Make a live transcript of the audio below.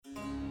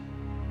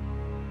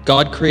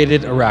God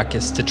created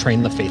Arrakis to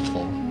train the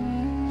faithful.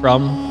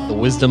 From The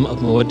Wisdom of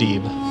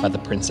Muad'Dib by the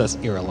Princess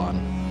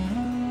Irulan.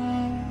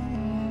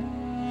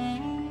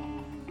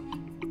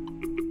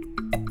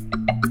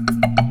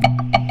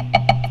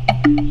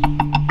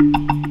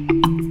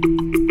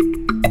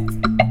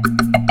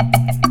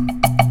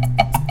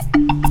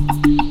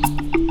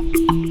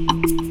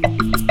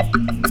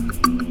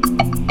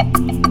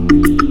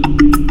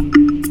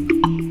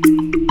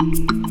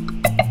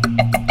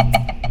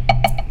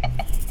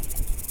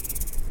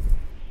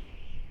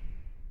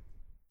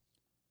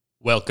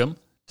 Welcome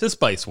to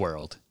Spice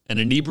World, an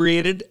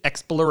inebriated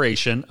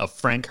exploration of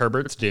Frank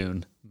Herbert's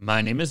Dune.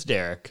 My name is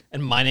Derek.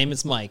 And my name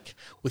is Mike.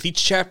 With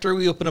each chapter,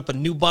 we open up a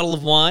new bottle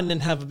of wine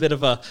and have a bit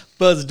of a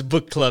buzzed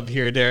book club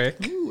here,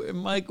 Derek. Ooh, and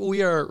Mike,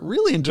 we are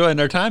really enjoying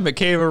our time at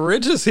Cave of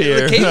Ridges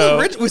here. Cave of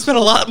Ridges, we spent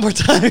a lot more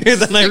time here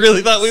than I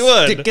really thought we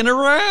would. Sticking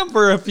around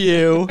for a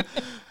few.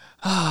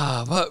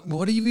 But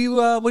what do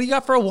you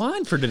got for a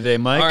wine for today,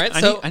 Mike? All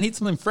right, I need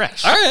something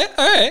fresh. All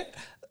right.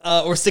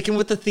 We're sticking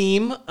with the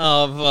theme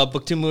of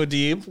Book to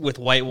Muad'Dib with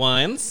white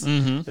wines.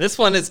 Mm-hmm. This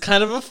one is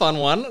kind of a fun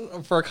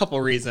one for a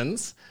couple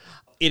reasons.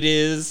 It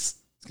is...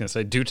 I was going to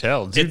say, do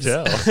tell.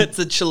 It's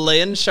a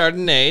Chilean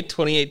Chardonnay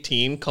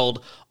 2018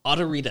 called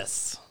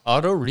Autoritas.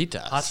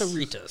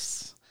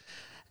 Autoritas.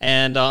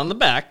 And on the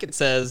back, it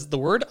says, the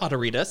word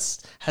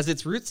Autoritas has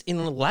its roots in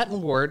the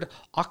Latin word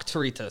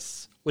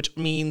auctoritas, which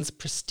means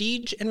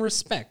prestige and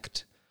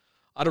respect.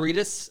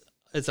 Autoritas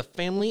is a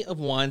family of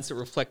wines that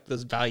reflect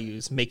those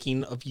values,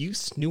 making of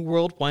use New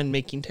World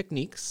winemaking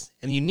techniques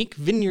and unique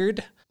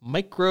vineyard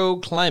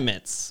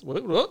microclimates.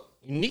 What?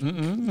 Unique?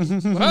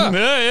 Wow.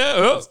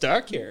 Yeah. It's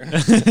dark here.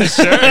 Sure.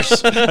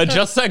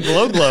 Adjust that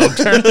globe.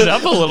 Turn it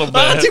up a little bit.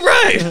 That's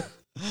right.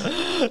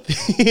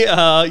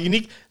 The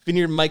unique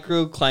vineyard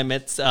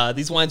microclimates.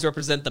 These wines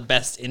represent the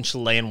best in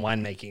Chilean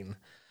winemaking.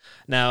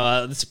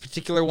 Now, this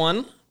particular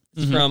one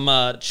from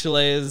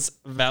Chile's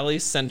Valley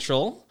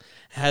Central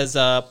has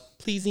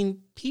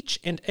pleasing peach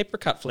and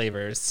apricot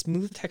flavors,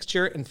 smooth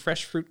texture, and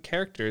fresh fruit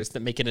characters that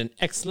make it an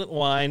excellent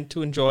wine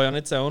to enjoy on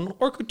its own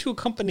or to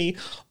accompany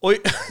oily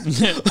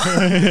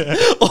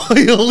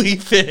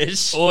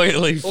fish,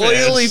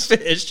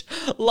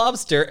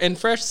 lobster, and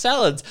fresh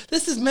salads.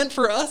 This is meant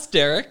for us,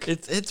 Derek.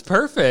 It's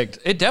perfect.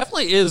 It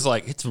definitely is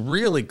it's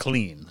really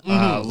clean.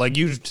 Like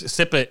you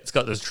sip it, it's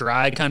got this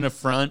dry kind of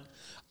front.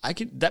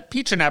 That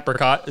peach and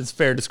apricot is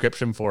fair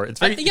description for it. It's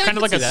very kind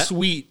of like a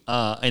sweet,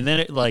 and then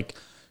it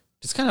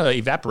just kind of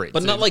evaporates.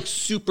 But not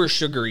super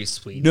sugary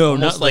sweet. No,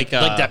 not like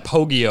that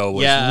Poggio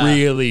was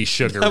really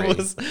sugary. That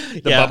was,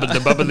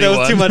 the bubbly that was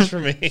one. too much for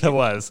me. That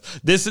was.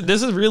 This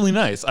is really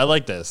nice. I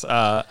like this.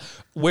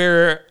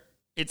 Where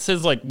it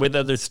says with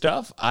other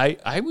stuff,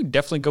 I would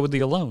definitely go with the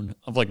alone.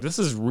 Of this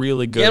is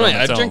really good. Yeah,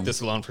 I'd drink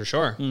this alone for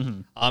sure.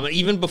 Mm-hmm.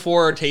 Even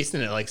before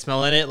tasting it,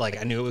 smelling it,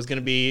 I knew it was going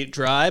to be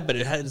dry, but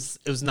it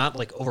was not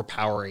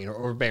overpowering or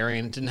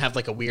overbearing. It didn't have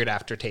a weird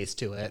aftertaste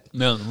to it.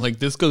 No,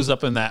 this goes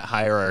up in that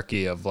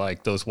hierarchy of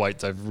those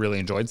whites I've really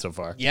enjoyed so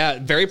far. Yeah,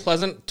 very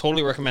pleasant.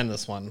 Totally recommend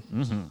this one.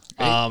 Mm-hmm.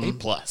 A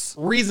plus.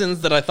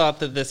 Reasons that I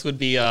thought that this would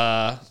be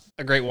a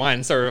great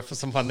wine. Sort of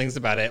some fun things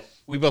about it.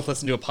 We both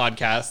listen to a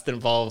podcast that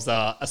involves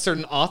a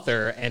certain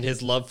author and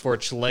his love for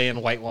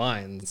Chilean white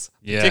wines,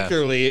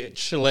 particularly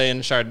Chilean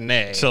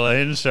Chardonnay.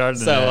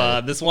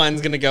 So this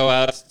wine's going to go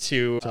out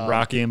to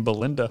Rocky and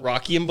Belinda.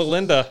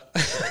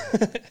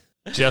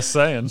 Just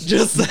saying.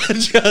 Just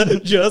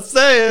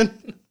saying.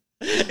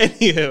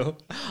 Anywho,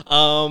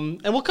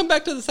 and we'll come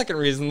back to the second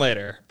reason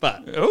later,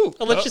 but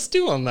I'll let you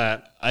stew on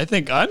that. I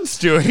think I'm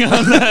stewing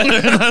on that,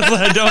 unless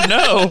I don't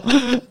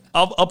know.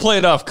 I'll play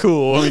it off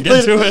cool when we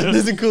get to it.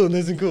 This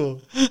isn't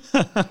cool.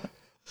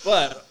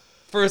 But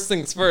first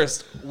things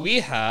first, we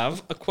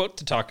have a quote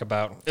to talk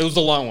about. It was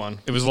a long one.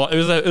 It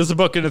was a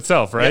book in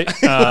itself, right?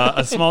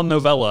 A small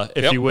novella,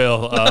 if you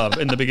will,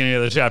 in the beginning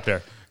of the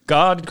chapter.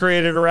 God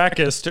created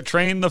Arrakis to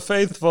train the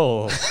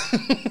faithful.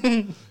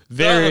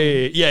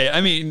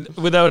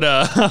 Without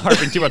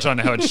harping too much on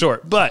how it's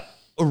short, but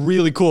a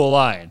really cool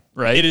line,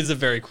 right? It is a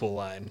very cool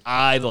line.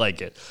 I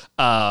like it.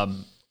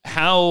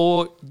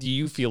 How do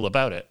you feel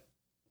about it?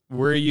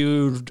 Were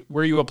you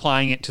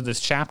applying it to this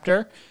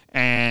chapter,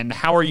 and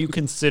how are you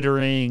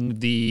considering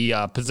the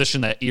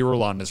position that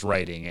Irulan is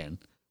writing in?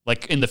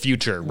 In the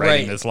future,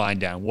 writing this line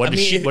down. What does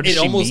she mean? It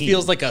almost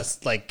feels like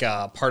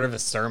a part of a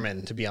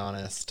sermon, to be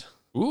honest.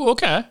 Ooh,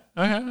 okay,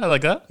 I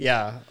like that.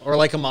 Yeah, or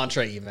a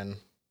mantra even.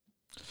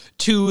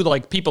 To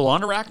people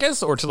on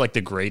Arrakis, or to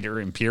the greater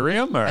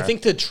Imperium? Or? I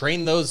think to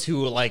train those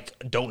who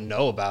don't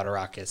know about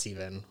Arrakis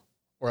even,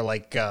 or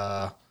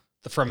the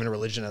Fremen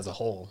religion as a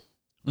whole.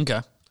 Okay.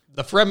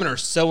 The Fremen are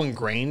so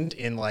ingrained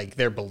in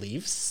their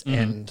beliefs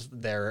and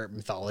their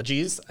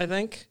mythologies, I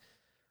think.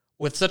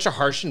 With such a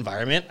harsh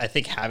environment, I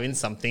think having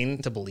something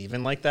to believe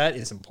in like that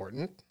is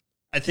important.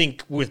 I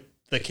think with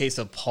the case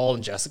of Paul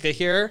and Jessica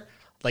here,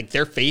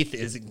 their faith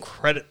is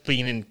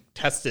incredibly being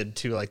tested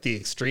to the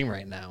extreme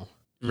right now.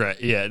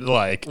 Right. Yeah.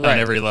 On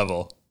every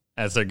level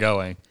as they're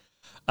going.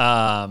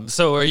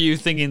 So are you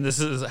thinking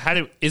is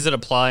it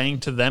applying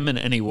to them in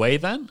any way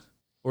then?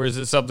 Or is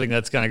it something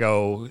that's going to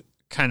go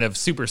kind of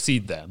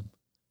supersede them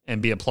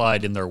and be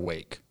applied in their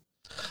wake?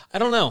 I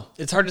don't know.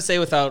 It's hard to say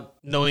without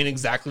knowing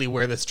exactly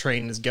where this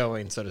train is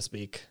going, so to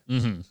speak.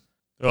 Mm-hmm.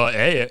 Well,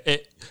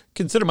 hey,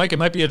 consider, Mike, it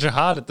might be a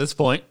jihad at this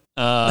point.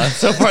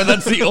 So far,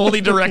 that's the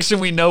only direction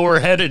we know we're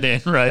headed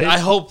in, right? I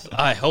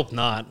hope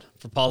not,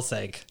 for Paul's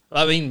sake.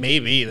 I mean,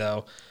 maybe,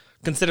 though.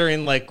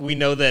 Considering, like, we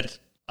know that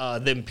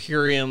the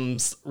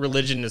Imperium's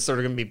religion is sort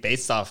of going to be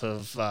based off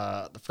of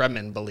the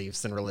Fremen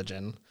beliefs in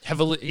religion.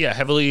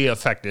 Heavily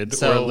affected,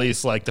 So, or at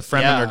least, like, the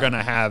Fremen are going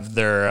to have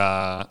their,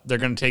 they're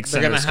going to take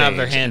center They're going to have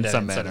their stage hand in in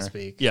some it, so to manner.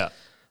 speak. Yeah.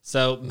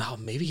 So, no,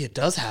 maybe it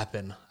does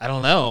happen. I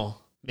don't know.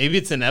 Maybe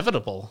it's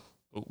inevitable.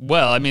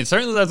 Well, I mean,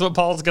 certainly that's what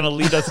Paul's going to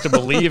lead us to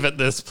believe at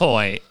this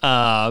point.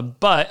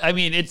 But, I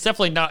mean, it's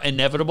definitely not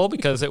inevitable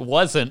because it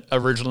wasn't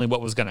originally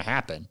what was going to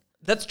happen.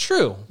 That's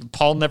true.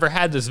 Paul never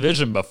had this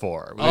vision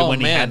before. Oh,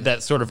 when he man. had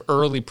that sort of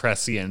early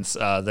prescience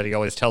that he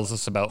always tells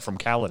us about from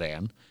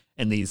Caladan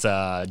and these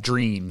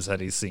dreams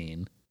that he's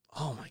seen.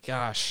 Oh, my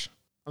gosh.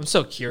 I'm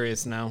so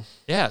curious now.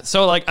 Yeah,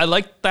 so like I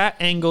like that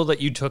angle that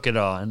you took it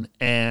on,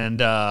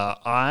 and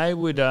I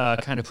would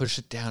kind of push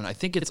it down. I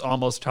think it's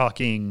almost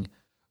talking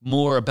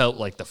more about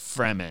like the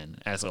Fremen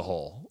as a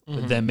whole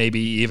than maybe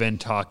even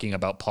talking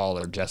about Paul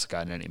or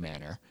Jessica in any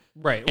manner.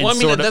 Right. And Well, I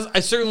mean, sort of- I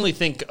certainly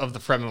think of the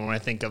Fremen when I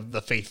think of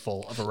the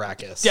faithful of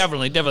Arrakis.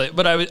 Definitely.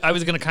 But I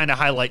was going to kind of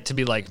highlight to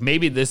be like,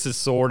 maybe this is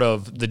sort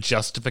of the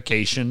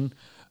justification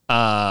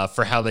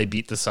for how they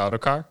beat the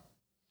Sardaukar.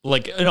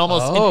 Like an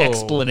almost an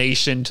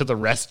explanation to the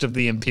rest of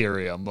the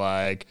Imperium.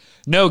 Like,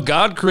 no,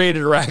 God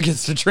created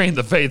Arrakis to train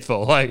the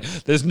faithful. Like,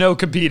 there's no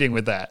competing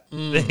with that.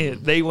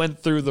 They went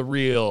through the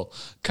real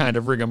kind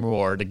of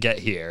rigmarole to get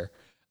here.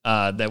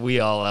 That we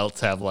all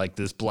else have like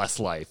this blessed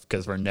life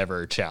because we're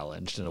never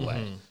challenged in a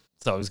way.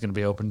 It's always going to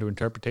be open to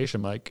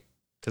interpretation, Mike.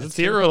 Because it's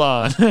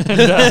Irulan.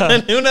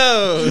 And, Who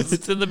knows?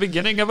 it's in the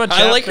beginning of a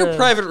chapter. I like her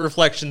private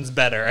reflections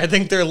better. I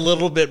think they're a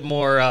little bit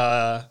more.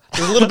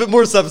 There's a little bit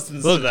more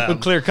substance to them.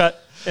 Clear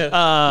cut.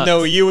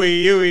 No,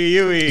 Yui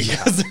is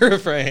the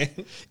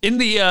refrain. In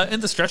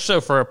the stretch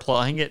though, for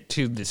applying it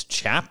to this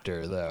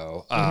chapter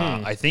though,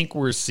 I think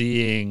we're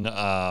seeing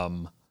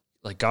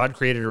like God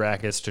created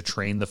Arrakis to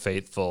train the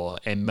faithful,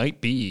 and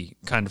might be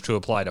kind of to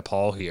apply to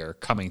Paul here,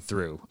 coming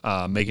through,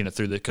 making it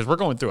through because we're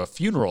going through a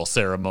funeral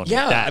ceremony.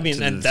 Yeah, I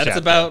mean, and that's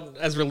about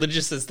as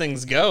religious as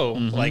things go,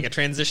 like a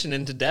transition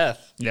into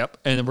death. Yep,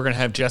 and then we're gonna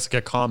have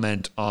Jessica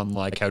comment on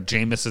like how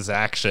Jameis's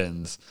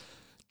actions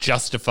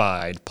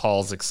justified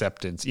Paul's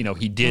acceptance. You know,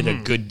 he did a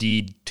good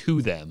deed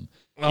to them,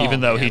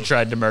 even though he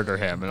tried to murder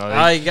him. And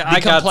I the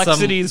got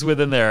complexities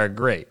within there are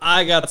great.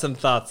 I got some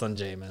thoughts on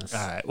Jameis.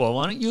 All right, well,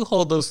 why don't you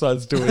hold those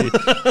thoughts, Dewey?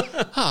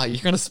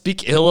 You're going to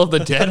speak ill of the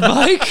dead,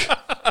 Mike?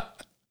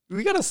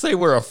 We got to say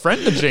we're a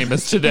friend of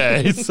Jameis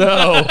today,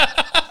 so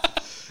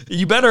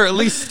you better at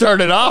least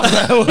start it off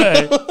that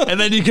way, and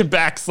then you can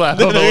backslap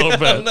him a little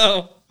bit.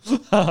 No.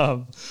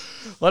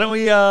 Why don't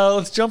we,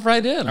 let's jump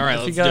right in. All right,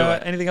 if you let's got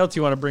do it. anything else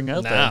you want to bring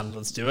out Nah, there?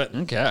 let's do it.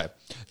 Okay.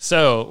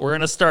 So we're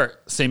going to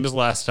start same as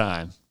last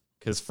time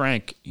because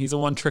Frank, he's a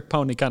one-trick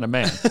pony kind of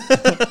man.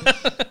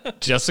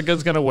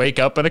 Jessica's going to wake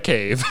up in a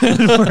cave and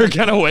we're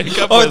going to wake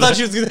up. Oh, I thought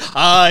she was going to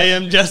I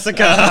am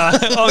Jessica.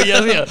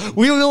 Yeah.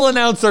 We will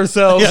announce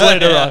ourselves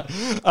later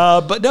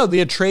on. But no,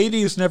 the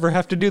Atreides never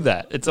have to do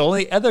that. It's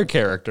only other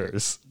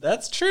characters.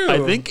 That's true. I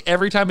think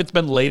every time it's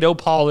been Leto,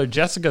 Paul, or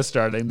Jessica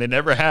starting, they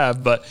never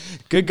have. But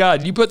good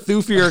God, you put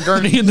Thufi or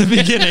Gurney in the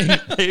beginning,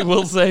 they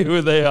will say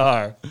who they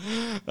are.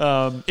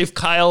 If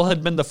Kyle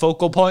had been the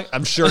focal point,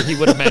 I'm sure he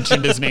would have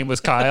mentioned his name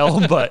was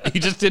Kyle, but he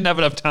just didn't have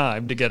enough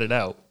time to get it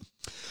out.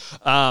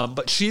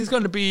 But she's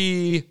going to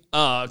be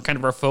kind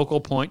of our focal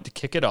point to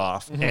kick it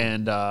off.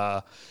 And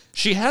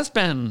she has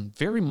been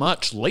very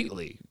much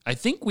lately. I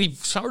think we've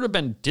sort of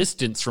been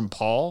distanced from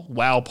Paul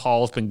while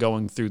Paul's been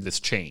going through this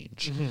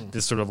change,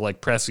 this sort of like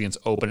prescience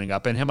opening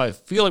up in him. I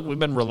feel like we've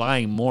been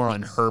relying more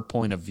on her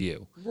point of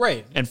view.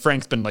 Right. And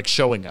Frank's been like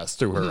showing us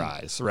through her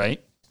eyes,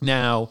 right?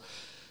 Now,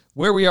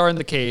 where we are in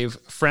the cave,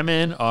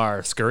 Fremen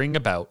are scurrying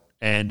about.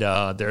 And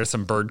there are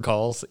some bird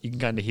calls that you can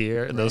kind of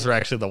hear. And those are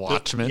actually the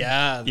Watchmen.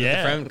 Yeah.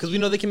 Because we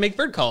know they can make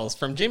bird calls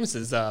from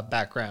Jameis's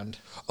background.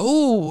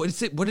 Oh, what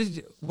is it?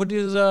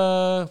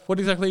 What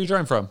exactly are you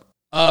drawing from?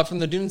 From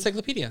the Dune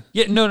Encyclopedia.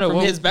 Yeah, no. From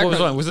What his was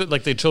background. on? Was it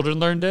like the children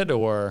learned it,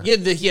 or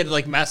He had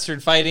like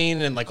mastered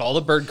fighting and like all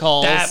the bird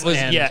calls. that was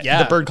and,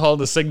 the bird call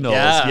and the signals.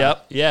 Yeah.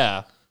 Yep,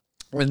 yeah.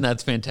 And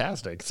that's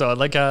fantastic. So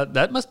like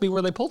that must be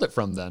where they pulled it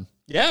from then.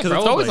 Yeah, because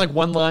it's always like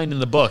one line in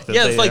the book. That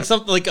it's like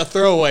something like a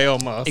throwaway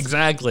almost.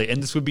 Exactly,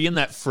 and this would be in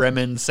that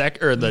Fremen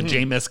or the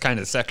Jameis kind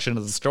of section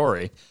of the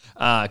story.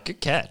 Good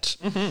catch.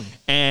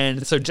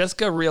 And so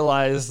Jessica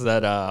realized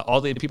that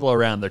all the people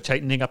around, they're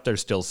tightening up their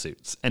still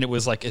suits. And it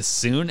was like as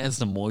soon as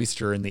the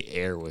moisture in the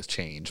air was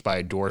changed by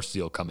a door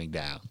seal coming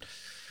down,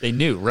 they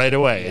knew right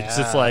away. It's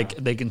just like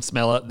they can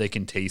smell it, they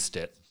can taste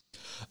it.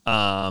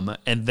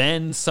 And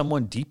then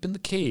someone deep in the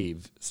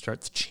cave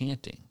starts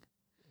chanting.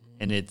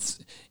 And it's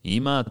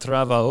Ima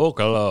Trava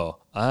Okalo,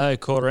 Ai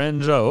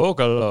Korenja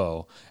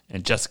Okalo.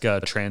 And Jessica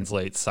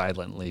translates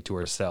silently to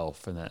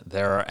herself, and that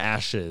there are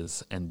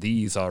ashes, and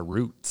these are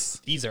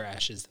roots. These are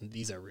ashes, and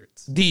these are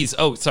roots. These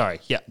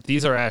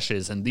are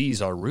ashes, and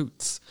these are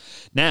roots.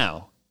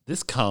 Now,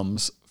 this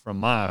comes from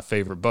my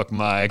favorite book,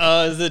 Mike.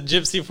 Is it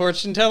Gypsy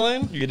fortune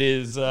telling? It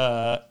is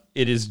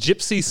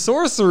gypsy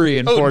sorcery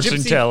and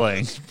fortune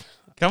telling.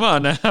 Come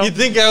on now. You'd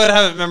think I would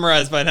have it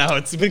memorized by now.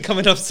 It's been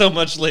coming up so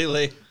much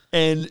lately.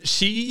 And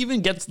she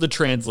even gets the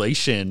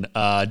translation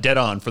dead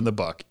on from the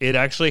book. It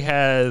actually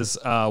has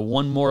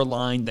one more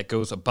line that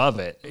goes above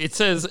it. It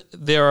says,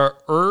 there are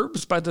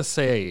herbs by the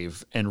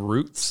save and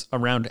roots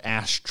around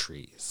ash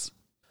trees.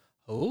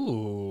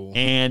 Oh.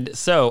 And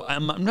so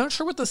I'm not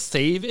sure what the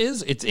save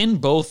is. It's in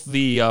both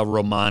the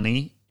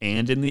Romani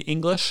and in the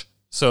English.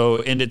 So,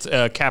 and it's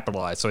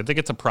capitalized. So I think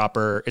it's a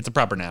proper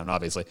noun,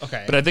 obviously.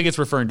 Okay. But I think it's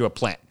referring to a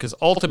plant because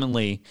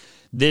ultimately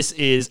this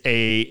is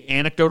a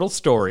anecdotal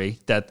story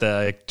that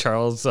the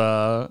Charles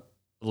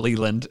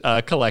Leland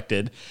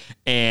collected,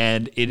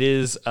 and it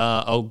is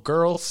a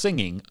girl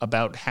singing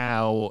about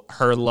how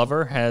her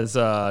lover has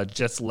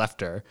just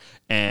left her,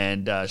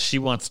 and she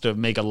wants to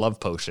make a love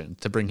potion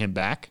to bring him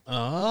back.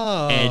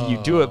 Oh. And you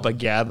do it by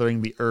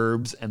gathering the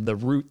herbs and the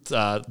roots.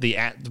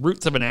 The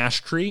roots of an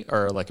ash tree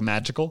are like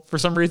magical for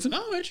some reason.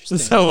 Oh, interesting.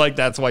 So like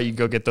that's why you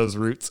go get those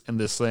roots and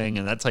this thing,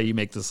 and that's how you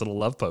make this little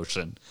love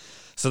potion.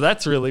 So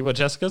that's really what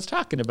Jessica's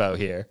talking about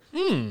here.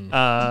 So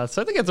I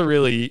think it's a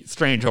really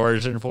strange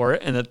origin for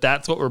it, and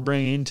that's what we're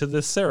bringing to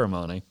this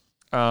ceremony.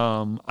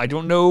 I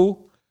don't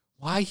know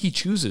why he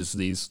chooses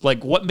these.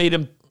 Like, what made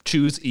him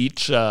choose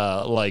each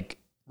like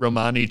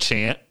Romani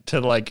chant to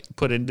like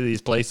put into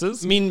these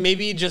places? I mean,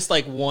 maybe just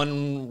like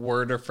one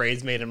word or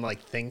phrase made him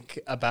like think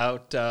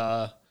about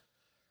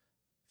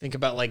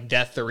like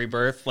death or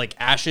rebirth. Like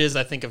ashes,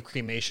 I think of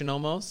cremation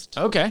almost.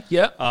 Okay,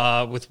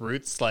 yeah. With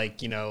roots,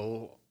 like, you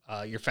know,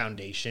 your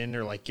foundation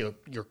or like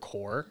your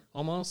core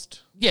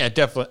almost. Yeah,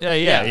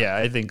 definitely. Yeah.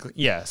 I think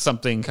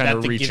something kind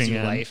of reaching gives you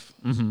in, life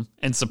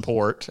and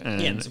support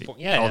and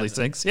all these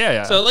things.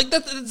 Yeah. So like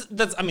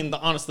that's I mean,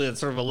 honestly, that's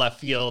sort of a left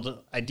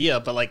field idea,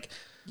 but like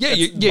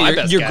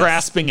you're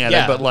grasping at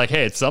it, but like,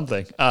 hey, it's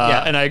something.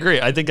 And I agree.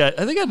 I think that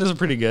does it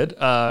pretty good.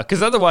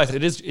 Because otherwise,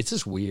 it's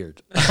just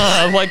weird.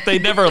 Like they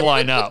never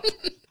line up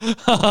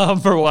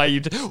for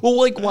why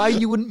why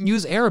you wouldn't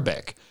use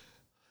Arabic.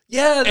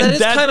 Yeah, that is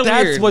kind of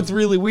weird. That's what's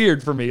really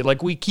weird for me.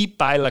 Like, we keep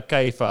Baila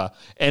Kaifa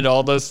and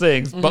all those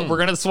things, but we're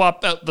going to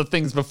swap out the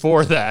things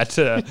before that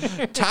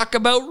to talk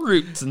about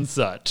roots and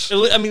such.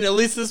 I mean, at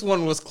least this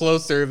one was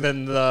closer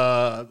than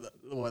the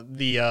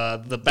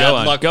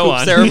bad luck poop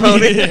on.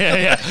 ceremony.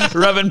 yeah.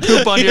 Rubbing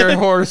poop on your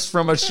horse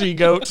from a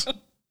she-goat.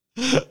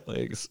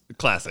 Like,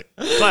 classic.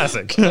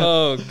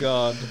 Oh,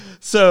 God.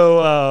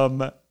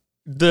 So,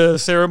 the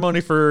ceremony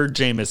for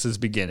Jameis is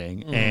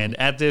beginning, and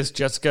at this,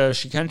 Jessica,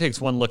 she kind of takes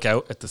one look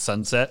out at the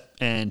sunset,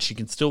 and she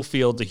can still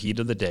feel the heat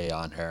of the day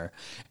on her,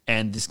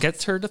 and this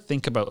gets her to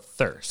think about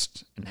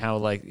thirst, and how,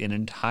 like, an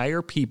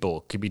entire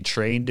people could be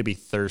trained to be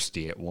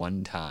thirsty at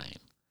one time.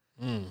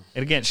 And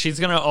again, she's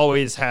going to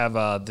always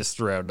have this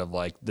thread of,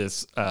 like,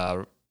 this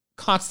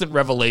constant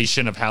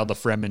revelation of how the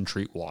Fremen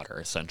treat water,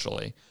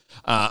 essentially.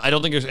 I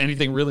don't think there's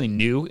anything really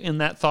new in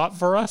that thought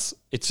for us.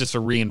 It's just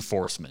a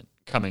reinforcement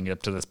coming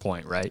up to this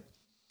point, right?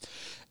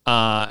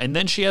 And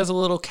then she has a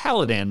little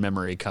Caladan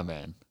memory come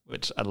in,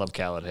 which I love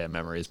Caladan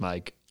memories,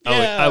 Mike. Yeah.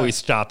 I always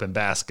stop and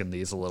bask in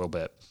these a little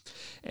bit.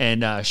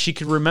 And she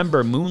could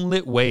remember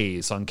moonlit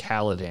ways on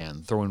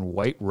Caladan throwing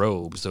white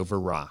robes over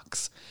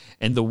rocks,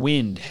 and the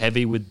wind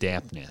heavy with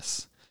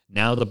dampness.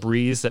 Now the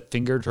breeze that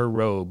fingered her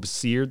robe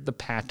seared the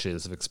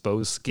patches of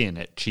exposed skin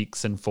at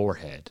cheeks and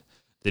forehead.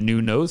 The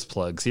new nose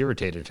plugs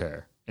irritated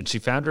her, and she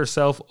found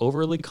herself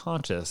overly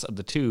conscious of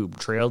the tube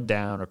trailed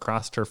down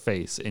across her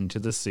face into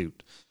the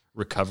suit,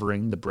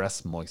 recovering the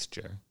breast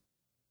moisture.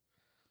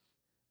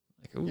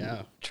 Like, ooh,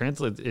 yeah.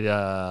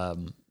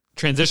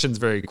 Transitions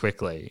very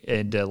quickly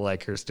into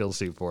like her still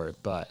suit for it,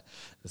 but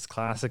this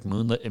classic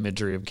moonlit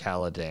imagery of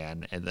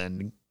Caladan, and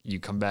then you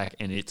come back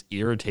and it's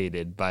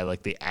irritated by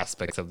like the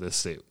aspects of this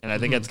suit. And I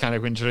think that's kind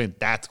of interesting.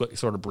 That's what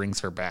sort of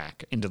brings her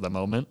back into the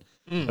moment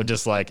of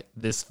just like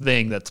this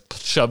thing that's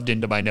shoved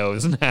into my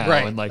nose now.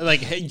 Right. And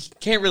like hey, you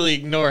can't really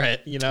ignore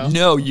it, you know?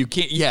 No, you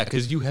can't. Yeah,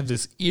 because you have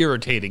this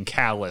irritating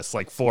callus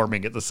like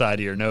forming at the side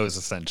of your nose,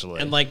 essentially.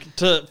 And like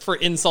for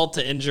insult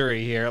to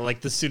injury here,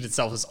 like the suit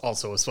itself is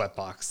also a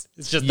sweatbox.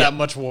 It's just that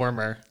much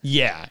warmer.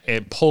 Yeah,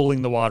 it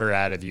pulling the water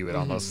out of you, it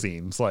almost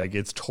seems like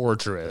it's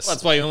torturous. Well,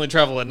 that's why you only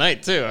travel at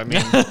night too. I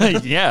mean,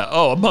 yeah.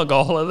 Oh, among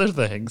all other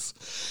things.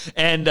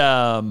 And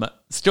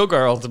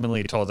Stilgar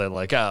ultimately told her,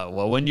 like,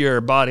 well, when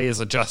your body is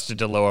adjusted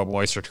to lower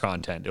moisture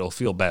content, it'll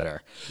feel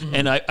better.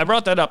 And I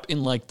brought that up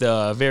in, like,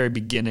 the very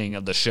beginning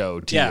of the show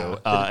to you.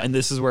 And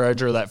this is where I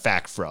drew that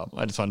fact from.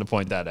 I just wanted to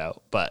point that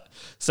out. But,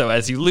 so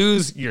as you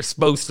lose, you're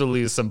supposed to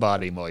lose some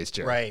body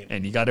moisture. Right.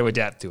 And you got to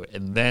adapt to it.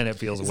 And then it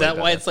feels is way that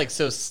better. why it's, like,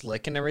 so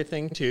slick and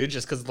everything, too?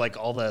 Just because, like,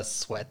 all the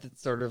sweat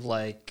that's sort of,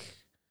 like...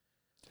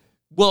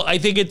 Well, I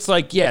think it's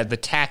like, the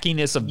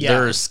tackiness of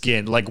their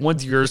skin. Like,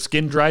 once your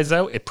skin dries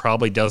out, it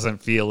probably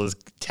doesn't feel as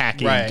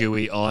tacky and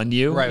gooey on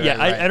you. Right.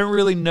 I don't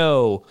really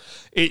know.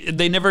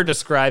 They never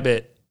describe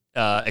it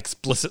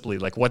explicitly,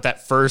 like what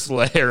that first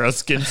layer of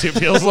skin suit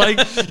feels like.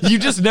 You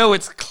just know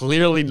it's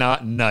clearly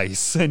not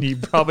nice, and you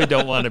probably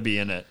don't want to be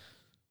in it.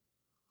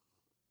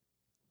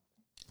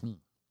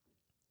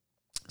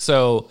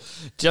 So,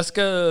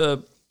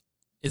 Jessica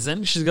she's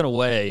going to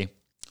weigh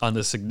on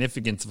the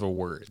significance of a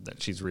word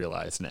that she's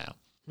realized now.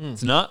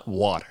 It's not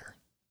water,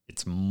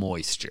 it's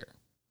moisture.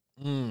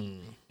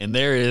 And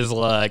there is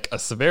like a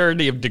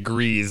severity of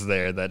degrees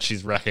there that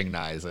she's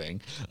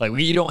recognizing. Like,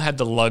 you don't have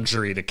the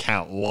luxury to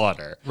count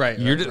water. Right.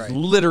 You're just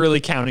literally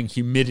counting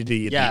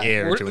humidity in the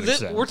air to an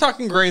extent. We're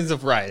talking grains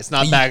of rice,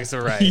 not bags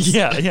of rice.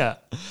 Yeah.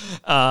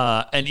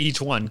 And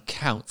each one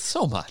counts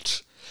so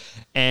much.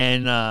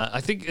 And I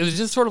think it's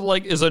just sort of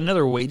like is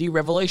another weighty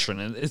revelation.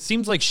 And it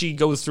seems like she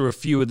goes through a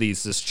few of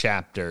these this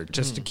chapter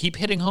just to keep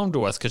hitting home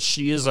to us, because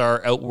she is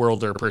our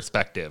Outworlder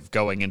perspective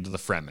going into the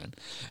Fremen.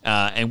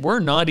 And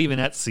we're not even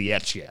at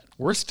Sietch yet.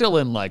 We're still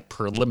in like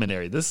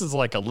preliminary. This is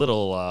like a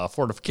little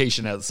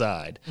fortification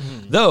outside.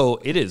 Though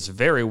it is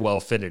very well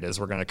fitted, as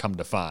we're going to come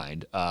to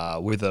find.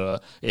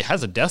 It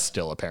has a death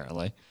still,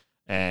 apparently.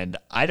 And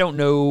I don't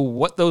know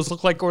what those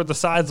look like or the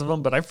size of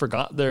them, but I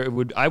forgot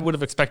I would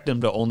have expected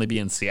them to only be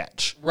in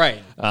Sietch.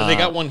 Right. But they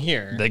got one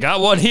here. They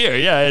got one here.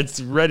 Yeah, it's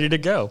ready to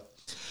go.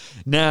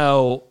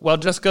 Now, while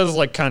Jessica's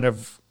like kind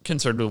of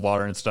concerned with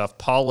water and stuff,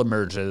 Paul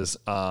emerges,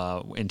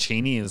 and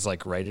Chani is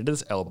like right at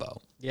his elbow.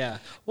 Yeah.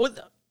 Well,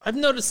 I've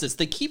noticed this.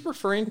 They keep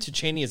referring to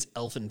Chani as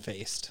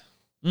elfin-faced.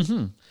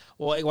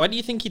 Why do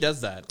you think he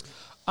does that?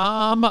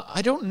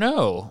 I don't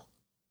know.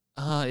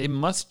 It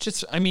must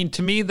just,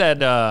 to me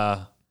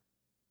that...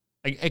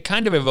 It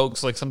kind of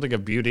evokes like something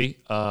of beauty,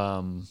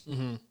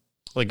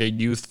 like a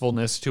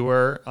youthfulness to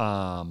her.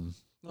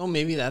 Oh,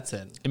 maybe that's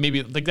it. And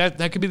maybe like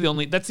that could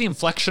be that's the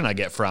inflection I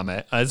get from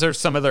it. Is there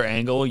some other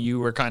angle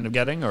you were kind of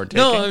getting or taking?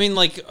 No,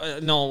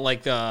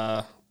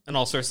 in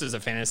all sources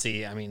of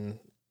fantasy,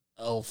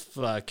 elf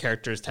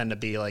characters tend to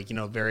be like,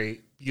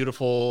 very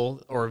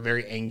beautiful or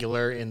very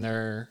angular in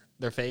their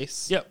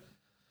face. Yep.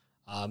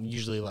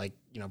 Usually like,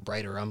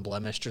 bright or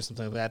unblemished or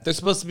something like that. They're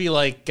supposed to be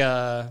like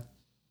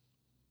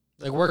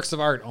works of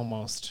art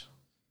almost.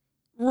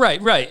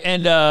 Right.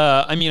 And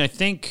I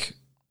think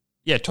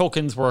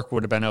Tolkien's work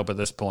would have been out by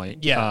this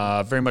point.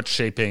 Yeah. Very much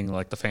shaping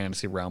like the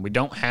fantasy realm. We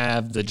don't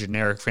have the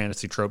generic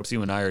fantasy tropes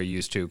you and I are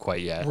used to quite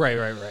yet. Right.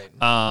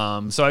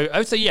 So I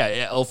would say,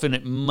 elfin,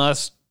 it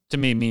must to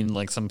me mean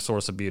like some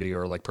source of beauty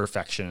or like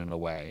perfection in a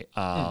way.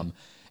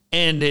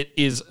 And it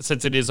is,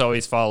 since it is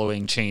always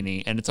following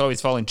Chani, and it's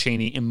always following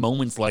Chani in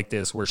moments like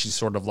this where she's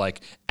sort of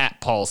like at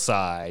Paul's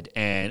side,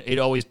 and it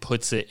always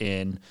puts it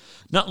in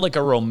not like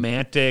a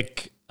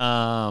romantic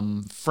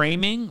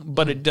framing,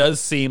 but it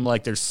does seem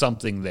like there's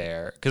something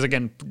there. Because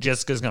again,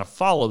 Jessica's going to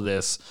follow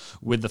this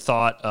with the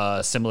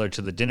thought similar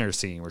to the dinner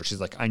scene where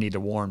she's like, I need to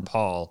warn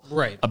Paul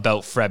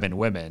about Fremen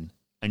women.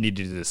 I need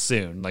to do this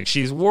soon. Like,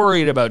 she's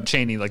worried about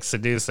Chani, like,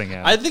 seducing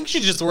him. I think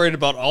she's just worried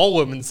about all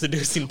women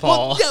seducing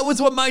Paul. Well, that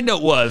was what my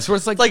note was, where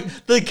it's like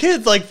the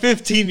kid's like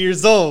 15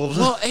 years old.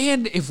 Well,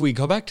 and if we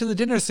go back to the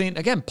dinner scene,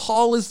 again,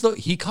 Paul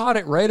he caught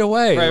it right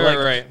away.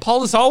 Right.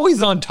 Paul is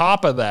always on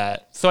top of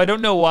that. So I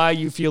don't know why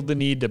you feel the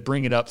need to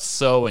bring it up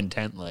so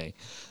intently.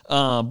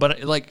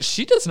 But like,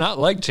 she does not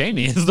like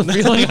Chani is the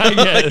feeling I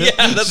get.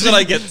 Yeah, that's what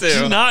I get too.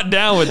 She's not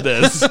down with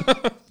this.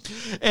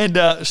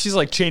 And she's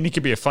like, Chani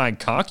could be a fine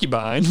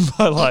concubine,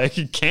 but like,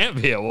 he can't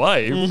be a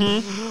wife.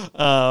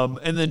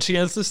 And then she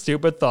has this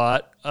stupid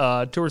thought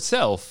to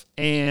herself.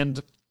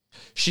 And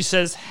she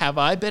says, have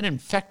I been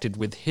infected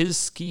with his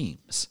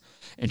schemes?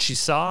 And she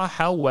saw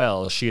how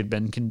well she had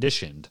been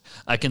conditioned.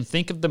 I can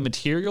think of the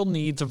material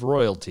needs of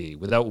royalty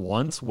without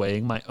once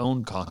weighing my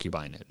own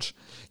concubinage.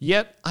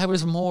 Yet I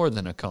was more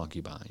than a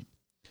concubine.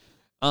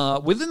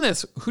 Within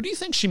this, who do you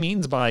think she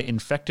means by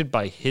infected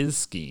by his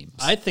schemes?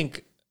 I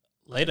think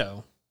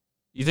Leto.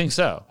 You think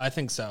so? I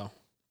think so.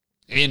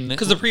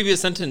 Because the previous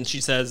sentence,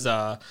 she says,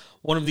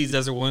 one of these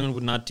desert women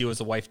would not do as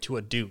a wife to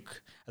a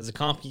duke. As a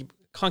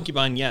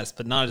concubine, yes,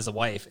 but not as a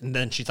wife. And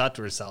then she thought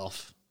to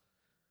herself.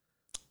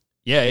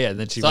 Yeah.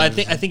 Then she. So I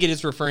think it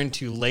is referring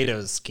to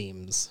Leto's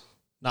schemes,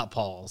 not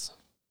Paul's.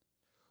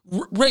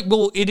 Right.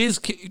 Well, it is.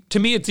 To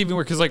me, it's even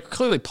weird because, like,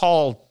 clearly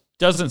Paul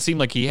doesn't seem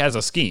like he has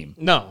a scheme.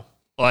 No.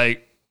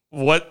 Like, he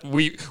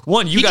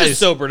guys just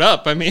sobered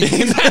up.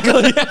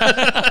 Exactly.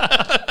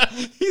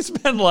 He's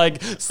been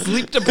like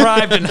sleep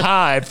deprived and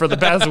high for the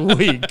past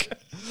week.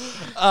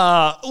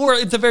 Or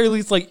at the very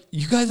least, like,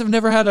 you guys have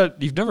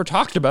you've never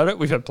talked about it.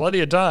 We've had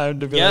plenty of time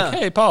to be like,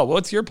 hey, Paul,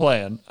 what's your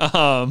plan?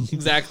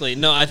 Exactly.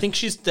 No, I think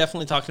she's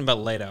definitely talking about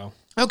Leto.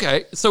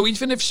 Okay. So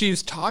even if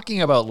she's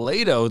talking about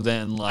Leto,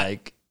 then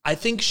like, I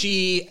think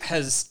she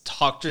has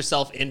talked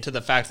herself into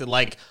the fact that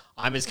like,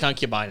 I'm his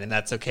concubine and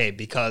that's okay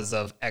because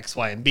of X,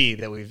 Y, and B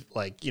that we've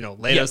like,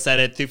 Leto said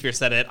it, Thufir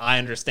said it, I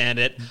understand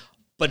it,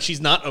 but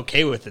she's not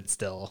okay with it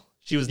still.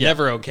 She was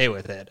never okay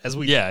with it, as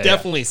we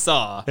definitely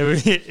saw.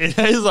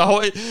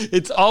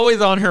 It's always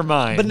on her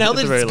mind. But now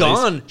that it's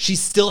gone, she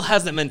still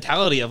has that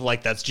mentality of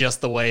like, that's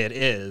just the way it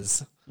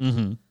is.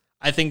 Mm-hmm.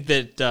 I think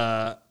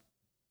that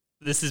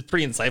this is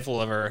pretty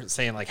insightful of her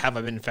saying like, have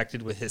I been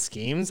infected with his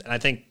schemes? And I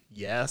think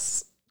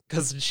yes,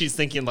 because she's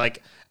thinking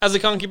like, as a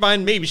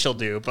concubine, maybe she'll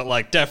do, but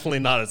like definitely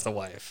not as a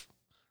wife.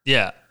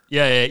 Yeah.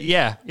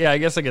 I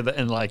guess I get that.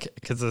 And like,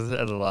 because of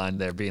the line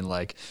there being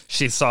like,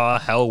 she saw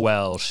how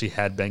well she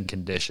had been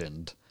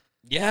conditioned.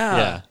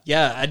 Yeah.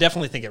 I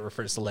definitely think it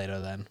refers to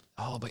Leto then.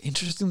 Oh, but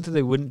interesting that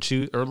they wouldn't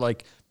choose, or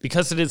like,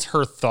 because it is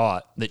her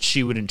thought that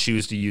she wouldn't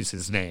choose to use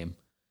his name.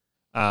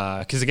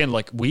 Because again,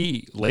 like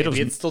maybe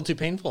it's still too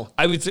painful.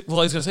 I was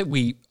gonna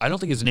say I don't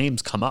think his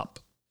name's come up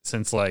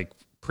since like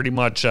pretty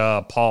much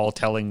Paul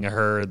telling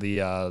her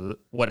the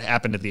what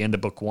happened at the end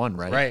of book 1,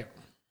 right? Right.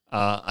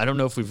 I don't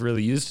know if we've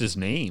really used his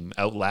name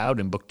out loud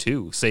in book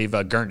 2, save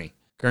Gurney.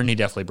 Gurney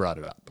definitely brought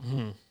it up.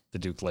 Mm-hmm. The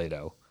Duke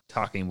Leto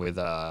talking with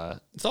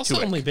it's also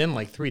Tuick. only been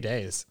like 3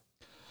 days.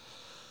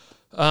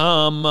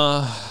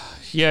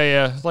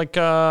 Yeah. Like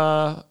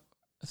I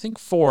think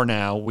 4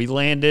 now. We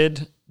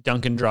landed,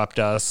 Duncan dropped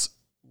us,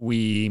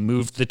 we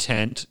moved the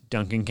tent,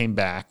 Duncan came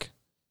back,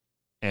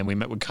 and we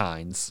met with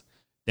Kynes.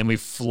 Then we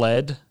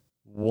fled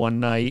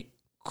one night,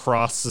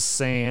 crossed the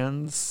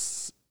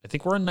sands. I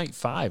think we're on night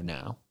 5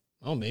 now.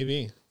 Oh,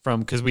 maybe.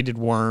 Because we did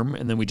Worm,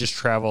 and then we just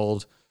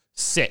traveled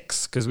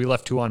 6, because we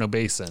left Tuano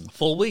Basin.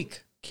 Full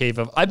week.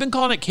 I've been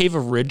calling it Cave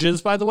of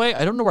Ridges, by the way.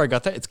 I don't know where I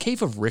got that. It's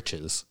Cave of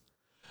Riches.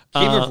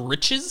 Cave of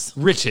Riches?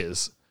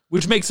 Riches.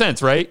 Which makes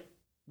sense, right?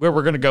 Where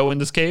we're going to go in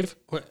this cave?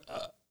 To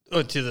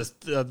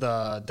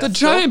the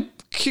giant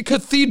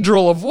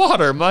cathedral of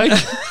water, Mike.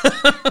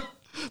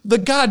 The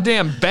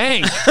goddamn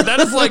bank.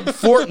 That is like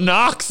Fort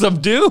Knox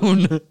of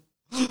Dune.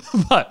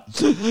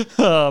 But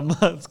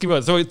let's keep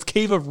on. So it's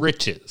Cave of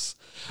Riches.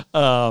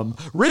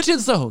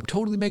 Riches, though,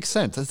 totally makes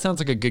sense. That sounds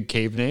like a good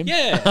cave name.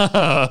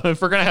 Yeah.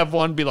 If we're going to have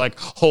one be like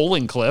Hole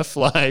in Cliff,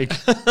 like...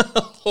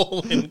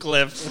 Hole in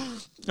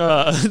Cliff.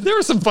 There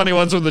were some funny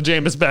ones from the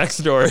Jameis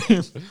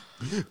backstory.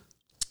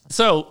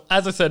 So,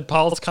 as I said,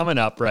 Paul's coming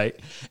up, right?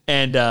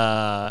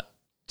 And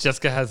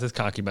Jessica has this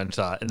concubine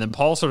thought. And then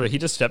Paul he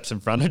just steps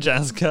in front of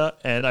Jessica.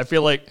 And I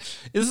feel like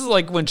this is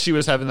like when she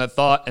was having that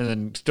thought and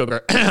then still go,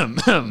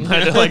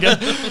 like,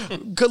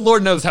 good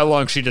Lord knows how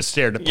long she just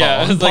stared at Paul.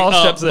 Yeah, and Paul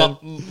steps in.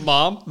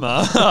 Mom?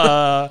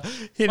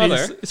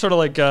 He's sort of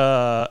like,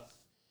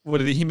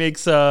 he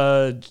makes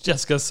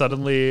Jessica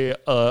suddenly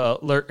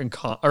alert and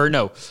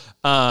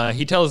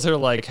he tells her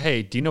like,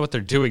 hey, do you know what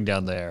they're doing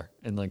down there?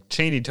 And like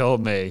Cheney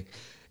told me,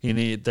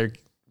 they're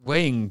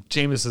weighing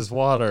Jameis's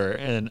water,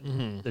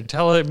 and they're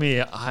telling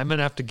me I'm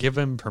gonna have to give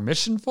him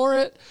permission for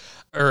it,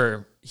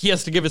 or he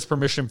has to give his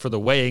permission for the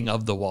weighing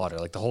of the water,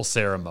 like the whole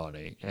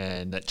ceremony.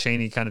 And that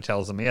Cheney kind of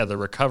tells him, yeah, they're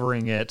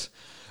recovering it.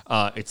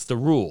 It's the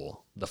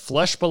rule: the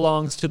flesh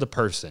belongs to the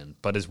person,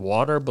 but his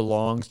water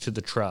belongs to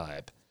the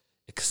tribe,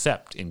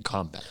 except in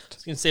combat. I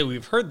was gonna say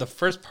we've heard the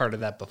first part of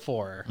that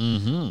before,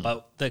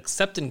 but the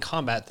except in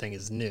combat thing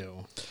is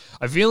new.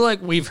 I feel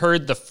like we've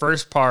heard the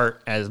first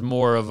part as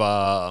more of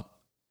a.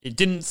 It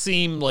didn't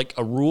seem like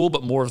a rule,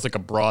 but more of like a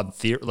broad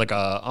theory, like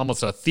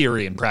almost a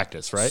theory in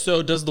practice, right?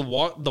 So does the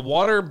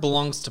water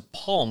belongs to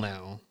Paul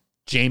now?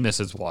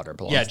 Jameis's water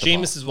belongs to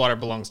Jameis's water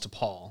belongs to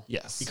Paul.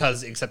 Yes.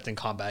 Because except in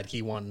combat,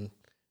 he won,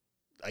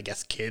 I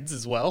guess, kids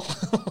as well.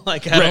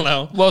 Like, I don't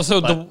know. Well,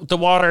 so the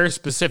water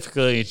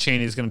specifically,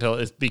 Cheney's going to tell,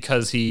 is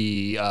because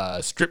he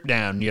stripped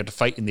down. You had to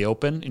fight in the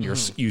open, and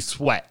you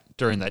sweat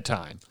during that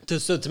time.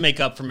 To make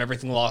up from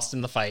everything lost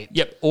in the fight.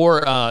 Yep.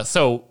 Or,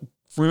 so...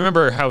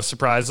 Remember how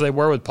surprised they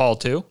were with Paul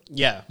too?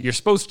 Yeah. You're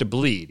supposed to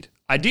bleed.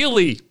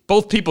 Ideally,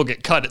 both people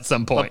get cut at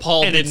some point. But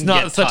Paul didn't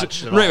get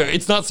touched at all.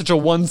 It's not such a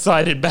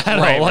one-sided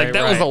battle.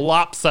 That was a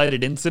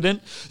lopsided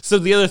incident. So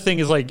the other thing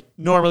is, like,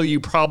 normally you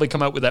probably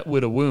come out with that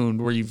with a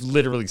wound where you've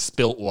literally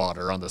spilt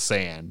water on the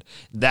sand.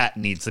 That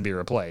needs to be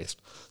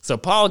replaced. So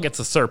Paul gets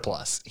a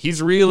surplus.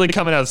 He's really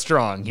coming out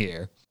strong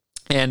here.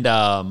 And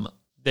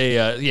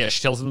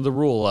she tells him the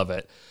rule of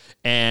it.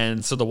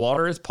 And so the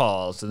water is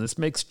paused, and this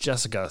makes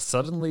Jessica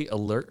suddenly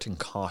alert and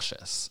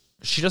cautious.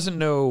 She doesn't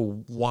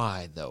know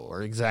why, though,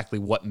 or exactly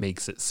what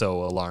makes it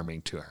so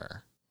alarming to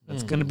her.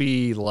 It's going to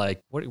be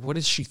like, what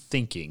is she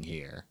thinking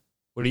here?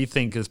 What do you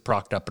think is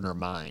propped up in her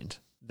mind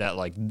that,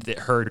 like,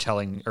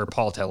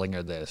 Paul telling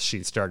her this,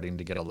 she's starting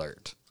to get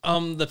alert?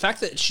 The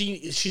fact that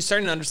she's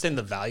starting to understand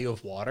the value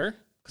of water.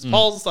 Because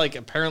Paul's like,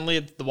 apparently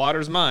the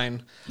water's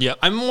mine. Yeah.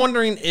 I'm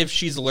wondering if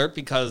she's alert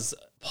because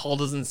Paul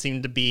doesn't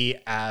seem to be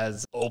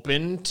as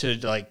open to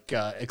like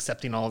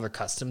accepting all of her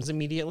customs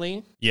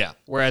immediately. Yeah.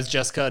 Whereas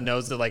Jessica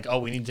knows that like, oh,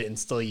 we need to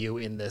instill you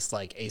in this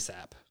like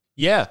ASAP.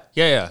 Yeah.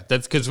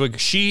 That's because like,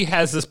 she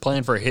has this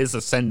plan for his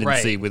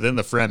ascendancy within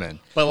the Fremen.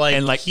 But like,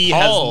 and, like he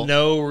Paul, has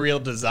no real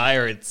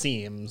desire, it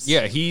seems.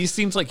 Yeah, he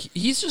seems like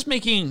he's just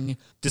making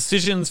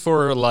decisions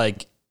for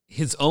like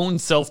his own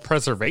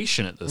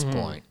self-preservation at this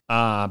point.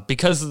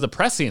 because of the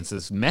prescience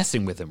is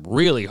messing with him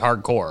really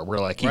hardcore. Where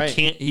like he Right.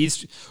 can't,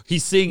 he's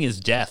seeing his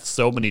death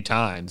so many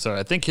times. So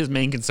I think his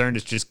main concern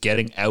is just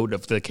getting out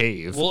of the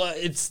cave. Well,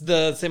 it's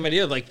the same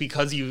idea. Like,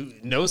 because you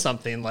know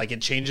something, like,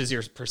 it changes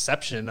your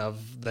perception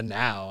of the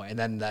now, and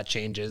then that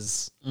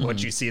changes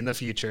what you see in the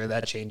future.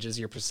 That changes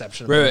your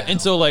perception of the Right. now.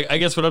 And so like I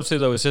guess what I'm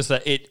saying though is just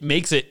that it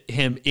makes it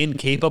him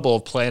incapable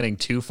of planning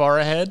too far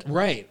ahead.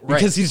 Right.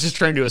 Because he's just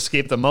trying to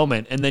escape the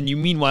moment. And then you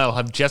meanwhile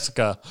have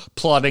Jessica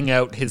plotting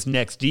out his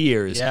next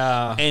years.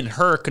 Yeah. And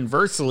her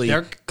conversely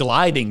They're-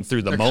 gliding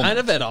through the They're moment. kind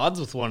of at odds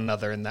with one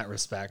another in that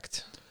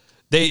respect.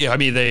 They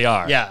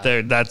are.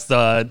 Yeah. That's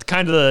the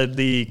kind of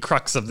the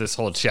crux of this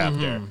whole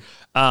chapter.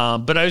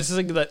 But I was just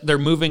thinking that they're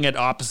moving at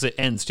opposite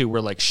ends too,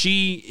 where like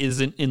she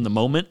isn't in the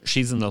moment,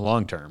 she's in the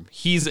long term.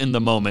 He's in the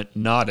moment,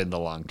 not in the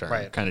long term,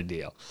 Right. kind of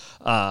deal.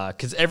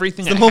 Because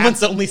everything The that moment's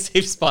the only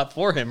safe spot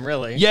for him,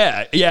 really.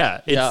 Yeah. It's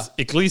Yeah.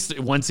 at least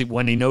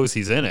when he knows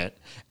he's in it.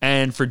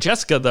 And for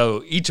Jessica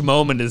though, each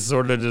moment is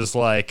sort of just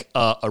like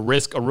a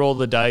risk, a roll of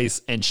the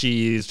dice, and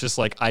she's just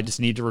like, I just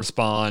need to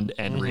respond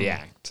and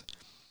react.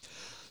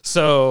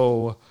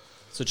 So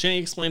Cheney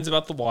explains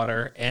about the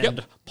water, and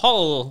Yep.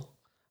 Paul,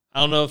 I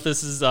don't know if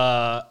this is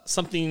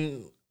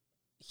something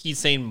he's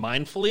saying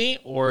mindfully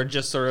or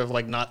just sort of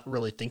like not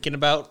really thinking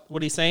about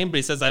what he's saying, but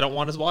he says, I don't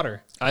want his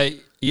water.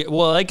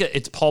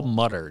 it's Paul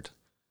muttered.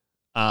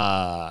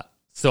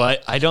 So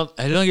I don't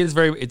think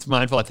it's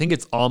mindful. I think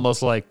it's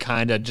almost like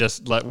kind of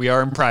just like we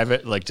are in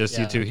private, like just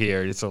you Yeah. two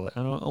here. So like,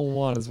 I don't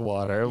want his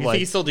water. You think Like,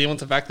 he's still dealing with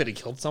the fact that he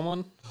killed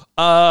someone?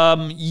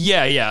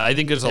 yeah. I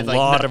think there's a It's like,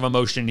 lot no- of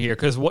emotion here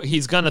because what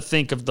he's gonna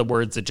think of the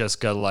words that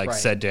Jessica Right.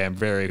 said to him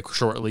very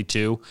shortly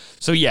too.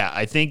 So yeah,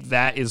 I think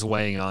that is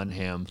weighing on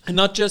him. And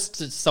not just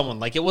to someone.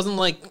 Like, it wasn't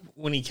like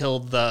when he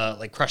killed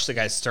crushed the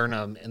guy's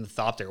sternum in the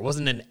Thopter. It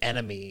wasn't an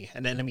enemy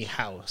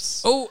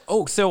house.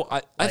 Oh, so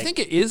I think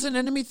it is an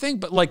enemy thing,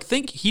 but like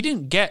think he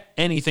didn't get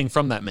anything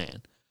from that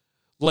man.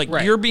 Like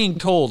Right. you're being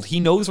told he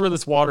knows where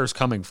this water's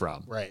coming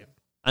from. Right.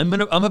 I'm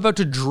about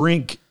to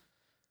drink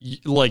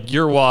like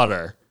your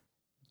water.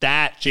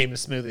 That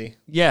James smoothie.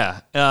 yeah.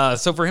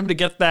 So for him to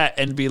get that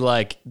and be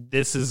like,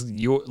 this is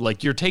your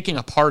like you're taking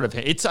a part of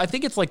him. I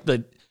think it's like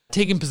the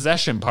taking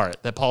possession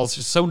part that Paul's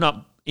just so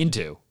not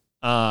into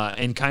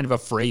and kind of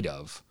afraid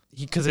of.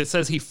 Because it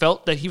says he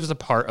felt that he was a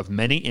part of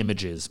many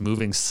images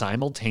moving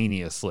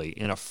simultaneously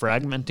in a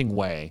fragmenting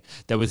way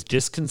that was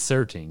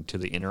disconcerting to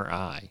the inner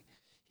eye.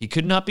 He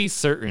could not be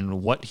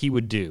certain what he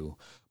would do,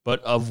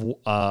 but of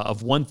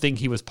one thing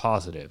he was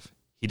positive.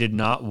 He did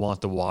not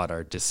want the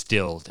water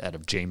distilled out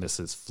of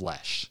James's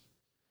flesh.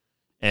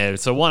 And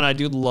so, one, I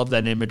do love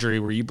that imagery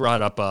where you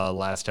brought up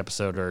last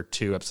episode or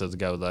 2 episodes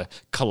ago, the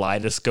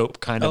kaleidoscope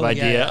kind of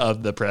idea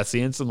of the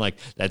prescience. And like,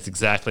 that's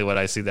exactly what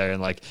I see there.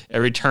 And like,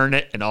 every turn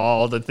it and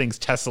all the things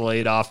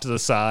tessellate off to the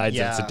sides.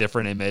 And it's a Yeah.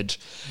 different image.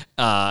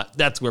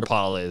 That's where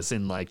Paul is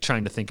in like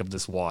trying to think of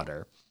this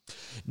water.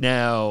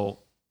 Now,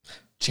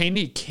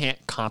 Cheney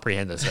can't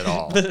comprehend this at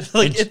all.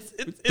 Like, And it's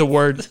the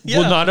word, yeah.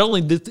 well, not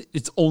only this,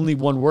 it's only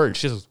one word.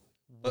 She says,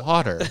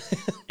 water.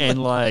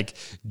 And like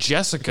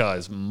Jessica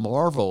is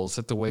marvels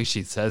at the way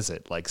she says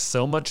it, like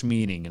so much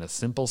meaning in a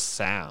simple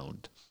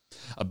sound.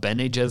 A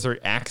Bene Gesserit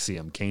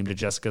axiom came to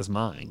Jessica's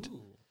mind.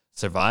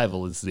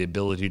 Survival is the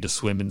ability to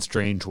swim in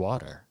strange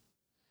water.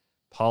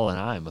 Paul and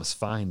I must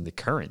find the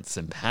currents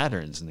and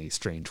patterns in these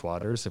strange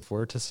waters if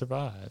we're to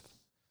survive.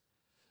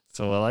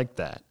 So I like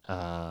that.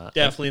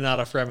 definitely not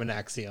a Fremen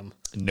axiom.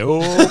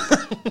 Nope.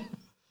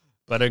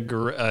 But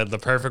the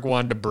perfect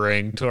one to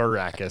bring to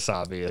Arrakis,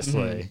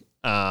 obviously.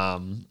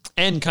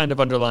 And kind of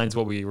underlines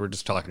what we were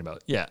just talking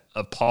about. Yeah,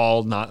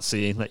 Paul not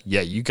seeing that.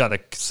 Yeah, you got to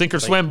sink or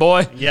swim,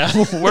 boy. Yeah.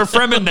 We're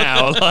Fremen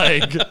now.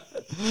 Like,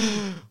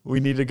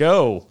 we need to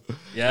go.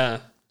 Yeah.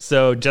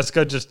 So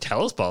Jessica just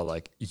tells Paul,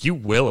 like, you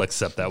will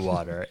accept that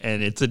water.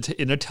 And it's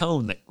in a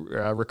tone that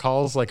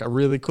recalls, like, a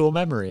really cool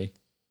memory.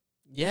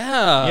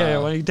 Yeah. Yeah,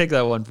 why don't you take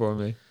that one for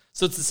me?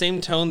 So it's the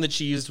same tone that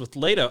she used with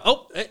Leto.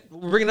 Oh,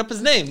 we're bringing up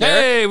his name.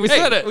 Hey, we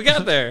said it. We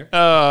got there.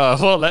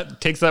 Well, that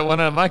takes that one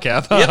out of my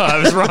cap. I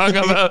was wrong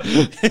about.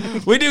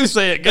 We do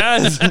say it,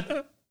 guys.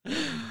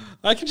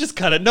 I can just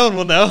cut it. No one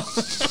will know.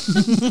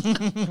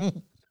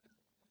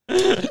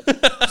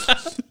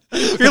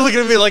 You're looking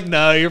at me like,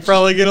 no, you're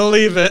probably going to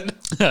leave it.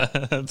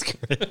 That's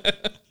great.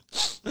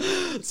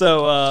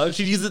 So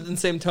she used it in the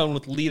same tone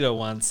with Leto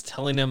once,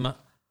 telling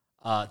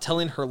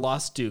her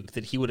lost duke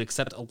that he would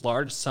accept a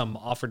large sum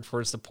offered for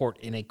his support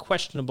in a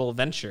questionable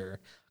venture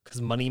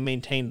because money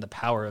maintained the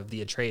power of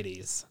the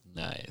Atreides.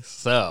 Nice.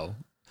 So,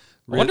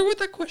 I wonder what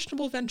that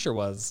questionable venture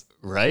was.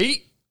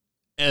 right?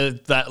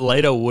 That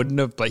Leto wouldn't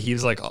have, but he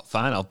was like, oh,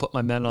 fine, I'll put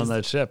my men on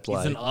that ship. He's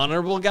Like, an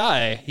honorable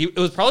guy. It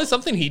was probably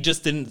something he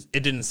just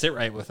didn't sit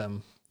right with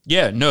him.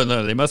 yeah, no,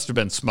 they must have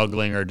been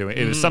smuggling or doing.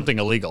 It was something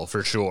illegal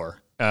for sure.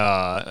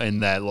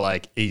 And that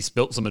like he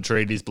spilt some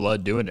Atreides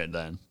blood doing it.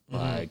 Then,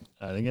 like,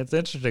 I think it's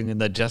interesting, and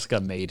that Jessica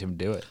made him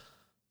do it.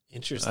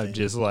 Interesting. I'm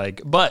just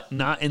like, but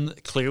not in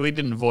clearly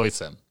didn't voice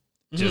him.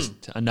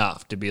 just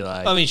enough to be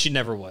like, I mean, she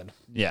never would.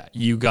 yeah,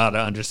 you got to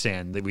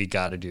understand that we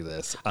got to do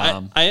this.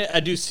 I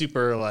do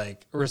super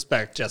like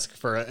respect Jessica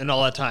for it, and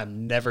all that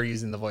time never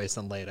using the voice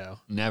on Leto.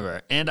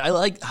 Never. And I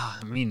like,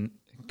 I mean,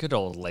 good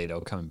old Leto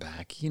coming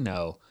back. You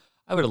know,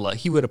 I would have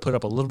he would have put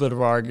up a little bit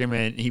of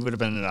argument. He would have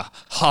been in a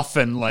huff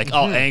and like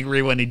all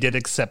angry when he did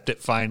accept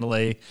it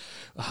finally.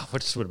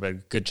 Which would have been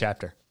a good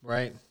chapter.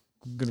 Right.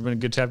 Could have been a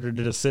good chapter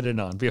to just sit in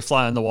on, be a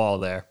fly on the wall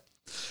there.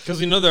 Because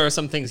we know there are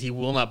some things he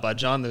will not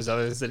budge on. There's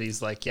others that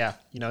he's like, yeah,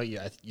 you know,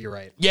 yeah, you're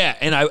right. Yeah,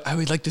 and I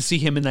would like to see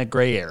him in that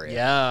gray area.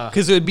 Yeah.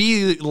 Because it would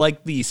be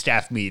like the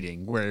staff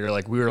meeting where you're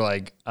like, we were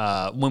like,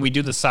 when we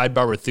do the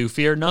sidebar with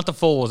Thufir, not the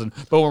full one,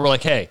 but when we're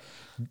like, hey,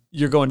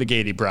 you're going to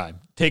Gaiety Prime.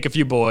 Take a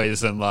few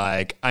boys and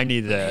like, I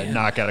need to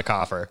knock out a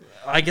coffer.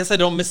 I guess I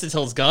don't miss it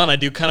till it's gone. I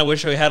do kind of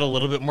wish we had a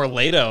little bit more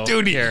Leto.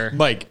 Dude, here.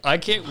 Mike, I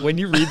can't, when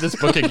you read this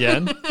book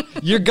again,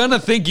 you're going to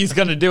think he's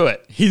going to do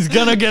it. He's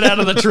going to get out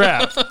of the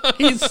trap.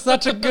 He's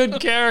such a good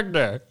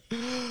character.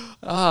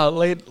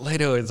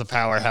 Leto is a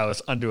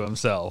powerhouse unto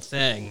himself.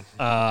 Dang.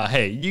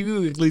 Hey,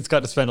 you at least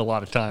got to spend a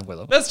lot of time with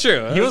him. That's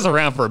true. He was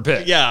around for a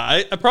bit. Yeah,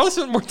 I probably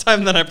spent more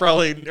time than I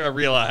probably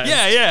realized.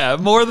 Yeah,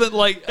 more than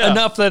like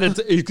enough that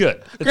he's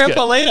good. It's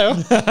Grandpa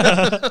good.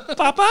 Leto.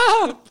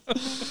 Papa.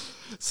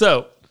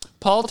 So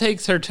Paul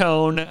takes her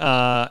tone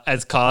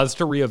as cause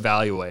to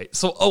reevaluate.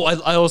 So,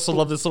 I also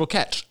love this little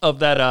catch of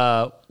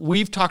that.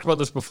 We've talked about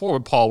this before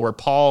with Paul, where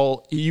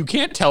Paul, you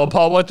can't tell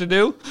Paul what to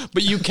do,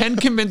 but you can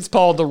convince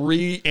Paul to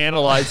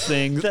reanalyze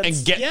things and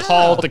get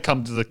Paul to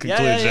come to the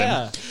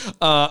conclusion.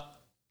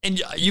 And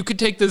you could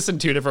take this in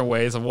two different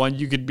ways. And one,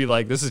 you could be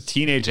like, this is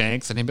teenage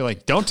angst. And he'd be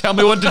like, don't tell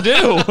me what to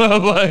do.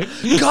 I'm like,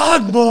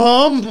 God,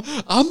 Mom,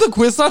 I'm the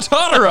Kwisatz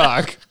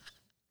Haderach.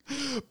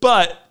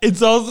 But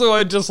it's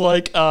also just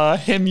like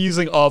him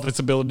using all of his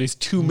abilities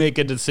to make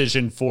a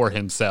decision for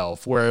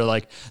himself, where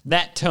like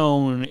that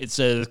tone, it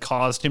says,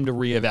 caused him to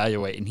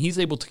reevaluate. And he's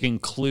able to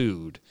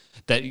conclude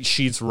that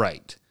she's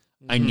right.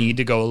 I need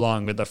to go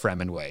along with the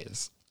Fremen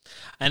ways.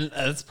 And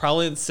it's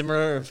probably a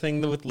similar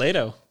thing with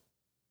Leto.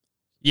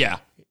 Yeah.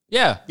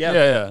 I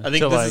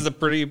think this is a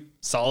pretty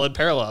solid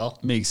parallel.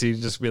 Makes you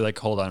just be like,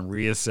 hold on,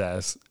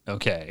 reassess.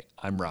 Okay,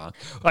 I'm wrong.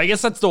 Well, I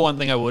guess that's the one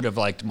thing I would have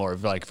liked more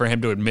of, like, for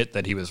him to admit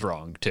that he was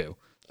wrong too.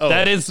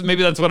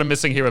 Maybe that's what I'm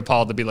missing here with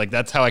Paul, to be like,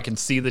 that's how I can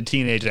see the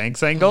teenage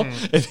angst angle.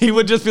 If he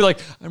would just be like,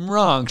 I'm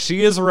wrong,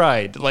 she is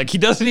right. Like, he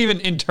doesn't even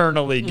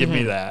internally give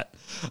me that.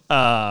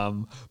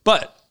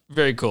 But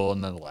very cool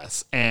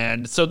nonetheless.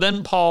 And so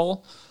then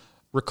Paul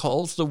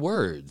recalls the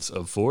words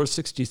of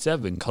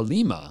 467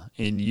 Kalima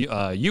in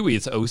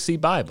Yui's OC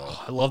Bible.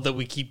 I love that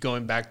we keep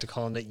going back to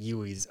calling it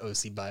Yui's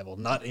OC Bible,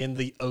 not in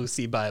the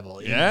OC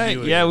Bible.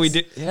 Yeah, we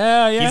did.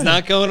 Yeah. He's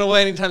not going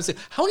away anytime soon.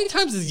 How many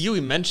times is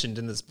Yui mentioned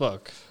in this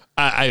book?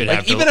 I would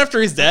have to, even after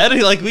he's dead,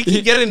 we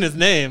keep getting his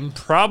name.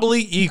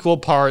 Probably equal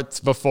parts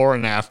before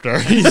and after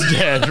he's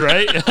dead,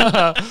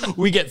 right?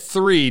 We get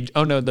 3.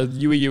 Oh no, the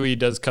Yui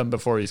does come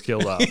before he's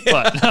killed off.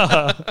 But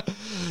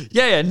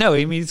no,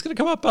 I mean, he's going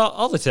to come up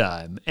all the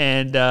time.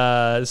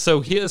 And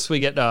so here's we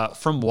get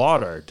from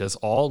water does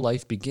all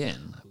life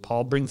begin.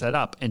 Paul brings that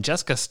up, and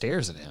Jessica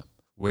stares at him.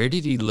 Where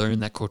did he learn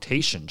that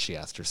quotation? She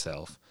asked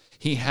herself.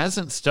 He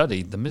hasn't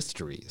studied the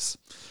mysteries.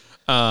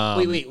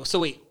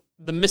 Wait.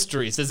 The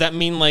mysteries, does that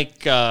mean like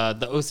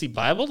the OC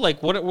Bible?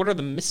 Like what are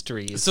the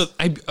mysteries? So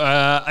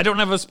I don't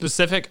have a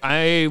specific.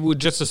 I would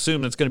just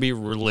assume it's going to be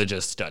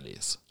religious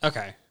studies.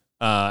 Okay.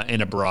 In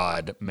a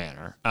broad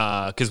manner,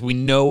 because we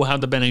know how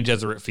the Bene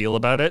Gesserit feel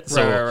about it.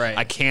 So right.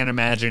 I can't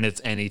imagine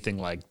it's anything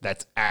like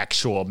that's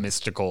actual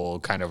mystical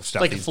kind of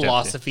stuff. Like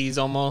philosophies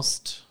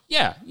almost.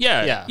 Yeah.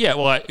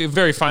 Well, a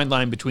very fine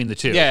line between the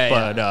two.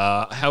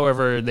 But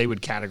however they would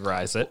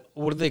categorize it.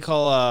 What do they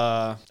call?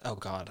 Oh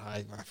God,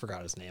 I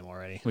forgot his name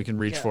already. We can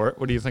reach for it.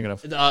 What are you thinking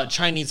of?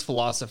 Chinese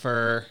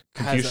philosopher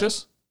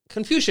Confucius.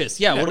 Confucius,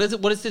 yeah. What is it?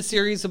 What is this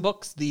series of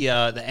books? The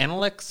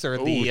Analects or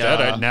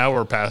now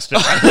we're past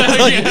it.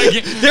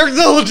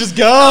 They're just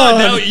gone.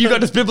 Now you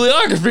got this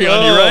bibliography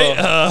on you,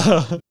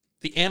 right?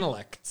 The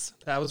Analects.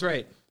 That was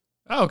right.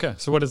 Oh, okay.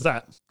 So what is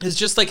that? It's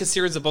just like a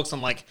series of books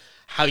on like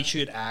how you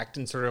should act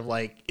and sort of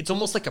like it's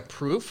almost like a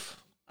proof.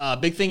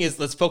 Big thing is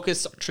let's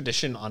focus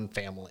tradition on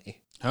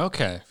family.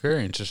 Okay,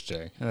 very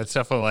interesting. And that's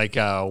definitely like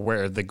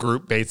where the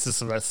group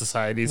basis of that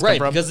society is right,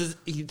 come from. Because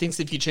he thinks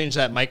if you change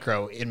that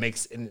micro, it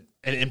makes an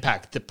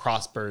impact that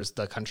prospers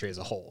the country as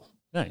a whole.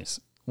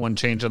 Nice. One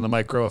change in the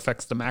micro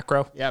affects the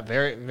macro. Yeah,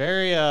 very,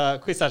 very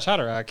Kwisatz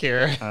Haderach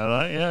here. I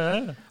like,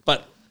 yeah.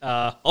 But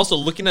also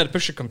looking at a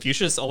picture of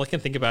Confucius, all I can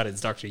think about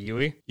is Dr.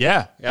 Yui.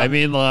 Yeah. I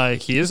mean,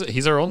 like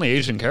he's our only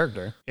Asian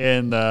character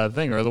in the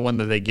thing, or the one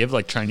that they give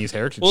like Chinese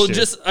heritage. Well,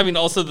 to.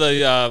 Also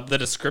the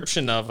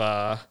description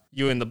of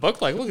Yui in the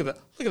book, like look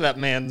at that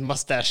man's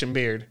mustache and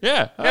beard.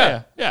 Yeah.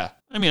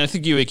 I mean, I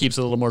think Yui keeps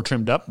it a little more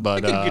trimmed up,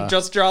 but you could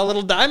just draw a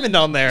little diamond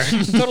on there.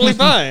 Totally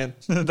fine.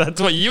 That's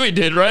what Yui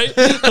did, right?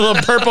 A little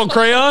purple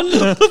crayon.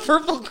 The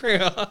purple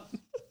crayon.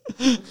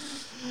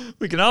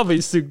 We can all be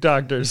soup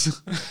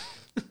doctors.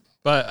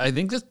 But I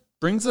think this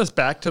brings us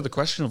back to the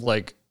question of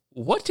like,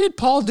 what did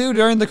Paul do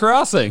during the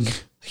crossing?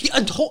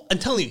 I'm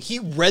telling you, he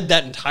read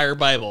that entire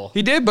Bible.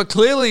 He did, but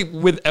clearly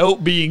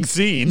without being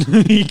seen.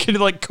 He could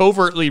like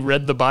covertly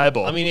read the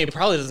Bible. I mean, it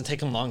probably doesn't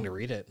take him long to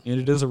read it. And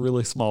it is a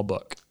really small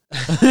book.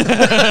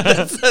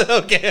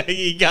 Okay,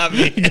 you got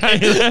me.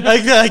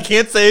 I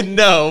can't say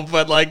no,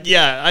 but like,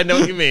 yeah, I know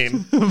what you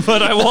mean.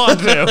 But I want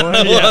to.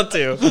 I want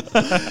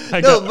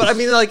to. No, but I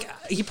mean, like,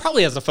 he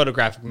probably has a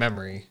photographic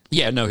memory.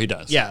 Yeah, no, he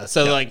does. Yeah,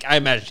 so like, I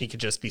imagine he could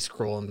just be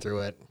scrolling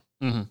through it.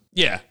 Mm-hmm.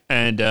 Yeah,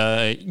 and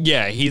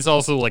he's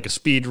also like a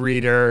speed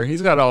reader.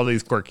 He's got all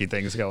these quirky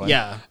things going.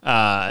 Yeah,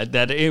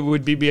 that it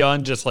would be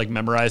beyond just like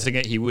memorizing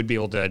it. He would be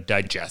able to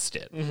digest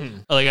it.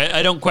 Mm-hmm. Like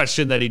I don't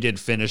question that he did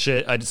finish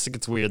it. I just think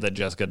it's weird that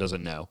Jessica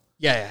doesn't know.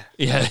 Yeah.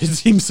 It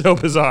seems so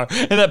bizarre,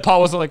 and that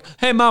Paul wasn't like,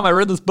 "Hey, Mom, I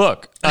read this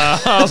book."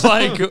 I was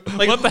like,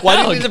 what the why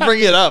hell? do you need to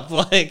bring it up?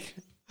 Like,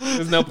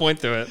 there's no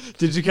point to it.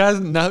 Did you guys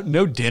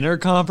no dinner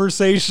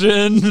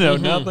conversation? No,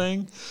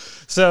 nothing.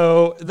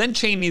 So then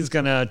Cheney's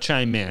gonna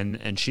chime in,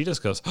 and she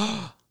just goes,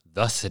 oh,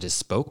 "Thus it is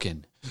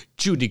spoken,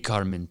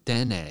 Judicar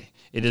Mentene.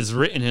 It is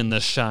written in the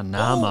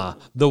Shahnameh.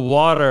 The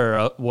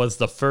water was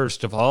the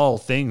first of all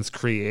things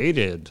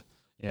created."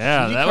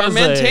 Yeah,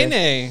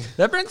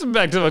 that brings me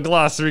back to a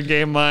glossary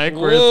game, Mike.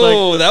 Where it's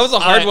like, that was a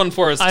hard one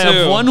for us, too. I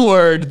have one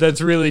word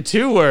that's really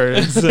two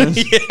words.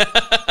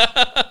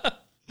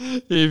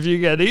 If you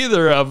get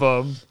either of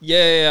them.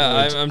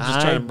 Yeah. I'm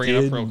just trying to bring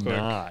it up real quick.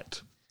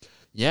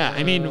 Yeah,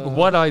 I mean,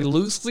 what I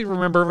loosely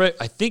remember of it,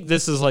 I think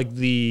this is like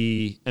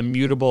the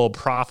immutable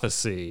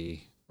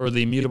prophecy or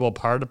the immutable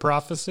part of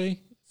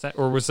prophecy.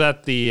 Or was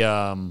that the,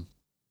 am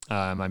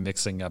I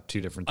mixing up two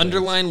different things?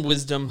 Underlying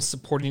wisdom,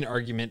 supporting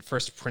argument,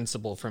 first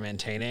principle from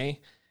Antene,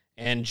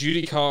 and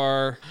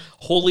Judicar,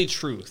 holy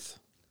truth.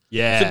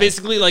 Yeah. So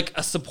basically like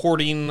a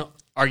supporting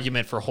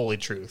argument for holy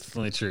truth.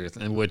 Holy truth,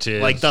 and which is...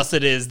 Like, thus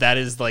it is, that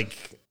is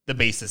like... the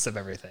basis of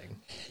everything.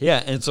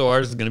 Yeah, and so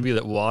ours is going to be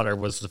that water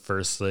was the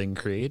first thing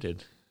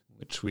created,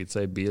 which we'd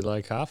say be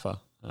like Hafa.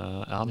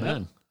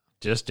 Amen. Yeah.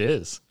 Just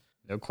is.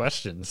 No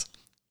questions.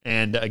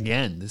 And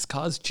again, this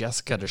caused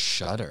Jessica to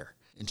shudder.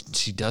 And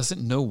she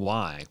doesn't know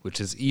why,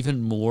 which is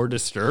even more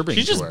disturbing.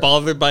 She's just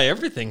bothered by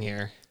everything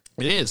here.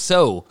 It is.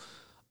 So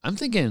I'm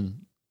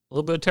thinking a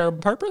little bit of terrible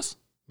purpose.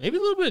 Maybe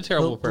a little bit of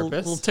terrible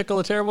purpose. A little tickle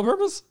of terrible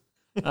purpose.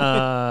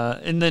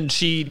 And then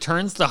she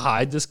turns to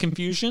hide this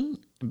confusion.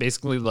 And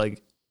basically,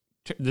 like,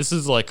 this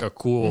is like a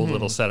cool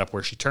little setup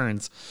where she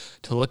turns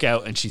to look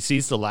out and she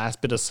sees the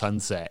last bit of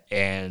sunset.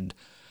 And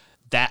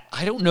that,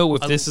 I don't know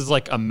if this is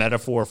like a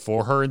metaphor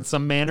for her in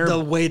some manner. The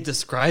way it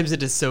describes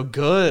it is so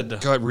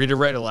good. Go ahead, read it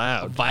right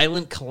aloud. A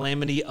violent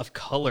calamity of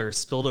color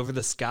spilled over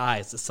the sky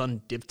as the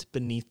sun dipped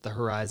beneath the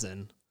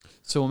horizon.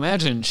 So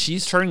imagine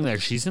she's turning there.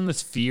 She's in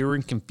this fear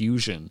and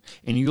confusion.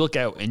 And you look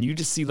out and you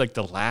just see like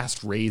the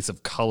last rays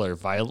of color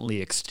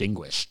violently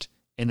extinguished.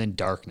 And then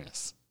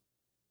darkness.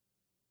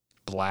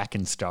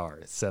 Blackened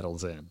star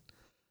settles in.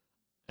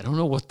 I don't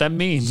know what that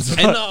means.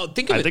 And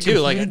think of it too,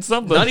 like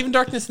something. Not even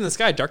darkness in the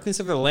sky, darkness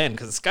over the land,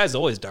 because the sky's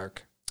always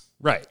dark.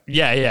 Right.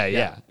 Yeah.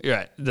 You're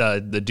right.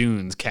 The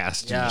dunes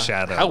cast in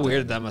shadow. How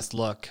weird that must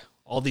look.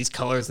 All these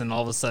colors and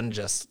all of a sudden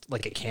just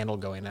like a candle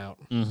going out.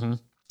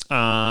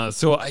 Mm-hmm.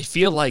 So I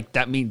feel like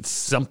that means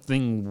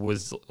something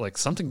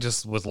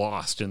just was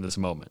lost in this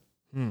moment.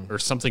 Or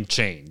something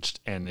changed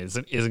and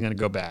isn't going to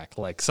go back.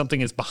 Like something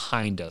is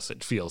behind us.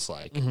 It feels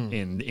like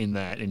in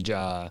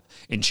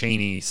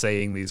Cheney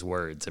saying these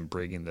words and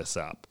bringing this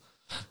up,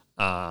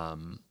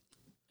 and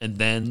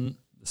then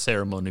the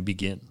ceremony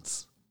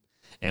begins,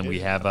 and we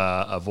have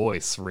a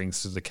voice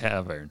rings through the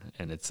cavern,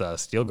 and it's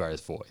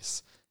Stilgar's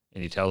voice,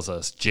 and he tells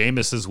us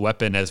Jameis's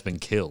weapon has been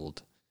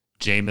killed.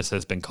 Jameis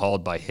has been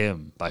called by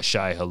him, by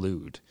Shai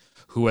Halud,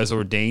 who has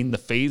ordained the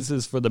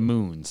phases for the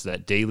moons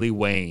that daily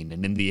wane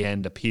and in the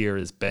end appear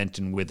as bent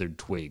and withered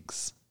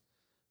twigs.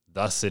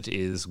 Thus it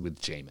is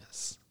with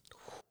Jameis.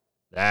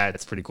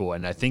 That's pretty cool.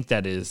 And I think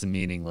that is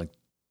meaning like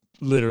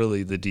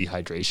literally the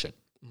dehydration,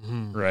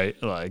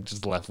 right? Like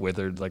just left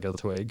withered like a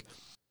twig.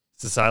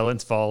 So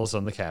silence falls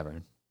on the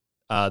cavern.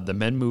 The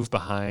men move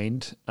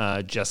behind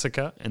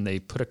Jessica, and they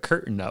put a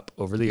curtain up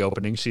over the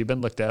opening she'd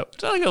been looked at,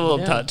 which I like a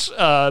little touch.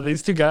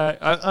 These two guys,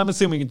 I'm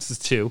assuming it's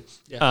just two.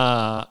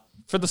 Yeah.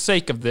 For the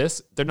sake of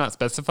this, they're not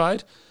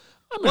specified.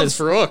 It's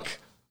Farouk.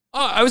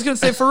 I was going to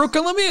say Farouk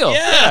and Lamil.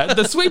 Yeah,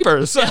 the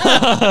sweepers.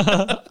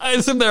 I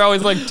assume they're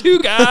always like, two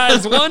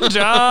guys, one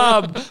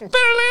job.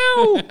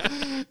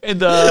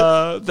 And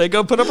they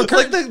go put up a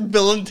curtain. Like the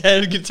Bill and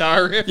Ted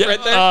guitar riff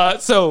right there.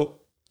 So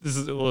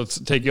let's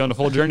take you on a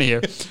full journey here.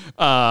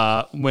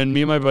 When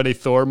me and my buddy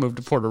Thor moved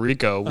to Puerto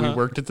Rico, we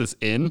worked at this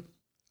inn.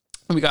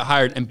 We got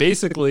hired, and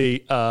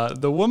basically,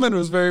 the woman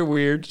was very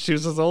weird. She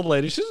was this old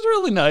lady. She was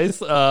really nice,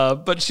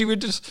 but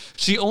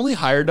she only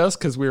hired us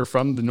because we were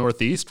from the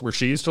Northeast, where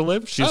she used to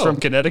live. She's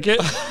from Connecticut.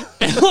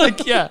 And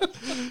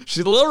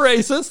she's a little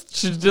racist.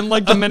 She didn't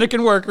like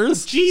Dominican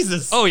workers.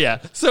 Jesus. Oh, yeah.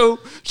 So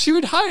she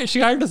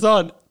hired us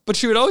on, but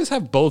she would always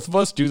have both of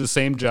us do the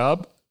same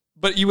job,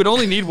 but you would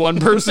only need one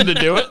person to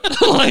do it.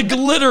 Like,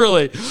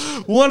 literally.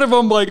 One of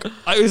them, like,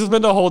 I used to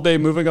spend a whole day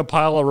moving a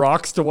pile of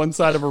rocks to one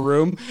side of a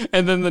room,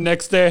 and then the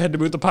next day I had to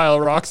move the pile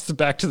of rocks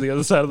back to the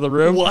other side of the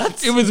room.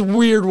 What? It was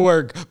weird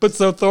work. But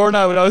so Thor and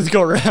I would always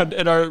go around,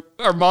 and our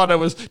motto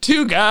was,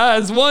 2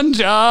 guys, 1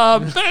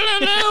 job.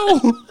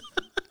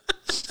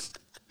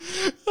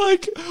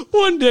 Like,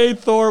 one day,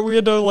 Thor, we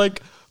had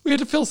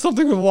to fill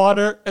something with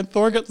water, and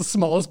Thor got the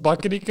smallest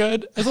bucket he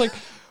could. I was like,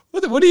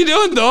 what are you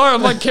doing, Thor?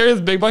 I'm like, carrying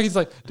this big bucket. He's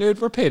like, dude,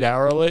 we're paid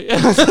hourly.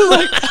 And I was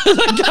like,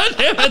 God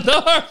damn it,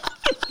 Thor.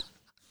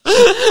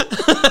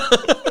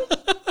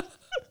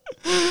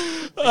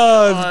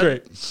 Oh, it's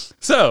great.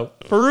 So,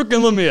 Farouk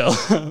and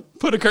Lamil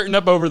put a curtain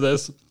up over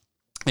this.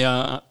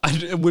 Yeah,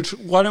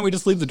 why don't we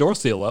just leave the door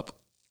seal up?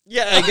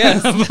 Yeah, I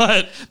guess.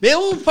 But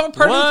maybe part of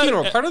the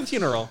funeral. Part of the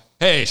funeral.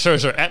 Hey, sure.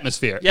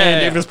 Atmosphere. Yeah,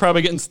 and yeah, David's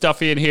probably getting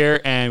stuffy in here,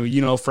 and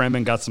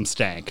Fremen got some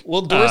stank.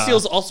 Well, door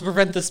seals also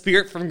prevent the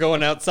spirit from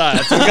going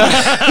outside, so we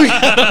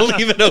gotta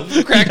leave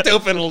it cracked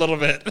open a little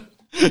bit.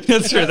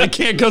 That's true. They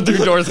can't go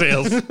through door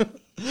seals.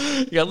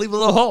 You gotta leave a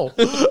little hole.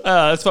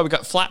 That's why we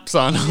got flaps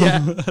on them. Yeah.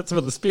 That's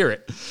for the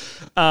spirit.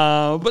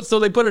 But so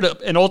they put it up,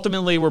 and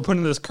ultimately we're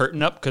putting this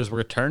curtain up because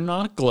we're turning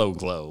on a glow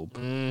globe.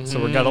 Mm-hmm.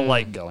 So we got a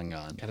light going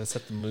on. Gotta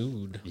set the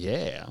mood.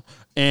 Yeah.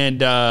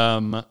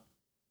 And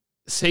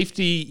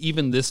safety,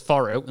 even this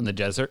far out in the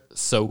desert,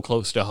 so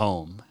close to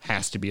home,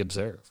 has to be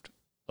observed.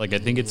 Like, I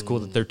think it's cool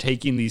that they're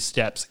taking these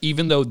steps,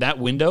 even though that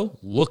window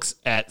looks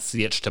at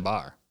Sietch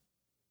Tabar.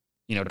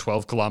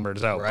 12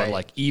 kilometers out. Right. But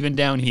like, even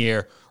down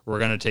here, we're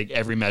going to take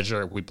every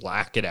measure. We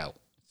black it out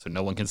so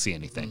no one can see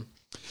anything.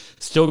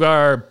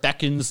 Stilgar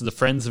beckons the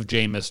friends of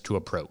Jameis to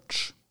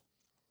approach.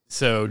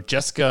 So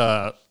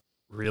Jessica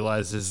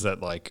realizes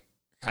that, like,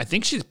 I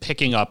think she's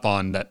picking up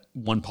on that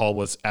when Paul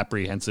was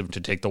apprehensive to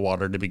take the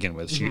water to begin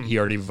with. He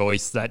already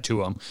voiced that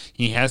to him.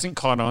 He hasn't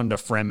caught on to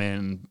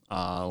Fremen,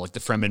 like the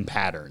Fremen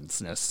patterns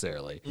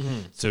necessarily.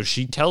 So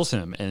she tells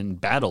him in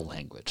battle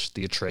language,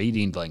 the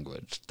Atreides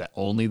language, that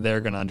only they're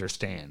going to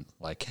understand.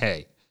 Like,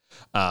 hey,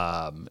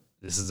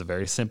 this is a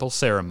very simple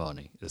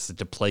ceremony. This is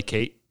to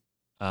placate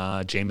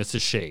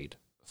Jameis' shade.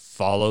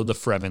 Follow the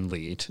Fremen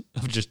lead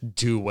of just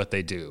do what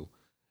they do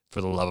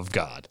for the love of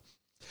God.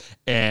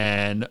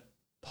 And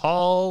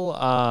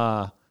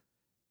Paul,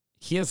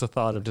 he has a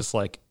thought of just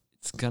like,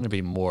 it's going to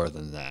be more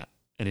than that.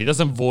 And he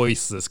doesn't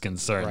voice this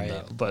concern,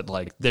 though, but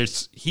like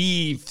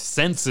he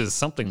senses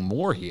something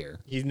more here.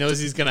 He knows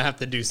he's going to have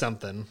to do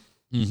something.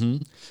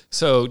 Mm-hmm.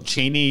 So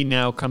Chaney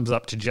now comes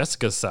up to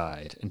Jessica's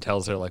side and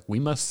tells her, like, we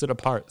must sit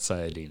apart,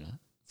 Sayadina.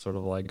 Sort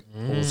of like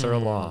pulls her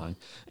along.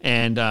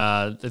 And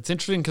it's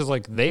interesting because,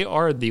 like, they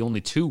are the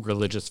only 2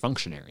 religious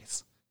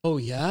functionaries. Oh,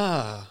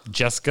 yeah.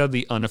 Jessica,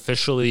 the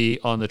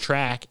unofficially on the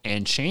track,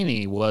 and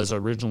Chaney was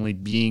originally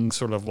being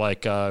sort of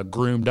like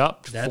groomed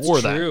up for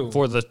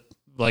the,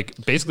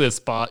 like, basically the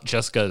spot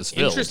Jessica is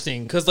filled.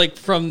 Interesting, because, like,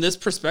 from this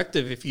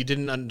perspective, if you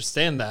didn't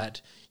understand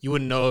that, you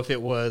wouldn't know if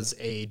it was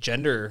a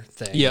gender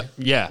thing.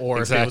 Yeah, or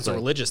exactly. if it was a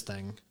religious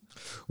thing.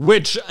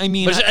 Which, I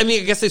mean, I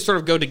guess they sort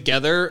of go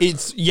together.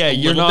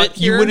 You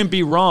wouldn't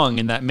be wrong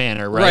in that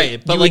manner, right?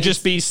 Right, but you like, would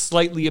just be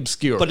slightly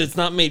obscure. But it's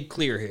not made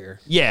clear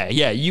here. Yeah,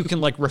 you can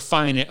like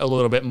refine it a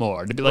little bit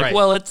more to be like, Right.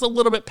 well, it's a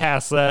little bit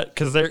past that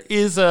because there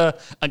is a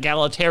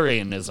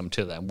egalitarianism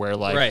to them where,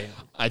 like, Right.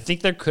 I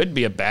think there could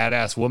be a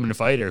badass woman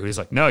fighter who's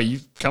like, no, you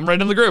come right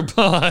in the group.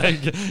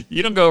 Like,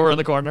 you don't go over in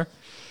the corner.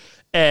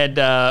 And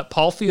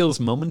Paul feels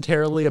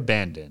momentarily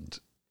abandoned.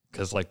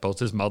 Because, like, both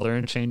his mother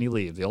and Chaney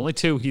leave. The only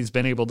 2 he's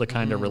been able to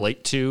kind of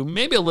relate to,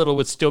 maybe a little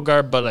with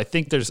Stilgar, but I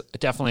think there's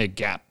definitely a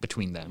gap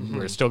between them,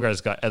 where Stilgar's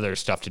got other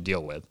stuff to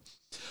deal with.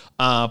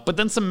 But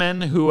then some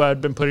men who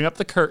had been putting up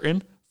the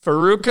curtain,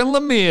 Farouk and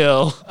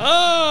Lamil.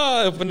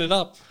 Oh, open it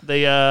up.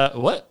 They,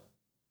 what?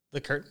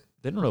 The curtain?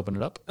 They don't open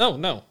it up. Oh,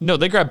 no. No,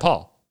 they grab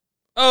Paul.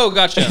 Oh,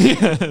 gotcha.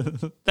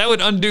 That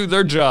would undo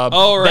their job.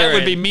 Oh, right, that would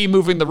right. be me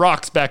moving the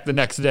rocks back the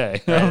next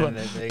day. Right,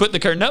 they Put the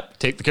curtain up,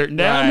 take the curtain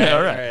down.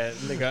 All right.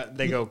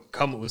 They go,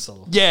 come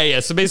Usul. Yeah.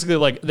 So basically,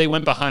 like, they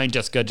went behind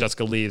Jessica.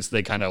 Jessica leaves.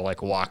 They kind of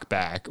like walk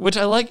back, which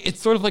I like. It's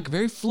sort of like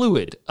very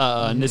fluid.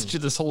 And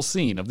this whole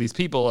scene of these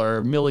people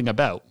are milling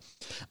about,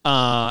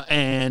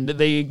 and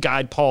they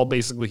guide Paul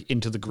basically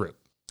into the group.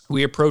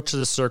 We approach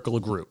the circle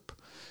group.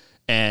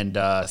 And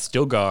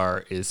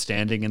Stilgar is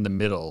standing in the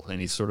middle, and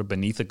he's sort of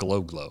beneath a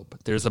glow globe.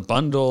 There's a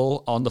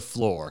bundle on the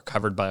floor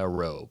covered by a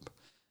robe.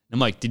 And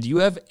Mike, did you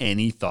have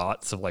any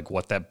thoughts of like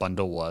what that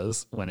bundle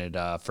was when it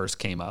first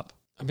came up?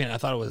 I mean, I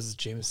thought it was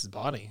Jameis's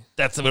body.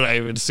 That's what I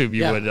would assume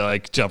you would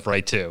like jump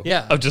right to.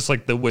 Yeah. Of just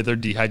like the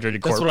withered,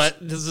 dehydrated corpse.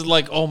 This is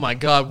like, oh my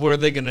God, what are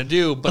they going to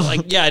do? But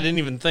like, I didn't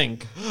even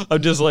think.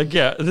 I'm just like,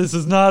 this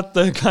is not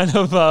the kind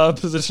of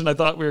position I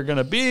thought we were going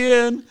to be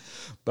in,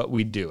 but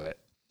we do it.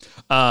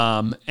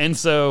 And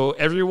so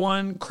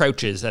everyone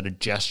crouches at a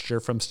gesture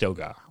from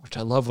Stilgar, which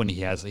I love when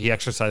he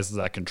exercises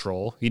that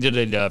control. He did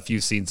it a few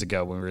scenes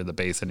ago when we were in the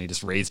base, and he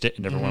just raised it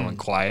and everyone went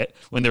quiet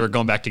when they were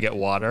going back to get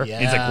water. Yeah.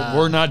 He's like,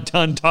 we're not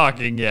done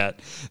talking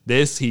yet.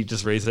 He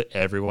just raised it.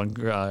 Everyone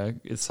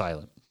is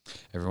silent.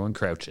 Everyone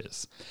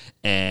crouches.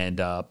 And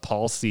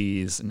Paul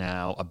sees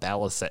now a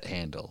balisette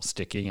handle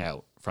sticking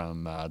out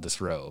from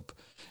this robe.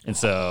 And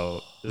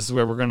so this is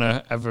where we're going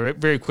to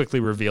very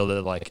quickly reveal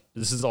that, like,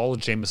 this is all of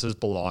Jameis's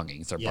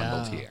belongings are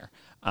bundled here.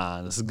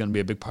 This is going to be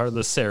a big part of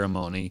the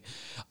ceremony.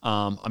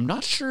 I'm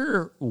not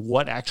sure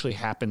what actually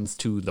happens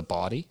to the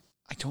body.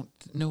 I don't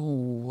know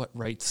what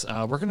rights.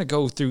 We're going to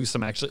go through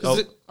some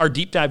our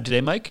deep dive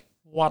today, Mike,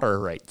 water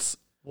rights.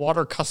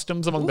 Water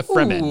customs among the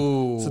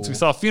Fremen. Since we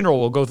saw a funeral,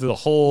 we'll go through the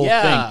whole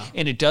thing.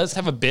 And it does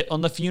have a bit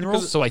on the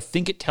funeral, so I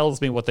think it tells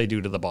me what they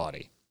do to the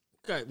body.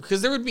 Okay,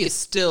 because there would be a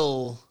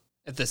still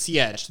at the sea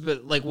edge,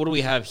 but like, what do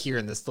we have here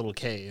in this little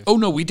cave? Oh,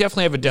 no, we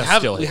definitely have a death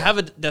still here. We have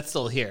a death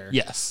still here.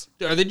 Yes.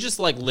 Are they just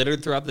like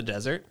littered throughout the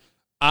desert?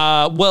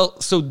 Well,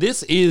 so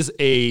this is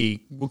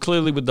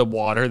clearly with the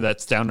water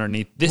that's down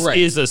underneath, this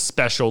is a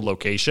special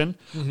location.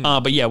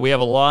 But yeah, we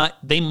have a lot.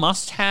 They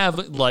must have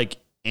like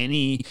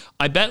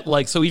I bet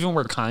like, so even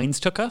where Kynes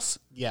took us,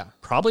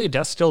 probably a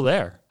death still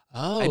there.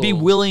 Oh. I'd be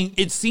willing.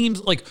 It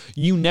seems like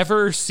you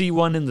never see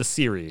one in the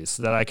series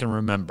that I can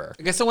remember.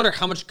 I guess I wonder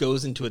how much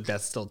goes into a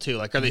death still too.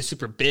 Like, are they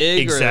super big?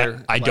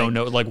 Exactly. I don't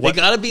know. Like, what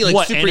they gotta be like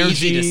what super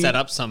energy, easy to set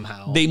up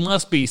somehow. They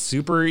must be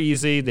super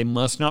easy. They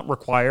must not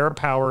require a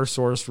power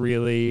source.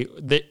 Really,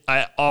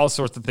 all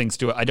sorts of things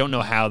to it. I don't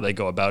know how they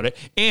go about it,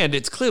 and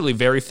it's clearly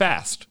very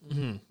fast.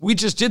 We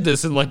just did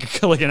this in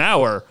like an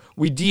hour.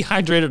 We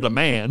dehydrated a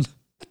man.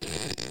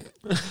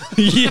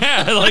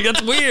 Yeah, like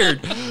that's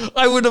weird.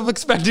 I would have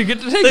expected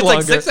it to take longer.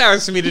 It's like 6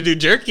 hours for me to do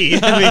jerky.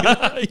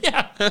 I mean,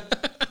 yeah.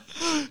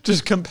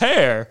 Just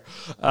compare.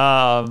 So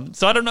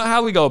I don't know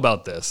how we go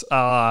about this.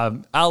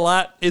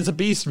 Alat is a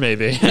beast,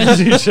 maybe.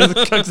 He just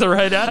cooks it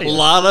right out of you. A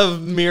lot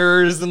of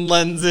mirrors and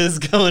lenses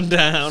going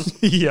down.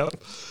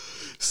 Yep.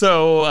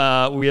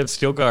 So we have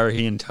Stilgar.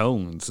 He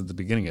intones at the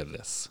beginning of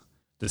this.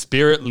 The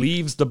spirit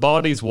leaves the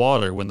body's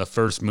water when the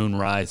first moon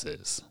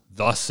rises.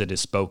 Thus it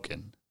is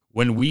spoken.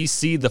 When we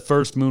see the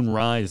first moon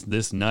rise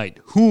this night,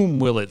 whom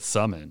will it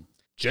summon?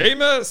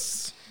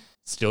 Jameis!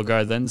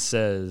 Stilgar then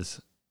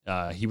says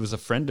he was a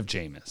friend of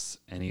Jameis,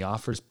 and he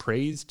offers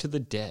praise to the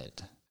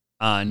dead.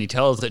 And he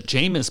tells that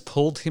Jameis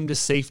pulled him to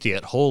safety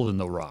at Hole in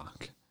the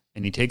Rock.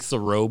 And he takes the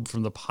robe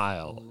from the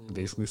pile. It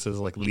basically says,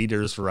 like,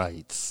 leaders'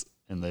 rights.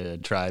 And the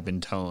tribe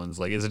intones.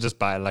 Like, is it just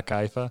by La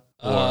Kaifa?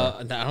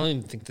 I don't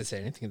even think they say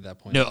anything at that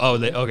point. No,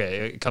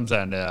 okay. It comes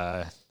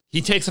down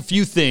he takes a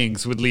few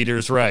things with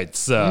leaders' rights.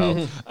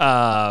 So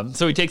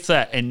so he takes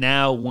that. And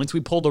now, once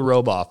we pull the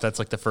robe off, that's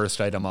like the first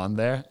item on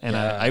there. And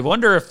I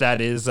wonder if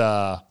that is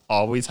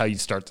always how you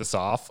start this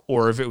off,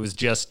 or if it was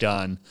just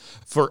done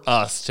for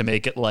us to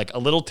make it like a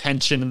little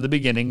tension in the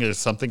beginning. There's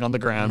something on the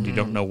ground. You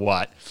don't know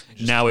what.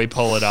 Now we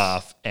pull it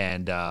off.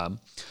 And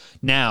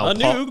now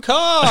new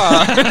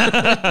car.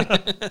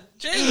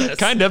 Jameis.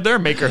 Kind of. There are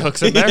maker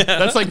hooks in there. Yeah.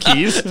 That's like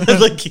keys.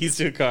 That's like keys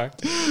to a car.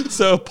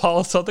 So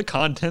Paul saw the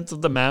contents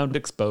of the mound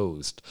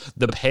exposed.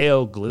 The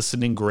pale,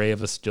 glistening gray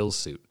of a still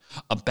suit.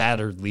 A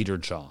battered leader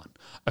John.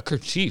 A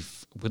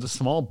kerchief with a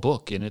small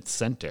book in its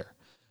center.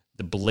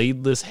 The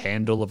bladeless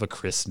handle of a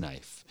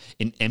crysknife.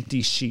 An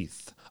empty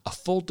sheath. A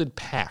folded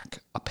pack,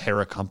 a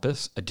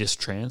paracompass, a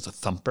distrans, a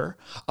thumper,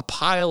 a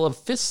pile of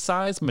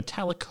fist-sized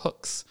metallic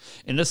hooks,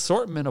 an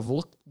assortment of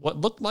what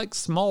looked like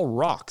small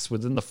rocks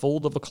within the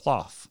fold of a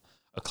cloth,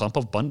 a clump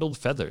of bundled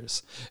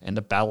feathers, and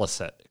a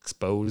balisette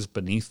exposed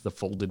beneath the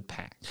folded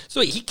pack.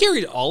 So wait, he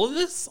carried all of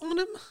this on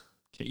him?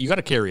 You got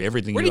to carry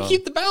everything. Where do you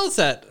keep the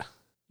balisette?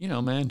 You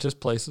know, man, just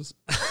places.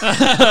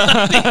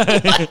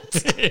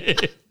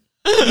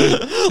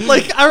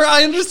 Like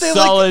I understand.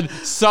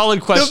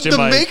 Solid question.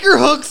 The maker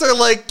hooks are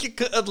like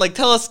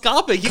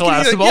telescopic. You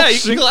collapsible. You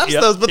can collapse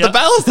those, but the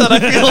balisette, I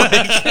feel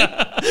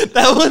like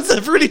that one's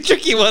a pretty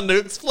tricky one to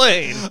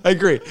explain. I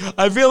agree.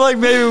 I feel like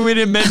maybe we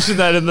didn't mention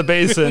that in the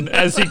basin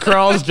as he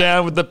crawls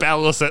down with the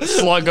balisette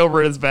slung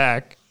over his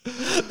back.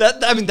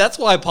 That's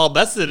why Paul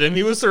bested him.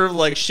 He was sort of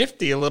like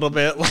shifty a little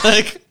bit,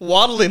 like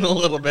waddling a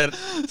little bit.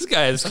 This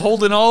guy is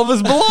holding all of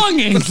his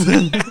belongings.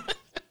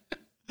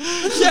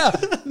 Yeah,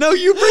 no,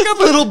 you bring up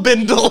a little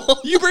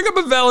bindle. You bring up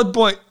a valid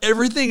point.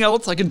 Everything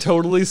else I can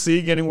totally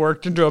see getting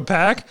worked into a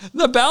pack.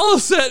 The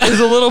balisette is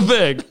a little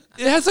big.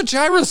 It has a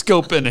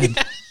gyroscope in it.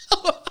 Yeah,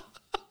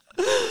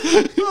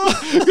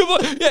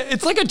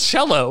 it's like a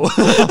cello.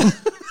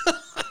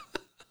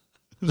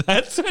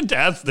 That's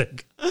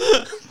fantastic.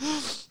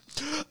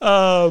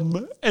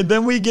 And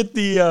then we get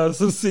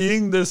so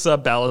seeing this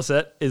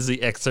balisette is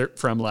the excerpt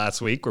from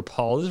last week where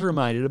Paul is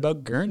reminded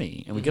about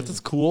Gurney. And we get this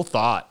cool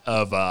thought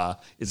of,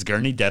 is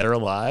Gurney dead or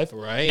alive?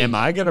 Right.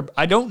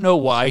 I don't know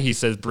why he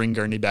says bring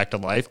Gurney back to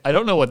life. I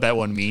don't know what that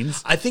one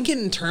means. I think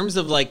in terms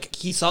of like,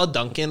 he saw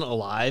Duncan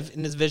alive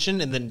in his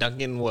vision and then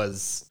Duncan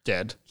was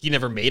dead. He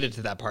never made it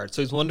to that part.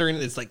 So he's wondering,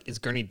 is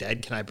Gurney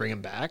dead? Can I bring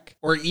him back?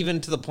 Or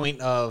even to the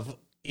point of,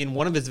 in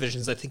one of his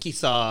visions, I think he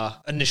saw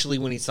initially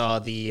when he saw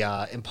the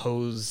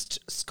imposed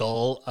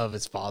skull of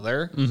his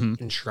father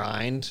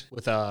enshrined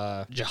with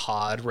a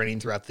jihad reigning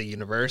throughout the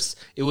universe.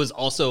 It was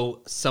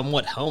also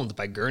somewhat helmed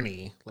by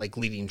Gurney, like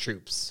leading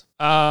troops.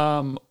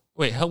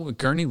 Wait, hell with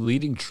Gurney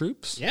leading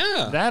troops?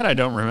 Yeah. That I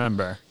don't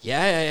remember.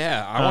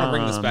 Yeah. I want to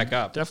bring this back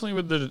up. Definitely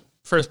with the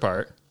first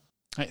part.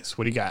 Nice.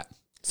 What do you got?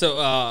 So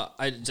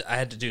I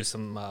had to do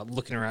some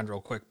looking around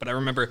real quick, but I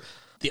remember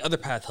the other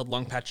path held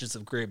long patches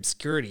of gray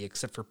obscurity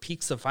except for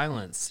peaks of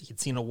violence. He'd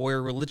seen a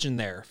warrior religion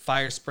there,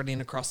 fire spreading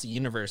across the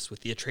universe with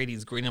the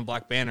Atreides green and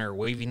black banner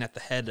waving at the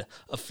head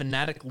of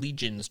fanatic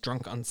legions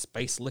drunk on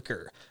spiced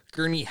liquor.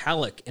 Gurney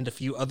Halleck and a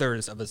few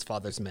others of his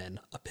father's men,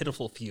 a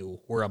pitiful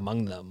few, were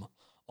among them,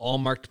 all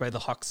marked by the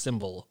hawk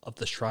symbol of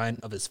the shrine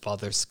of his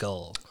father's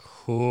skull.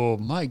 Oh,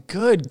 my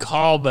good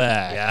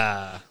callback.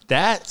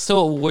 Yeah.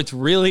 So what's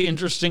really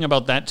interesting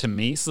about that to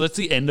me, so that's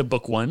the end of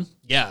book 1.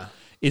 Yeah.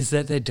 Is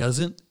that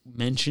doesn't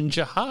mention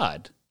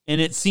jihad.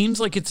 And it seems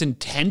like it's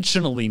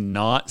intentionally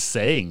not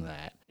saying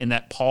that, and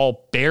that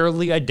Paul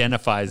barely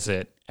identifies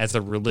it as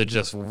a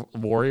religious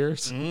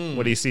warriors.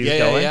 What he sees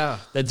going. Yeah.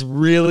 That's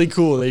really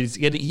cool. He's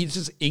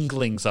just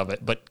inklings of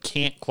it, but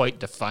can't quite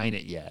define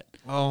it yet.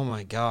 Oh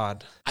my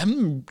God.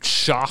 I'm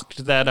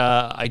shocked that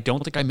I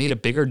don't think I made a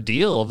bigger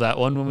deal of that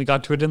one when we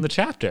got to it in the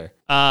chapter.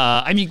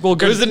 It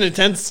was an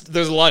intense,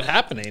 there's a lot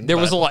happening. There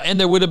was a lot, and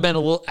there would have been a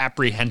little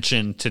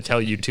apprehension to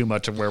tell you too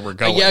much of where we're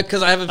going. Yeah,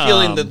 because I have a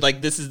feeling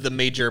that this is the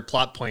major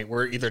plot point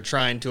we're either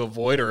trying to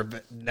avoid or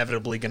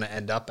inevitably going to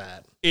end up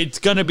at. It's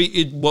going to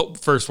be,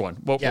 first one.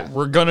 Yeah.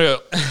 We're going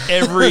to,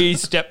 every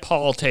step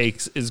Paul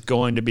takes is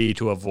going to be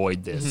to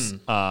avoid this,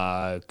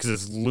 because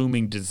it's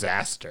looming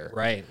disaster.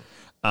 Right.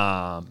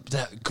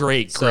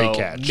 Great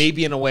catch.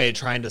 Maybe in a way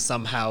trying to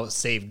somehow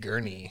save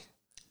Gurney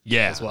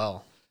as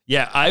well.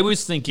 Yeah, I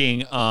was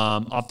thinking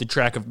off the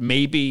track of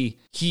maybe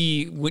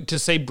to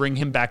say bring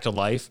him back to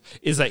life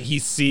is that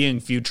he's seeing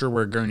future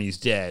where Gurney's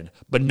dead,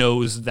 but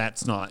knows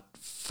that's not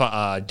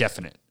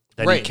definite.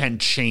 That he can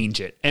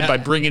change it. And by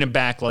bringing him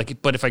back,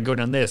 but if I go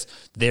down this,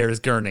 there's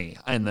Gurney.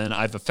 And then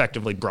I've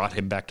effectively brought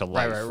him back to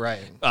life.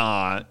 Right.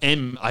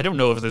 And I don't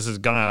know if this is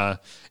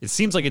it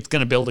seems like it's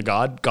gonna build a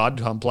God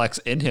complex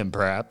in him,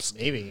 perhaps.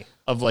 Maybe.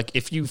 Of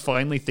if you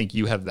finally think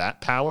you have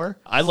that power.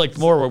 I liked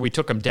more where we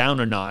took him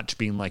down a notch,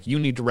 being you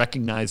need to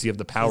recognize you have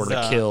the power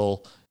to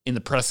kill in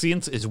the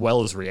prescience as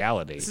well as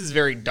reality. This is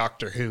very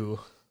Doctor Who.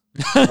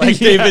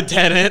 David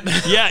Tennant.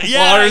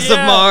 Yeah. Waters of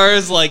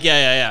Mars.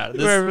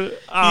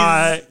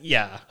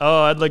 Yeah.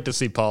 Oh, I'd like to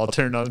see Paul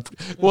turn on.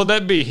 Well,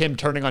 that'd be him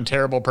turning on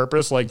terrible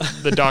purpose like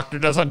the Doctor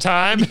does on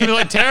time. He'd be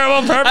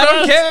terrible purpose. I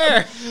don't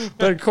care.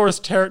 But of course,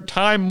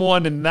 time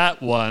won in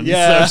that one.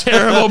 Yeah. So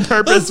terrible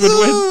purpose would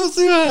win. We'll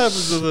see what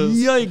happens to this.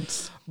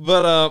 Yikes.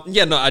 But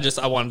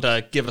I wanted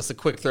to give us a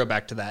quick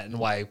throwback to that and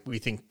why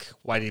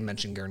did he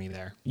mention Gurney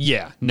there?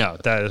 Yeah, no,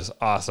 that is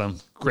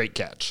awesome. Great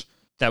catch.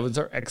 That was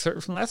our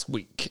excerpt from last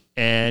week.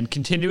 And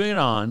continuing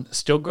on,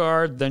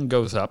 Stilgar then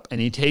goes up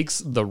and he takes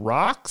the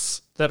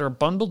rocks that are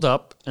bundled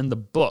up and the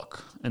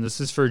book. And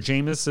this is for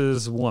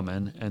Jameis's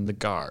woman and the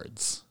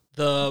guards.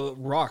 The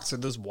rocks, are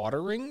those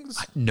water rings?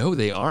 No,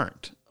 they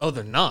aren't. Oh,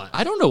 they're not?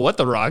 I don't know what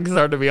the rocks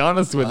are, to be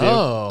honest with you.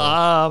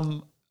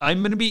 I'm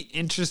going to be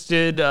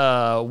interested.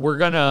 We're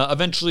going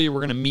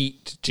to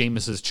meet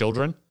Jameis's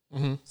children.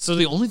 Mm-hmm. So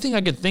the only thing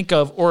I could think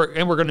of,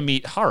 and we're going to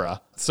meet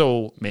Hara.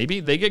 So maybe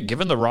they get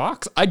given the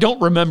rocks. I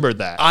don't remember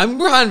that. I'm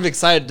kind of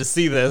excited to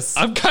see this.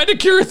 I'm kind of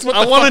curious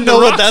I want to know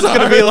what that's going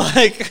to be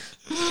like.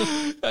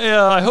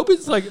 Yeah, I hope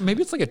it's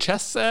maybe it's like a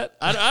chess set.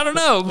 I don't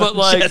know, but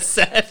chess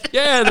set.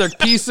 Yeah, they're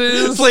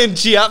pieces. Playing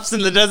Cheops in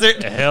the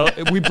desert. Hell,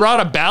 we brought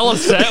a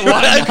ballast set.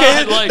 Why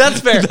okay, not?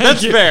 That's fair.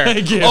 That's fair.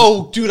 Thank you.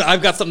 Oh, dude,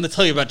 I've got something to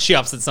tell you about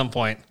Cheops at some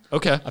point.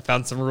 Okay, I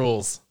found some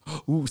rules.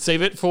 Ooh,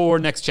 save it for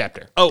next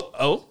chapter.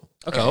 Oh.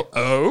 Okay.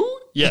 Oh?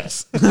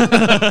 Yes.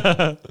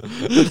 I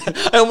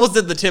almost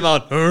did the Tim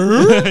out.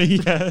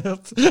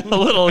 Yes. A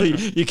little.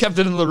 You kept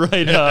it in the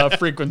right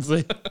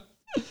frequency.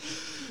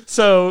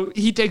 So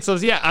he takes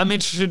those. Yeah, I'm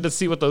interested to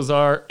see what those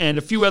are. And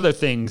a few other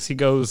things. He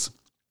goes,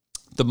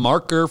 the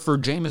marker for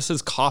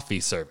Jameis's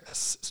coffee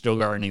service.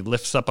 Stilgar, and he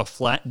lifts up a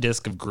flat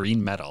disc of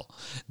green metal.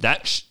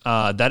 That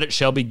it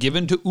shall be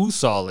given to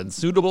Usul in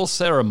suitable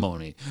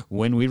ceremony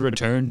when we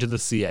return to the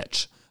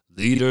Sietch.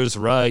 Leaders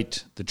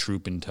right, the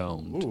troop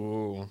intoned.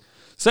 Ooh.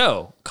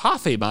 So,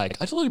 coffee, Mike.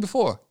 I told you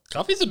before.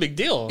 Coffee's a big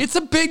deal. It's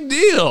a big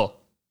deal.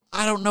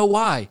 I don't know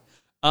why. It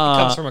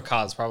comes from a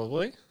cause,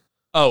 probably.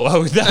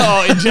 In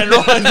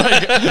general.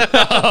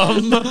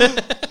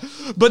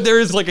 But there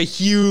is a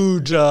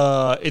huge,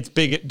 it's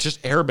big, just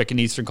Arabic and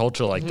Eastern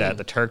culture like that.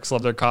 The Turks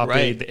love their coffee.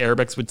 Right. The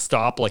Arabics would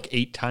stop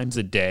 8 times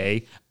a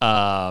day.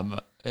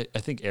 I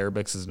think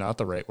Arabics is not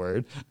the right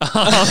word.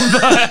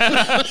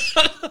 I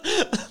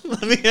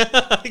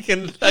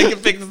can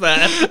fix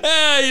that.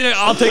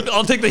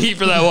 I'll take the heat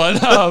for that one.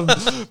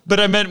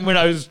 But I meant when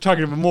I was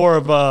talking more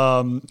of,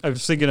 I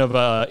was thinking of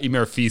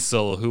Emir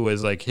Faisal, who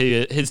was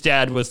his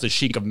dad was the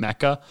Sheikh of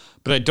Mecca,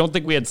 but I don't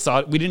think we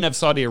didn't have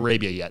Saudi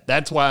Arabia yet.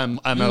 That's why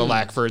I'm at a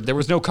lack for. There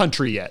was no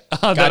country yet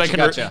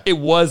Gotcha. It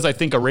was, I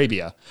think,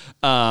 Arabia,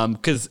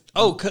 because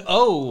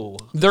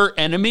their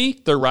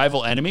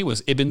rival enemy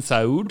was Ibn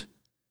Saud.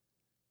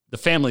 The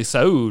family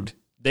Saud,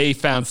 they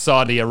found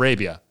Saudi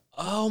Arabia.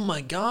 Oh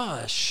my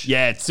gosh.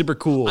 Yeah, it's super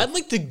cool. I'd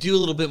like to do a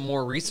little bit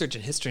more research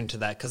and history into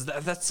that because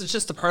that's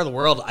just a part of the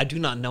world I do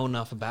not know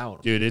enough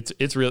about. Dude,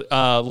 it's really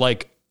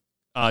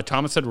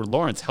Thomas Edward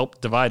Lawrence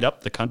helped divide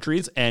up the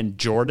countries, and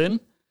Jordan,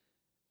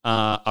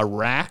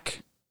 Iraq,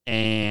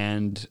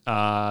 and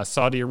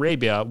Saudi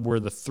Arabia were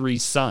the three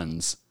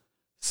sons.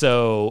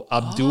 So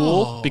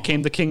Abdul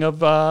became the king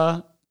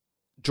of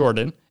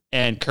Jordan,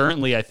 and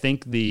currently I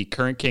think the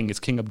current king is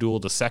King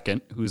Abdul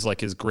II, who's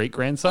like his great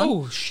grandson.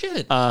 Oh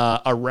shit!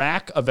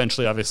 Iraq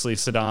eventually, obviously,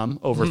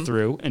 Saddam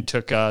overthrew and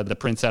took the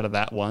prince out of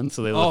that one,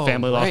 so they let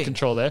family lost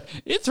control there.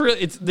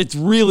 It's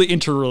really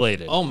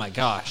interrelated. Oh my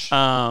gosh!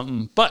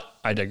 But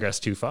I digress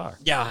too far.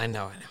 Yeah, I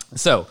know.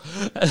 So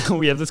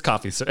we have this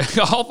coffee,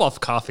 all off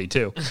coffee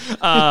too.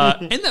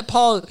 And that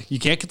Paul, you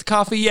can't get the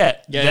coffee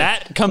yet. Yeah,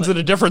 that comes at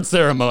a different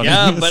ceremony.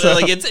 Yeah, but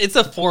like it's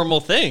a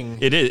formal thing.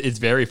 It is. It's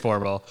very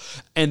formal.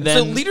 And then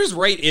so leader's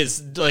right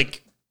is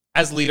like,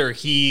 as leader,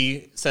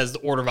 he says the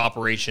order of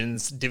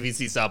operations, divvies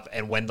these up,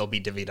 and when they'll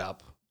be divvied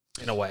up,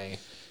 in a way.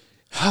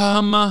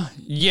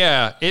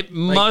 Yeah, it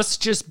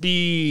must just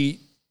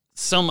be.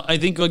 I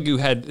think like you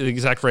had the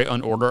exact right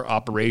on order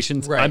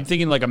operations. Right. I'm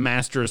thinking like a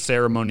master of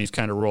ceremonies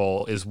kind of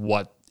role is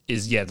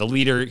the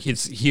leader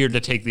is here to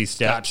take these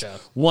steps. Gotcha.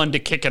 One, to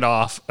kick it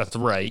off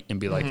right and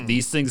be like,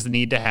 these things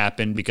need to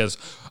happen because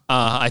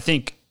I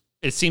think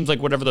it seems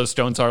like whatever those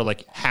stones are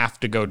like have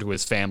to go to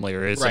his family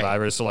or his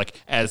survivors. So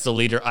like as the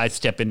leader, I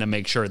step in to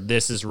make sure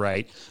this is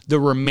right. The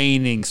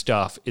remaining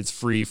stuff is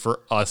free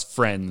for us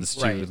friends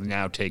to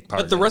now take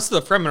part. But the rest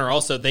of the Fremen are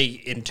also,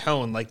 they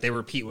intone, like they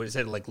repeat what he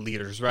said, like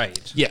leader's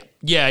right. Yeah.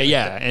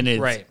 And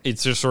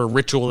it's just sort of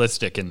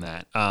ritualistic in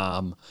that.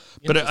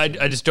 But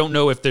I just don't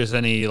know if there's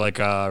any like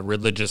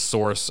religious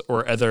source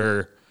or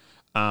other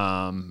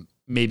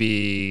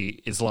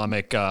maybe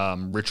Islamic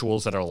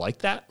rituals that are like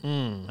that.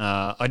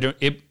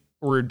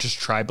 Or just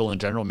tribal in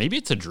general. Maybe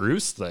it's a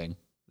Druze thing.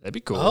 That'd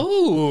be cool.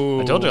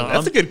 Oh, I told you,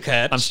 that's a good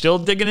catch. I'm still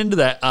digging into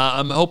that.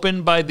 I'm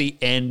hoping by the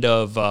end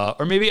of,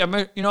 or maybe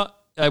we're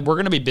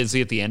going to be busy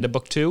at the end of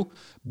book 2.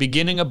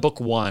 Beginning of book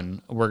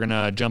 1, we're going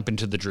to jump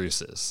into the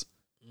Druzes.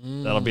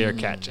 That'll be our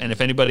catch. And if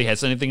anybody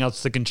has anything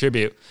else to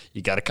contribute,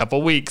 you got a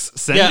couple weeks,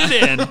 send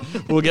it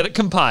in. We'll get it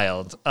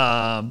compiled.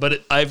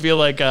 But I feel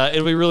like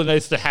it'll be really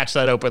nice to hatch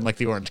that open like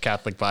the Orange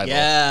Catholic Bible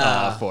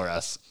for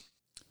us.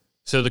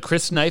 So the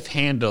crysknife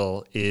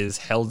handle is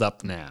held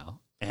up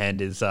now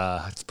and is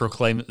it's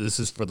proclaimed that this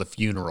is for the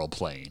funeral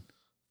plane.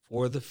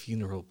 For the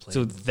funeral plane.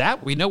 So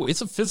that we know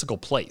it's a physical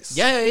place.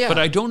 Yeah. But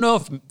I don't know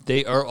if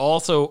they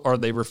are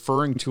they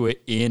referring to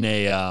it in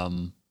a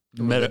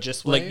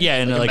religious way? Like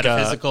in like a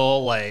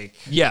metaphysical,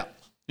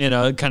 in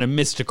a kind of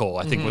mystical,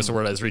 I think was the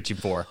word I was reaching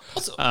for.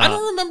 Also, I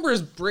don't remember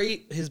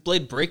his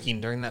blade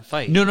breaking during that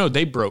fight. No,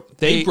 they broke.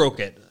 They broke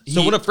it.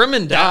 So when a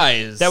Fremen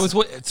dies... That was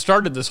what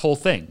started this whole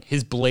thing.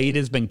 His blade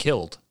has been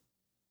killed.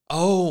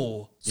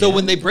 Oh. So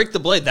when they break the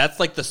blade, that's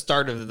like the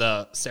start of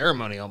the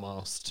ceremony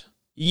almost.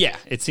 Yeah,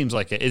 it seems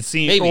like it. It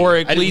seems, maybe. Or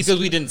at least because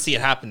we didn't see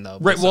it happen though.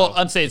 Right. Well,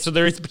 I'm saying so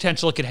there is the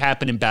potential it could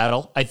happen in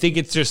battle. I think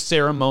it's just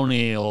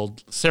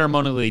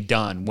ceremonially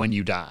done when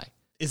you die.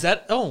 Is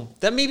that? Oh,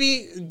 that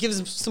maybe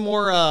gives some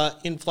more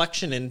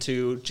inflection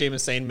into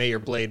Jameis saying, "May your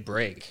blade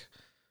break."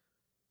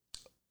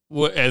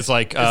 As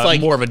like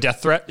more of a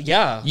death threat.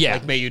 Yeah.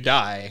 Like may you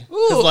die.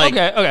 Ooh,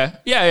 okay.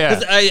 Yeah.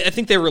 Because I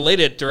think they relate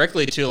it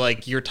directly to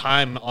like your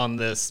time on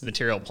this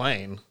material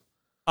plane.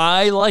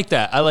 I like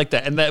that.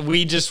 And that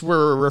we just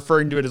were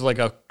referring to it as like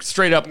a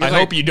straight up,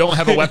 hope you don't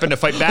have a weapon to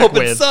fight back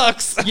with. It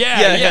sucks.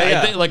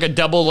 Yeah. Like a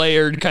double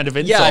layered kind of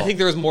insult. Yeah, I think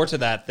there was more to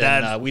that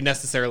than we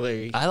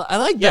necessarily... I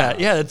like that.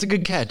 Yeah, that's a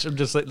good catch. I'm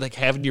just like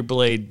having your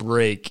blade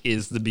break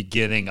is the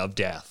beginning of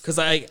death. Because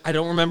I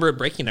don't remember it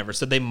breaking ever,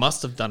 so they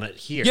must have done it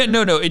here. Yeah,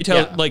 no.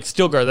 Like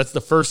Stilgar, that's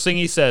the first thing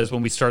he says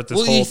when we start this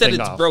whole thing off. Well, he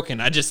said it's broken.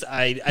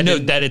 I know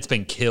that it's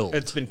been killed.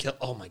 It's been killed.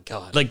 Oh my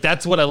God. Like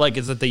that's what I like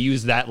is that they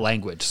use that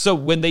language. So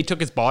when they took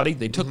his body,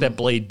 they took that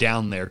blade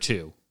down there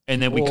too.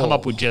 And then we come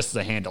up with just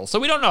the handle. So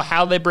we don't know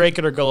how they break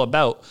it or go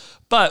about,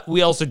 but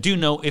we also do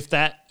know if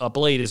that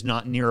blade is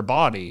not near a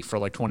body for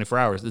like 24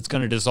 hours, it's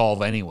going to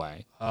dissolve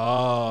anyway.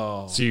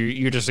 Oh. So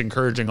you're just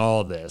encouraging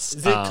all of this.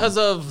 Is it because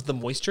of the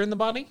moisture in the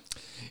body?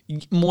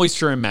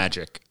 Moisture and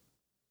magic.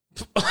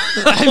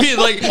 I mean,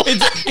 like,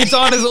 it's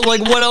honest.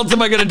 Like, what else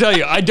am I going to tell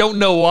you? I don't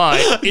know why.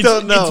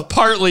 It's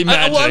partly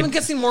magic. I'm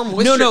guessing more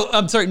moisture. No,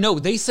 I'm sorry. No,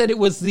 they said it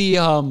was the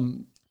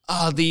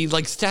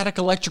like static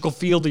electrical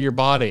field of your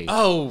body.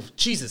 Oh,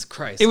 Jesus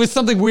Christ. It was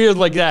something weird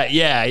like that.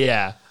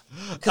 Yeah.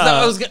 Because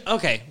I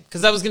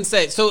was going to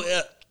say, so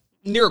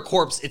near a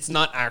corpse, it's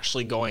not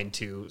actually going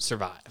to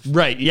survive.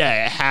 Right,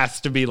 yeah. It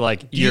has to be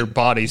like your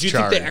body's charged. Do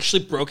you think they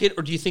actually broke it,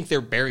 or do you think they're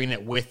burying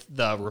it with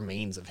the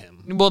remains of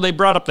him? Well, they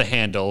brought up the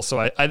handle, so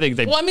I think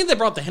they... Well, I mean, they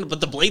brought the handle,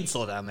 but the blade's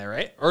still down there,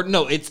 right? Or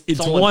no, it's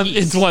one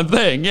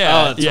thing,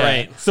 yeah. Oh, that's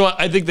right. So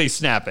I think they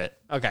snap it.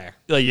 Okay.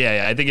 Like,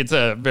 yeah, I think it's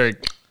a very...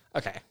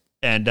 Okay.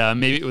 And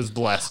maybe it was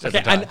blessed at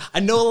the time. I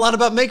know a lot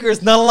about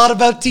makers, not a lot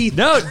about teeth.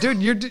 No,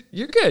 dude,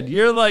 you're good.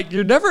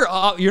 You're never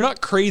off, you're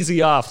not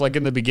crazy off like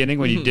in the beginning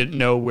when you didn't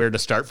know where to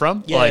start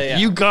from. Yeah.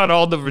 You got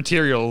all the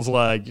materials.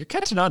 Like you're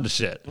catching on to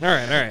shit. All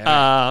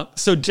right.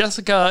 So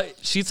Jessica,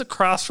 she's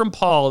across from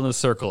Paul in the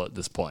circle at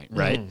this point,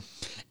 right?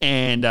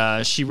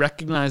 And she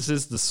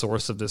recognizes the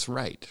source of this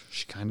right.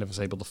 She kind of is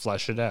able to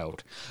flesh it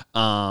out.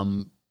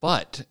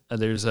 But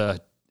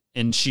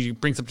and she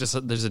brings up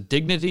there's a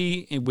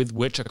dignity with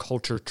which a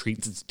culture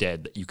treats its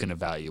dead that you can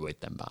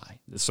evaluate them by.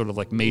 This sort of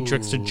like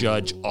matrix to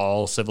judge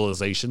all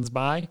civilizations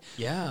by.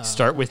 Yeah.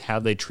 Start with how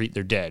they treat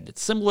their dead.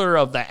 It's similar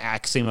of the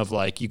axiom of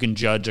like you can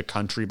judge a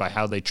country by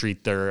how they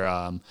treat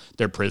their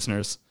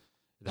prisoners,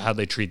 how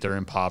they treat their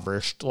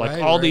impoverished.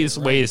 Like these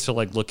ways to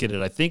like look at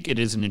it. I think it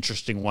is an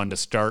interesting one to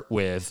start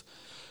with.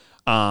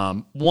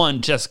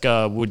 One,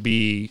 Jessica would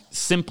be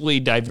simply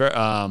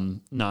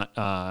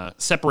not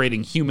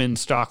separating human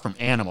stock from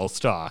animal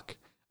stock.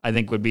 I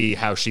think would be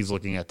how she's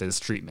looking at this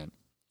treatment.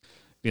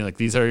 Being like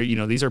these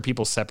are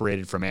people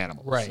separated from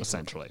animals,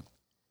 essentially.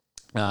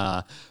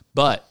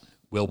 But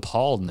will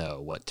Paul know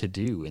what to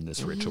do in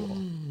this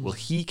ritual? Will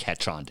he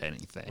catch on to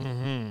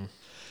anything?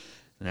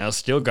 Now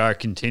Stilgar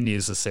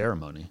continues the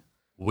ceremony.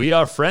 We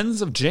are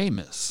friends of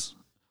Jameis.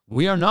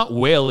 We are not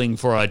wailing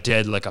for our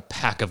dead like a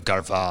pack of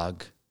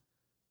Garvag.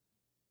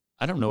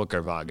 I don't know what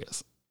Garvag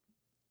is.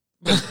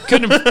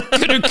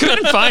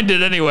 Couldn't find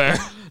it anywhere.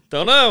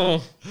 Don't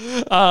know.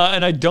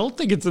 And I don't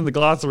think it's in the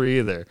glossary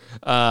either.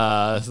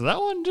 So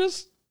that one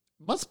just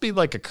must be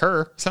like a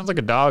cur. Sounds like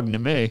a dog to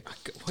me.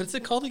 What's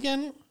it called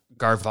again?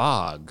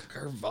 Garvag.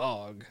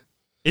 Garvag.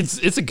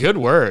 It's a good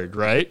word,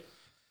 right?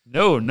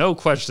 No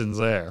questions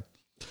there.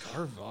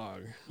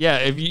 Garvag. Yeah,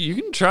 if you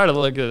can try to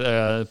look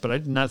at, but I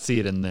did not see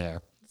it in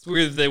there. It's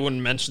weird that they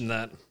wouldn't mention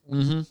that.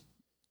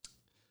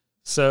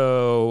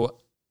 So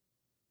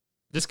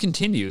this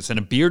continues, and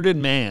a bearded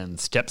man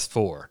steps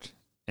forward,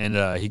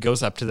 and he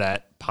goes up to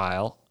that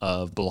pile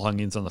of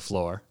belongings on the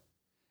floor,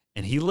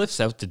 and he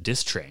lifts out the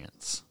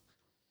distrans,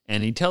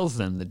 and he tells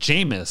them that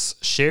Jameis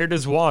shared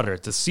his water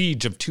at the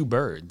siege of Two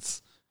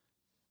Birds,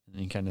 and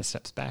he kind of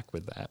steps back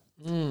with that.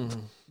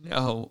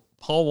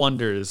 Paul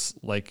wonders,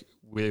 like,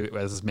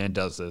 as this man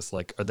does this,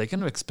 like, are they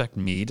going to expect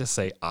me to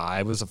say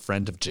I was a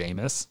friend of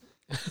Jameis?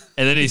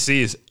 And then he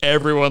sees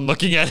everyone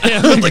looking at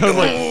him and goes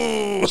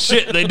like,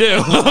 shit, they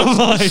do.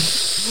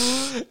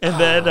 And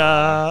then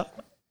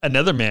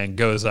another man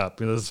goes up.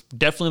 There's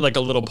definitely like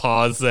a little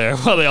pause there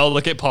while they all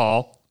look at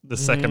Paul. The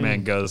second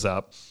man goes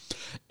up,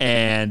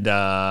 and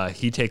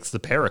he takes the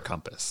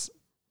paracompass.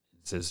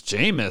 It says,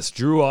 Jameis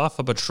drew off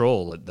a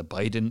patrol at the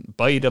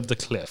bite of the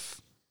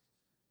cliff.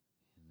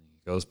 He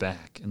goes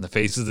back, and the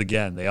faces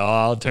again, they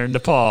all turn to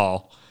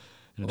Paul.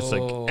 And it's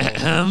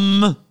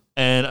like,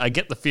 and I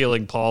get the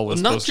feeling Paul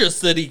was not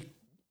just that he...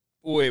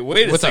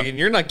 Wait a second.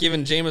 You're not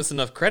giving Jameis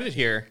enough credit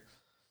here.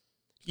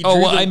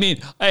 I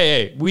mean,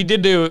 hey, we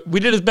did his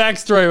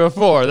backstory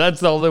before. That's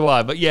the only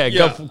why. But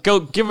yeah. Go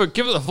give it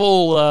the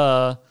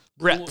full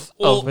breadth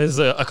of his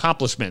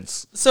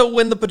accomplishments. So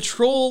when the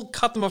patrol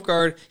caught them off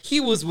guard, he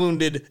was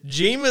wounded.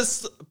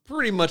 Jameis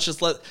pretty much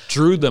just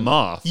drew them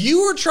off.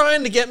 You were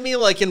trying to get me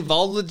like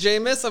involved with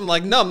Jameis. I'm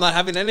like, no, I'm not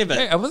having any of it.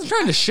 Hey, I wasn't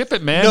trying to ship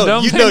it, man.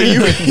 No,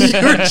 you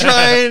were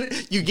trying.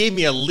 You gave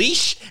me a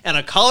leash and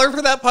a collar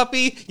for that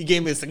puppy. You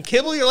gave me some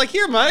kibble. You're like,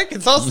 here, Mike,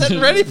 it's all set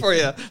and ready for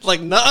you.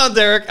 Like, nah,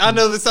 Derek, I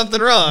know there's something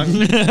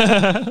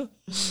wrong.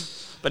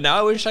 But now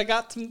I wish I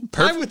got some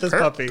time with this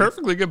puppy.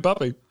 Perfectly good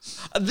puppy.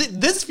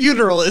 This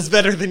funeral is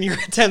better than your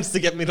attempts to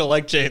get me to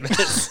like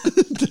Jameis.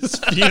 This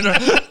funeral.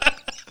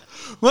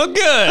 Well,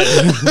 good.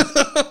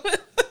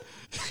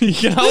 You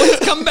can always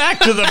come back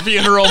to the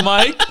funeral,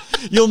 Mike.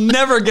 You'll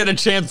never get a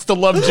chance to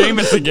love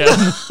Jameis again.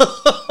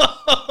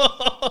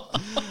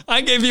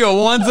 I gave you a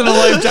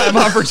once-in-a-lifetime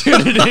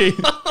opportunity.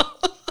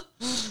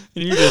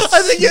 And you just,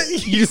 I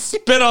think you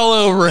spit all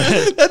over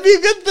it. That'd be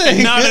a good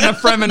thing. Not in a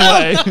Fremen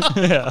way.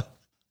 Yeah.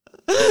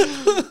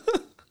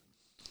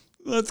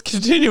 Let's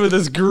continue with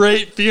this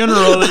great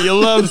funeral that you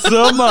love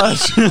so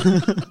much.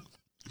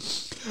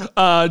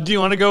 Do you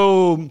want to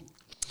go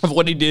of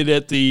what he did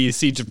at the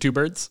Siege of Two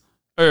Birds?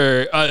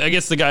 Or I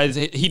guess the guys,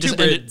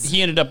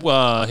 he ended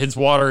up, his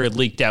water had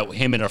leaked out,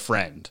 him and a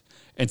friend.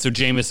 And so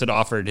Jameis had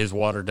offered his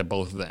water to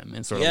both of them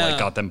and sort of like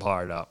got them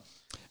paired up.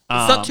 It's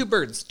not two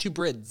birds, two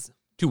brids.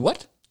 Two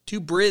what?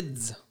 Two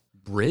brids.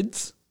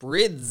 Brids?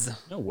 Brids.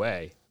 No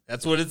way.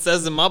 That's what it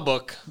says in my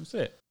book. That's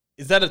it.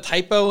 Is that a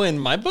typo in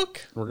my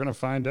book? We're going to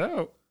find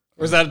out.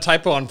 Or is that a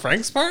typo on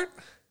Frank's part?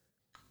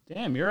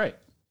 Damn, you're right.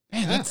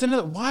 Man, that's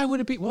another... Why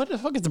would it be... What the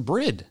fuck is a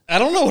brid? I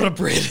don't know what a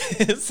brid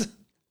is.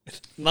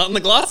 Not in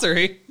the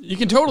glossary. You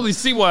can totally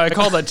see why I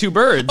call that two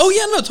birds. Oh,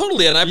 yeah, no,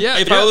 totally. And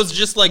if I was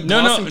just like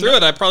glossing through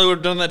it, I probably would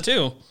have done that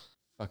too.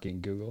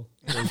 Fucking Google.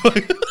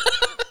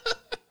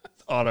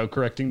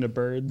 Auto-correcting the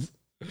birds.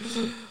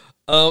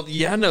 Oh,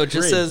 yeah, no, it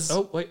just says...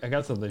 Oh, wait, I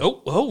got something.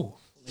 Oh.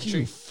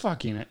 You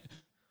fucking...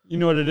 You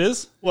know what it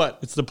is? What?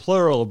 It's the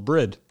plural of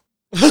brid.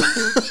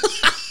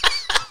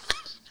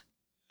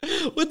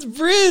 What's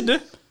brid?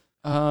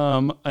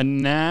 A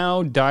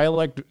now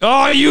dialect.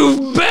 Oh,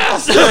 you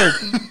bastard!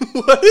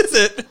 What is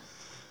it?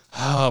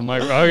 Oh my.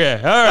 Okay.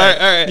 All right.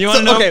 All right. You want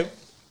to know? Okay.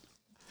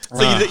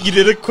 So you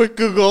did a quick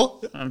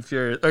Google. I'm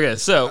furious. Okay.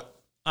 So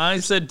I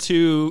said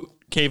two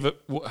cave. I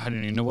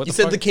don't even know what You the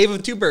said fuck? the Cave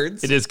of Two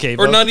Birds. It is Cave.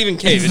 Or not even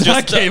cave. It's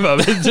not Cave of.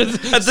 It's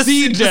just the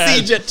Siege at.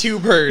 Siege at Two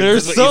Birds.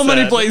 There's is what so you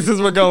many said.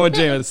 places we're going with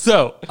Jameis.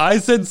 So I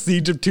said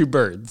Siege of Two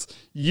Birds.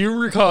 You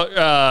recall,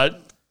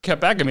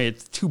 kept back at me.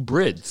 It's Two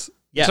Brids.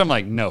 Yeah. So I'm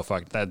like, no,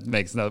 fuck, that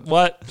makes no,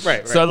 what?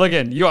 Right. So I look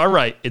in, you are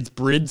right. It's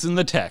Brids in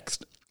the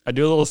text. I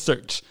do a little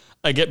search.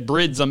 I get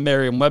Brids on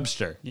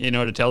Merriam-Webster. You know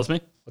what it tells me?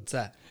 What's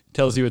that? It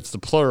tells you it's the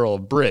plural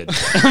of Brid.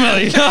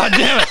 I'm like, God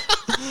damn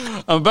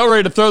it. I'm about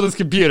ready to throw this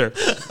computer.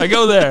 I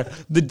go there.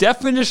 The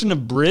definition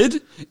of Brid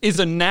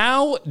is a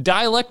now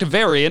dialect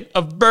variant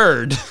of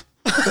bird.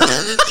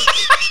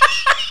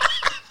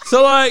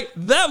 So like,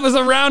 that was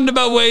a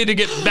roundabout way to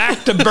get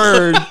back to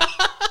bird.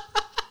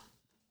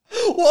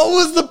 What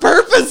was the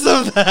purpose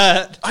of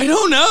that? I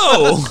don't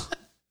know.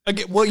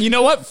 Okay, well, you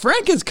know what?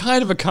 Frank is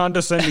kind of a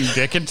condescending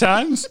dick at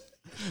times.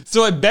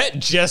 So I bet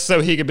just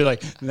so he could be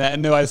like,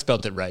 no, I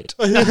spelled it right.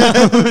 No,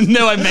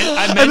 I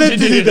meant to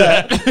do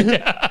that.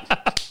 Yeah.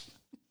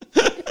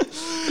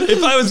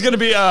 If I was going to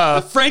be,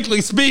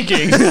 frankly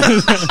speaking,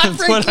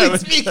 that's what I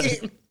would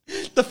say.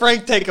 The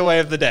Frank takeaway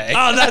of the day.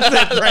 Oh,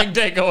 that's it, Frank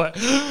takeaway.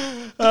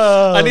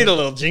 I need a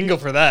little jingle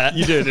for that.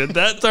 You do, dude.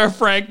 That's our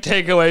Frank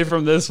takeaway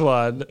from this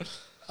one.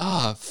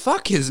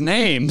 Fuck his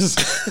names.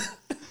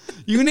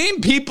 You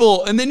name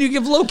people and then you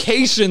give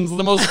locations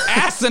the most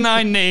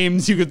asinine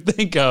names you could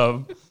think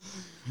of.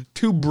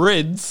 Two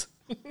Brids.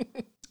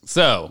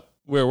 So,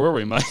 where were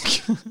we, Mike?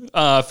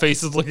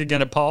 Faces look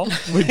again at Paul.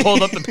 We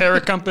pulled up the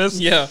paracompass.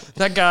 Yeah.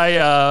 That guy,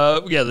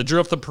 they drew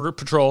up the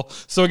patrol.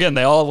 So again,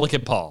 they all look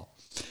at Paul.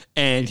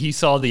 And he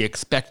saw the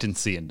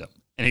expectancy in them.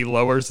 And he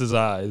lowers his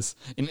eyes.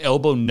 And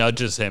Elbow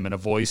nudges him and a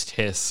voice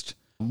hissed,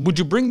 "Would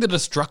you bring the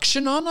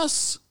destruction on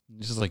us?"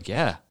 He's just like,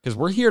 yeah, because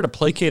we're here to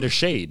placate a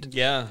shade.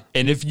 Yeah.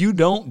 And if you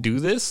don't do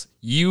this,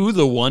 you,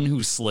 the one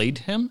who slayed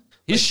him,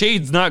 his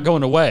shade's not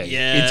going away.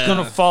 Yeah. It's going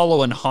to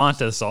follow and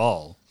haunt us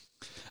all.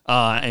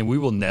 And we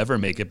will never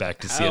make it back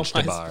to How am Siege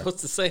I Tabar. supposed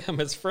to say I'm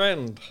his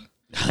friend?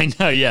 I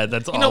know, yeah,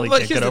 that's all No, he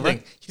but can't here's get the over.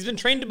 thing. He's been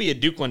trained to be a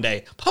Duke one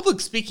day.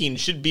 Public speaking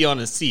should be on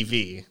his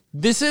CV.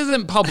 This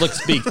isn't public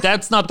speak.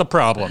 That's not the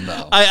problem,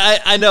 though.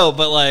 I know,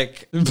 but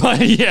like...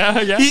 But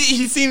yeah.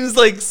 He seems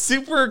like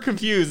super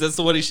confused as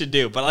to what he should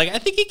do. But like I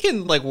think he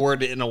can like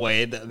word it in a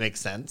way that makes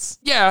sense.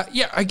 Yeah.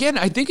 Again,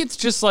 I think it's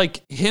just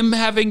like him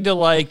having to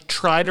like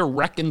try to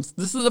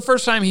This is the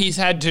first time he's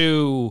had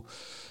to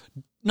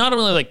not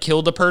only like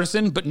kill the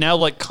person, but now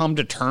like come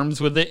to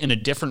terms with it in a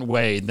different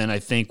way than I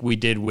think we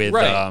did with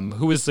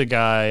who was the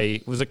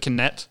guy? Was it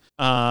Kinnett?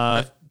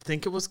 I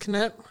think it was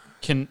Kinnett.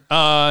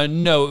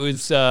 No, it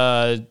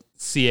was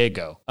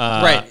Ciego.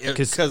 Right,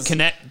 Because 'cause-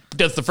 Kinnett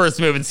does the first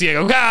move and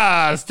Ciego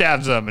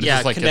stabs him. And Yeah,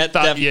 just like, I Kinnett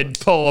thought you'd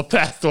pull a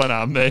fast one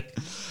on me.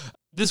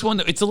 This one,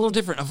 it's a little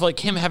different. Of like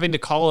him having to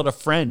call it a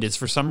friend is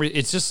for some reason,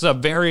 it's just a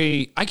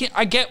very, I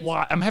get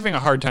why, I'm having a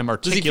hard time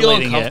Does he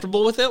articulating feel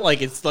uncomfortable with it?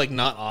 Like it's like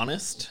not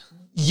honest?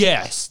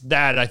 Yes,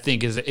 that I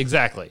think is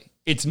exactly.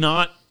 It's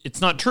not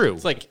true.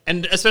 It's like,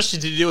 and especially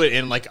to do it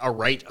in like a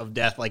rite of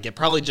death, like it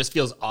probably just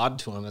feels odd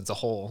to him as a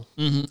whole.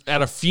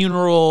 At a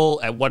funeral,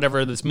 at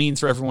whatever this means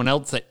for everyone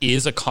else that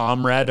is a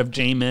comrade of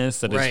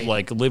Jameis, that is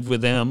like lived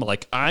with him.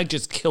 Like, I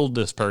just killed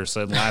this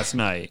person last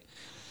night.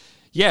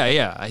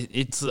 Yeah.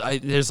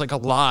 There's like a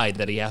lie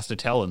that he has to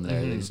tell in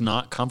there that he's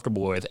not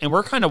comfortable with. And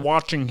we're kind of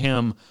watching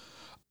him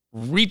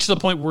reach the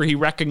point where he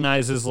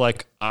recognizes,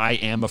 like, I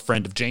am a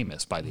friend of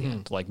Jameis by the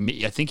end. Like,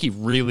 I think he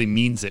really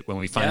means it when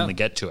we finally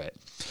get to it.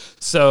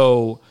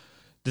 So,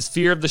 this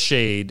fear of the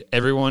shade,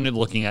 everyone is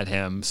looking at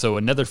him. So,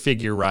 another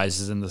figure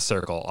rises in the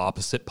circle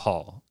opposite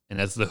Paul. And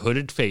as the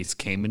hooded face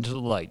came into the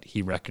light,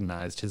 he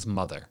recognized his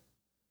mother.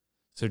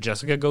 So,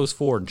 Jessica goes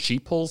forward and she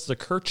pulls the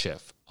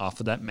kerchief off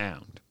of that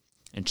mound.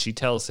 And she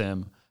tells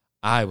him,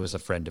 I was a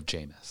friend of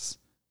Jameis.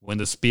 When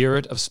the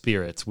spirit of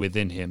spirits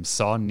within him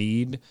saw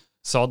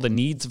the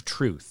needs of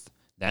truth,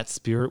 that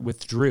spirit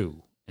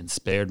withdrew and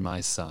spared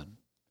my son.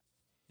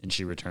 And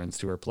she returns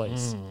to her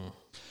place.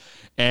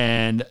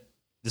 And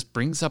this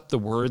brings up the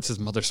words his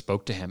mother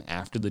spoke to him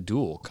after the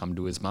duel come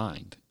to his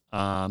mind,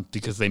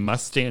 because they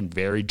must stand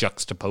very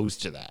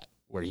juxtaposed to that,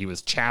 where he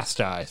was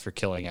chastised for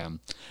killing him.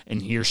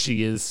 And here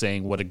she is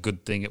saying what a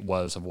good thing it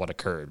was of what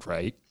occurred,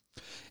 right?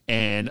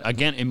 And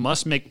again, it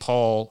must make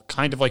Paul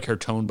kind of like her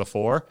tone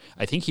before.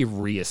 I think he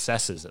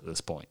reassesses at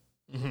this point.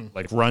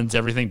 Like runs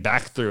everything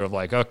back through of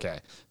like, okay,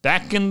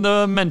 back in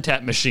the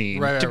Mentat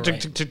machine,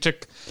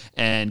 tick,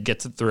 and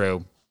gets it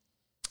through.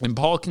 And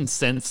Paul can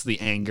sense the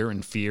anger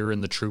and fear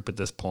in the troop at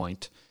this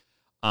point.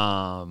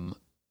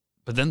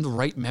 But then the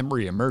right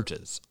memory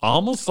emerges.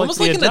 Almost like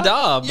an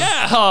Adab.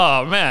 Yeah.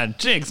 Oh, man.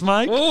 Jinx,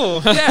 Mike.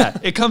 Ooh. Yeah.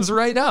 It comes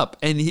right up.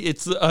 And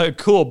it's a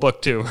cool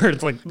book, too, where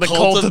it's like the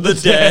Cult of the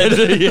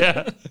Dead.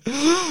 Yeah.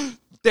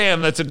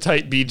 Damn, that's a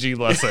tight BG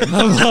lesson.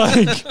 I'm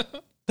like,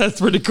 That's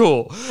pretty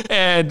cool.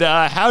 And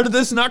how did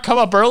this not come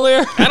up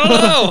earlier? I don't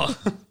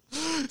know.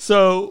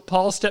 So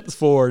Paul steps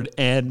forward,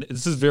 and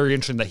this is very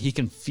interesting that he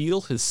can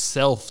feel his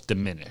self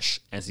diminish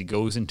as he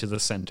goes into the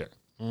center.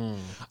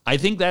 I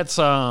think that's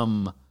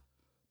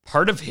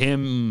part of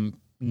him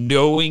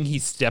knowing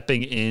he's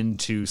stepping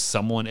into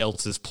someone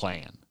else's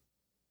plan.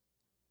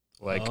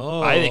 Like,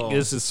 I think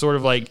this is sort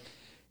of like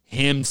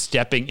him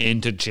stepping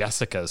into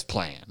Jessica's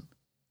plan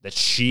that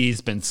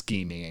she's been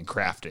scheming and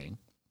crafting.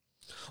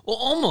 Well,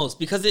 almost,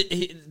 because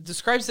it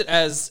describes it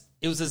as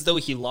it was as though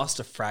he lost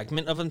a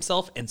fragment of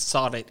himself and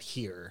sought it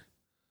here.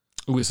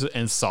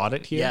 And sought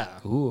it here? Yeah.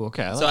 Ooh,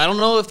 okay. So I don't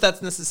know if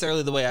that's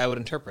necessarily the way I would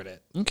interpret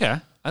it. Okay.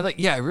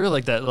 I really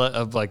like that.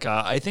 Of like,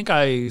 I think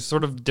I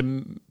sort of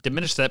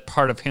diminished that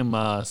part of him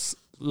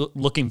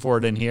looking for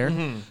it in here.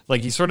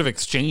 Like he's sort of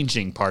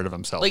exchanging part of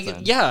himself. Like,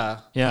 then.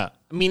 yeah. Yeah.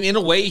 I mean, in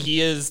a way,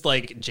 he is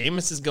like,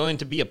 Jameis is going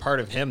to be a part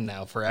of him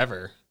now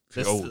forever.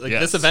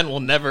 This event will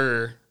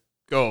never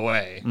go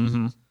away.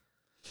 Mm-hmm.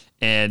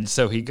 And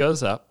so he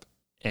goes up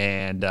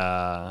and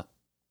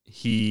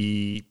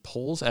he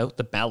pulls out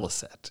the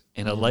balisette.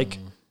 And I like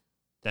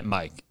that,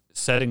 Mike,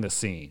 setting the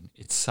scene.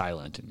 It's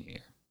silent in here.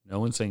 No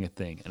one's saying a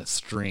thing. And a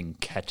string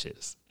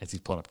catches as he's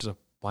pulling up. Just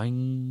a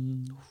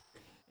boing.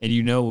 And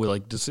you know,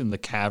 like just in the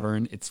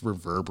cavern, it's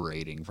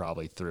reverberating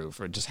probably through.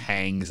 For it just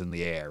hangs in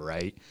the air,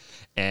 right?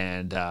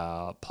 And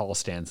Paul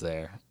stands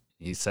there.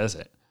 He says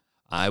it.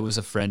 I was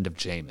a friend of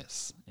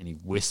Jameis. And he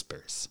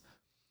whispers.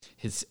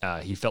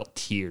 He felt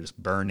tears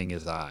burning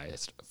his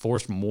eyes,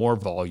 forced more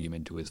volume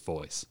into his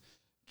voice.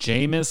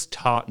 Jameis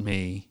taught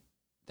me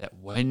that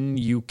when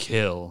you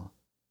kill,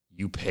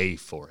 you pay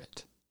for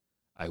it.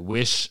 I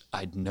wish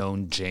I'd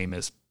known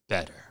Jameis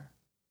better.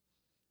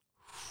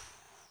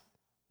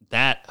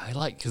 That I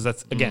like, because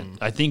that's, again,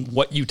 I think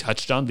what you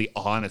touched on, the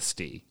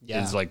honesty,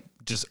 is like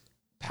just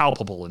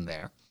palpable in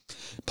there.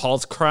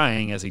 Paul's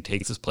crying as he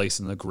takes his place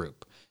in the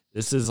group.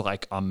 This is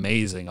like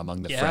amazing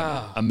among the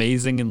Fremen.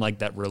 Amazing in like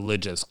that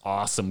religious,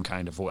 awesome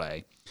kind of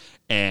way.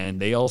 And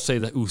they all say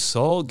that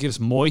Usul gives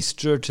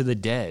moisture to the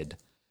dead.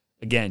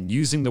 Again,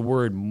 using the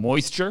word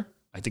moisture,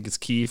 I think is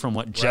key from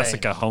what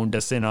Jessica honed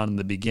us in on in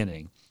the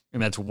beginning.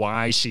 And that's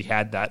why she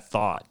had that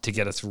thought to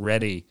get us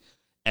ready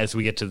as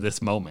we get to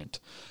this moment.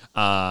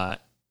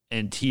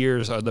 And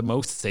tears are the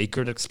most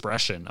sacred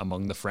expression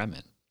among the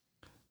Fremen.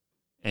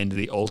 And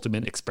the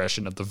ultimate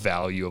expression of the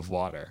value of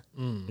water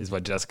is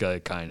what Jessica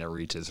kind of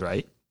reaches,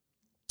 right?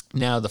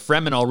 Now, the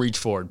Fremen all reach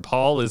forward.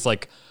 Paul is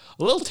like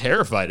a little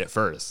terrified at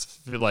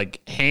first.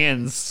 Like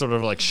hands sort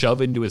of like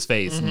shove into his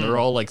face and they're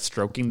all like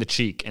stroking the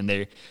cheek and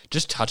they're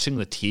just touching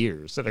the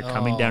tears that are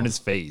coming down his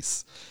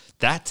face.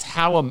 That's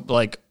how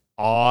like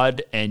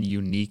odd and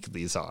unique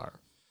these are.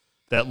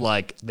 That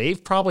like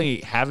they've probably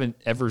haven't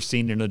ever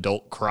seen an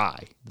adult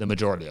cry, the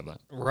majority of them.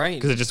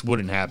 Right. Because it just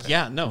wouldn't happen.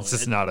 Yeah, no. It's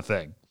just not a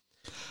thing.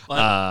 But,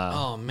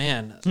 oh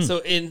man!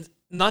 So in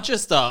not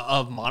just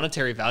of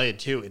monetary value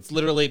too, it's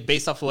literally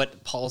based off of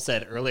what Paul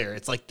said earlier.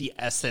 It's like the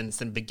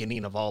essence and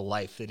beginning of all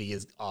life that he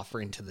is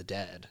offering to the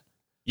dead.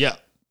 Yeah.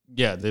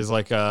 There's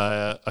like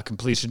a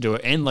completion to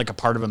it, and like a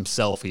part of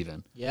himself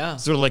even. Yeah.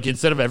 Sort of like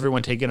instead of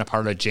everyone taking a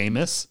part of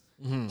Jameis,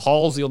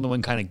 Paul's the only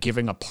one kind of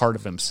giving a part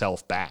of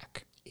himself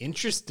back.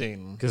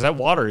 Interesting. Because that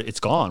water,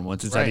 it's gone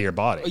once it's out of your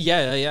body.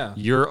 Yeah.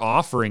 You're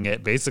offering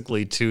it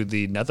basically to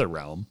the nether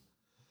realm.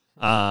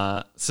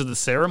 So the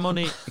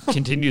ceremony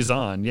continues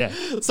on. Yeah.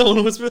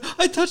 Someone whispered,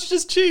 I touched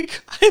his cheek.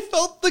 I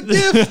felt the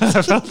gift.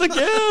 I felt the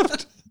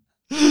gift.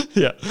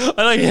 Yeah.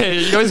 I like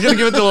it. You always gotta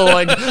give it the little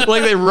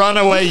like they run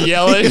away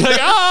yelling. Like,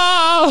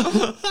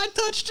 ah! I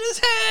touched his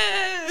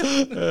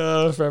head.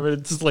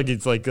 It's just like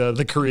it's like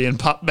the Korean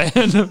pop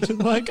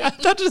band. Like, I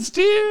touched his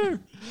tear.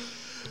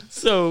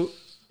 So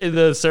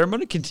the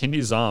ceremony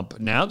continues on, but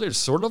now there's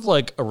sort of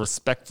like a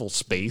respectful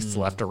space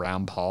left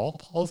around Paul.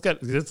 Paul's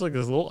got it's like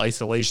this little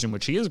isolation,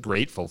 which he is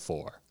grateful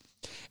for.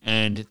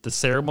 And the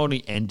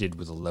ceremony ended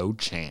with a low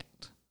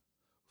chant.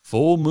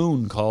 Full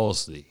moon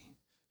calls thee.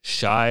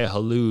 Shy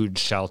Halud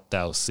shalt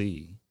thou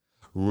see.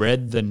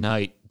 Red the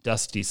night,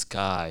 dusty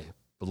sky.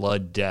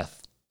 Bloody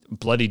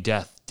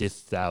death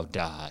didst thou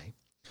die.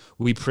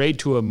 We pray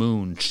to a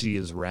moon, she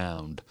is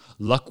round.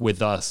 Luck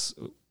with us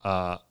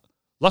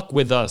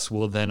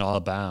will then all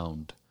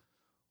abound.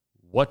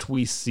 What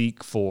we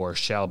seek for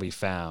shall be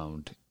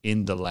found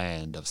in the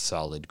land of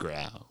solid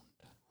ground.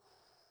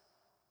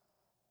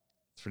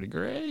 It's pretty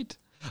great.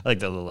 I like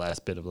that little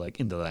last bit of like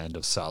in the land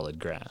of solid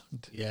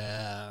ground.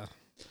 Yeah.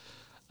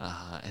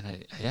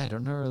 And I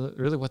don't know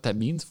really what that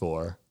means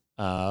for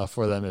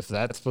them. If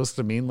that's supposed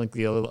to mean like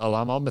the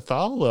Alam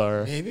al-Mithal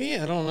or maybe,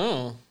 I don't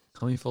know.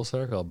 Coming full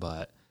circle,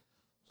 but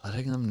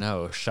letting them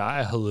know,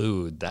 Shai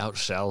Halud, thou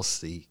shalt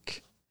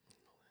seek.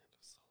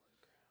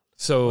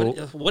 So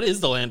what is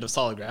the land of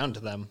solid ground to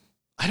them?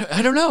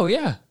 I don't know.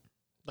 Yeah,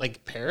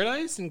 like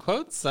paradise in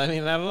quotes. I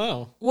mean, I don't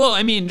know. Well,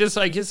 I mean, just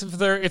I guess if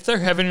their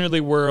heavenly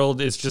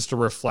world is just a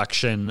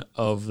reflection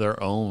of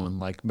their own,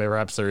 like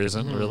perhaps there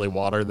isn't really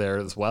water there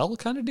as well,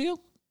 kind of deal.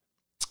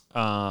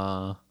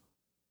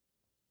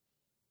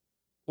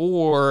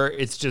 Or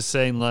it's just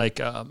saying like,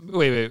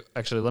 wait,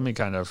 actually, let me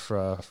kind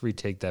of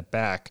retake that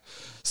back.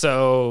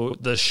 So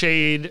the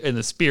shade and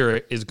the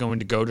spirit is going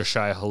to go to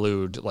Shai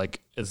Hulud,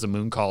 like as the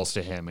moon calls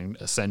to him and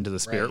ascend to the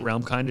spirit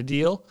realm kind of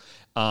deal.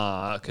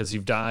 Because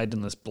you've died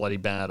in this bloody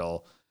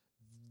battle.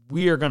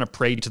 We are going to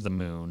pray to the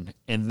moon,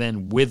 and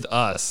then with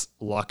us,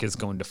 luck is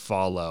going to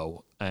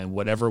follow. And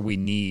whatever we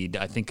need,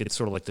 I think it's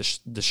sort of like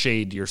the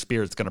shade your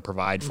spirit's going to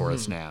provide for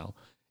us now.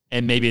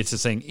 And maybe it's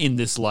just saying, in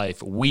this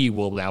life, we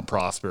will now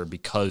prosper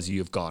because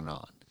you've gone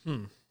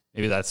on.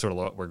 Maybe that's sort of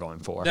what we're going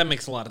for. That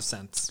makes a lot of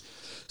sense.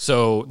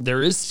 So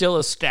there is still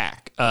a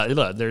stack.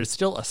 There's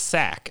still a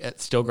sack at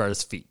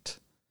Stilgar's feet.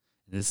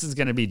 This is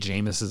going to be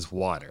Jameis's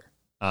water.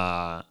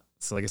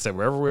 So like I said,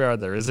 wherever we are,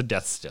 there is a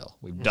death still.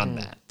 We've done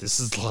that. This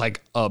is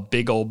like a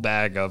big old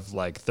bag of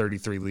like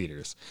 33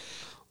 liters.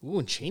 Ooh,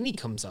 and Chani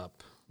comes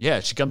up. Yeah,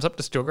 she comes up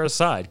to Stilgar's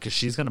side because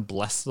she's going to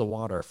bless the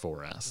water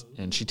for us.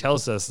 And she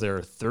tells us there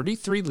are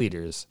 33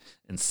 liters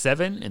and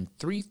 7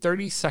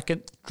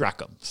 3/32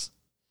 drachms.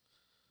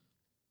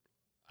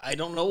 I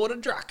don't know what a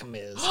drachm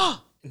is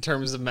in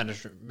terms of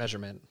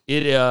measurement.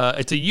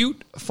 It's a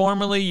ute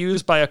formerly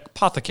used by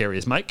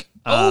apothecaries, Mike.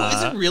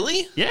 Is it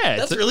really? Yeah.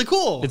 That's really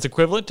cool. It's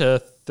equivalent to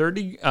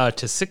 30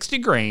 to 60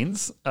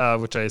 grains,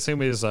 which I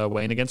assume is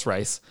weighing against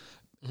rice,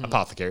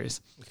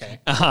 apothecaries. Okay.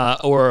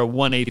 Or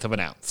 1/8 of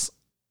an ounce.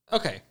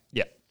 Okay.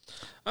 Yeah.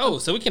 Oh,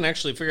 so we can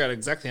actually figure out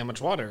exactly how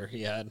much water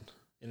he had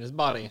in his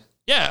body.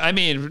 Yeah, I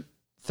mean,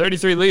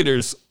 33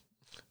 liters.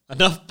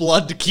 Enough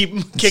blood to keep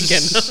him kicking.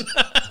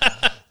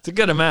 It's a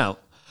good amount.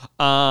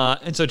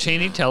 And so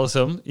Chani tells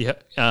him,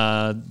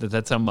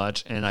 that's how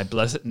much, and I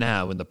bless it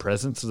now in the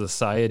presence of the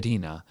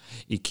Sayadina.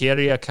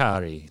 Ikeria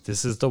Kari,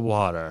 this is the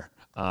water.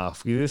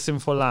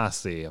 Filisim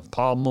Folasi, of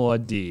Paul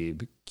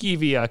Muad'Dib,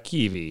 Kivi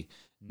Akivi,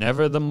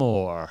 never the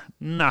more,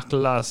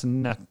 Naklas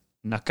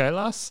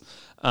Nakailas,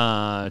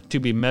 to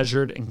be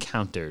measured and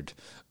countered.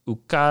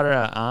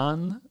 Ukara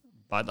An,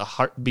 by the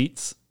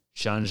heartbeats,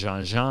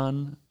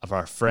 Jean of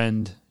our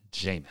friend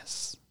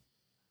Jameis.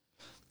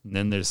 And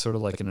then there's sort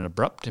of like an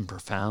abrupt and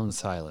profound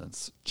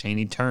silence.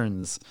 Chani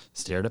turns,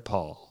 stared at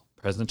Paul.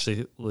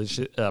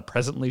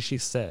 Presently she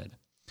said,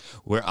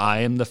 where I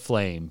am the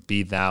flame,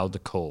 be thou the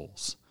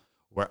coals.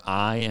 Where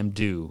I am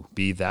dew,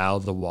 be thou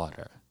the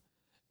water.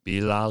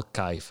 Bilal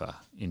Kaifa,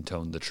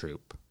 intoned the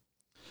troop.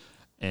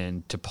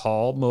 And to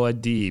Paul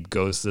Muad'Dib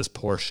goes this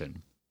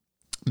portion.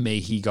 May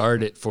he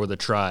guard it for the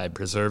tribe,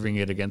 preserving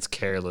it against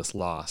careless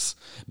loss.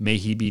 May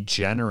he be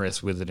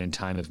generous with it in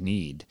time of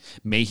need.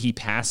 May he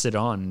pass it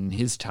on in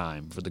his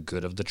time for the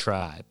good of the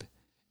tribe.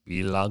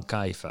 Bilal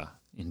Kaifa,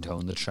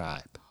 intoned the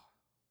tribe.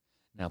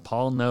 Now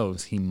Paul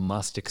knows he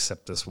must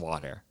accept this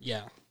water.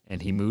 Yeah.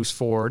 And he moves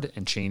forward,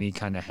 and Chani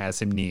kind of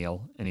has him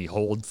kneel, and he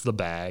holds the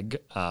bag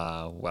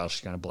while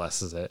she kind of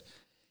blesses it.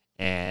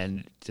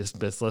 And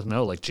just lets us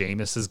know, like,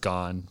 Jameis is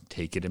gone,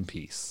 take it in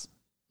peace.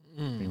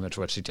 Pretty much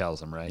what she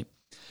tells him, right?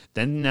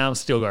 Then now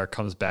Stilgar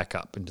comes back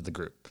up into the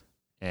group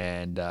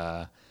and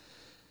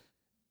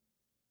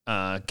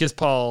gives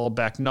Paul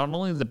back not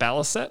only the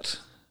balisette,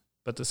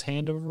 but this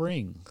hand of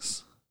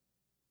rings.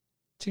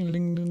 Ding,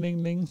 ding, ding,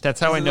 ding, ding. That's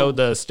how I know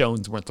the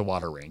stones weren't the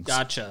water rings.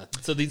 Gotcha.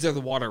 So these are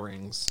the water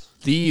rings.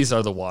 These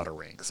are the water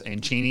rings.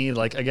 And Chani,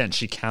 like, again,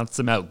 she counts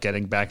them out,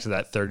 getting back to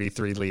that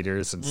 33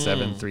 liters and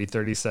 7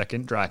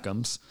 3/32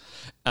 drachms.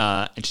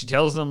 And she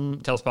tells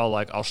Paul,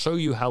 like, I'll show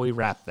you how we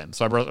wrap them.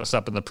 So I brought this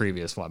up in the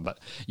previous one, but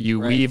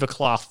you weave a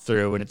cloth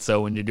through, and it's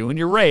so when you're doing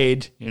your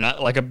raid, you're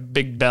not like a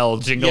big bell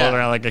jingling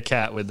around like a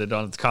cat with it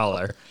on its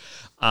collar.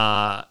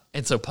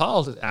 And so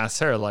Paul asks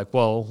her, like,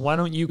 well, why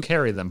don't you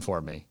carry them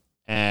for me?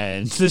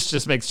 And this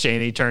just makes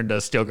Chani turn to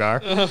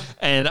Stilgar.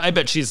 And I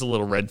bet she's a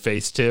little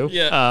red-faced, too.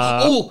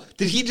 Yeah.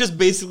 Did he just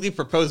basically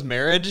propose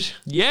marriage?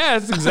 Yeah,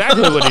 that's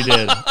exactly what he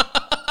did.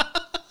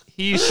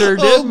 He sure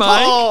did,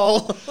 Mike.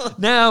 Paul.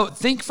 Now,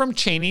 think from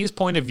Chani's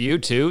point of view,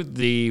 too,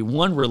 the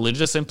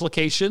religious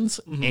implications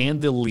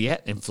and the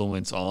Liet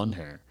influence on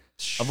her.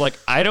 Of like,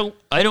 I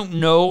don't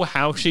know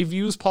how she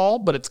views Paul,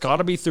 but it's got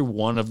to be through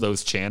one of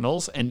those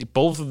channels, and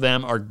both of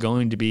them are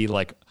going to be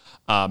like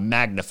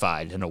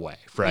magnified in a way,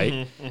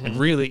 right? And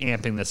really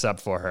amping this up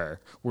for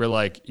her. Where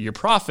like your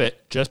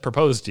prophet just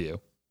proposed to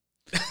you.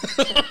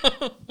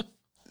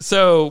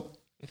 So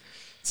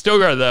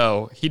Stilgar,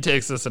 though, he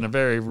takes this in a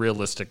very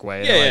realistic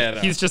way.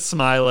 He's just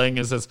smiling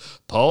and says,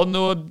 Paul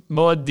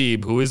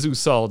Muad'Dib, who is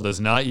Usul, does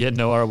not yet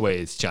know our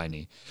ways,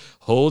 Chani.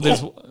 Hold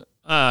his...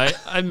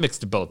 I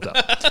mixed both up.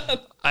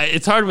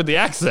 It's hard with the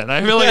accent.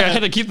 I feel like I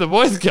had to keep the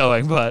voice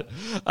going, but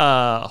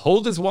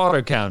hold his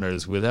water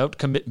counters without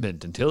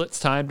commitment until it's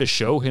time to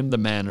show him the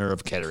manner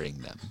of carrying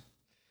them.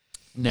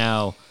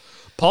 Now,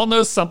 Paul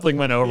knows something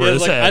went over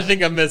his head. I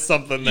think I missed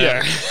something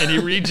there. Yeah. And he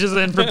reaches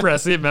in for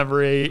prescient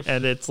memory,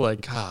 and it's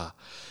like,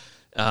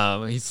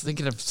 he's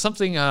thinking of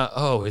something.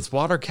 His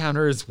water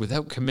counters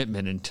without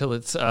commitment until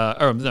it's.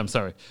 I'm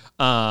sorry.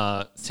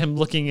 It's him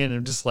looking in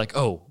and just like,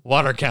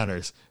 water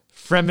counters.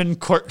 Fremen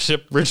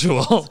courtship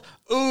ritual.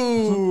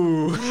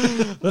 Ooh.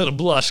 Little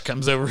blush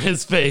comes over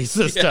his face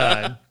this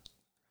time.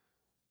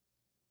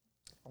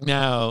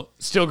 Now,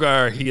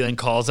 Stilgar, he then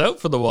calls out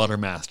for the Water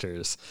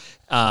Masters.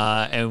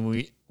 And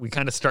we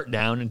kind of start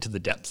down into the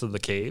depths of the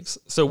caves.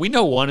 So we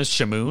know one is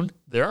Shamoon.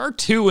 There are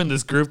two in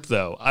this group,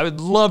 though. I would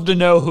love to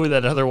know who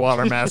that other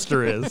Water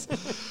Master is.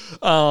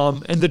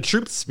 And the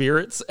troop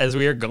spirits, as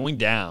we are going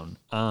down,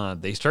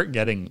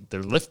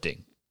 they're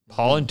lifting.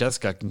 Paul and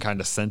Jessica can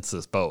kind of sense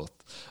this both.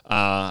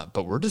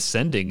 But we're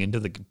descending into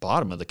the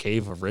bottom of the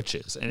Cave of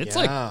Riches. And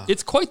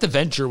it's quite the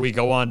venture we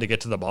go on to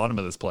get to the bottom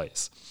of this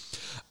place.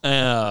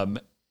 And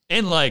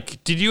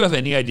did you have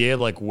any idea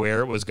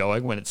where it was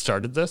going when it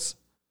started this?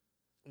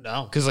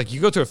 No. Because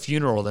you go to a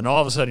funeral, then all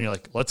of a sudden you're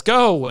like, let's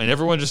go. And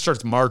everyone just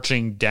starts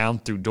marching down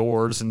through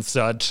doors and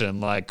such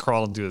and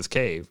crawling through this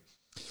cave.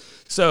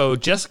 So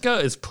Jessica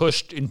is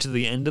pushed into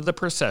the end of the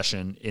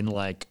procession in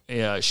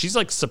she's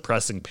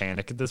suppressing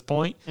panic at this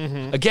point.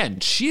 Mm-hmm. Again,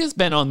 she has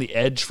been on the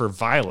edge for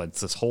violence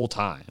this whole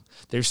time.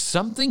 There's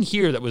something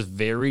here that was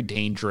very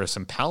dangerous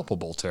and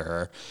palpable to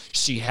her.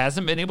 She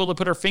hasn't been able to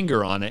put her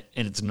finger on it,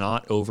 and it's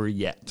not over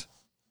yet.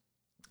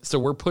 So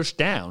we're pushed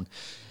down.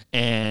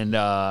 And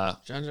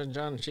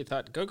John, she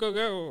thought, go, go,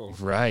 go.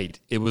 Right.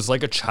 It was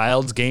like a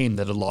child's game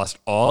that had lost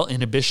all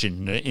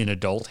inhibition in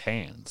adult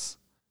hands.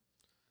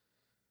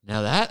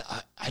 Now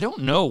that, I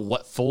don't know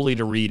what fully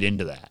to read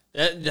into that.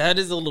 That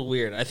is a little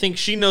weird. I think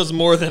she knows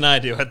more than I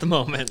do at the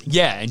moment.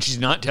 Yeah, and she's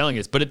not telling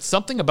us, but it's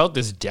something about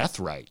this death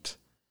rite.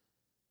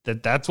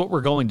 That's what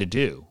we're going to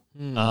do.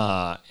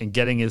 And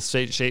getting his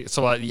shape.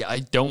 So I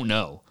don't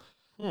know.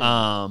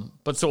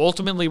 But so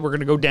ultimately we're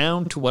going to go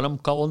down to what I'm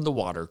calling the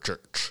Water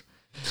Church.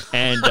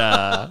 And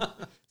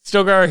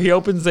Stilgar, he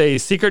opens a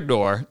secret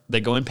door. They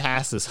go in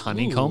past this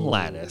honeycomb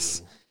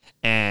lattice.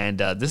 And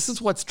this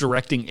is what's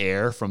directing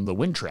air from the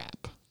wind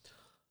trap.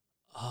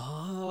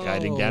 Oh.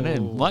 Guiding down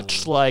in,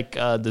 much like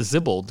the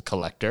Zibald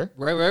collector.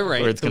 Right.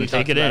 Where it's going to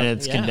take it in and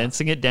it's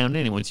condensing it down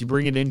in. And once you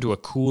bring it into a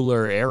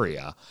cooler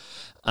area.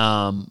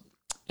 And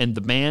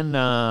the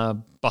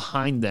man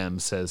behind them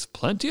says,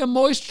 plenty of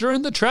moisture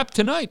in the trap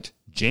tonight.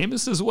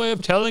 Jameis's way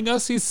of telling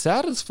us he's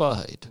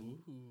satisfied.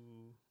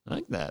 I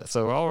like that.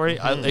 So already,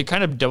 it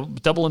kind of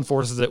double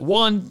enforces it.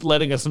 One,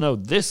 letting us know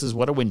this is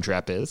what a wind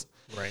trap is.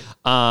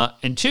 Right.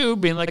 And two,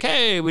 being like,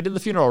 hey, we did the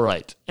funeral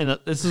right. And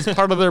this is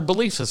part of their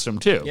belief system,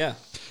 too. Yeah.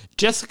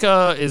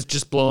 Jessica is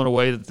just blown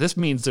away that this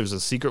means there's a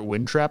secret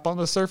wind trap on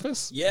the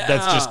surface. Yeah.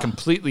 That's just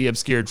completely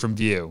obscured from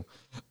view.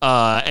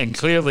 And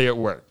clearly it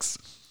works.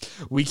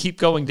 We keep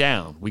going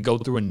down. We go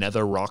through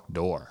another rock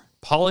door.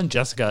 Paul and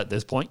Jessica at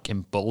this point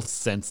can both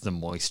sense the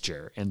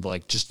moisture and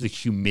just the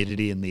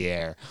humidity in the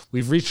air.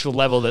 We've reached a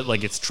level that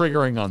it's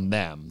triggering on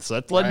them. So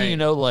that's letting you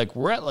know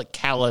we're at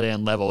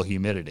Caladan level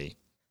humidity.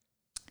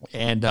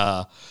 And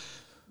no,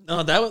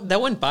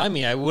 that went by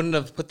me. I wouldn't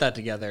have put that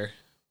together.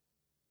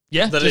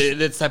 Yeah,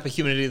 it's type of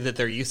humidity that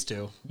they're used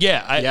to.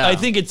 Yeah, I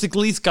think it's at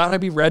least got to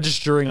be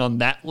registering on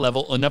that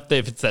level enough that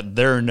if it's that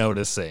they're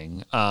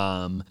noticing.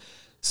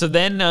 So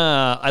then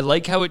I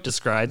like how it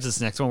describes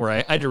this next one where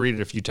I had to read it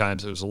a few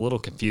times. It was a little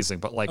confusing,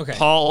 but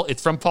Paul,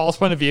 it's from Paul's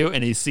point of view,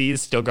 and he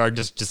sees Stilgar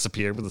just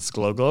disappeared with his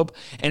glow globe.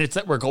 And it's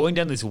that we're going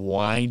down this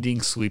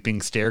winding,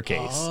 sweeping staircase.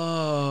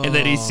 Oh. And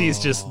then he sees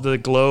just the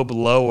globe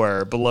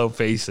lower below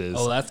faces.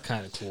 Oh, that's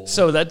kind of cool.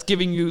 So that's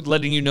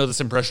letting you know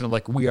this impression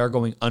of we are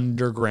going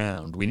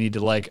underground. We need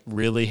to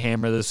really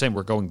hammer this in.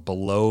 We're going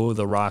below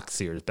the rocks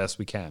here as best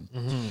we can.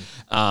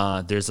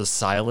 Mm-hmm. There's a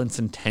silence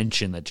and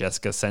tension that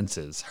Jessica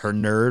senses. Her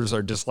nerves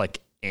are just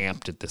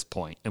amped at this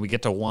point. And we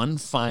get to one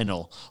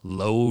final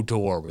low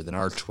door with an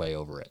archway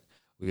over it.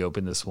 We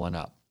open this one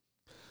up.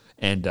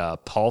 And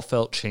Paul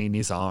felt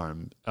Cheney's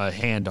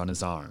hand on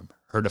his arm,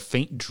 heard a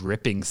faint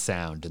dripping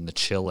sound in the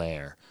chill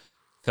air,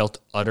 felt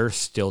utter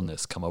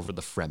stillness come over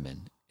the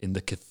Fremen in the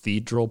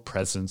cathedral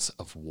presence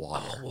of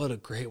water. Oh, what a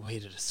great way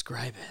to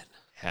describe it.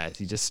 Yeah,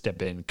 you just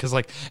step in. Because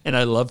and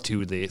I love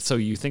too, so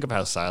you think of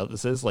how silent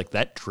this is,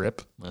 that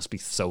drip must be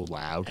so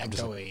loud.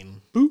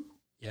 Echoing. Boop.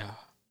 Yeah.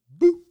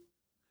 Boop.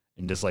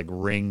 And just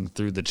ring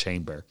through the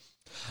chamber.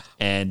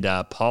 And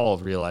Paul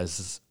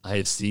realizes, I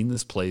have seen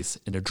this place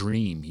in a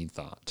dream, he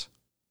thought.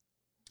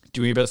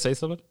 Do you about to say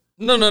something?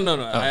 No.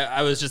 Oh.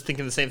 I was just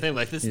thinking the same thing.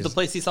 This is the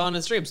place he saw in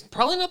his dreams.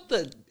 Probably not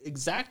the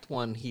exact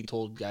one he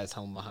told guys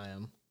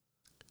Helm.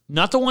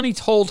 Not the one he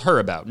told her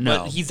about, no.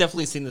 But he's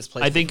definitely seen this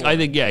place before. I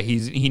think, yeah,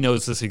 he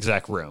knows this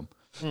exact room.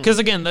 Because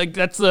again,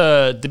 that's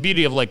the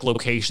beauty of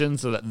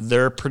locations, so that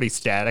they're pretty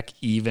static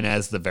even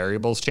as the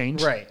variables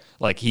change. Right.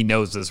 He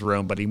knows this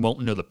room, but he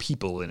won't know the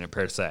people in it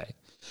per se.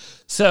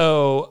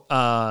 So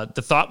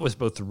the thought was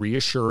both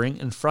reassuring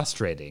and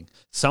frustrating.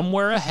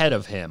 Somewhere ahead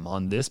of him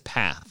on this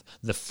path,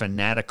 the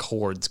fanatic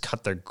hordes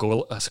cut their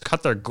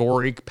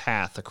gory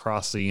path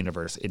across the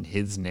universe in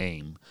his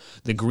name.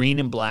 The green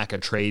and black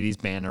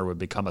Atreides banner would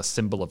become a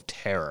symbol of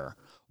terror.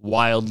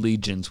 Wild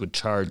legions would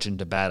charge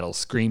into battle,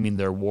 screaming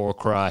their war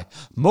cry,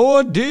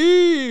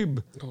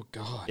 Muad'Dib! Oh,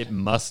 God. It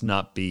must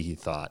not be, he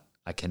thought.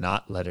 I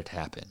cannot let it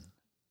happen.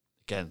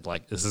 Again,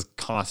 this is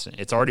constant.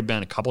 It's already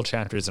been a couple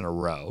chapters in a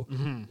row.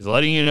 Mm-hmm. He's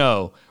letting you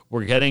know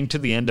we're getting to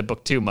the end of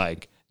book 2,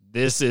 Mike.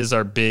 this is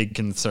our big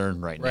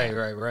concern right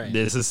now. Right.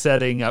 This is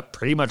setting up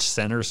pretty much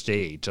center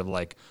stage of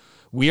like,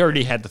 we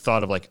already had the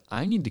thought of like,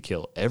 I need to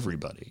kill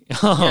everybody.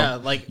 Yeah,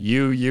 like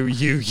you,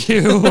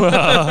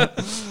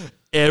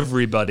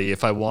 everybody,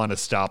 if I want to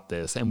stop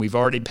this. And we've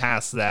already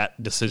passed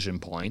that decision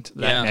point.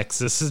 That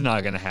Nexus is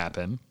not going to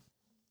happen.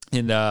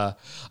 And I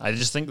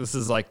just think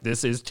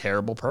this is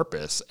terrible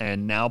purpose.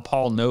 And now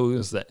Paul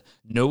knows that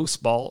no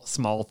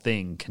small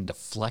thing can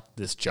deflect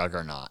this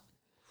juggernaut.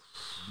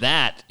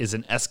 That is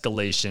an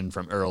escalation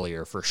from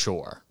earlier for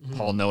sure. Mm-hmm.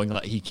 Paul knowing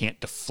that he can't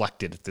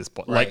deflect it at this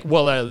point. Right.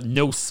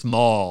 No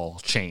small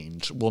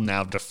change will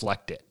now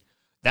deflect it.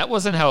 That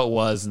wasn't how it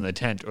was in the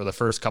tent or the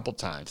first couple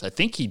times. I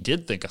think he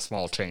did think a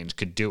small change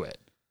could do it.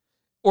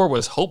 Or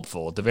was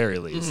hopeful at the very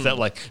least. That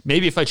like,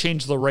 maybe if I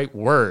change the right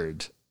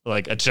word,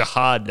 like a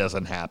jihad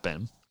doesn't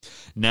happen.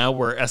 Now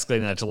we're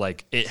escalating that to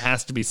like, it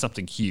has to be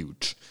something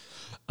huge.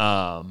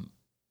 Paul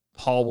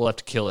will have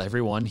to kill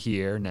everyone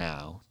here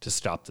now to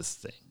stop this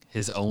thing.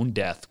 His own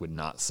death would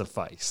not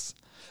suffice.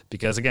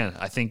 Because again,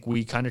 I think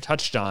we kind of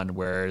touched on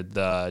where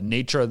the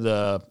nature of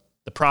the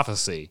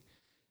prophecy,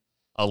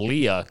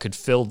 Aaliyah could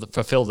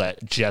fulfill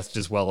that just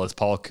as well as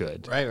Paul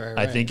could. Right.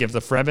 I think if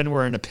the Fremen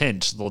were in a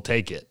pinch, they'll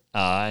take it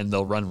and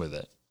they'll run with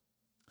it.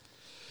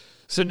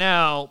 So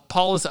now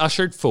Paul is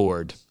ushered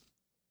forward.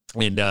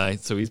 And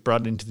so he's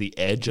brought into the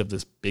edge of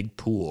this big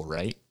pool,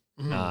 right?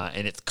 Mm-hmm.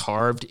 And it's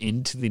carved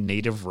into the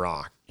native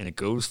rock. And it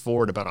goes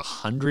forward about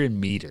 100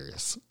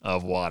 meters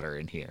of water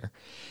in here.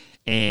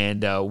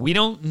 And we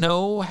don't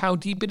know how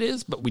deep it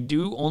is, but we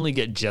do only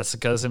get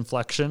Jessica's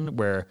inflection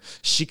where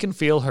she can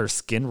feel her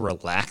skin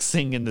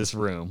relaxing in this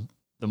room,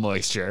 the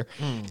moisture.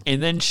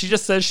 And then she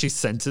just says she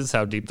senses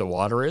how deep the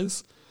water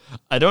is.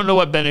 I don't know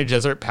what Bene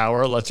Gesserit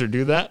power lets her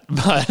do that,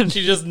 but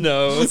she just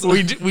knows.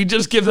 we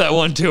just give that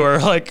one to her.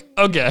 Like,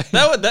 okay,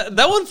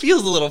 that one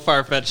feels a little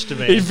far fetched to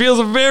me. It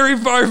feels very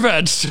far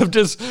fetched. Of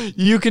just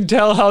you can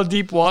tell how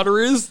deep water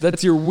is.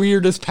 That's your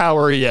weirdest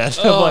power yet.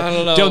 Like, I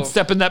don't know. Don't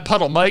step in that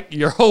puddle, Mike.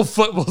 Your whole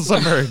foot will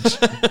submerge.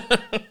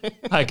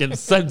 I can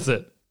sense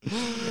it.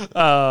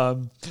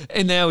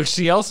 And now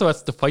she also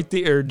has to fight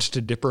the urge to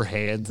dip her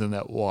hands in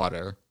that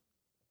water.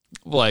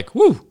 Like,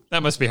 whoo,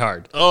 that must be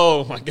hard.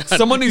 Oh my God.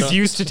 Someone who's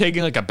used to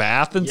taking like a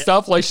bath and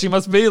stuff, like she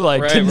must be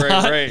like,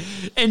 right.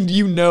 And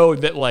you know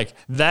that like,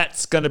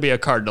 that's going to be a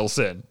cardinal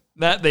sin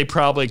that they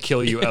probably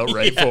kill you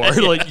outright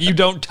for. Like you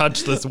don't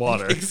touch this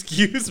water.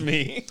 Excuse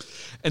me.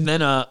 And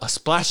then a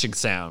splashing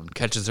sound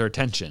catches her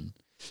attention.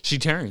 She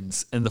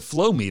turns, and the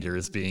flow meter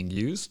is being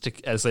used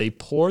as they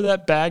pour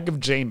that bag o'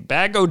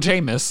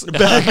 Jameis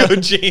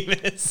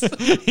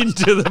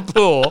into the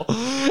pool.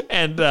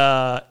 And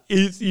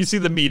you see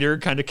the meter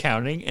kind of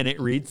counting, and it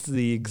reads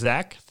the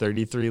exact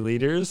 33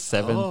 liters,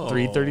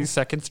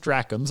 3/32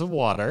 drachms of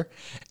water.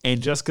 And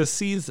Jessica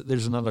sees that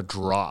there's another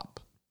drop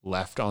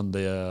left on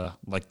the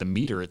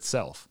meter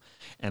itself.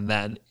 And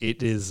that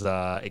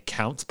it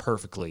counts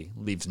perfectly,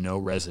 leaves no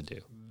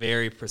residue.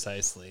 Very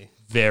precisely.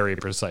 Very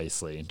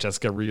precisely. And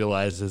Jessica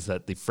realizes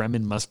that the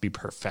Fremen must be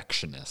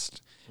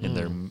perfectionist in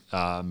their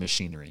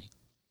machinery.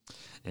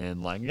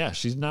 And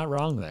she's not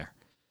wrong there.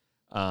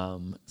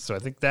 So I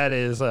think that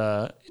is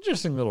an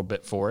interesting little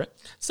bit for it.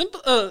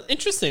 Simple,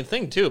 interesting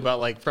thing too about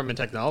Fremen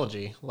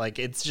technology. Like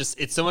it's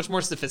so much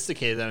more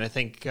sophisticated than I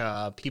think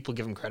people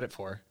give them credit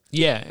for.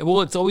 Yeah,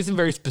 well, it's always in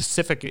very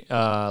specific,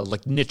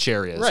 niche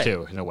areas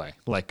too, in a way.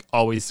 Like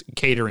always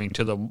catering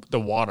to the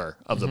water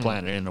of the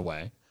planet in a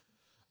way.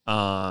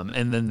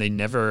 And then they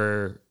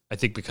never, I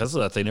think because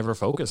of that, they never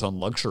focus on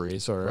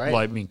luxuries or,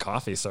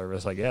 coffee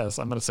service, I guess.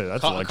 I'm going to say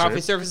that's a luxury.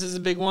 Coffee service is a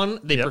big one.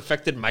 They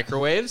perfected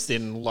microwaves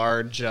in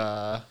large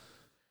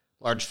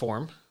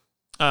form.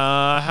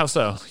 How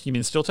so? You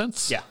mean still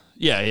tents? Yeah.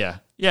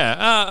 Yeah.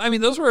 I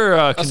mean, those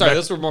were...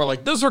 those were more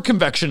like... Those were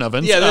convection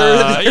ovens. Yeah,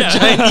 they're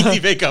giant easy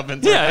bake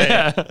ovens.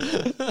 Yeah.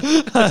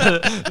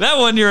 That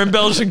one you're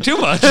embellishing too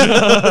much.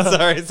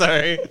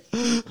 Sorry.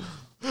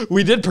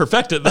 We did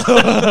perfect it,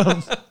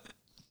 though.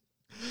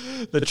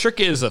 The trick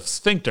is a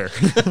sphincter.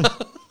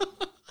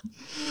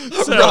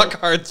 Rock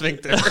hard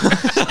sphincter.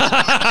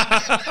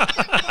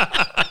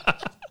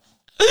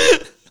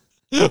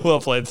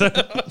 Well played, sir.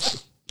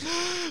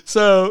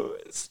 So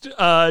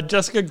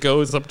Jessica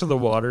goes up to the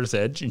water's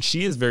edge, and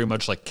she is very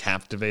much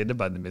captivated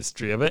by the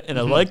mystery of it. And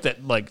I like that,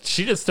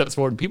 she just steps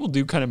forward, and people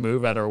do kind of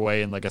move out of her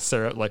way, and the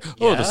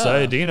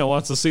Sayadina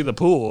wants to see the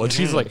pool, and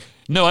she's like,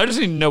 "No, I just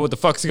need to know what the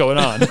fuck's going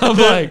on." I'm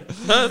like,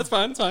 "That's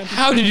fine, it's fine."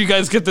 How did you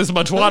guys get this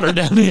much water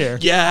down here?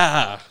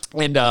 Yeah.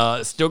 And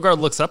Stilgar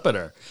looks up at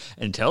her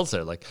and tells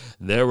her,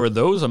 there were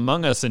those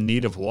among us in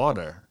need of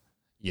water,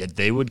 yet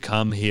they would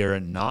come here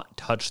and not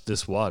touch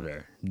this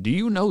water. Do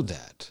you know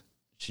that?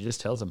 She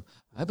just tells him,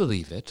 I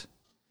believe it.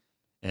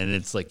 And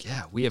it's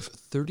we have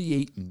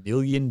 38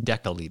 million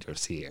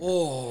decaliters here.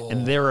 Oh.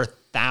 And there are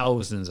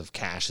thousands of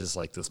caches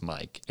like this,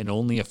 Mike. And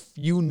only a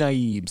few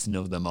naibs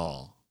know them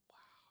all. Wow.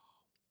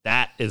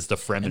 That is the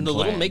Fremen And the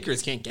plan. little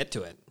makers can't get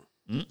to it.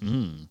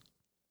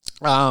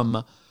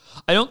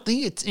 I don't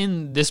think it's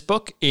in this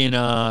book. In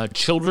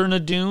Children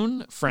of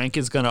Dune, Frank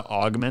is going to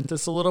augment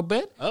this a little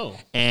bit. Oh.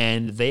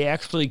 And they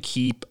actually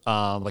keep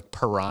like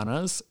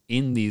piranhas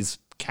in these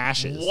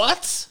caches.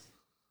 What?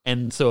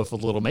 And so if a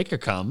little maker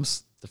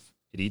comes,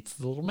 it eats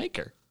the little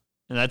maker.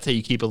 And that's how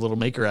you keep a little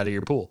maker out of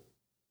your pool.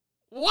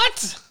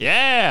 What?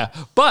 Yeah.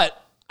 But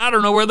I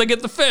don't know where they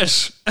get the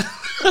fish.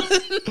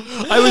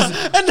 I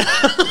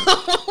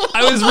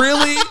was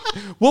really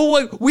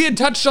well. We had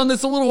touched on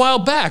this a little while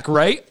back,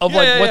 right? Of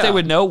what they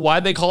would know, why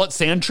they call it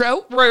sand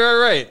trout.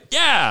 Right.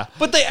 Yeah,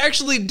 but they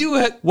actually do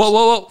have.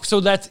 Whoa!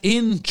 So that's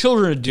in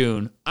Children of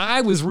Dune.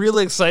 I was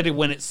really excited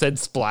when it said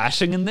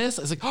splashing in this.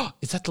 I was like, oh,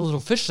 is that the little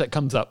fish that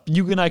comes up?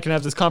 You and I can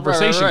have this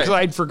conversation because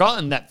I'd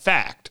forgotten that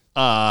fact.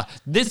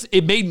 This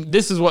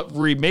is what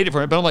remade it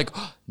for me, but I'm like,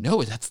 oh,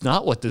 no, that's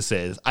not what this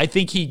is. I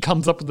think he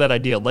comes up with that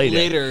idea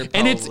later,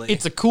 and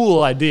it's a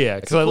cool idea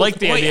because I like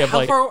the idea of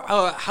like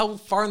how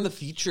far in the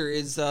future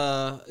is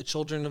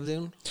Children of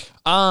Dune?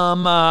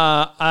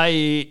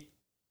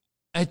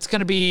 It's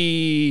gonna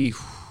be,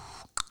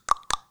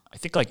 I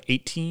think like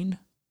 18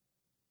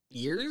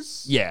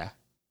 years. Yeah.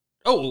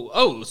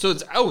 So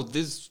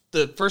it's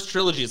the first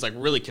trilogy is like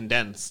really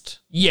condensed.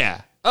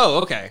 Yeah.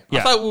 Oh, okay. Yeah.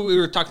 I thought we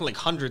were talking like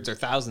hundreds or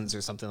thousands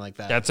or something like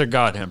that. That's a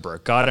God Emperor.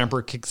 God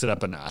Emperor kicks it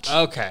up a notch.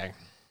 Okay.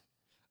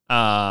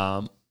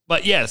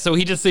 But yeah, so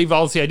he just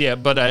evolves the idea.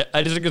 But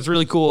I just think it's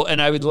really cool,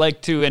 and I would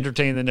like to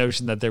entertain the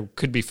notion that there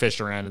could be fish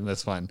around in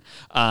this one,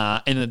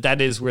 and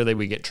that is where they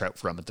would get trout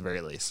from at the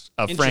very least.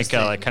 Frank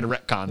kind of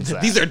retcons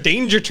that. These are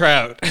danger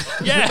trout.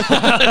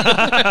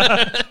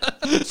 Yeah.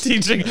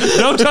 Teaching,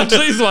 don't touch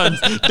these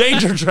ones.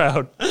 Danger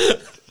trout.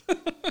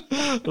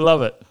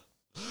 Love it.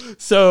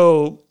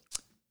 So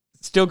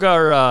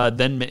Stilgar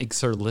then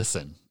makes her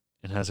listen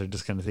and has her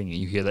just kind of thinking.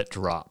 You hear that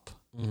drop.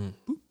 Boop,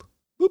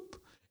 boop.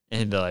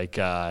 And like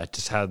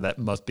just how that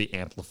must be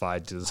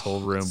amplified to this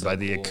whole room by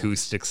the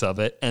acoustics of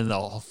it. And the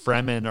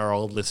Fremen are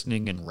all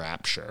listening in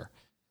rapture.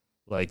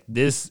 Like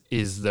this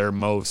is their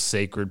most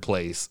sacred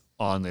place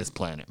on this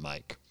planet,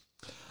 Mike.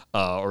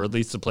 Or at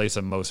least the place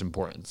of most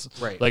importance.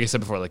 Right. Like I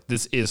said before, like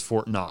this is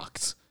Fort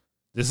Knox.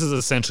 This is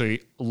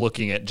essentially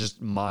looking at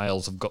just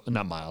miles of gold,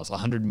 not miles,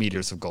 100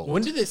 meters of gold.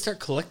 When did they start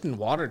collecting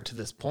water to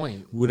this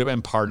point? Would have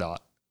been Pardot.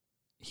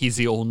 He's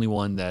the only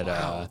one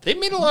that... they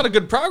made a lot of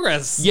good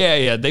progress.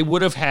 Yeah. They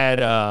would have had,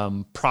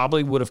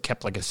 probably would have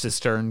kept like a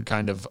cistern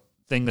kind of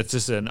thing that's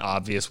just an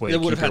obvious way they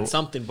would have had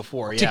something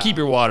before, to keep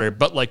your water.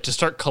 But like to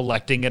start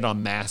collecting it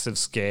on massive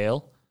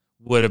scale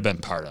would have been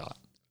Pardot.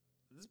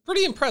 It's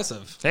pretty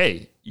impressive.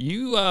 Hey,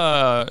 you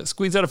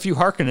squeeze out a few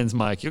Harkonnens,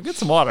 Mike. You'll get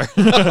some water.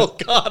 Oh,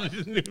 God. I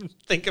didn't even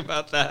think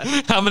about that.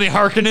 How many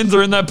Harkonnens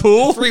are in that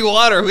pool? Free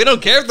water. We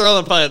don't care if they're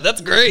on the planet.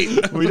 That's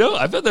great. We don't.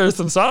 I bet there's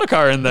some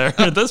Sardaukar in there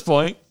at this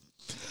point.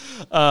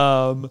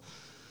 So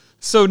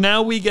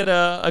now we get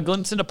a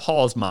glimpse into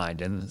Paul's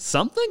mind, and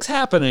something's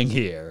happening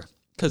here.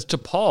 Because to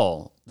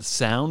Paul, the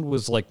sound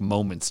was like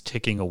moments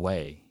ticking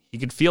away. He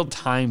could feel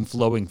time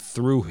flowing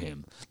through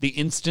him, the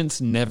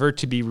instants never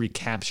to be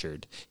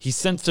recaptured. He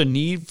sensed a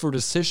need for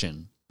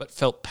decision, but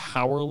felt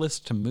powerless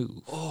to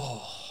move.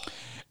 Oh.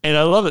 And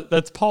I love it.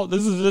 That's Paul.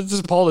 This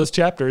is Paul. This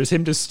chapter is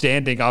him just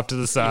standing off to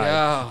the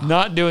side,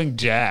 not doing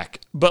jack.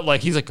 But like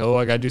he's like, oh,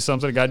 I gotta do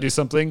something.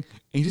 And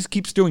he just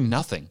keeps doing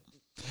nothing.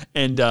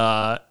 And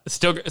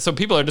so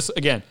people are just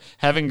again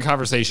having a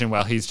conversation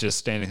while he's just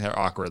standing there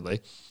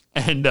awkwardly.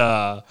 And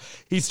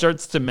he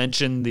starts to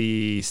mention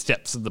the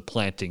steps of the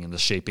planting and the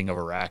shaping of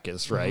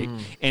Arrakis, right?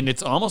 And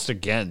it's almost,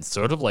 again,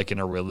 sort of like in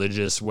a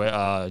religious way,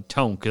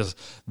 tone, because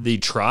the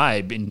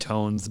tribe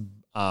intones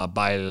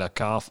Baila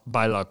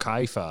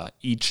Kaifa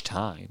each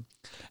time.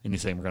 And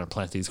he's saying, we're going to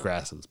plant these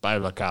grasses,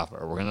 Baila Kafa.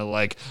 We're going to,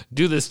 like,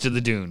 do this to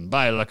the dune,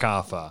 Baila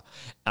Kafa.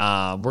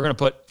 We're going to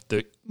put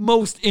the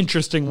most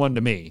interesting one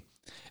to me,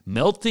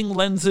 melting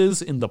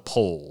lenses in the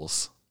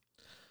poles.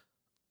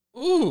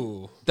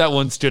 Ooh. That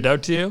one stood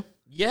out to you?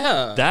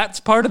 Yeah.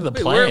 That's part of the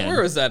plan.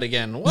 Where was that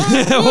again? What?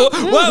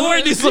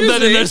 Where'd you slip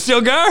that in there,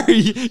 Stilgar?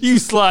 You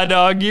sly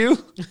dog, you.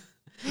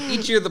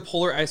 Each year the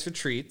polar ice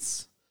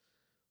retreats.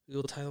 We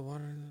will tie the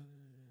water.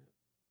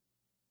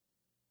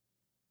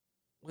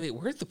 Wait,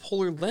 where's the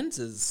polar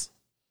lenses?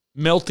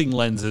 Melting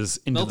lenses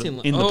in the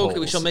poles. Okay,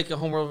 we shall make a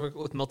homeworld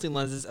with melting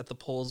lenses at the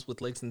poles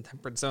with lakes and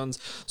temperate zones.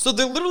 So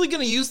they're literally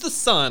going to use the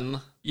sun.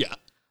 Yeah.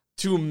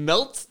 To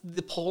melt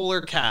the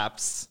polar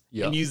caps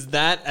and use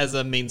that as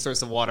a main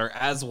source of water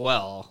as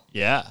well.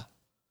 Yeah.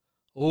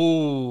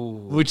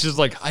 Ooh. Which is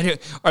like,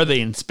 are they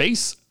in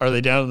space? Are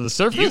they down on the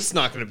surface? Bute's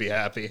not going to be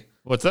happy.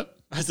 What's that?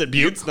 I said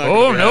Bute's not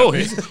going to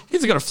be happy.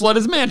 He's going to flood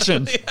his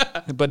mansion.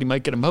 But he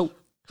might get a moat.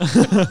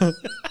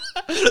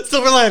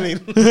 Silver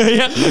lining.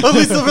 Yeah.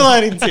 Only silver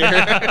linings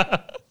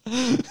here.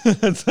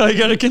 That's how you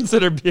got to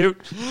consider Butte.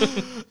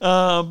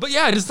 But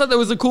yeah, I just thought that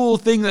was a cool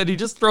thing that he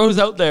just throws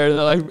out there.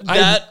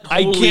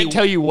 I can't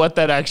tell you what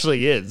that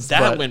actually is.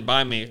 That went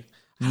by me.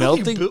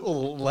 melting. Built a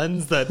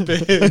lens that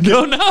big.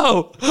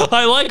 No,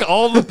 I like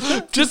all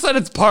the, just that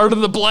it's part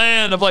of the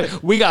plan of like,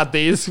 we got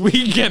these, we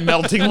can get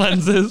melting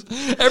lenses.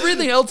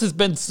 Everything else has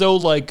been so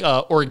like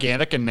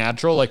organic and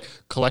natural, like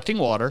collecting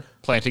water,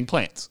 planting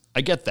plants.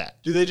 I get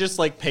that. Do they just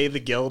like pay the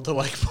guild to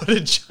like put a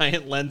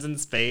giant lens in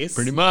space?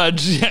 Pretty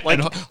much. Yeah, Like,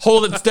 and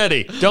hold it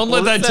steady. Don't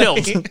let that tilt.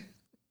 Steady.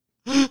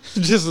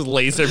 Just a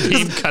laser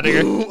beam cutting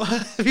it.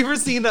 Have you ever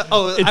seen it's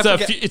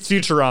It's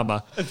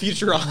Futurama.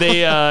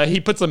 Futurama. He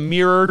puts a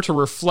mirror to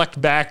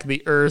reflect back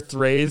the Earth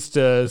rays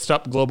to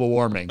stop global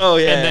warming. Oh,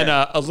 yeah. And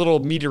then a little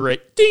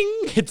meteorite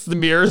ding hits the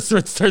mirror, so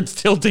it starts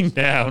tilting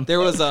down.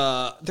 There was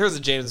a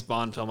James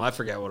Bond film. I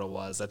forget what it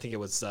was. I think it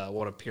was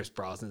one of Pierce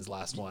Brosnan's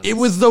last ones. It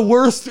was the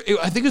worst.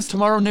 I think it's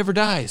Tomorrow Never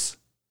Dies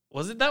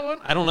Was it that one?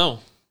 I don't know.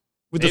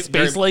 with the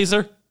space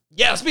laser.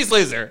 Yeah, space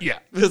laser. Yeah.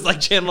 It was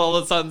like channel all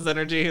the sun's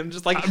energy and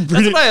just like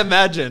that's what I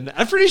imagined.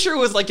 I'm pretty sure it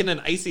was like in an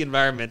icy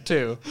environment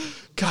too.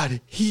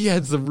 God, he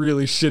had some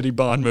really shitty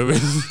Bond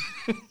movies.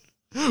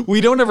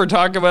 We don't ever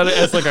talk about it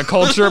as like a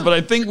culture, but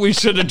I think we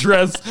should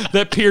address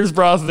that Pierce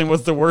Brosnan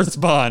was the worst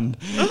Bond.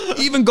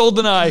 Even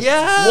GoldenEye.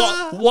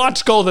 Yeah.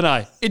 Watch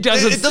GoldenEye. It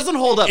doesn't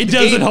hold up. It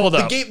doesn't hold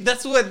up. The game,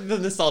 that's what the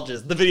nostalgia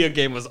is. The video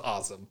game was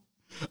awesome.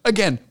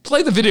 Again,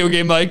 play the video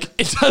game, Mike.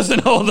 It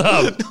doesn't hold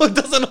up. No, it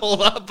doesn't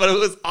hold up, but it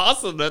was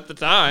awesome at the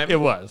time. It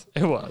was.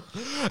 All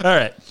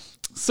right.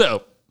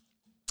 So,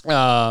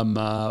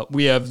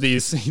 we have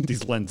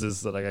these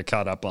lenses that I got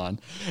caught up on,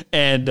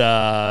 and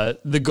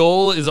the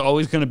goal is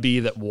always going to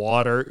be that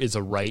water is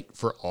a right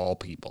for all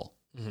people,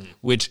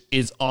 which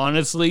is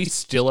honestly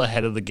still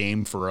ahead of the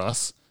game for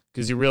us.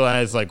 Because you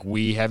realize, like,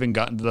 we haven't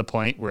gotten to the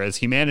point where, as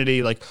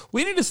humanity, like,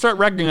 we need to start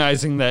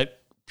recognizing that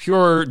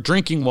pure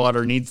drinking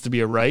water needs to be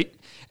a right.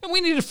 And we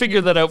need to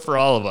figure that out for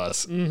all of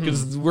us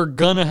because we're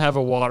going to have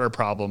a water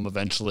problem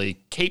eventually.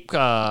 Cape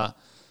Town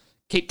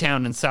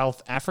in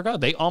South Africa,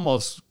 they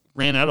almost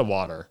ran out of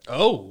water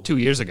 2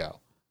 years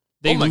ago.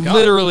 They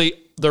literally,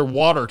 their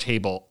water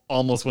table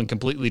almost went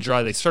completely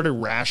dry. They started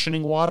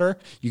rationing water.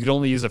 You could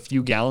only use a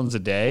few gallons a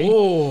day.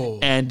 Oh.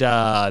 And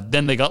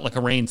then they got like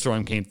a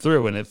rainstorm came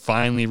through and it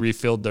finally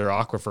refilled their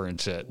aquifer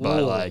and shit.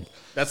 But like,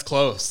 that's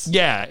close.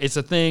 yeah, it's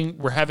a thing.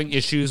 We're having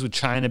issues with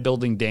China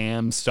building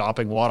dams,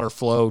 stopping water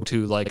flow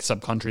to like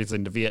sub-countries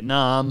into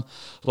Vietnam.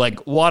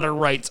 Like water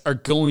rights are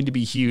going to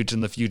be huge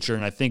in the future.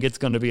 And I think it's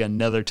going to be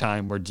another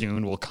time where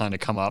Dune will kind of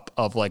come up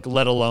of like,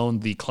 let alone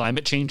the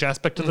climate change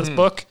aspect of this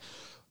book.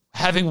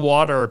 Having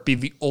water be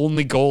the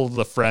only goal of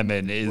the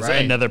Fremen is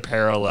another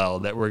parallel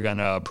that we're going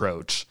to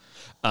approach.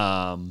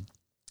 Now,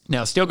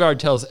 Stilgar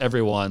tells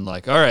everyone,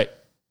 like, all right,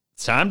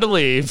 it's time to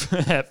leave.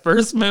 At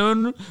first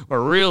moon, we're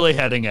really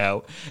heading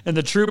out. And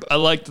the troop, I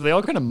liked, they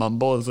all kind of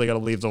mumble as they got to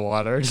leave the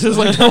water. It's just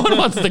like, no one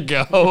wants to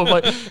go. I'm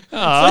like,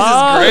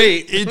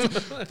 This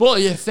is great. well,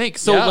 yeah,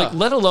 thanks. So, like,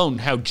 let alone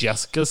how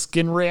Jessica's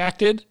skin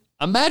reacted.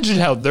 Imagine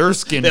how their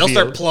skin They'll feels.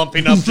 start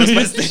plumping up just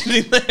by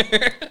standing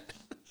there.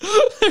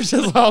 They're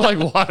just all like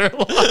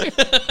waterlogged.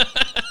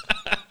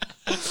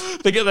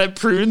 They get that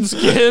prune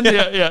skin.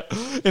 Yeah.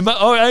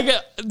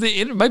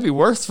 It might be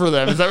worse for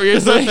them. Is that what you're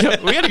saying?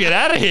 We got to get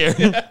out of here.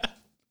 Yeah.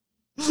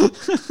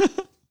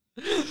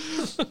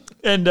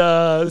 And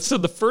so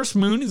the first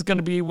moon is going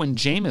to be when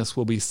Jameis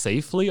will be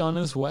safely on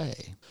his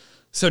way.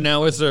 So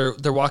now as they're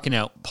walking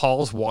out,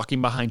 Paul's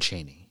walking behind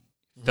Chaney.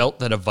 Felt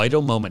that a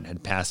vital moment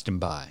had passed him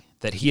by,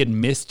 that he had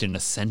missed an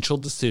essential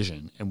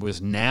decision and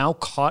was now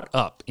caught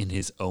up in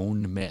his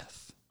own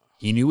myth.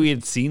 He knew he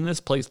had seen this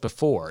place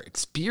before,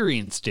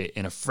 experienced it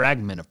in a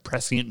fragment of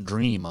prescient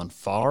dream on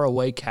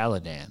faraway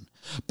Caladan,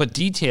 but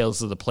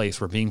details of the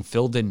place were being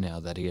filled in now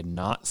that he had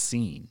not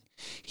seen.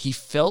 He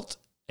felt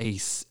a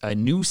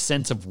new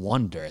sense of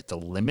wonder at the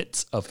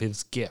limits of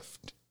his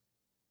gift.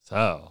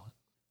 So,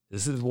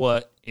 this is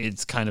what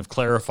it's kind of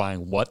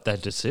clarifying what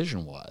that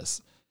decision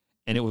was.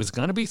 And it was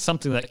going to be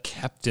something that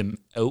kept him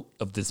out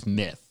of this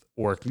myth,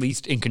 or at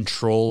least in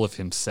control of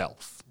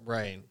himself.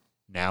 Right.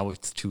 Now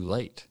it's too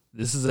late.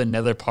 This is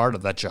another part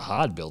of that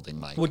jihad building,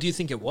 Mike. What do you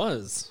think it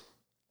was?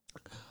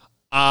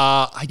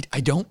 I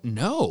don't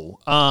know.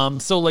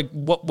 So like,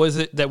 what was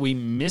it that we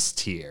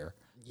missed here?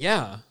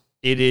 Yeah.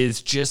 It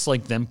is just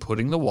like them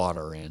putting the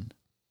water in,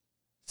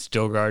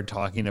 Stilgar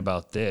talking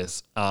about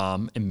this,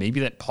 and maybe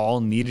that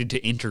Paul needed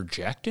to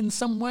interject in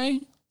some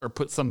way or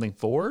put something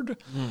forward.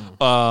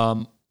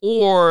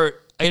 Or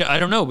I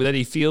don't know, that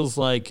he feels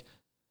like,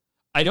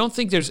 I don't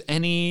think there's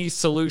any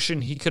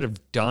solution he could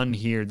have done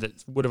here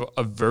that would have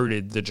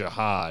averted the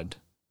jihad.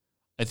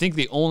 I think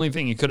the only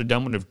thing he could have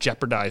done would have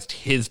jeopardized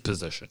his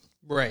position.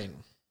 Right.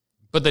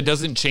 But that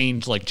doesn't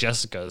change like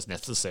Jessica's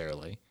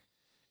necessarily.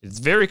 It's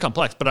very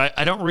complex, but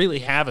I don't really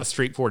have a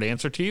straightforward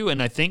answer to you.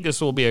 And I think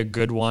this will be a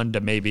good one to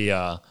maybe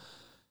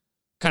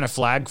kind of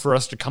flag for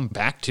us to come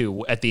back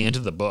to at the end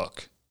of the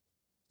book.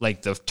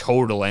 Like the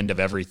total end of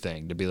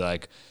everything, to be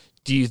like,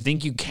 do you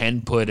think you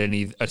can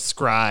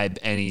ascribe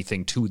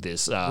anything to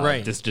this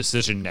this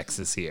decision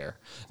nexus here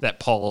that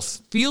Paul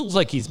feels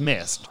like he's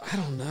missed? I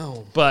don't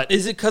know. But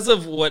is it because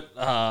of what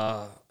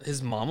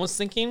his mom was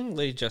thinking,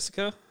 Lady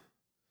Jessica?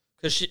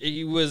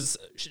 Because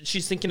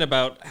she's thinking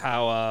about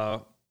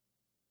how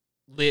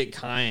Liet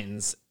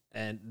Kynes,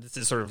 and this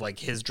is sort of like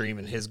his dream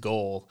and his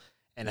goal,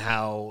 and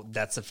how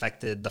that's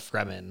affected the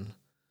Fremen,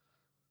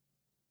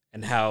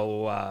 and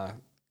how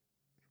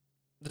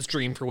this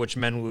dream for which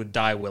men would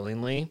die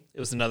willingly, it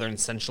was another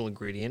essential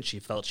ingredient she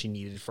felt she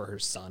needed for her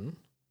son.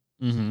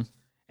 Mm-hmm.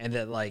 And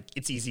that, like,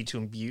 it's easy to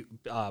imbue,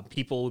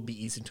 people would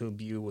be easy to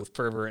imbue with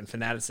fervor and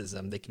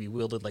fanaticism. They can be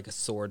wielded like a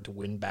sword to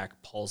win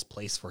back Paul's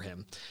place for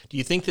him. Do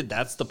you think that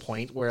that's the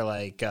point where,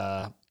 like,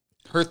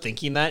 her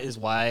thinking that is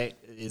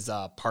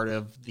part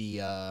of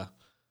the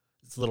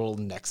this little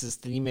nexus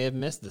that he may have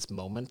missed, this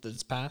moment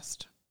that's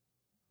passed?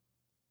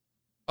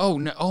 Oh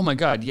no! Oh my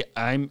God! Yeah,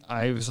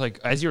 I was like,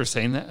 as you were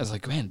saying that, I was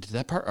like, man, did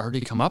that part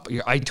already come up?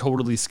 I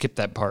totally skipped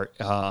that part.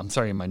 I'm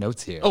sorry, in my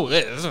notes here. Oh,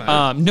 it is.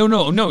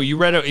 No. You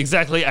read it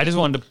exactly. I just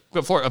wanted to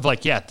go for it. Of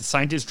like, yeah, the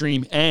scientist's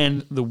dream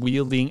and the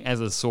wielding as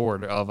a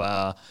sword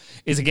of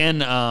is again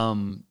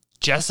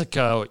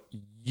Jessica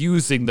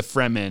using the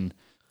Fremen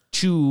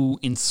to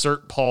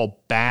insert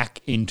Paul back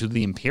into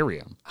the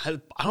Imperium. I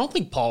don't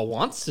think Paul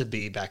wants to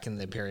be back in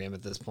the Imperium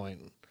at this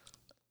point.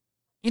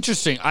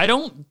 Interesting. I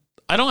don't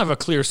have a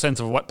clear sense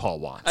of what Paul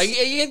wants.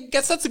 I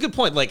guess that's a good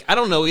point. Like, I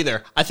don't know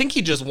either. I think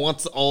he just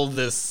wants all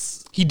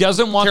this. He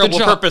doesn't want terrible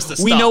the job. Purpose to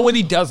stop. We know what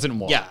he doesn't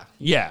want.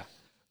 Yeah.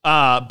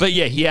 But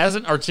yeah, he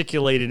hasn't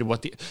articulated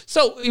what the.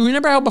 So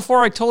remember how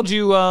before I told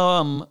you,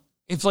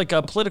 it's like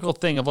a political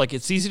thing of like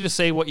it's easy to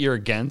say what you're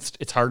against.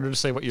 It's harder to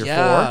say what you're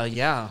for.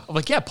 Yeah. I'm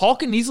like, yeah, Paul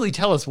can easily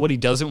tell us what he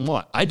doesn't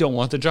want. I don't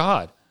want the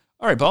jihad.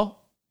 All right,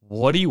 Paul,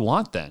 what do you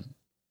want then?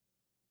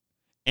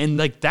 And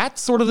like that's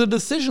sort of the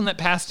decision that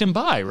passed him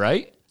by,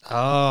 right?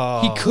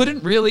 Oh. He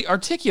couldn't really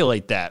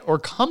articulate that or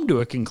come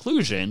to a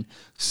conclusion.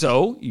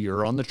 So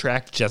you're on the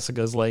track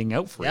Jessica's laying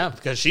out for you. Yeah,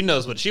 because she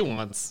knows what she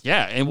wants.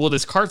 Yeah, and well,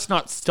 this cart's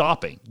not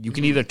stopping. You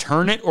can either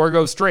turn it or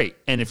go straight.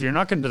 And if you're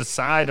not going to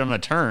decide on a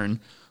turn,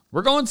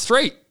 we're going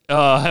straight.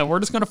 And we're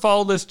just going to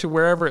follow this to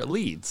wherever it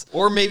leads.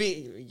 Or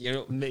maybe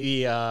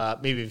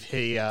if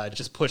he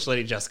just pushed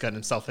Lady Jessica and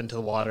himself into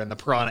the water and the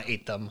piranha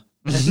ate them.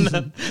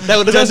 That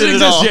would have Doesn't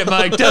ended it all. exist yet,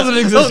 Mike. Doesn't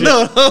exist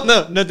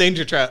yet. No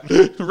danger trap.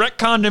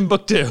 Retconned in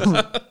book 2,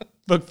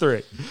 book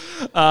 3.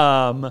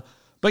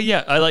 But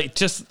yeah,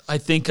 I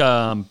think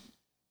the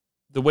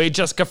way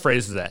Jessica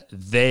phrases that,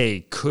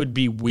 they could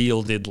be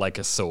wielded like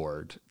a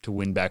sword to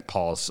win back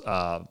Paul's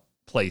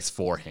place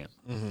for him.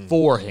 Mm-hmm.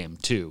 For him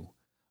too.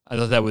 I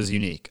thought that was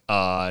unique.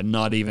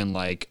 Not even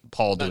like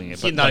Paul doing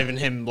it, but not even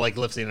him like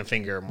lifting a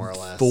finger, more or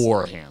less.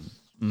 For him.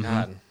 Mm-hmm.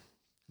 God.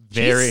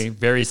 Very,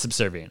 very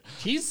subservient.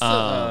 He's,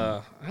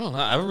 I don't know.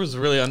 I was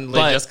really on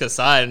Lady Jessica's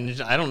side,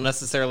 and I don't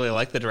necessarily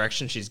like the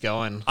direction she's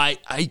going. I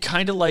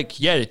kind of like,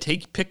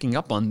 to picking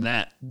up on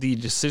that, the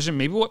decision,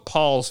 maybe what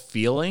Paul's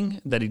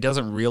feeling that he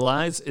doesn't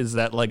realize is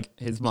that, like,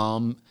 his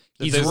mom...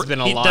 There's been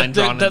a line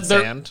drawn in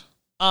sand?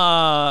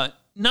 Not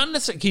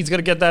necessarily. He's going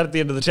to get that at the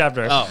end of the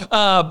chapter.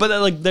 Oh.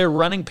 But, like, they're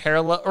running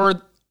parallel,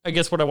 or... I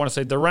guess what I want to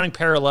say, they're running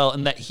parallel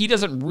in that he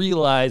doesn't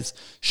realize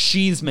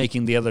she's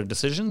making the other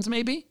decisions,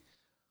 maybe.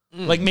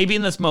 Like maybe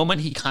in this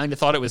moment, he kind of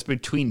thought it was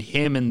between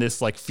him and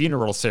this like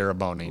funeral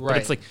ceremony. Right. But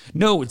it's like,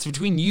 no, it's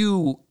between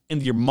you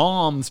and your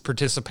mom's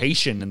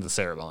participation in the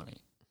ceremony.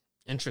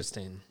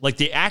 Interesting. Like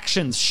the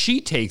actions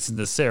she takes in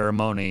the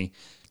ceremony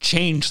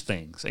change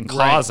things and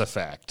cause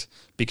effect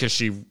because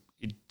she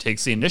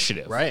takes the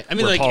initiative. Right. I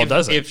mean, like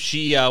if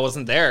she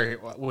wasn't there,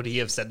 would he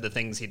have said the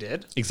things he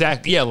did?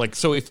 Exactly. Yeah. Like,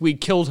 so if we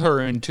killed her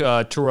in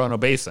Toronto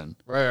Basin,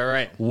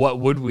 right. Where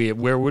would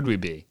we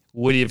be?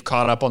 Would he have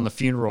caught up on the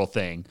funeral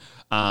thing?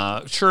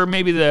 Sure,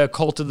 maybe the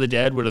cult of the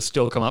dead would have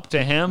still come up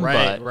to him,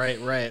 right.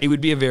 It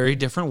would be a very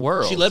different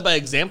world. She led by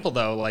example,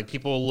 though. Like,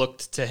 people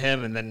looked to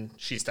him, and then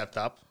she stepped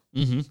up.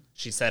 Mm-hmm.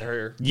 She said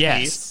her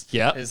piece.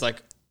 Yeah. Is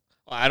like,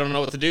 I don't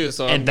know what to do,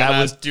 so I'm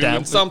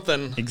doing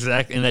something.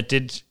 Exactly, and that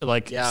did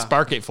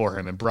spark it for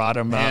him and brought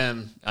him up.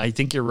 I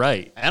think you're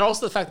right. And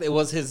also the fact that it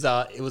was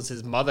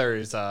his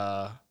mother's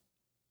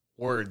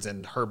words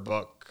in her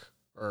book.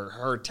 Or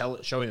her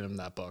showing him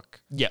that book,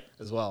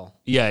 as well.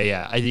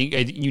 Yeah. I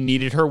think you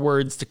needed her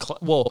words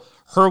to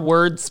her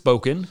words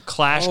spoken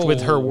clashed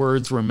with her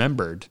words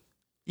remembered.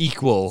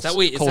 Equals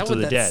Cult of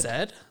the Dead.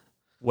 Said?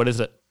 What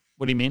is it?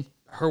 What do you mean?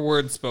 Her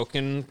words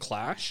spoken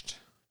clashed.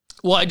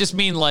 Well, I just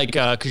mean like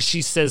because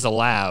she says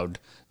aloud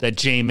that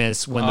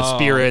Jameis, when the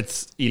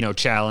spirits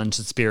challenged,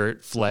 the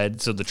spirit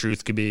fled, so the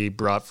truth could be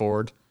brought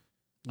forward.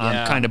 Yeah.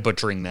 I'm kind of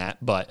butchering that,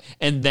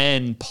 and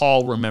then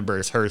Paul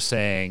remembers her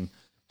saying,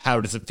 how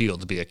does it feel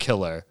to be a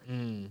killer?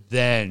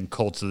 Then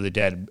Cult of the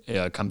Dead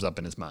comes up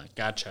in his mind.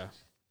 Gotcha.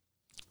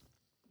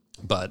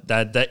 But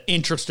that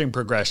interesting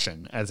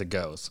progression as it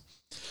goes.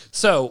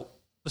 So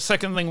the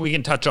second thing we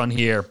can touch on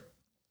here,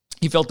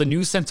 he felt a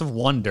new sense of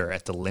wonder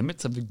at the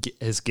limits of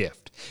his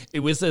gift.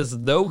 It was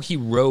as though he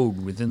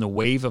rode within the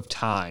wave of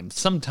time,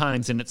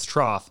 sometimes in its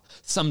trough,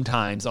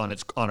 sometimes on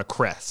a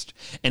crest.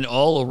 And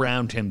all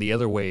around him the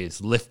other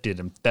waves lifted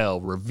and fell,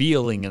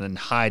 revealing and then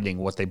hiding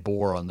what they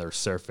bore on their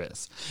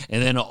surface.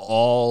 And then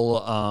all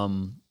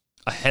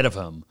ahead of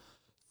him,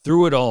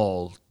 through it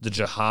all, the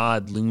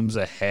jihad looms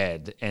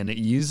ahead, and it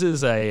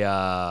uses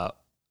a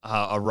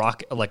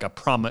rock, like a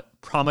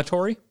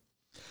promontory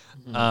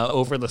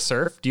over the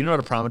surf. Do you know what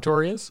a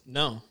promontory is?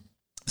 No.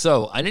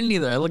 So I didn't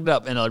either. I looked it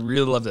up, and I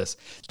really love this.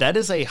 That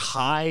is a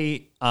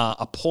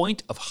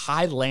point of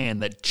high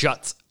land that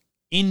juts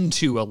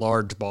into a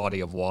large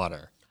body of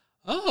water.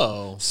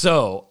 Oh.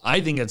 So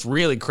I think it's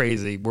really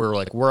crazy.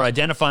 We're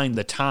identifying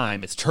the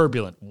time. It's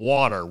turbulent,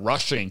 water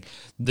rushing.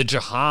 The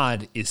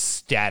jihad is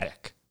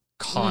static,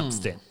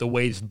 constant. The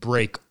waves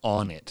break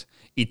on it.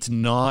 It's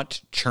not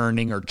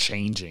churning or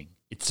changing.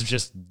 It's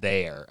just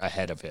there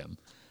ahead of him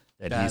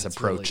that he's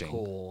approaching.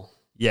 Really cool.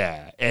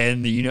 Yeah,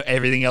 and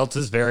everything else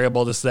is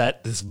variable to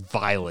set. This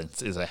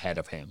violence is ahead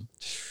of him.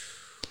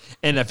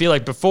 And I feel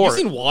like before... You've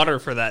seen water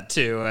for that,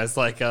 too, as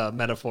like a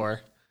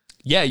metaphor.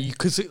 Yeah,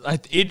 because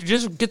it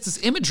just gets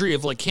this imagery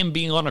of like him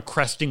being on a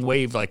cresting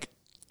wave, like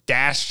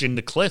dashed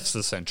into cliffs,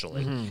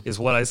 essentially, is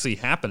what I see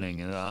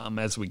happening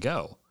as we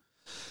go.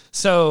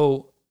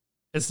 So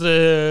as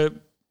the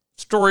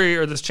story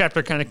or this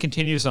chapter kind of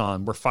continues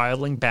on, we're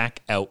filing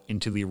back out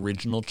into the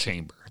original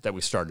chamber that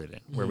we started in,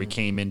 where we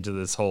came into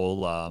this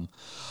whole, I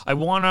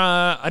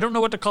don't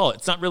know what to call it.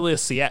 It's not really a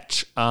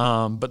sietch,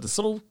 but this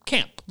little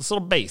camp, this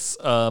little base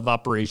of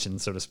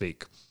operations, so to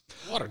speak.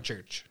 Water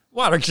church.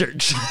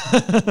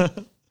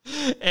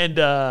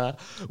 And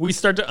we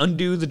start to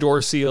undo the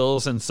door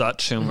seals and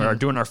such, and we're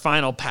doing our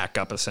final pack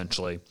up,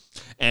 essentially.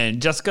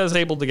 And Jessica is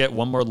able to get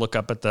one more look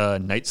up at the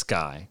night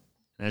sky.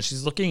 And as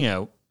she's looking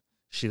out,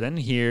 she then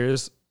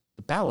hears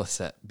the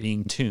balisette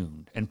being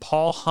tuned and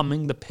Paul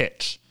humming the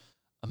pitch,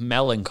 a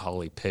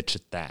melancholy pitch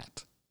at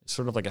that. It's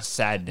sort of like a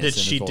sadness that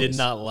in she his voice. did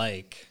not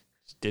like.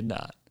 She did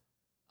not.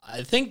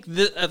 I think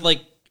that,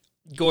 like,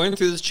 going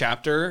through this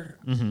chapter,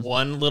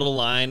 one little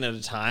line at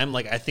a time,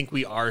 like, I think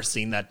we are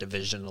seeing that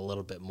division a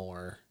little bit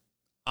more.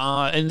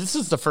 And this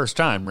is the first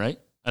time, right?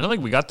 I don't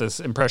think we got this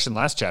impression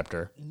last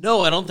chapter.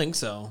 No, I don't think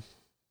so.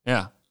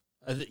 Yeah.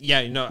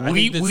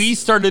 We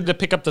started to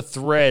pick up the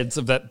threads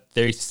of that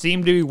they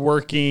seem to be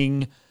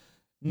working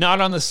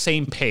not on the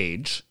same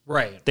page.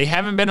 Right. They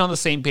haven't been on the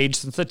same page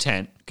since the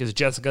tent because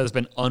Jessica has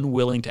been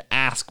unwilling to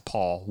ask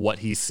Paul what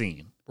he's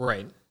seen.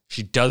 Right.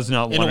 She does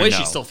not want to know. In a way,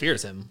 she still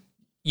fears him.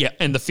 Yeah,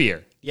 and the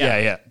fear.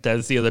 Yeah.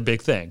 That's the other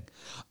big thing.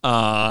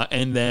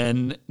 And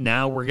then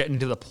now we're getting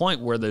to the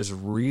point where there's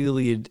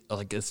really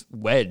like this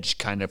wedge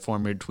kind of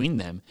formed between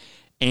them.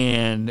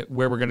 And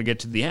where we're going to get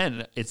to the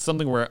end, it's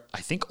something where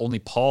I think only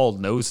Paul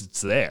knows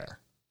it's there.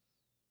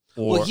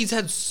 Well, he's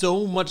had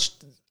so much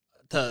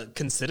to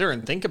consider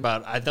and think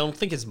about. I don't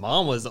think his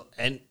mom was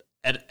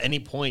at any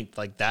point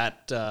like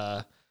that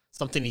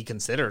something he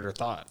considered or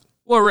thought.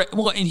 Well, right.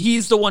 Well, and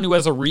he's the one who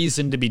has a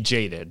reason to be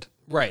jaded.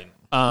 Right.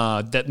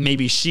 That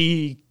maybe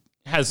she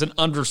has an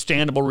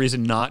understandable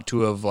reason not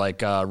to have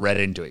read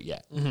into it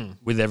yet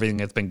with everything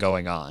that's been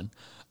going on.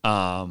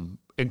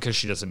 Because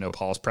she doesn't know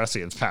Paul's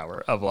prescience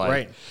power of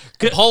right.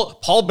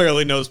 Paul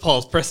barely knows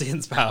Paul's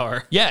prescience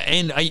power. Yeah,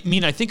 and I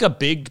mean, I think a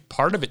big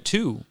part of it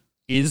too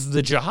is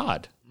the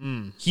jihad.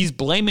 He's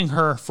blaming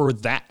her for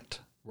that.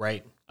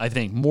 Right. I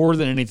think more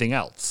than anything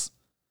else.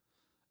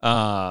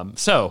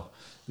 So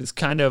this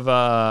kind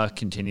of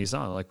continues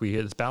on, like we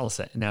hear this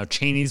balisette. Now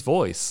Chaney's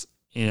voice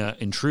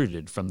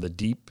intruded from the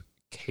deep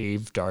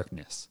cave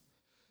darkness.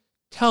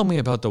 Tell me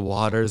about the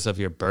waters of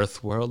your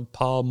birth world,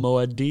 Paul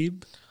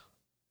Muad'Dib.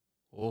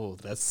 Oh,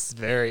 that's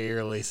very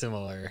eerily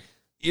similar.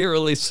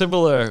 Eerily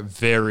similar,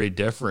 very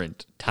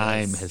different.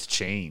 Time has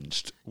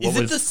changed. Is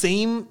it the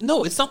same?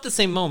 No, it's not the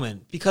same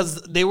moment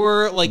because they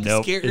were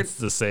scared. It's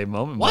the same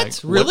moment. What? Mike.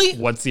 Really?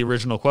 What's the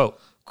original quote?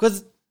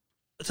 Because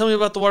tell me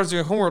about the waters of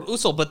your homeworld,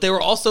 Usul. But they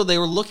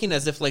were looking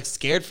as if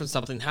scared from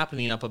something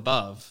happening up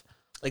above.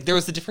 Like there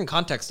was a different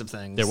context of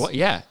things.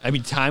 Yeah. I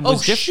mean, time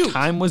was different.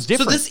 Time was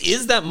different. So this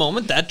is that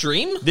moment, that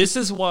dream? This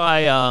is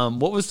why,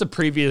 what was the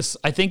previous,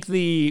 I think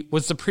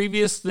was the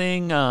previous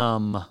thing,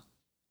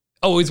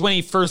 it was when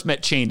he first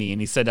met Chaney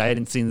and he said, I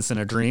hadn't seen this in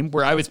a dream,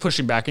 where I was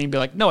pushing back and he'd be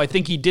like, no, I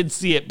think he did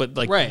see it, but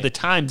the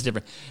time's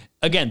different.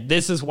 Again,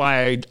 this is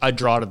why I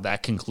draw to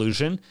that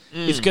conclusion.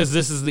 It's because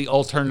this is the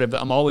alternative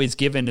I'm always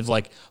given is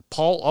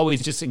Paul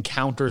always just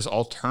encounters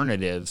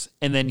alternatives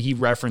and then he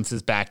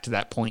references back to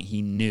that point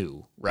he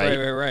knew, right?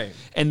 Right.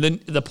 And then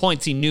the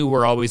points he knew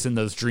were always in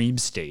those dream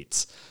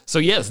states. So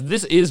yes,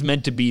 this is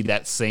meant to be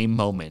that same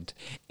moment.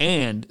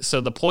 And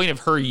so the point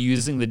of her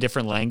using the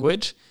different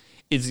language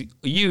is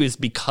used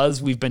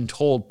because we've been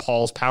told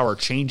Paul's power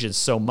changes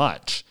so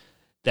much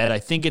that I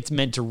think it's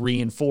meant to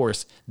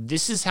reinforce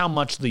this is how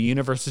much the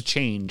universe has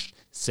changed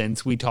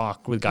since we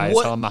talked with Gaius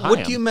Mahayam.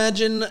 What do you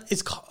imagine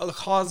is a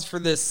cause for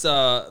this,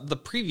 the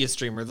previous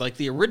dreamer, like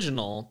the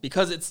original?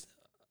 Because it's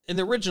in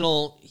the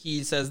original,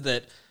 he says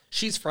that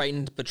she's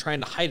frightened but trying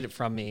to hide it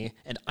from me,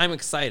 and I'm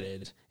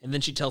excited. And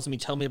then she tells me,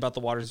 tell me about the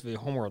waters of your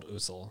homeworld,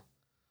 Usul.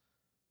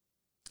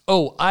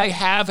 Oh, I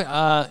have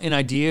an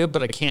idea,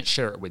 but I can't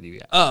share it with you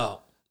yet. Oh.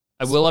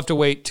 I will have to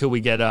wait till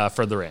we get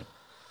further in.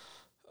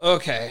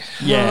 Okay.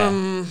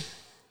 Yeah.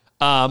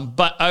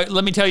 But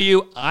let me tell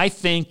you, I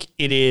think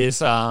it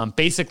is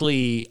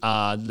basically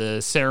the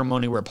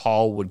ceremony where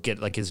Paul would get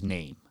like his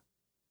name.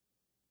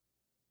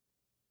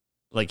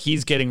 Like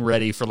he's getting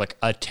ready for like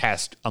a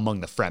test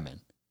among the Fremen.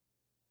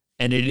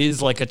 And it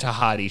is like a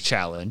Tahati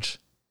challenge.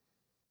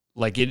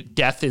 Like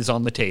death is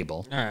on the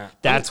table.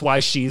 That's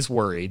why she's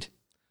worried.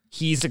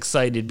 He's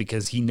excited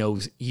because he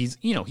knows he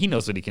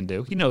knows what he can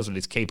do. He knows what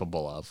he's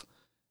capable of.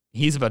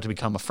 He's about to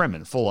become a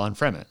Fremen, full-on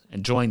Fremen,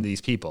 and join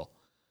these people.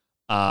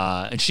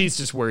 And she's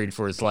just worried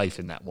for his life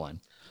in that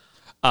one.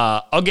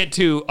 I'll get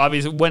to,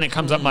 obviously, when it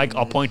comes up, Mike,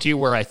 I'll point to you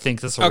where I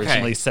think this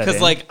originally set in.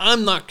 Because, like,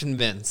 I'm not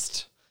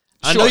convinced.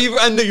 Sure.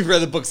 I know you've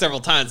read the book several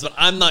times, but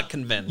I'm not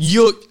convinced.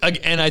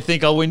 And I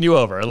think I'll win you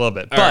over a little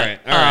bit. All right.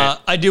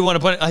 I do want to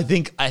point, I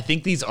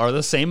think these are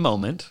the same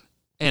moment,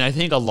 and I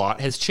think a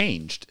lot has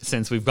changed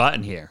since we've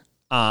gotten here.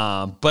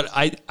 But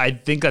I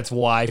think that's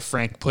why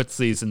Frank puts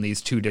these in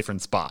these two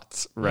different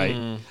spots,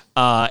 right?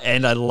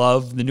 And I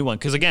love the new one.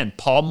 Because again,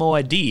 Paul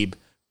Muad'Dib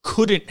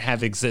couldn't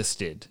have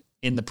existed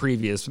in the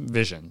previous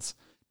visions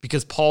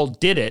because Paul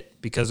did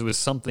it because it was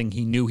something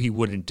he knew he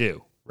wouldn't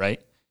do,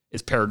 right?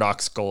 As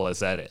paradoxical as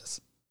that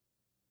is.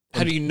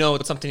 How do you know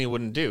it's something he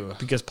wouldn't do?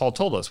 Because Paul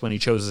told us when he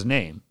chose his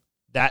name.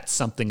 That's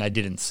something I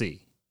didn't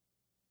see.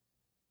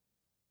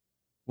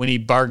 When he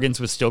bargains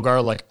with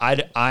Stilgar, like,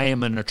 I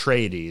am an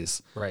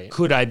Atreides. Right.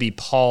 Could I be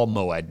Paul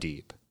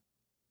Muad'Dib?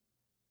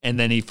 And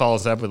then he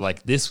follows up with,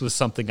 like, this was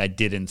something I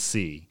didn't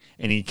see.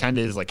 And he kind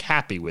of is, like,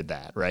 happy with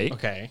that, right?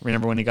 Okay.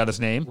 Remember when he got his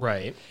name?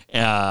 Right.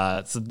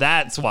 So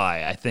that's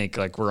why I think,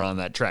 like, we're on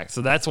that track.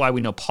 So that's why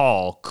we know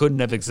Paul couldn't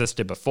have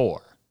existed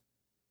before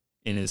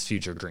in his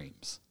future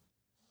dreams.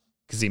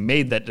 Because he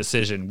made that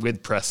decision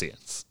with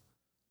prescience.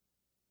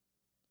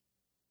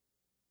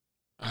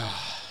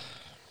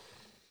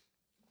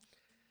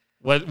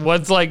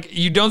 What's like,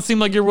 you don't seem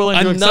like you're willing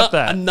to accept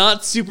that. I'm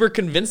not super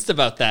convinced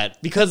about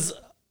that because,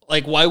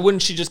 like, why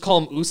wouldn't she just call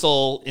him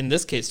Usul in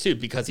this case too?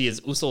 Because he is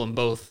Usul in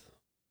both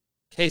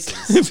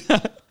cases.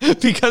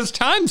 Because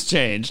times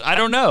change. I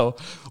don't know.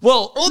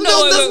 Well,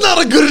 no, that's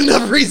not a good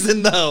enough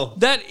reason though.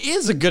 That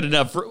is a good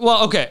enough.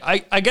 Well, okay.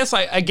 I guess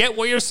I get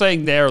what you're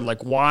saying there.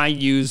 Like, why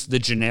use the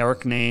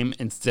generic name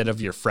instead of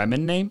your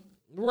Fremen name?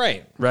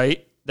 Right.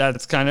 Right.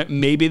 That's kind of,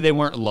 maybe they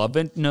weren't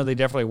loving. No, they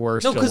definitely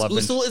were still loving. No,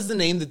 because Usul is the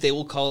name that they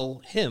will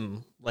call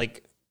him.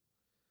 Like,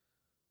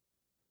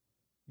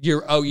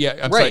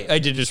 I'm sorry. I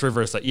did just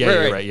reverse that. Yeah,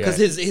 you're right. Yeah.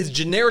 Because his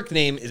generic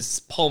name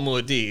is Paul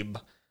Muad'Dib,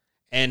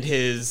 and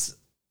his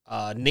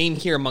name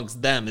here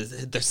amongst them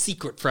is their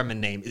secret Fremen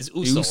name is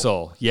Usul.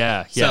 Usul.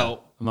 Yeah.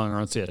 So, among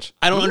our own stitch.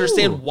 I don't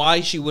understand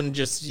why she wouldn't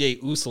just say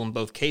Usul in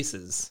both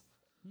cases.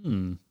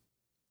 I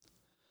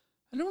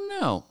don't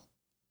know.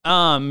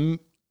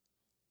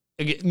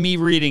 Me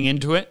reading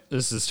into it,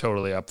 this is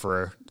totally up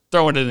for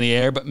throwing it in the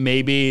air, but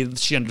maybe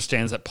she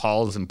understands that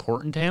Paul is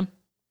important to him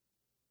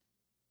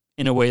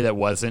in a way that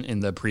wasn't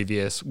in the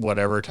previous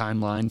whatever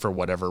timeline for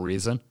whatever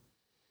reason.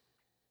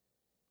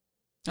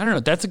 I don't know.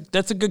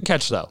 That's a good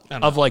catch though.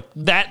 Of like,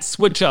 that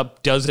switch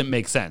up doesn't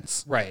make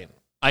sense. Right.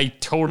 I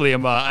totally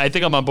am. I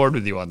think I'm on board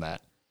with you on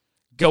that.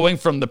 Going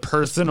from the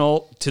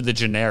personal to the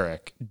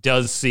generic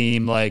does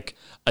seem like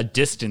a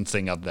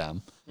distancing of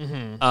them.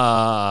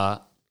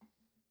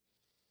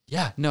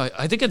 Yeah, no,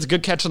 I think it's a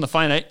good catch on the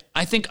fine.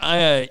 I think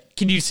can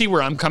you see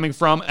where I'm coming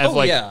from?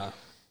 A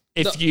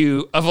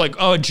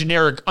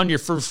generic on your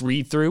first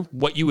read through,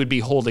 what you would be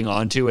holding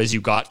on to as you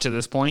got to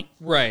this point.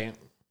 Right.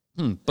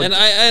 And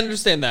I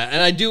understand that.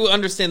 And I do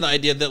understand the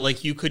idea that,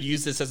 like, you could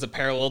use this as a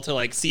parallel to,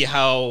 like, see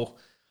how,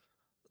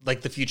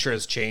 like, the future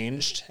has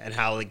changed and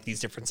how, like, these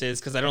differences.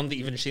 Because I don't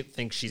even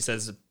think she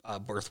says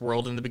birth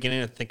world in the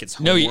beginning. I think it's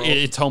homeworld. No,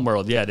 it's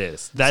homeworld. Yeah, it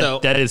is.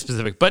 That is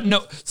specific. But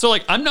no, so,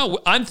 like,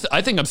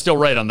 I think I'm still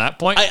right on that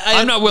point.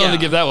 I'm not willing to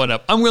give that one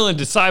up. I'm willing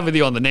to side with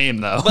you on the name,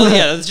 though. Well,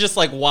 yeah, it's just,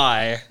 like,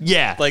 why.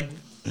 Yeah. Like,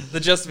 the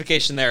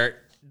justification there,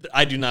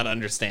 I do not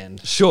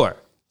understand. Sure.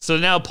 So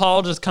now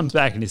Paul just comes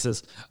back and he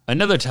says,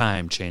 another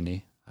time,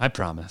 Cheney, I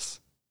promise.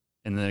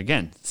 And then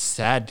again,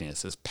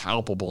 sadness is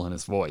palpable in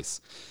his voice.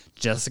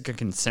 Jessica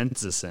can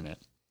sense this in it.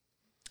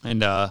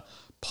 And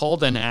Paul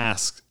then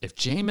asks if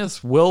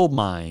Jameis will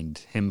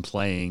mind him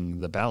playing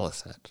the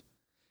baliset.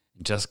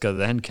 Jessica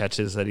then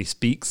catches that he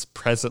speaks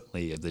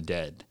presently of the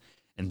dead.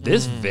 And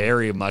this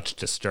very much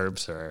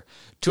disturbs her.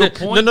 To a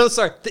point. No,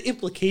 sorry. The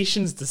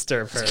implications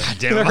disturb her.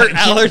 Goddamn, her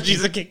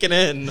allergies are kicking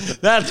in.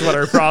 That's what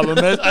her problem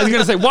is. I was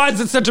going to say, why is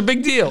it such a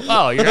big deal?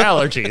 Oh, your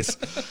allergies.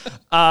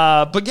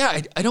 But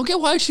yeah, I don't get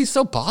why she's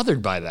so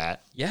bothered by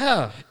that.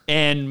 Yeah.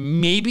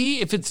 And maybe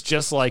if it's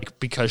just like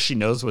because she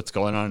knows what's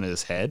going on in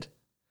his head,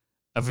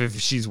 if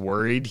she's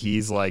worried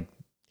he's like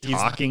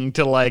talking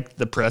to like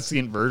the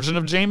prescient version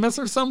of Jameis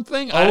or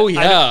something.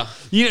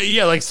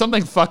 Yeah, like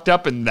something fucked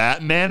up in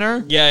that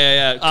manner.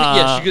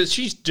 Yeah.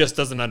 She just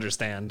doesn't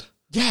understand.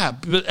 Yeah,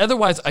 but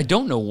otherwise, I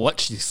don't know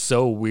what she's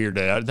so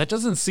weirded out. That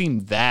doesn't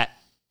seem that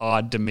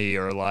odd to me.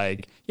 Or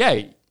like,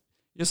 yeah,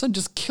 your son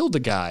just killed a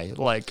guy.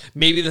 Like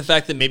maybe the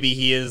fact that maybe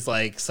he is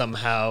like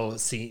somehow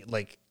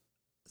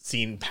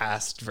seen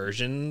past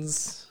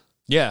versions.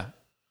 Yeah.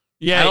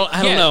 Yeah,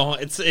 I don't know.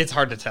 It's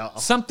hard to tell.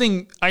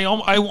 Something I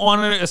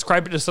want to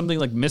ascribe it to something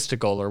like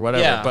mystical or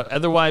whatever, Yeah. but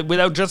otherwise,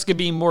 without Jessica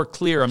being more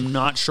clear, I'm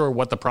not sure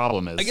what the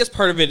problem is. I guess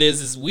part of it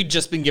is we've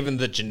just been given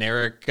the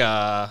generic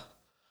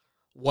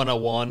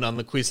 101 on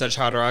the Kwisatz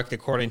Haderach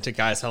according to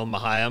Gaius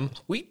Mahayam.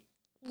 We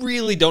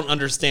really don't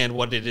understand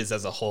what it is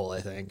as a whole,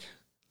 I think.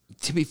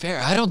 To be fair,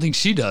 I don't think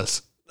she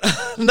does.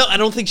 No, I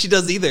don't think she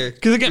does either.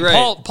 Because again, You're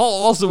right.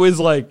 Paul also is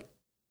like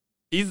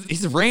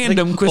he's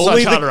random Like,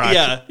 only Kwisatz the-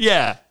 Haderach.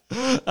 yeah.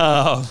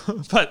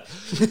 But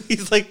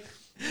He's like,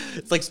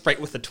 it's like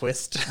Sprite with a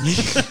twist.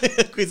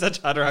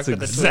 Kwisatz Haderach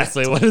with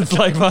exactly a twist. what it's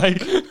like,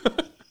 Mike.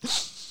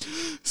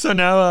 So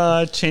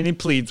now Chaney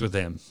pleads with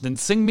him. Then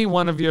sing me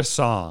one of your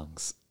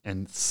songs.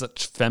 And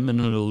such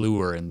feminine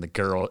allure in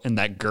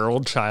that girl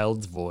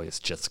child's voice,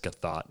 Jessica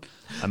thought.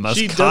 I must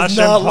She caution does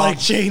not Paul. like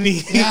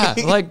Chaney. Yeah,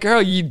 like girl,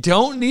 you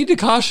don't need to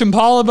caution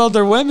Paul about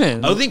their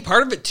women. I think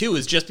part of it too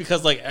is just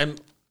because like I'm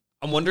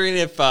wondering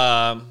if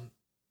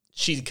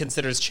she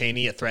considers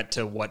Chaney a threat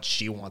to what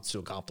she wants to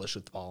accomplish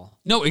with Paul.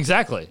 No,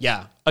 exactly.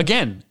 Yeah.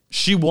 Again,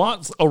 she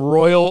wants a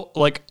royal,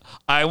 like,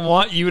 I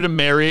want you to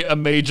marry a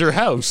major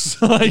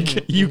house.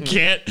 Like, you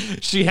can't,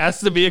 she has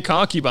to be a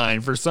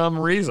concubine for some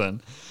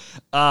reason.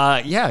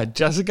 Yeah,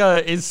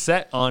 Jessica is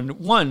set on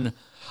one.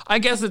 I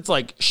guess it's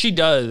like she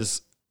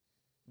does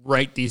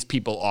write these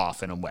people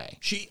off in a way.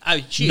 She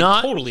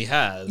Not- totally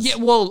has. Yeah,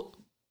 well,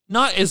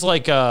 not as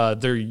like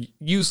they're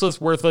useless,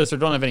 worthless, or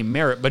don't have any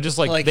merit, but just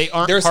like they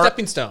aren't. They're a part-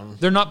 stepping stone.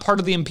 They're not part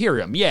of the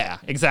Imperium. Yeah,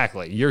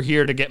 exactly. You're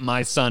here to get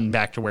my son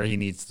back to where he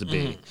needs to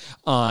be.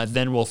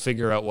 Then we'll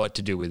figure out what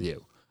to do with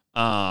you.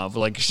 I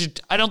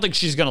don't think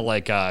she's gonna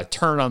like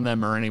turn on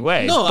them or any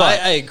way. No, but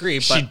I agree.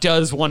 But she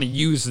does want to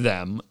use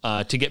them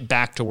to get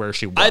back to where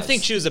she was. I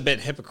think she was a bit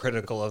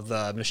hypocritical of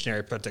the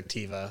Missionary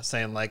Protectiva,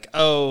 saying like,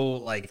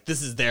 "Oh, like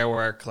this is their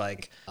work."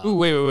 Like, Ooh,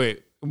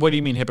 wait. What do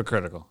you mean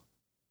hypocritical?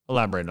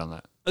 Elaborate on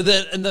that.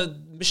 the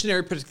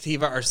Missionary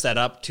Protectiva are set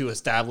up to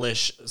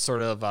establish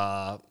sort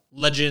of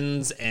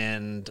legends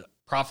and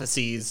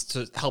prophecies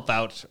to help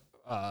out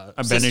Bene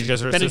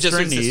Gesserit's Bene sister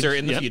in Gesserit's need. sister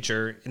in the Yep.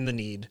 future in the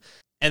need,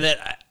 and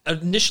that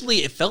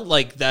initially it felt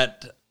like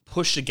that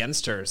pushed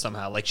against her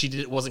somehow, like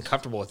wasn't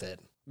comfortable with it.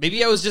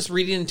 Maybe I was just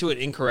reading into it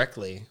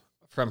incorrectly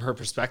from her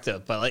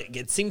perspective, but like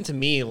it seemed to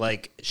me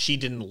like she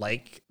didn't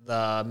like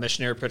the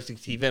Missionary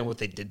Protectiva and what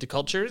they did to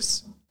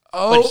cultures.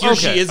 Oh, But here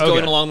she is going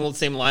okay. along the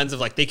same lines of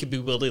like they could be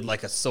wielded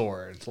like a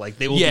sword, like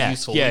they will Yeah, be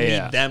useful. yeah, we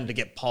yeah. need them to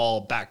get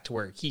Paul back to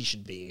where he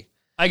should be.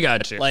 I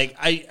got you. Like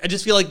I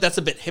just feel like that's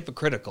a bit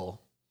hypocritical.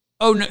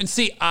 Oh no!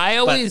 See,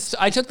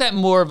 I took that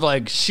more of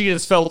like she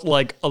just felt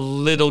like a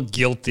little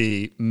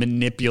guilty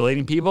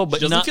manipulating people, but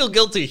She doesn't not. feel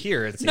guilty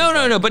here. It seems No,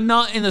 like. but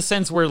not in the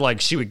sense where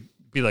like she would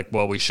be like,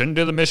 well, we shouldn't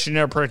do the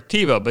Missionary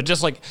Protectiva, but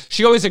just like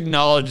she always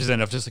acknowledges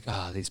enough, just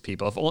like, these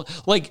people, if only,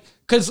 like,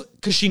 because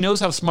she knows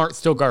how smart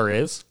Stilgar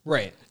is.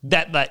 Right.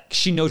 That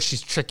she knows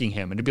she's tricking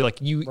him, and to be like,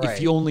 Right.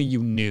 if you only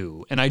you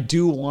knew, and I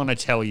do want to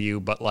tell you,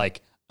 but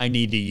like I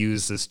need to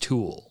use this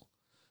tool.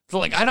 So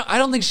like I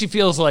don't think she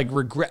feels like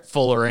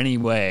regretful or any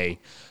way,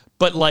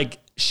 but like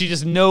she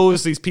just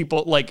knows these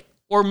people like,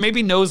 or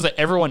maybe knows that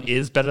everyone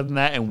is better than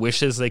that and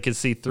wishes they could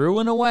see through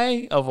in a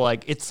way of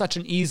like it's such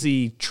an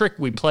easy trick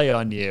we play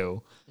on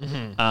you.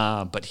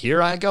 But here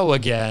I go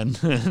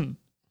again.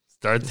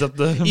 Starts up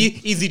the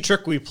Easy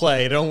trick we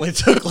play. It only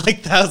took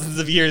like thousands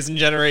of years and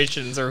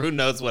generations, or who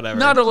knows, whatever.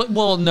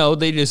 no,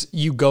 they just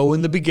you go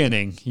in the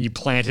beginning, you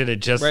plant it at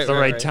just Right, the right,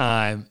 right right.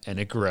 time, and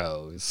it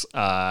grows.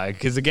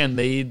 Because again,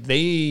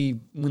 they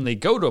when they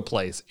go to a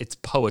place, it's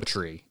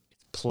poetry,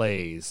 it's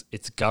plays,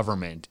 it's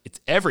government, it's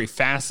every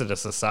facet of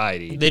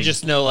society. They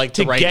just know like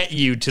to the right, get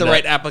you to the that-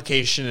 right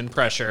application and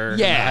pressure. and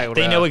the Yeah, high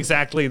they know road.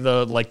 exactly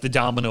the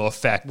domino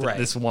effect that Right.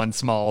 this one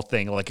small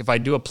thing. Like if I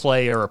do a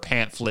play or a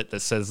pamphlet that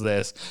says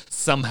this,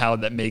 somehow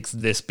that makes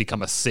this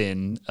become a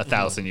sin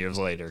 1,000 years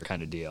later,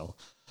 kind of deal.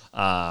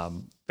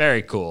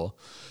 Very cool.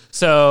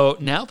 So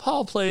now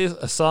Paul plays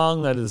a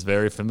song that is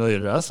very familiar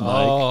to us, Mike.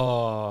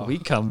 Oh. We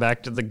come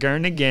back to the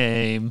Gurney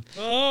game,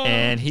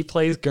 and he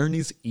plays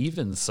Gurney's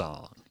Even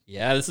song.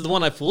 Yeah, this is the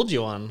one I fooled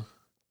you on.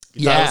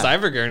 You Yeah. thought it was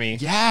Ivor Gurney.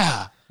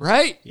 Yeah,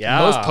 right? Yeah.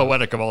 Most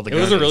poetic of all the It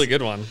was a Gurneys. really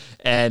good one.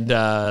 And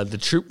the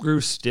troop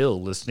grew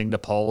still, listening to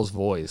Paul's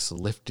voice,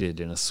 lifted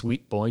in a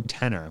sweet boy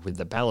tenor, with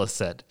the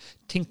balisette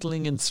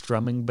tinkling and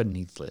strumming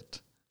beneath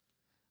it.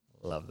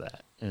 Love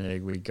that.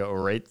 And we go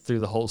right through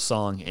the whole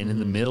song, and in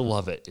the middle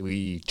of it,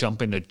 we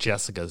jump into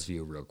Jessica's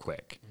view real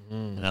quick.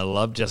 And I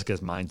love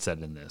Jessica's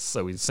mindset in this.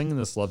 So he's singing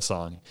this love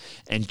song,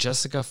 and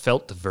Jessica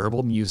felt the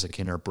verbal music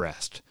in her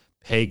breast,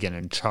 pagan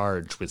and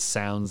charged with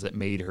sounds that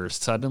made her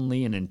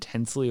suddenly and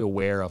intensely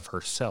aware of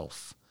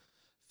herself.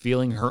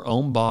 Feeling her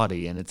own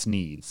body and its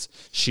needs,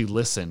 she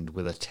listened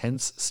with a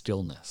tense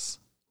stillness.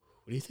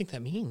 What do you think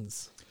that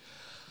means?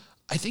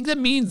 I think that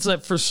means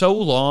that for so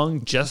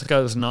long, Jessica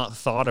has not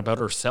thought about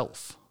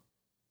herself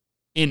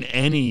in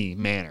any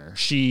manner.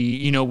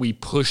 We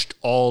pushed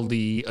all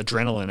the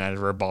adrenaline out of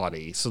her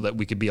body so that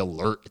we could be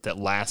alert at that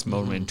last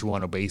moment to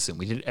want to base him.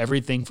 We did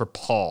everything for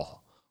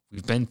Paul,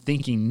 We've been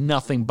thinking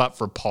nothing but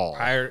for Paul.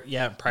 Prior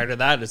to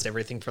that, it's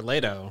everything for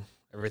Leto,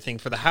 everything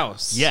for the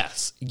house.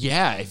 Yes.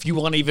 Yeah. If you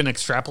want to even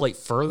extrapolate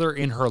further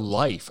in her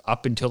life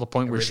up until the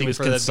point where she was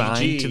Everything for the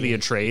consigned BG. to the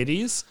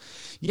Atreides,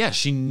 yeah,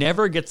 she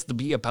never gets to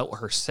be about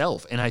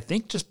herself. And I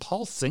think just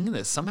Paul singing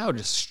this somehow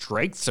just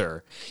strikes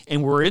her.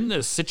 And we're in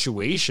this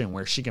situation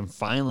where she can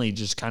finally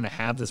just kind of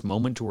have this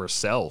moment to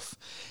herself.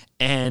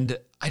 And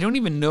I don't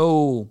even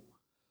know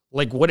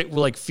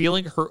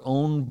feeling her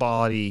own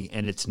body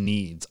and its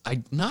needs.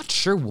 I'm not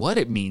sure what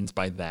it means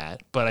by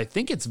that, but I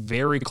think it's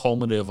very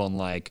culminative on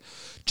like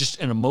just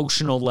an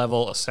emotional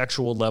level, a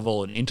sexual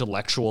level, an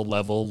intellectual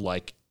level,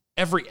 like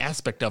every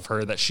aspect of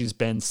her that she's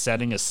been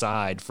setting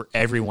aside for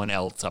everyone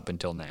else up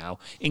until now,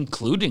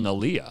 including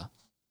Aaliyah.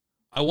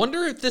 I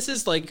wonder if this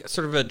is like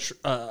sort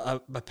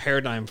of a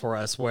paradigm for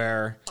us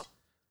where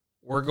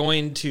we're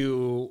going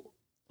to,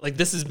 like,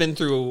 this has been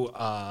through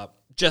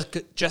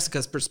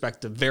Jessica's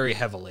perspective very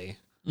heavily.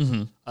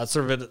 Mm-hmm.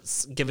 Sort of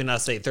it's giving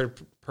us a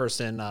third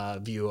person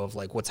view of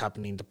like what's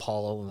happening to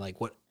Paul and like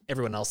what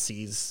everyone else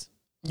sees.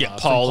 Yeah,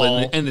 Paul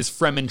and this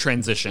Fremen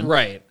transition.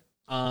 Right.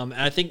 And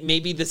I think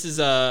maybe this is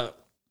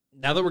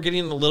now that we're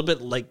getting a little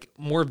bit like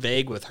more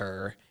vague with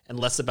her and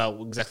less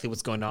about exactly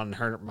what's going on in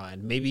her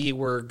mind, maybe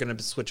we're going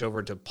to switch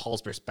over to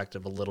Paul's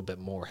perspective a little bit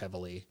more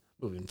heavily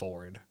moving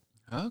forward.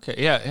 Okay.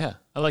 Yeah.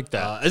 I like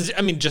that.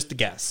 Just a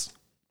guess.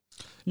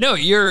 No,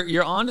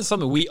 you're on to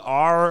something.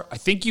 I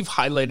think you've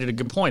highlighted a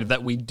good point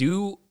that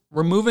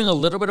we're moving a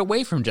little bit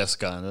away from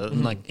Jessica,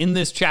 like in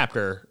this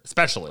chapter,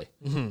 especially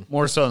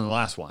more so than the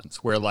last ones,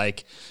 where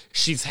like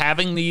she's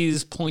having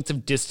these points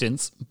of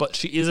distance, but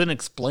she isn't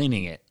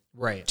explaining it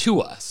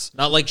to us.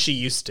 Not like she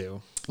used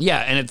to.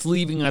 Yeah, and it's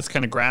leaving us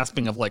kind of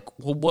grasping of like,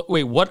 well,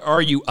 what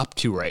are you up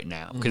to right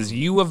now? Because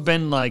you have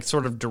been like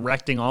sort of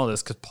directing all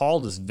this, because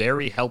Paul is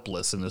very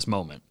helpless in this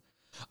moment.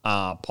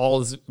 Paul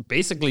has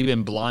basically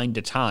been blind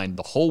to time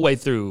the whole way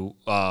through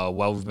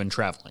while we've been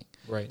traveling.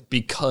 Right.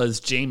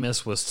 Because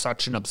Jameis was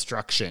such an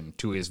obstruction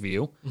to his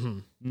view.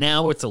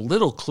 Now it's a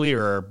little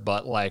clearer,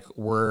 but like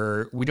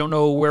we don't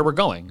know where we're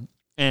going.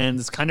 And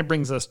this kind of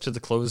brings us to the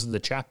close of the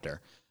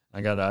chapter.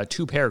 I got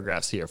 2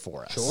 paragraphs here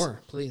for us.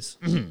 Sure, please.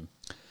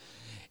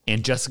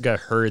 And Jessica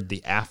heard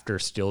the after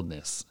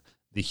stillness,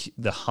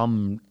 the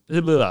hum.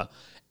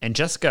 And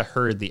Jessica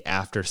heard the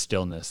after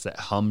stillness that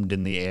hummed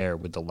in the air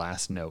with the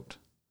last note.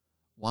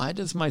 Why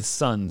does my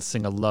son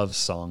sing a love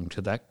song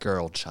to that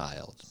girl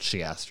child?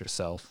 She asked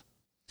herself.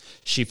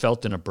 She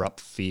felt an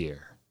abrupt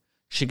fear.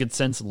 She could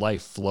sense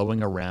life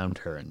flowing around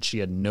her, and she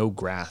had no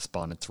grasp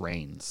on its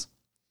reins.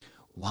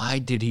 Why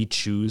did he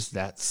choose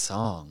that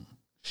song?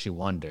 She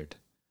wondered.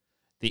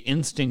 The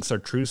instincts are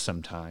true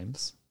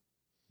sometimes.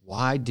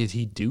 Why did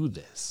he do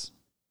this?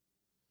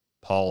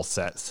 Paul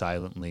sat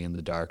silently in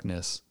the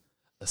darkness,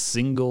 a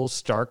single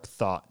stark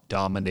thought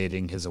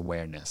dominating his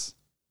awareness.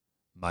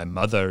 My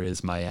mother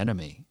is my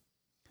enemy.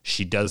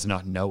 She does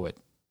not know it,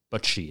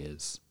 but she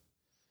is.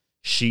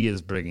 She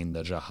is bringing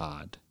the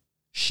jihad.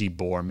 She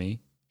bore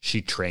me.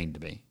 She trained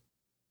me.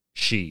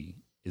 She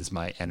is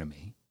my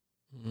enemy.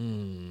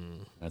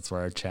 That's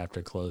where our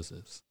chapter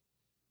closes.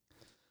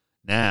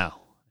 Now,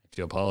 I have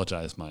to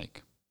apologize,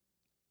 Mike.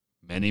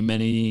 Many,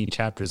 many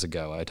chapters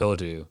ago, I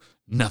told you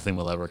nothing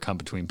will ever come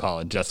between Paul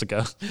and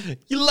Jessica.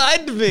 You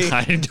lied to me.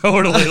 I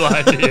totally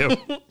lied to you.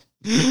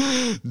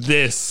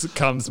 This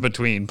comes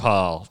between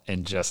Paul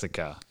and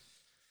Jessica.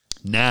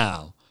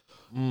 Now,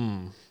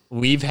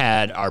 we've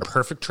had our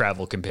perfect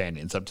travel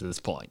companions up to this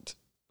point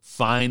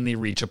finally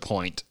reach a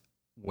point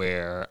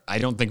where I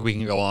don't think we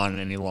can go on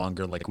any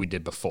longer like we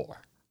did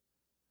before.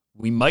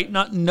 We might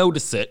not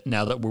notice it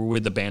now that we're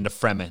with the band of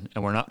Fremen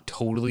and we're not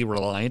totally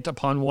reliant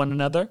upon one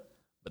another,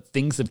 but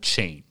things have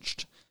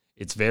changed.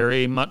 It's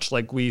very much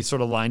like we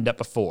sort of lined up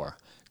before.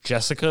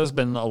 Jessica's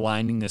been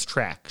aligning this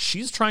track.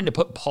 She's trying to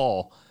put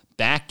Paul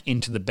back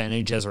into the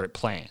Bene Gesserit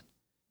plan.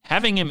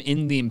 Having him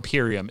in the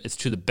Imperium is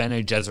to the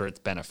Bene Gesserit's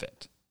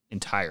benefit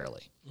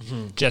entirely.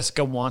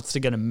 Jessica wants to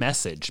get a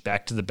message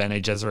back to the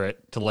Bene Gesserit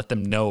to let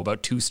them know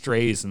about 2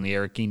 strays in the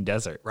Arrakeen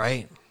Desert.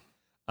 Right.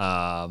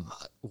 I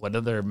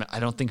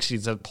don't think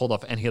she's pulled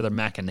off any other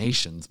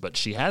machinations, but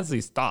she has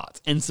these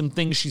thoughts and some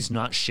things she's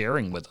not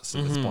sharing with us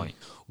at this point.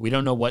 We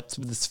don't know what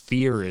this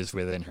fear is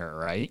within her,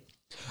 right?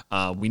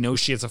 We know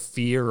she has a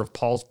fear of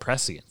Paul's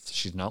prescience.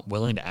 She's not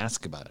willing to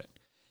ask about it.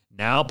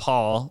 Now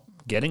Paul,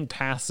 getting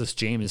past this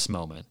Jameis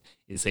moment,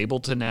 is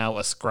able to now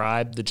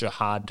ascribe the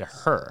jihad to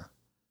her.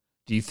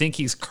 Do you think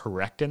he's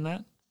correct in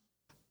that?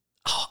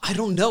 Oh, I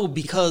don't know,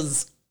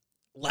 because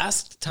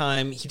last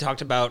time he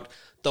talked about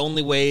the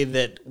only way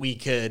that we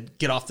could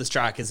get off this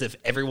track is if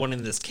everyone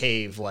in this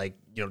cave,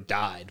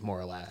 died, more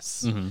or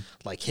less.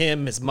 Like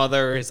him, his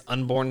mother, his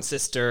unborn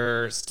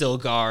sister,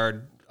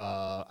 Stilgard.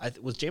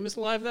 Was Jameis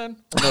alive then?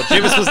 No,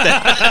 Jameis was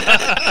dead.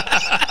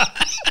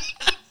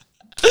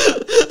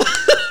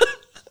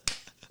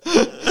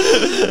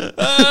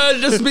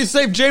 Just to be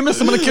safe, Jameis,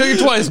 I'm going to kill you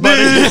twice,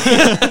 buddy.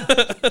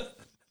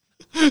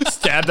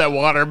 Stab that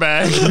water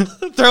bag.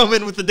 Throw him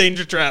in with the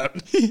danger trout.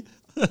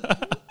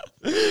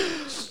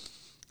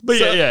 But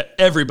But yeah,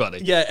 everybody.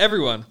 Yeah,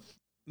 everyone.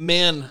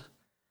 Man,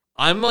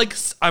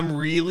 I'm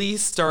really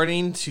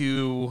starting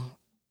to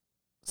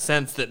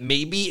sense that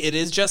maybe it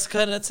is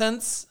Jessica in a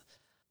sense,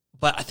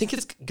 but I think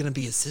it's going to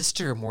be his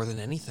sister more than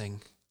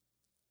anything.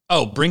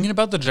 Oh, bringing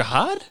about the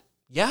jihad?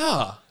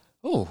 Yeah.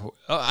 Oh,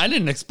 I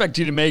didn't expect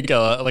you to make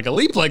a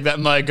leap like that,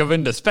 Mike, of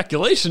into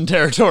speculation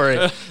territory.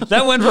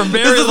 That went from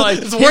very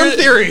it's worm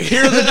theory.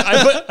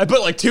 I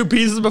put like two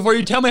pieces before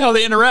you tell me how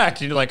they interact.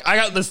 And you're like, I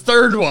got this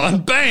third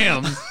one.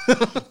 Bam.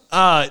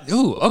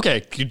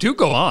 Okay. You do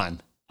go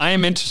on. I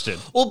am interested.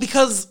 Well,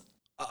 because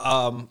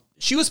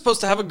she was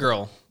supposed to have a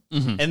girl,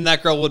 and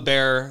that girl would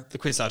bear the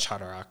Kwisatz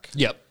Haderach.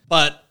 Yep.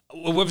 But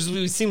what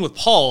we've seen with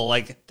Paul,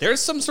 like, there's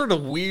some sort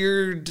of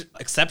weird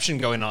exception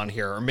going on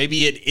here. Or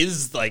maybe it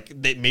is like,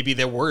 maybe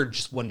they were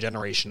just one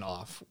generation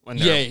off.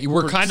 Yeah,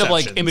 we're kind of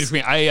like in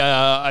between.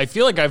 I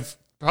feel like I've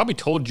probably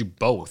told you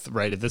both,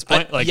 right, at this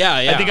point. I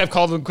think I've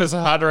called them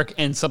Kwisatz Haderach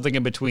and something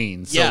in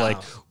between. So,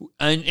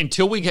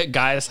 until we get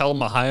Gaius Helen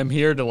Mahayim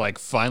here to, like,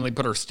 finally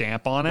put her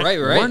stamp on it,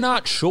 we're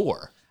not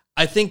sure.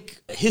 I think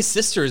his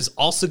sister is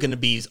also going to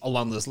be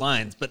along those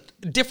lines, but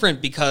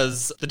different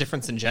because the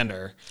difference in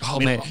gender. Oh,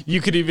 man. You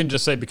could even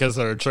just say because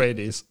they're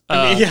Atreides.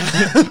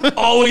 Yeah.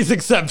 Always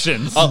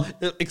exceptions.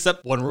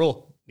 Except one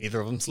rule. Neither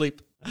of them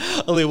sleep.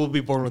 Aaliyah will be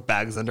born with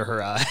bags under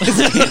her eyes.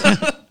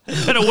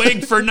 Been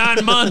awake for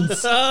 9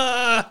 months.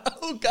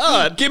 Oh,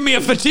 God. Give me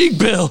a fatigue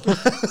bill.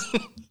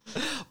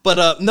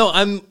 But no,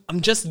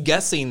 I'm just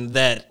guessing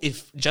that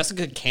if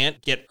Jessica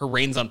can't get her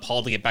reins on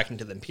Paul to get back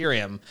into the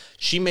Imperium,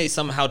 she may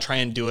somehow try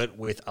and do it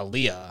with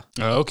Aaliyah.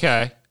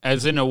 Okay.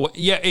 As in and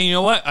you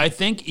know what? I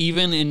think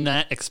even in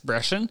that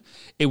expression,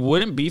 it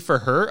wouldn't be for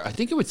her. I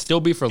think it would still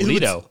be for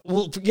Leto.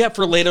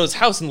 For Leto's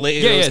house and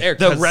Leto's heir.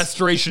 The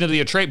restoration of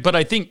the Atreides. But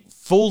I think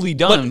fully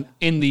done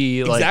in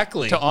the,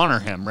 to honor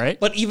him, right?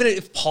 But even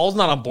if Paul's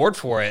not on board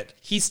for it,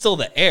 he's still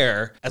the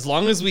heir. As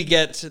long as we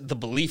get the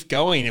belief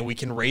going and we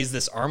can raise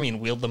this army and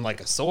wield them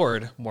like a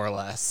sword, more or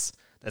less,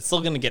 that's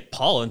still going to get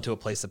Paul into a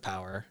place of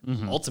power,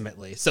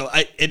 ultimately. So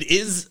it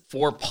is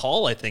for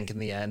Paul, I think, in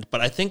the end.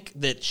 But I think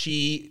that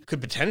she could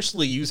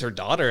potentially use her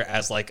daughter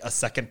as like a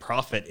second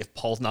prophet if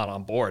Paul's not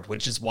on board,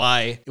 which is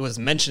why it was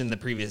mentioned in the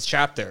previous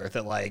chapter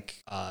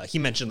that he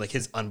mentioned like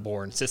his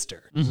unborn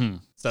sister.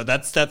 So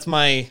that's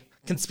my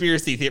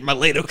conspiracy theory, my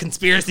Leto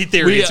conspiracy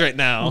theories right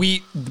now.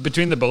 We,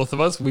 between the both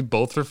of us, we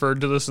both referred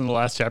to this in the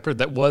last chapter.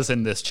 That was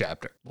in this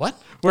chapter. What?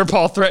 Where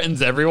Paul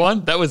threatens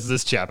everyone. That was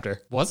this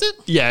chapter. Was it?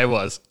 Yeah, it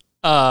was.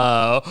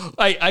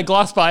 I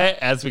glossed by it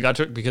as we got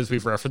to it because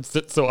we've referenced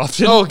it so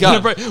often. Oh,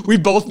 God. We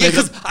both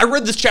because I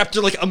read this chapter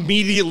like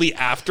immediately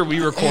after we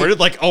recorded.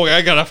 Like,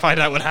 I gotta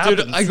find out what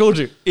happens. Dude, I told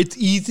you, it's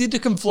easy to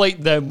conflate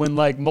them when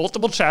like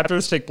multiple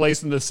chapters take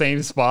place in the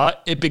same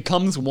spot. It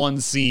becomes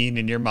one scene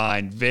in your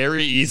mind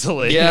very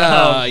easily.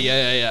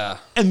 Yeah.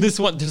 And this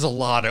one, there's a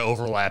lot of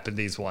overlap in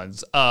these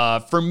ones.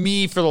 For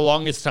me, for the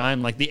longest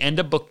time, like the end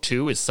of book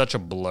 2 is such a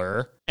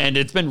blur. And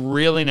it's been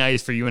really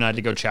nice for you and I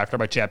to go chapter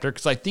by chapter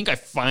because I think I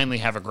finally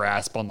have a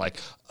grasp on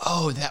like,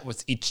 that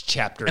was each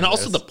chapter. And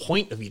also the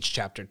point of each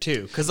chapter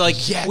too. Because like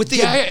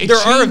there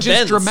are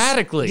events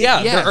dramatically.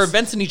 Yeah, there are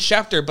events in each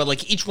chapter, but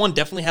like each one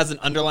definitely has an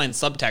underlying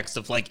subtext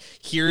of like,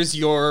 here's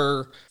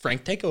your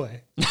Frank takeaway.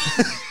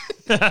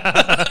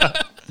 Well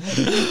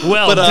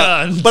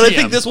done. But I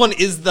think this one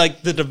is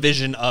like the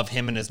division of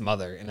him and his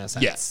mother in a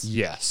sense.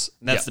 Yes.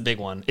 That's the big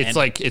one. It's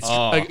like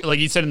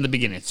you said in the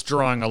beginning, it's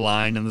drawing a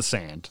line in the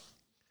sand.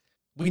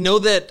 We know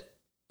that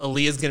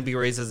Aaliyah is going to be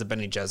raised as a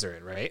Bene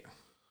Gesserit, right?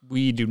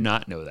 We do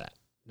not know that.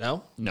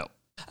 No? No.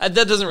 That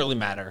doesn't really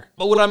matter.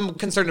 But what I'm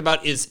concerned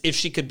about is if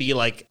she could be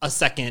like a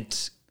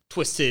second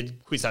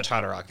twisted Kwisatz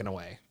Haderach in a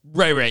way.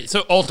 Right.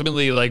 So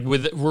ultimately, like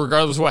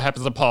regardless of what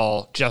happens to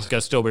Paul,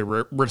 Jessica still be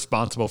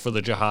responsible for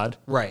the jihad.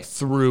 Right.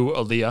 Through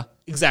Aaliyah.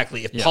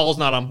 Exactly. If Paul's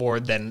not on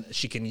board, then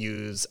she can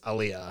use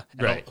Aaliyah.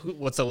 Right.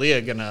 What's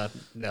Aaliyah going to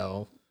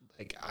know?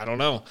 Like, I don't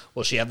know.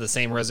 Will she have the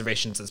same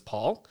reservations as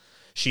Paul?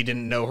 She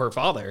didn't know her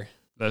father.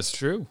 That's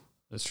true.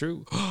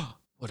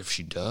 What if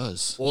she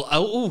does? Well,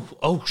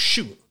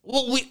 shoot.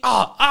 Well, perfect.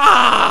 Oh,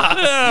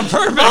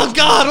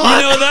 God. What?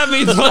 You know what that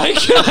means,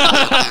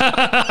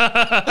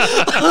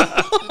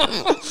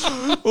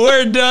 Mike?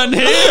 We're done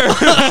here.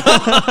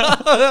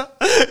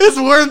 It's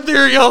worm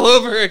theory all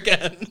over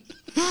again.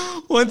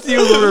 Once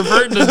you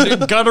revert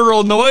to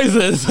guttural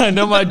noises, I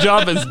know my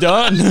job is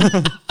done.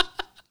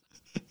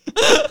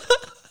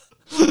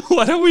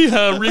 Why don't we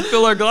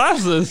refill our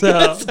glasses?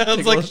 That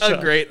sounds like a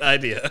great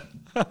idea.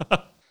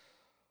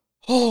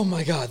 Oh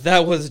my God,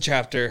 that was a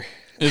chapter.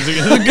 It's a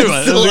good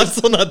one. I'm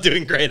still not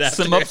doing great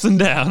after. Some ups and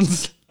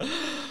downs.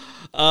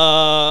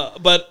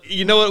 But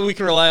you know what we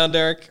can rely on,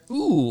 Derek?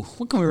 Ooh,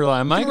 what can we rely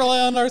on, Mike? We can rely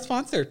on our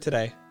sponsor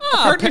today.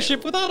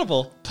 Partnership with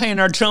Audible. Paying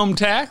our chome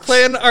tax.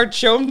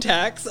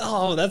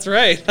 Oh, that's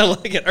right. I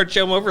like it. Our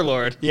chome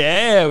overlord.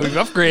 Yeah, we've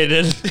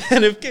upgraded.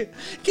 And in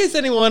case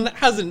anyone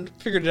hasn't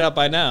figured it out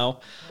by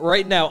now,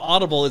 right now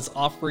Audible is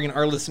offering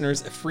our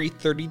listeners a free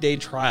 30-day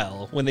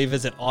trial when they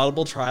visit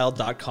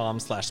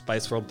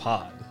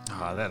audibletrial.com/spiceworldpod.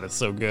 Oh, that is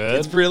so good.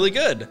 It's really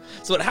good.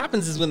 So what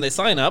happens is when they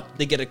sign up,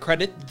 they get a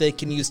credit they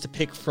can use to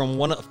pick from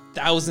one of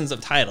thousands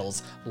of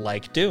titles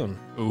like Dune.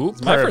 Ooh,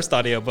 It's my first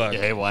audiobook.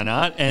 Hey, why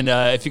not? And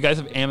if you guys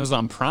have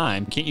Amazon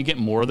Prime, can't you get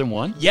more than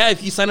one? Yeah,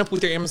 if you sign up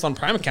with your Amazon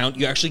Prime account,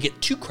 you actually get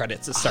 2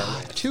 credits to start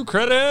with. 2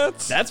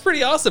 credits. That's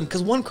pretty awesome,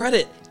 because 1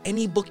 credit,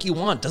 any book you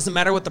want, doesn't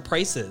matter what the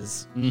price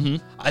is. Mm-hmm.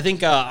 I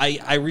think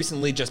I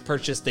recently just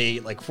purchased a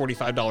like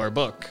 $45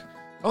 book.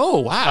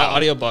 Oh, wow.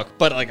 Audiobook,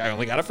 but like I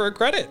only got it for a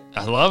credit.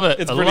 I love it.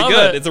 It's pretty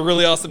good. It's a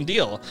really awesome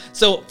deal.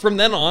 So from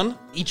then on,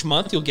 each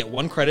month you'll get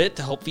 1 credit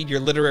to help feed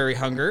your literary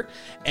hunger.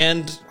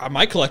 And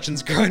my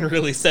collection's growing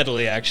really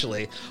steadily,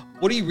 actually.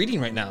 What are you reading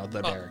right now,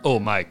 though, Derek? Oh,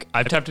 Mike,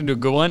 I've tapped into a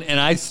good one, and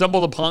I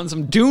stumbled upon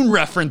some Dune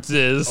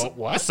references. Oh,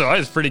 what? So I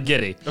was pretty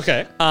giddy.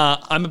 Okay.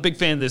 I'm a big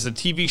fan. There's a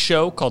TV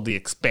show called The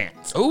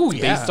Expanse. Oh,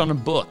 It's yeah. based on a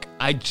book.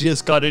 I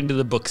just got into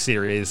the book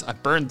series. I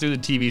burned through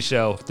the TV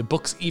show. The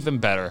book's even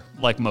better,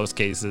 like most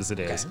cases it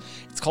is. Okay.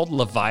 It's called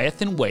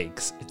Leviathan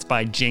Wakes. It's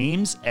by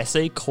James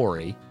S.A.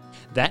 Corey.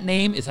 That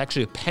name is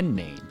actually a pen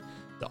name.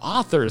 The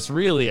author is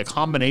really a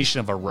combination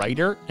of a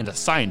writer and a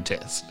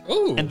scientist.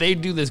 Ooh. And they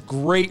do this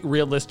great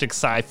realistic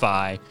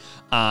sci-fi.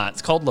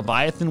 It's called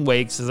Leviathan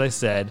Wakes, as I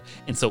said.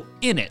 And so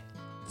in it,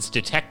 this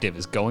detective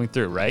is going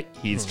through, right?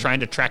 He's trying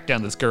to track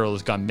down this girl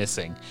who's gone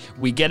missing.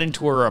 We get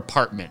into her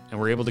apartment and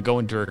we're able to go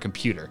into her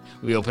computer.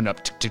 We open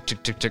up, tick, tick,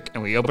 tick, tick, tick,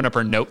 and we open up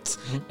her notes.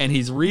 And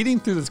he's reading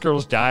through this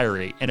girl's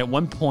diary. And at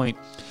one point,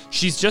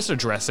 she's just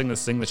addressing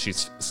this thing that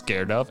she's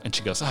scared of. And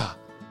she goes,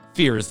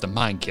 fear is the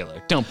mind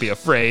killer. Don't be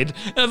afraid.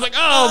 And I was like,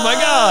 oh my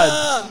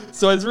God.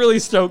 So I was really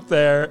stoked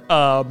there.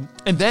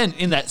 And then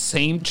in that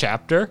same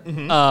chapter,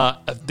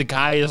 the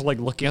guy is like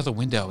looking out the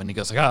window and he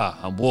goes like,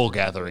 I'm wool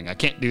gathering. I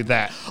can't do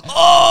that.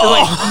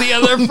 Oh, like the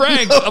other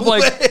Frank. I'm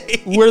like,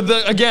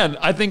 again,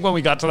 I think when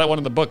we got to that one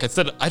in the book, I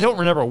said, I don't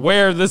remember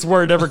where this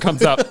word ever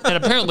comes up. And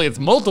apparently it's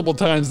multiple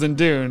times in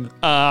Dune.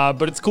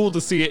 But it's cool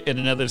to see it in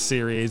another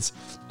series.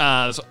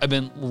 So I've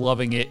been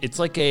loving it. It's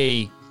like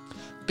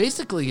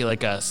basically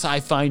like a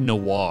sci-fi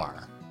noir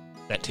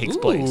that takes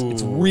place.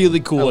 It's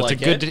really cool. I It's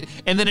like a good,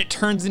 and then it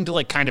turns into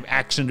like kind of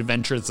action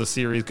adventure as the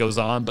series goes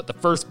on. But the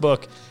first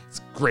book is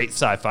great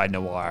sci-fi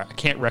noir. I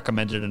can't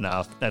recommend it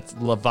enough. That's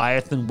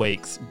Leviathan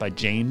Wakes by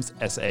James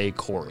S.A.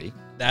 Corey.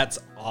 That's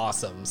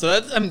awesome. So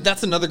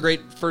that's another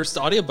great first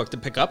audiobook to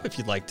pick up if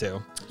you'd like to.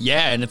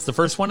 Yeah, and it's the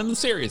first one in the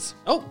series.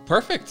 Oh,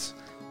 perfect.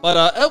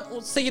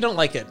 But say you don't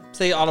like it.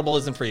 Say Audible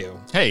isn't for you.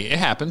 Hey, it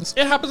happens.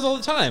 It happens all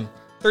the time.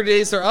 30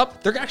 days are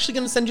up. They're actually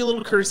going to send you a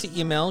little courtesy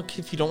email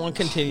if you don't want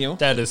to continue.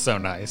 That is so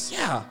nice.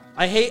 Yeah.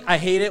 I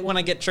hate it when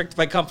I get tricked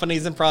by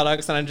companies and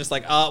products and I'm just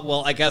like,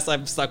 well, I guess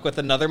I'm stuck with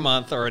another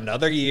month or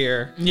another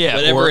year. Yeah,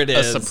 whatever or it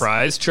is. a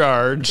surprise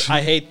charge.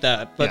 I hate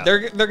that. But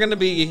Yeah. they're going to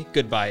be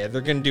good by it.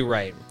 They're going to do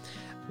right.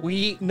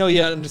 We know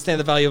you understand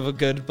the value of a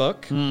good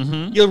book.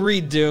 Mm-hmm. You'll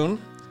read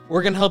Dune.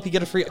 We're going to help you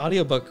get a free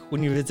audiobook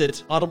when you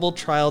visit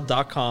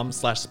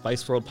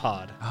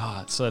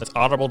audibletrial.com/SpiceWorldPod. So that's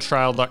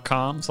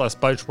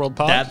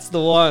audibletrial.com/SpiceWorldPod. That's the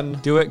one.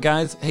 Do it,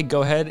 guys. Hey,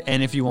 go ahead.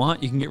 And if you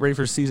want, you can get ready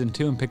for season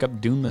 2 and pick up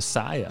Dune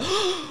Messiah.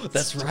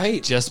 That's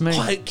right. Just me.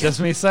 What?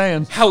 Just me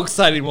saying. How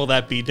exciting will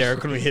that be,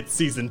 Derek, when we hit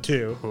season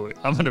 2?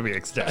 I'm going to be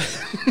ecstatic.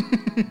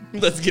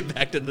 Let's get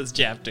back to this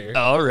chapter.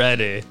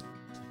 Alrighty.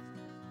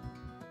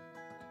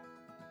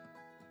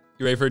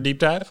 You ready for a deep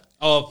dive?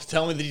 Oh,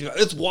 tell me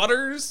it's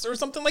waters or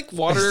something like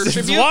water. It's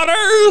tribute?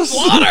 waters.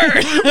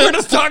 Water. We're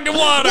just talking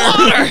water.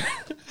 Water.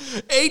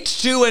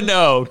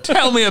 H2O.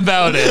 Tell me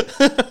about it.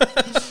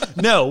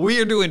 No,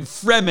 we are doing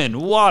Fremen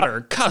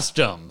water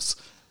customs.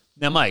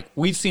 Now, Mike,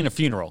 we've seen a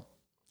funeral.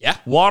 Yeah.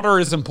 Water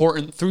is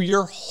important through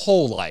your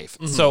whole life.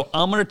 So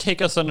I'm going to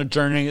take us on a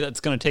journey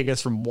that's going to take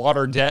us from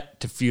water debt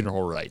to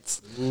funeral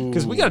rites.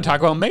 Because we got to talk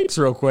about mapes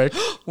real quick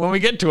when we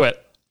get to it.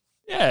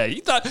 Yeah,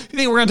 you think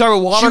we're going to talk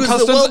about water She was the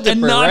customs well and dipper,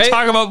 not right?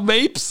 talk about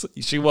mapes?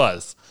 She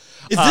was.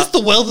 Is this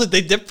the well that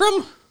they dip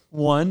from?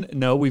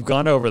 No, we've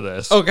gone over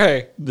this.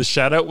 Okay. The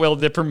shout out well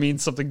dipper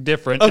means something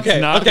different. Okay,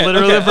 It's not okay,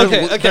 literally,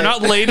 okay. they're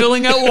not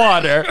ladling out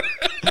water.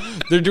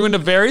 They're doing a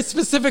very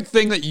specific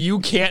thing that you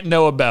can't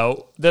know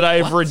about that I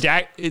have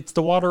redacted. It's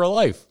the water of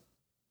life.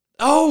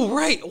 Oh,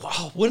 right.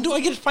 Wow. When do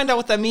I get to find out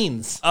what that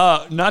means?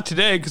 Not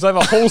today, because I have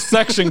a whole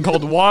section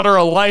called Water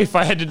of Life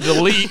I had to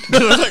delete.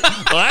 'Cause I was like,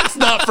 well, that's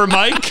not for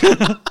Mike.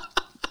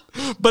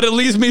 But it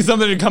leaves me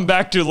something to come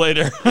back to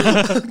later.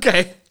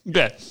 Okay.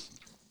 Okay.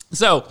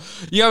 So,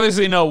 you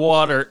obviously know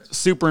water,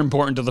 super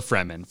important to the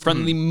Fremen.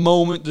 From the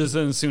moment the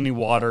Zensunni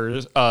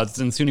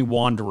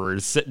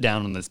wanderers sit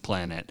down on this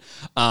planet,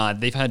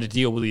 they've had to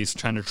deal with these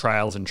kind of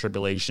trials and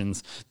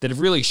tribulations that have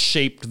really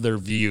shaped their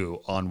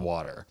view on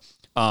water.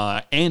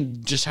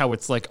 And just how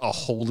it's like a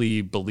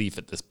holy belief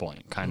at this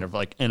point, kind of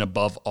like an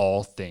above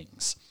all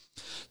things.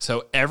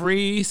 So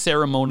every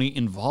ceremony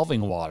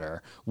involving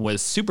water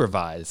was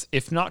supervised,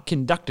 if not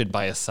conducted,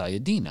 by a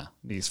Sayadina,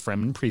 these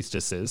Fremen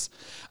priestesses,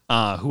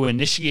 who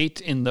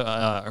initiated in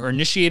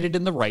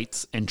the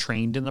rites and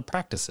trained in the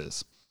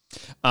practices.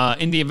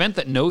 In the event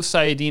that no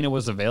Sayadina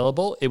was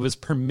available, it was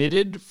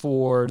permitted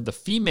for the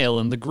female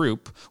in the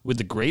group with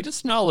the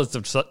greatest knowledge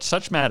of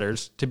such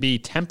matters to be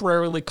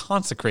temporarily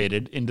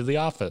consecrated into the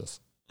office.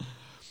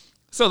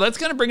 So that's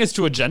going to bring us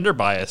to a gender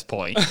bias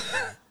point.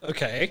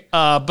 Okay.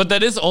 But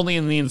that is only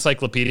in the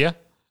encyclopedia.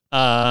 So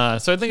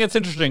I think it's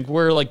interesting.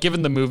 We're like,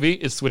 given the movie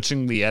is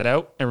switching Liette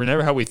out. And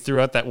remember how we threw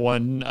out that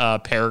one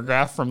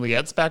paragraph from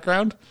Liette's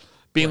background?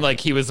 Being like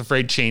he was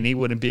afraid Cheney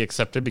wouldn't be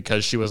accepted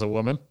because she was a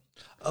woman.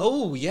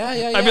 Oh,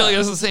 yeah. I feel like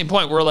it's the same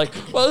point. We're like,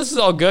 well, this is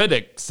all good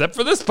except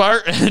for this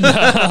part. And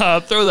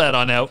throw that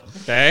on out.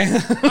 Okay.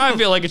 I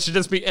feel like it should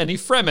just be any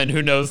Fremen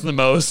who knows the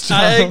most.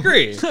 I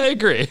agree. I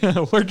agree.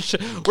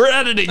 We're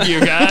editing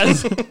you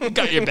guys.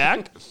 Got your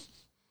back.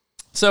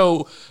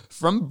 So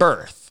from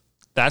birth,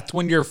 that's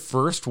when your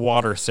first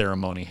water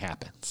ceremony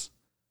happens.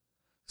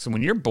 So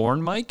when you're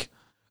born, Mike,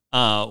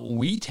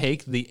 we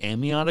take the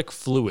amniotic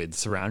fluid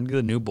surrounding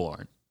the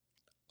newborn.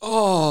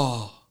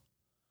 Oh.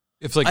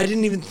 It's like I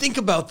didn't even think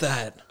about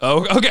that.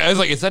 Oh, okay. I was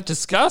like, is that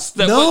disgust?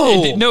 That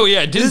No.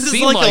 Yeah, it didn't This is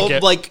seem like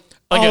it.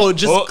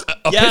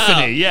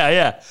 Epiphany.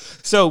 Yeah.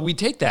 So we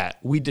take that,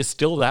 we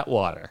distill that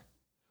water.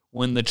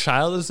 When the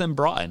child is then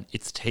brought in,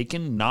 it's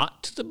taken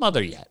not to the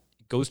mother yet.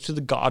 It goes to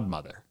the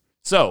godmother.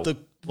 So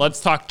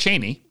let's talk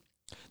Cheney.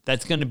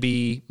 That's going to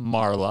be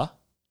Marla,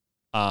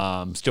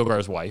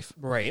 Stilgar's wife.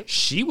 Right.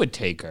 She would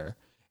take her,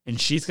 and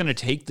she's going to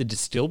take the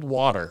distilled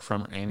water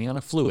from her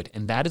amniotic fluid,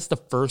 and that is the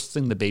first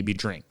thing the baby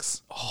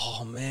drinks.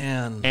 Oh,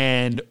 man.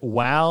 And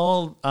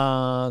while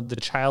the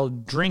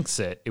child drinks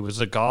it, it was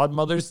the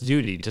godmother's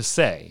duty to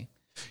say,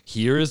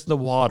 here is the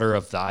water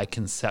of thy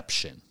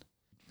conception.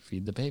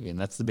 Feed the baby, and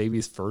that's the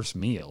baby's first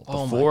meal.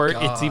 Oh Before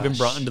my it's even gosh.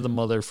 brought into the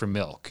mother for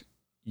milk,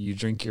 you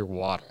drink your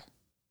water.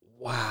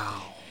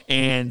 Wow.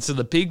 And so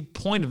the big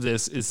point of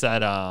this is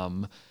that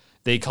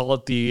they call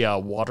it the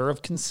water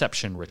of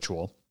conception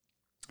ritual.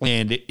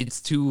 And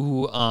it's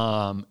to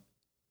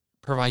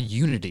provide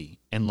unity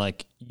and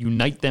like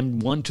unite them,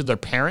 one, to their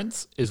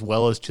parents as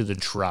well as to the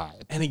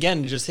tribe. And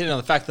again, just hitting on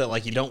the fact that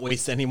like you don't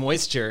waste any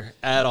moisture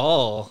at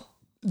all.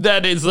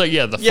 That is like,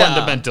 the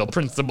fundamental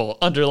principle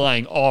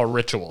underlying all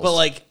rituals. But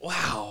like,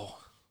 wow.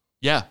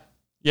 Yeah.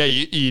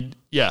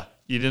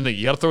 You didn't think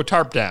you got to throw a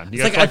tarp down.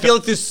 It's like I feel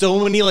like there's so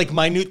many like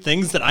minute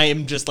things that I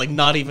am just like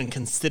not even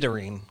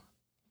considering.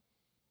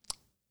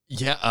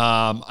 Yeah,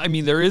 I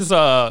mean there's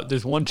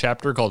one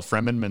chapter called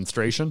Fremen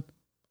menstruation.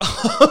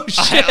 Oh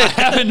shit! I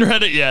haven't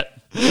read it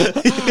yet.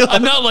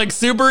 I'm not like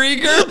super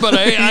eager, but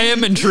I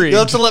am intrigued.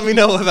 You'll have to let me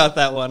know about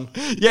that one.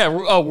 Yeah,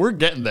 we're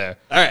getting there.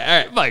 All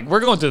right. Like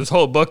we're going through this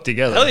whole book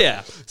together. Oh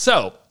yeah.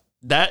 So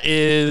that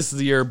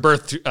is your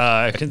birth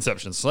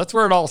conception. So that's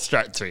where it all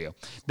starts for you.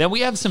 Then we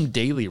have some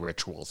daily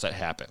rituals that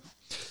happen.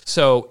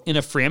 So in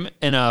a Fremen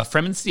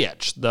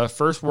sietch, the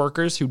first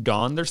workers who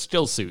donned their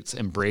still suits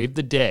and braved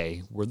the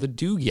day were the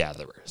dew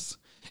gatherers.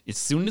 As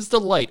soon as the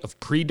light of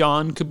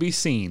pre-dawn could be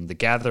seen, the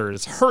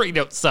gatherers hurried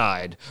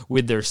outside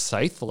with their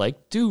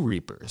scythe-like dew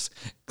reapers,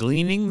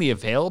 gleaning the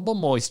available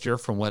moisture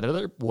from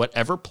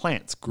whatever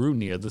plants grew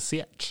near the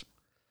sietch.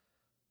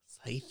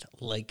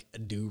 Scythe-like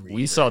dew reapers.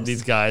 We saw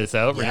these guys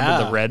out. Yeah.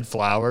 Remember the red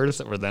flowers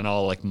that were then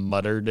all like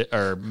muttered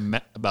or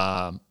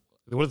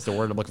what is the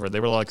word I'm looking for? They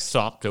were like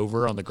stomped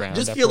over on the ground. I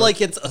just feel like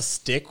it's a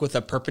stick with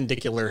a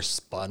perpendicular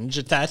sponge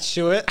attached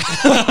to it.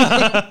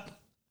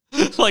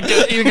 like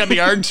even got the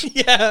arch.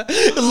 Yeah,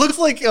 it looks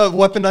like a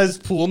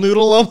weaponized pool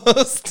noodle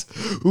almost.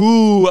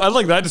 Ooh, I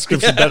like that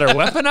description better.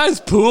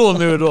 Weaponized pool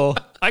noodle.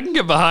 I can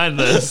get behind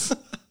this.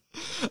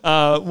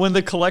 When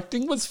the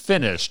collecting was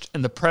finished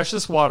and the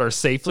precious water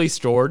safely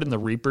stored in the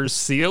reaper's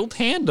sealed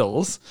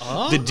handles,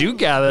 the dew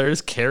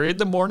gatherers carried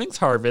the morning's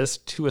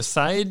harvest to a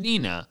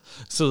Sayadina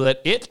so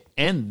that it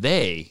and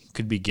they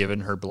could be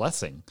given her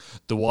blessing.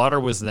 The water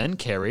was then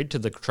carried to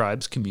the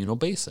tribe's communal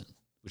basin,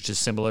 which is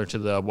similar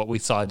to what we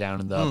saw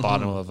down in the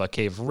bottom of a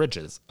cave of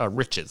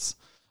riches.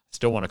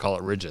 Still want to call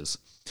it ridges.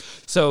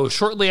 So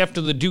shortly after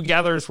the dew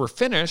gatherers were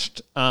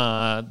finished,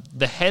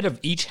 the head of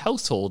each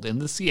household in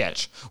the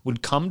sietch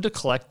would come to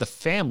collect the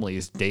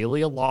family's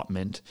daily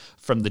allotment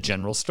from the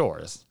general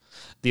stores.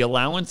 The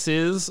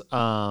allowances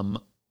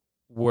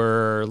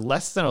were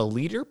less than 1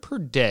 liter per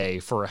day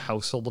for a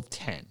household of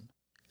 10.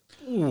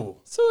 Ooh.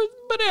 So,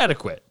 but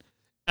adequate.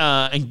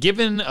 And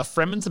given a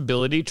Fremen's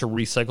ability to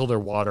recycle their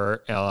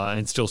water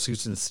and still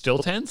suits and still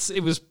tents,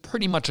 it was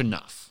pretty much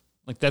enough.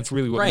 Like, that's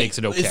really what makes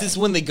it okay. Is this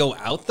when they go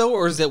out, though,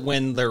 or is it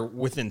when they're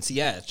within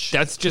sietch?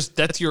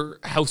 That's your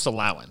house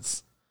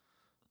allowance.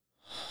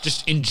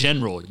 Just in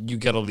general, you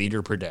get 1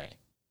 liter per day.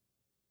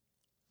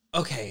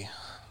 Okay.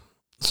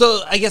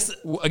 So, I guess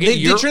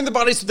Again, they train the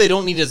body so they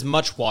don't need as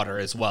much water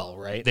as well,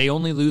 right? They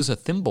only lose a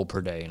thimble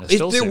per day in a If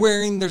still they're suit.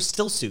 wearing their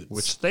still suits.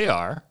 Which they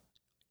are.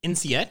 In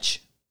sietch?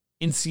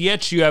 In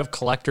sietch, you have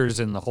collectors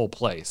in the whole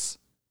place.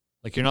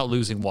 Like, you're not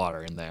losing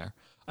water in there.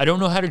 I don't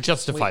know how to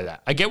justify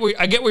that. I get what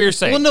you're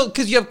saying. Well, no,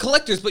 because you have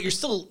collectors, but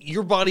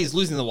your body is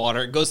losing the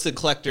water. It goes to the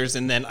collectors,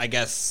 and then I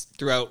guess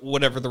throughout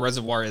whatever the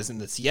reservoir is in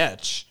the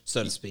sietch,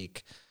 so to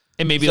speak.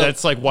 And maybe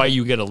that's like why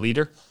you get 1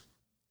 liter.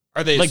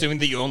 Are they assuming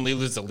that you only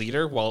lose a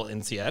liter while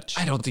in CH?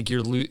 I don't think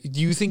you're. Do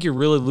you think you're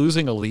really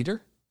losing a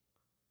liter?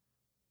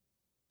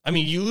 I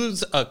mean, you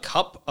lose a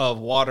cup of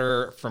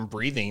water from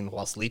breathing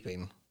while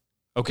sleeping.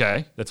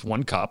 Okay, that's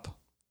 1 cup.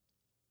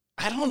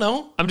 I don't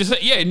know. I'm just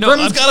saying. Yeah, no.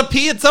 Fremen's got to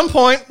pee at some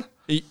point.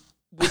 Did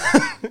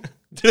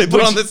they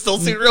put on this still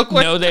suit real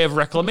quick? No, they have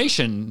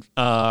reclamation.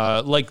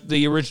 Like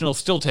the original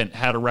still tent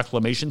had a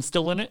reclamation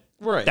still in it.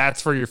 Right.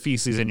 That's for your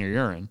feces and your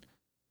urine.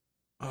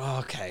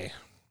 Okay.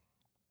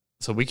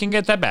 So we can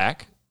get that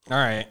back. All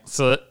right.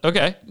 So,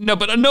 okay. No,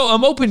 but no,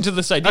 I'm open to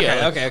this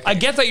idea. Okay. I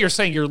get that you're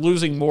saying you're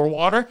losing more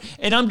water,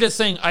 and I'm just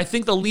saying I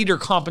think the liter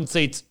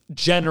compensates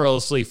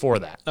generously for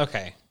that.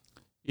 Okay.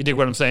 You dig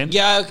what I'm saying?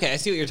 Yeah, okay. I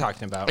see what you're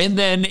talking about. And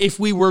then if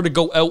we were to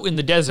go out in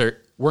the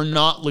desert, we're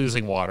not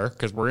losing water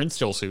because we're in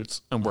still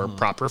suits and we're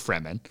proper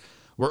Fremen.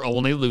 We're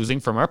only losing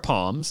from our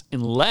palms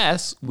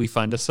unless we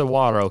find a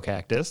saguaro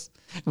cactus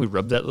and we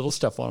rub that little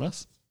stuff on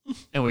us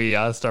and we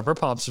stop our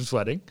palms from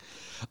sweating.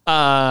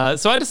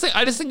 So I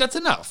just think that's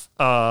enough.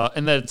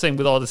 And that's same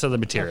with all this other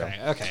material.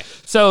 Okay.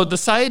 So the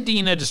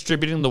Sayadina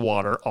distributing the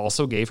water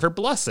also gave her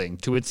blessing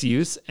to its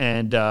use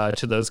and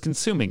to those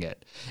consuming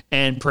it.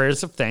 And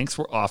prayers of thanks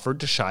were offered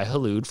to Shai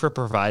Hulud for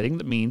providing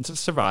the means of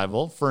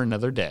survival for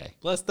another day.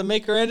 Bless the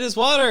maker and his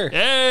water.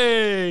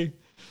 Yay!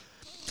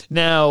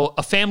 Now,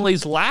 a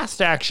family's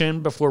last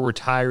action before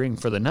retiring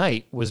for the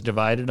night was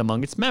divided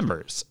among its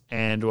members.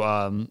 And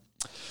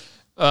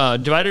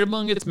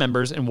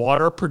and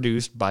water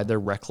produced by their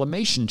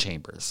reclamation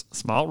chambers,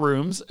 small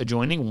rooms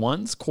adjoining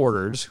one's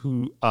quarters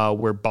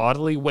where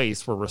bodily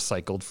waste were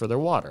recycled for their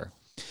water.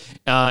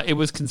 It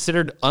was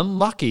considered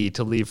unlucky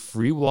to leave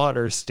free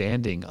water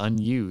standing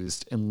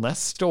unused unless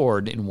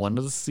stored in one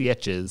of the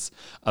Sietch's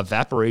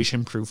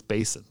evaporation-proof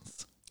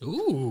basins.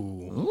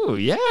 Ooh,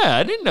 yeah!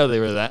 I didn't know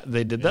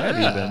they did that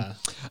even.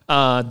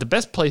 The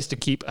best place to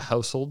keep a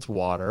household's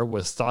water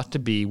was thought to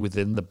be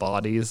within the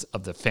bodies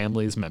of the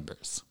family's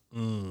members.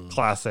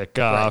 Classic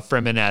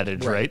Fremen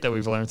adage, right? That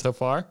we've learned so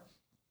far.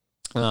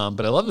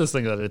 But I love this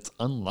thing that it's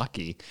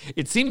unlucky.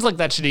 It seems like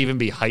that should even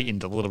be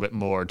heightened a little bit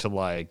more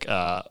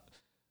to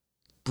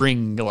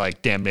bring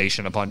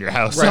damnation upon your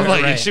house.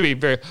 Right. It should be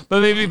very,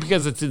 but maybe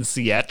because it's in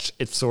Sietch,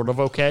 it's sort of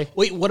okay.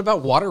 Wait, what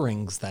about water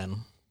rings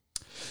then?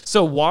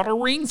 So water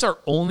rings are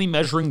only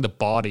measuring the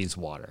body's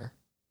water.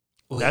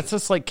 Wait. That's a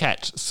slight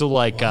catch. So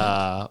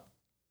that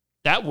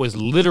was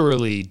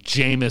literally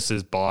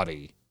Jameis's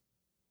body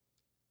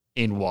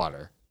in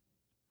water.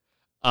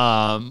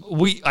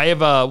 We're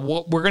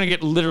gonna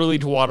get literally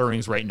to water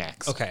rings right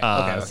next. Okay.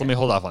 So let me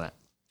hold off on that.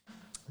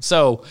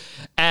 So,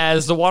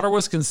 as the water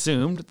was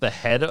consumed, the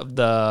head of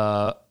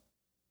the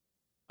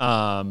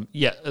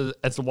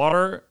as the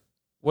water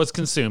was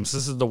consumed. So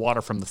this is the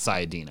water from the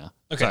Sayadina.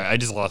 Okay, sorry, I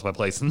just lost my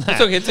place in that.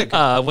 It's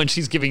okay. When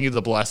she's giving you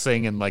the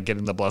blessing and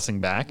getting the blessing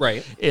back,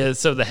 right?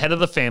 So the head of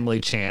the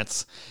family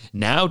chants,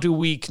 "Now do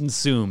we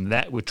consume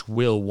that which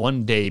will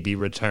one day be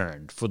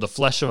returned. For the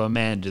flesh of a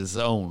man is his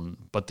own,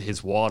 but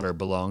his water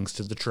belongs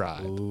to the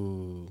tribe."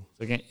 Ooh.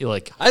 Again,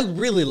 I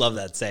really love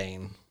that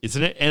saying,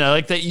 isn't it? And I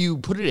like that you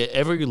put it at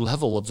every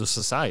level of the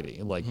society.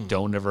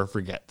 Don't ever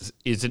forget, this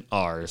isn't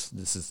ours.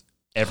 This is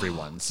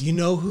everyone's. You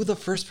know who the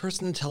first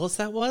person to tell us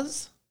that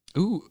was?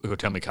 Ooh,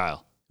 tell me,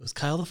 Kyle. It was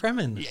Kyle the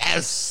Fremen.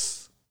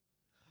 Yes.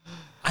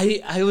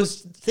 I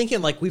was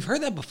thinking, we've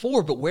heard that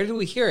before, but where did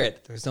we hear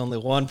it? There's only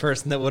one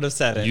person that would have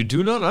said it. You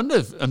do not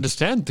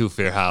understand,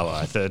 Thufir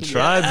Hawa. The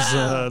tribes,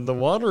 the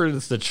water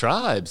is the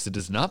tribes. It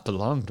does not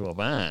belong to a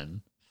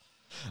man.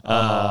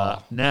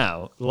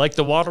 Now, like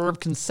the water of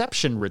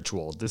conception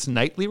ritual, this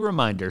nightly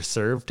reminder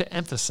served to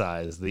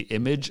emphasize the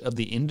image of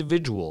the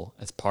individual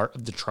as part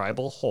of the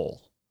tribal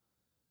whole.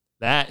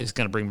 That is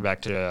going to bring me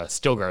back to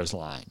Stilgar's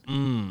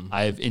line.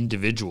 I have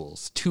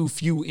individuals, too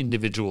few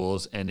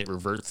individuals, and it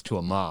reverts to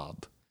a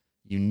mob.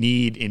 You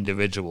need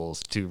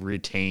individuals to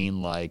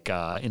retain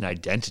an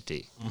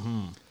identity.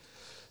 Mm-hmm.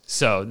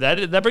 So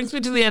that brings me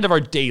to the end of our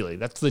daily.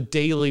 That's the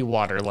daily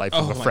water life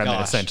of a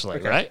Fremen,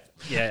 essentially, right?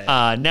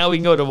 Yeah. Now we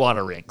can go to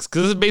water rings,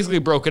 because this is basically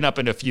broken up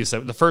into a few.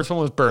 So the first one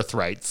was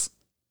birthrights,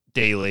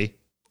 daily,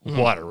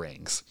 water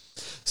rings.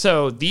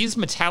 So these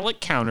metallic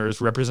counters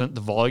represent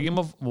the volume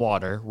of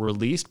water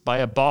released by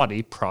a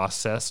body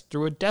processed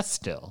through a death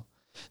still.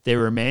 They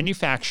were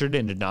manufactured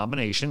in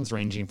denominations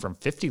ranging from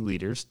 50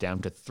 liters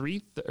down to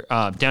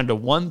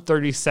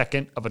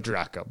 1/32 of a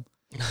drachm.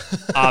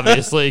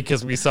 Obviously,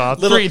 because we saw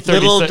little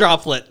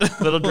droplet,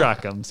 little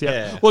drachms.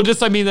 Yeah. Well,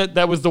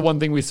 that was the one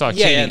thing we saw.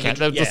 Cheney Cap.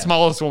 That was the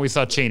smallest one we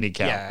saw. Cheney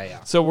Cap.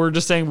 Yeah. So we're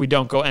just saying we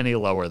don't go any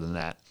lower than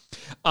that.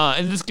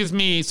 And this gives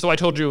me. So I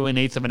told you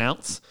 1/8 of an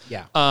ounce.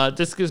 Yeah.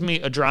 This gives me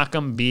a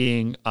drachm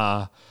being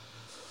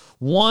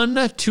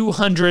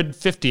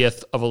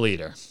 1/250th of a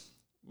liter,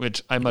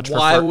 which I much prefer.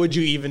 Why would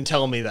you even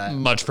tell me that?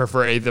 Much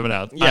prefer 1/8 of an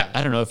ounce. Yeah.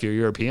 I don't know if you're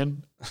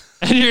European.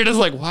 And you're just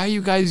why are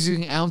you guys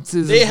using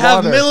ounces? They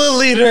have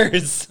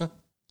milliliters.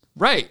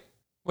 Right.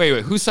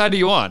 Wait. Whose side are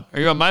you on? Are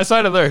you on my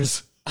side or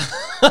theirs?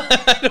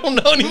 I don't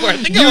know anymore. I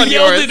think you I'm on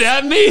yelled yours. it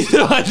at me,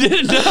 so I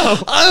didn't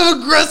know.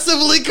 I'm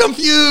aggressively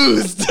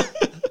confused.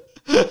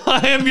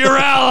 I am your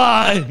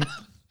ally.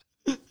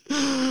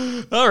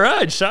 All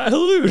right, Shai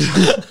Halud.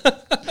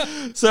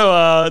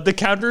 So the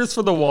counters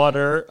for the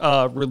water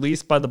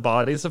released by the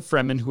bodies of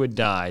Fremen who had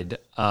died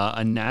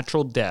a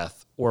natural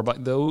death, or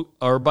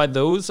by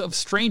those of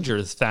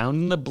strangers found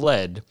in the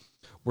bled,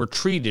 were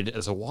treated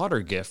as a water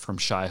gift from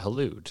Shai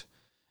Halud,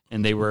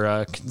 and they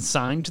were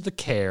consigned to the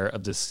care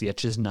of the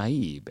Sietches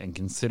Naib and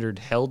considered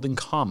held in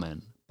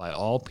common by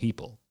all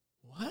people.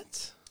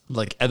 What?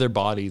 Like other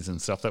bodies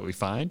and stuff that we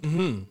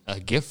find, a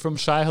gift from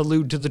Shai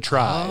Halud to the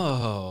tribe.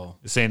 Oh.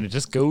 Saying it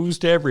just goes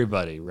to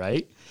everybody,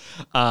 right?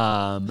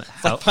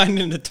 It's like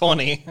finding a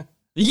 20.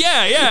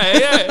 Yeah.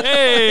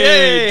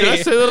 Hey, did I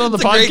say that on the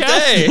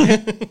podcast?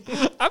 Great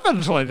day. I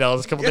found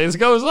 $20 a couple days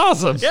ago. It was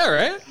awesome. Yeah,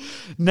 right?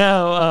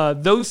 Now,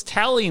 those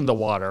tallying the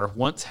water,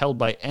 once held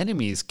by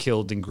enemies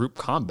killed in group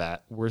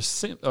combat, were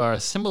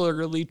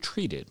similarly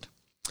treated.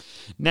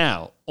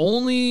 Now,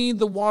 only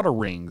the water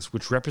rings,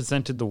 which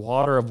represented the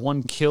water of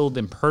one killed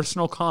in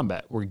personal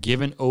combat, were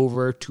given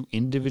over to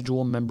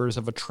individual members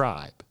of a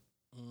tribe.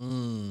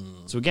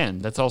 So again,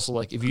 that's also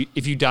like if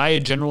you die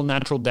a general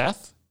natural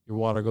death, your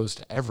water goes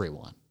to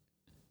everyone.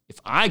 If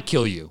I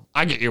kill you,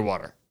 I get your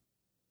water.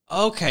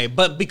 Okay,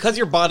 but because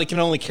your body can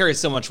only carry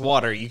so much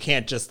water, you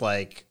can't just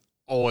like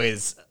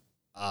always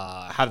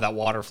have that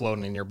water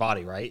flowing in your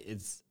body, right?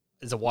 Is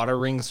a water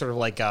ring sort of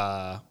like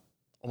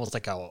almost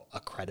like a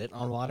credit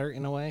on water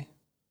in a way?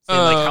 Saying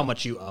like how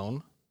much you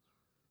own?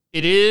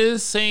 It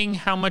is saying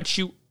how much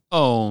you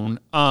own.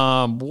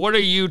 What are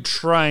you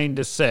trying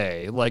to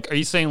say? Like, are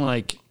you saying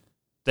like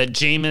that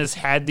Jameis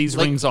had these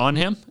rings on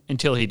him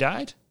until he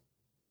died?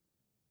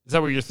 Is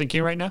that what you're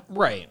thinking right now?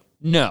 Right.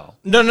 No.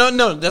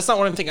 No. That's not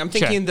what I'm thinking. I'm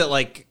thinking that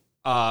like,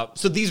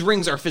 so these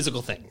rings are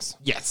physical things.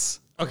 Yes.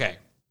 Okay.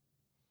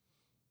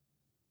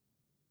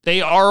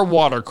 They are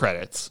water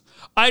credits.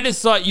 I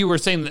just thought you were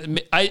saying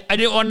that I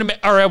didn't want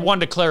to, or I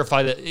wanted to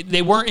clarify that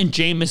they weren't in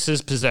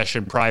Jameis's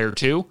possession prior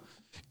to.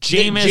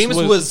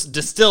 Jameis was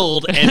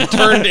distilled and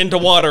turned into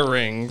water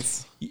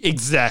rings.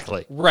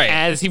 Exactly. Right.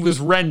 As he was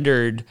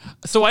rendered.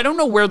 So I don't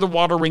know where the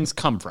water rings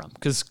come from,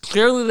 because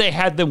clearly they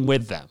had them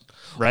with them,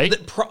 right?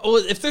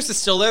 If they're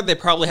still there, they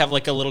probably have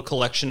like a little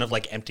collection of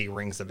like empty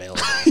rings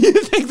available. You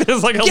think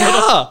there's like a little...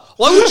 Yeah!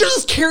 Why would you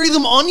just carry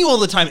them on you all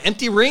the time?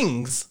 Empty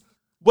rings.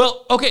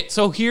 Well, okay,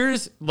 so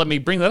let me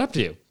bring that up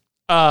to you.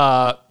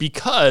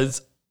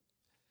 Because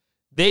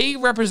they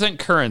represent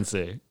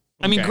currency.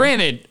 I mean,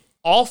 granted,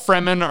 all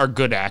Fremen are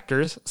good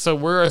actors, so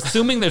we're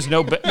assuming there's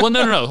no... well,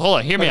 no, hold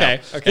on, hear me out.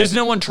 Okay. There's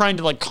no one trying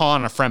to, like,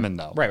 con a Fremen,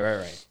 though.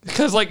 Right.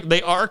 Because, like,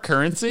 they are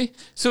currency,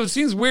 so it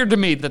seems weird to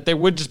me that there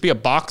would just be a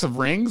box of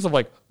rings of,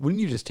 like,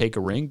 wouldn't you just take a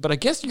ring? But I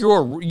guess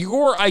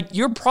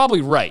you're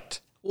probably right.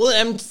 Well,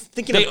 I'm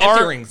thinking of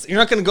empty rings. You're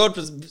not going to go up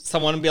to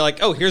someone and be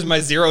like, oh, here's my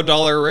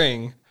 $0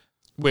 ring.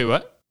 Wait,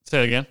 what? Say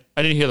that again?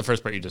 I didn't hear the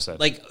first part you just said.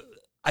 Like,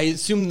 I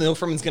assume no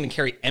Fremen's going to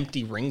carry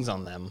empty rings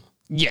on them.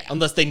 Yeah.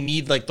 Unless they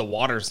need, like, the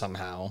water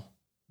somehow.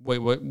 Wait,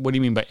 what do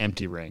you mean by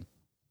empty ring?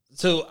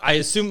 So I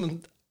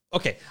assume...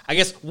 Okay, I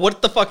guess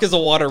what the fuck is a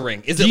water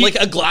ring? Is it like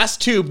a glass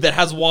tube that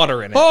has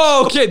water in it?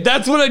 Oh, okay,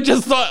 that's what I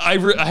just thought. I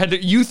had to...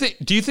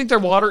 Do you think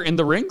there's water in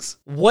the rings?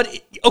 What?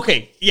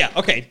 Okay, yeah,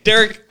 okay.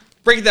 Derek,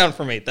 break it down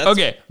for me.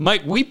 Okay,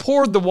 Mike, we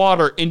poured the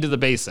water into the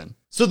basin.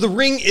 So the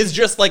ring is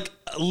just like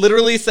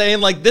literally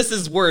saying like this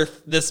is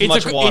worth this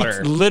much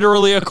water. It's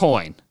literally a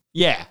coin.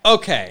 Yeah.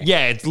 Okay.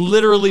 Yeah, it's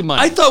literally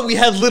money. I thought we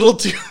had little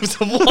tubes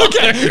of water.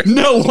 Okay.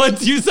 No,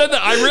 once you said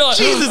that, I realized.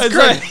 Jesus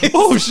Christ. Like,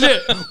 oh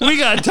shit, we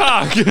gotta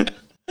talk.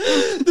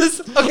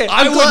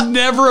 I would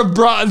never have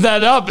brought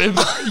that up if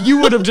you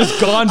would have just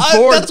gone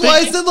forward. That's why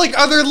I said like,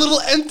 are there little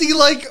empty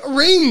like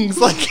rings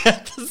like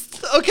at this?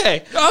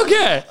 Okay.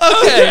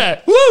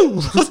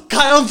 Woo.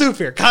 Kyle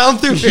Thufir.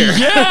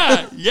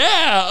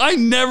 Yeah. I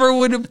never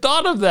would have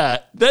thought of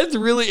that. That's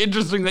really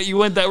interesting that you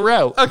went that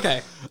route.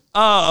 Okay.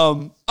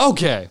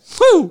 Okay.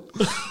 Woo.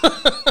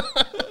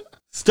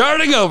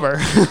 Starting over.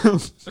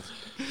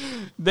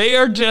 They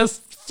are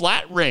just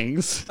flat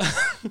rings.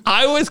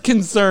 I was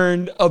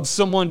concerned of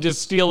someone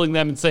just stealing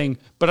them and saying,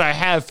 but I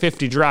have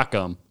 50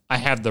 drachma. I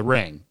have the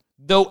ring.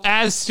 Though,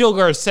 as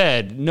Stilgar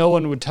said, no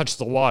one would touch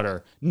the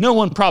water. No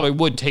one probably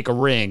would take a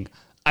ring.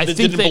 That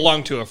didn't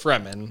belong to a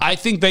Fremen. I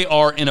think they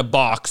are in a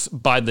box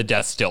by the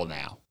death still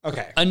now.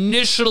 Okay.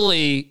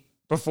 Initially,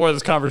 before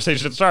this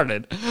conversation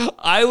started,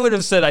 I would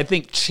have said I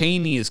think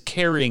Chani is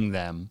carrying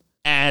them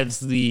as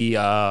the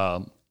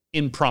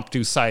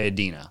impromptu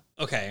Sayadina.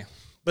 Okay.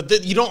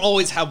 But you don't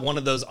always have one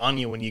of those on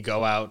you when you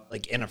go out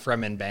like in a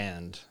Fremen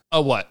band.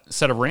 A what?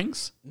 Set of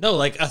rings? No,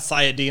 like a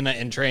Sayadina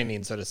in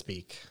training, so to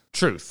speak.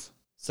 Truth.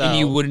 So, and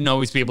you wouldn't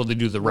always be able to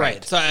do the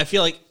right. So I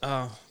feel like,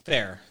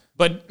 fair.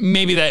 But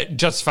maybe that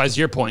justifies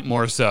your point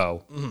more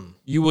so. Mm-hmm.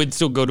 You would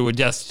still go to a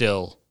death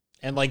still.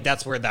 And like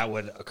that's where that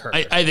would occur.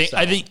 I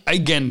think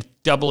again,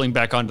 doubling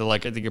back onto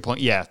like I think your point,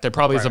 yeah, there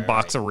probably is a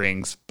box of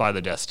rings by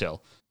the death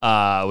still,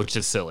 which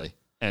is silly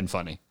and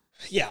funny.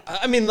 Yeah,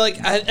 I mean, like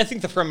I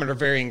think the Fremen are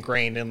very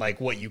ingrained in like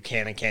what you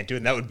can and can't do,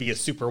 and that would be a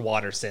super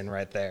water sin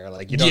right there.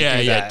 Like you don't.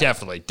 Yeah,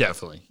 definitely.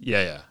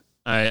 Yeah.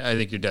 I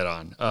think you're dead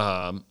on.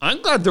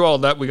 I'm glad through all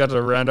that we got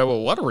to round out what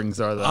water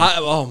rings are,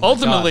 though.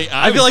 Ultimately,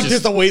 I feel like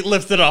there's a weight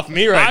lifted off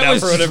me right now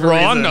for whatever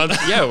reason.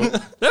 Yeah,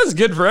 that's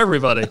good for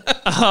everybody.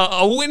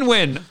 A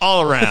win-win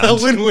all around. A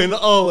win-win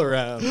all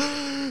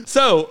around.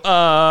 So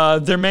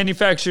they're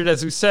manufactured,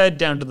 as we said,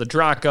 down to the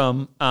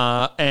drachm,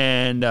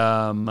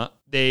 and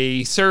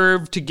they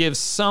serve to give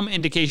some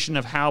indication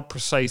of how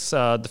precise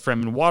the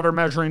Fremen water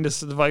measuring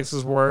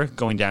devices were,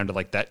 going down to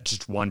like that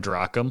just one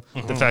drachm.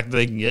 Mm-hmm. The fact that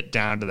they can get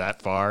down to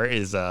that far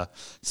is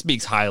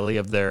speaks highly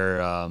of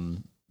their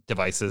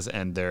devices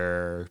and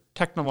their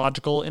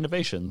technological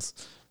innovations,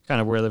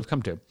 kind of where they've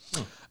come to,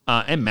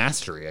 and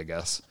mastery, I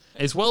guess,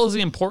 as well as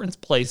the importance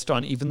placed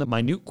on even the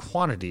minute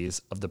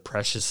quantities of the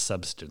precious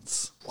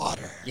substance.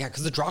 Water. Yeah,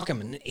 because the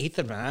drachm, an eighth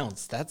of an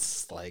ounce,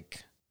 that's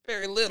like...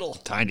 very little.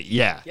 Tiny,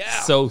 yeah.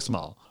 So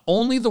small.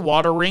 Only the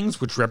water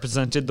rings, which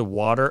represented the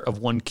water of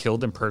one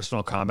killed in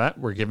personal combat,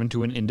 were given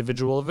to an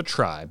individual of a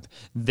tribe.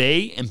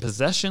 They and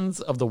possessions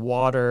of the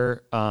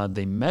water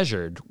they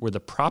measured were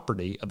the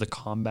property of the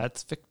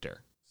combat's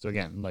victor. So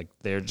again, like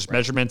they're just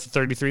measurements of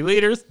 33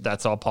 liters.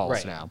 That's all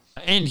Paul's now.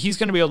 And he's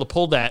going to be able to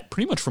pull that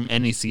pretty much from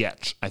any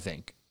CH, I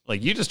think.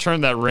 Like, you just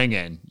turn that ring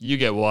in, you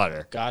get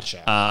water.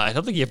 Gotcha. I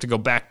don't think you have to go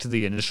back to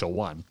the initial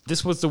one.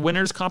 This was the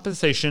winner's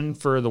compensation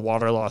for the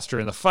water lost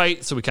during the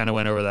fight, so we kind of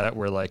went over that.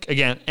 We're like,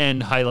 again,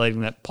 and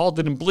highlighting that Paul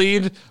didn't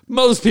bleed.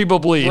 Most people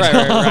bleed.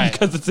 Right.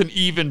 Because it's an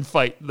even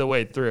fight the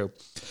way through.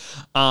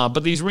 But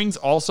these rings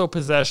also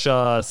possess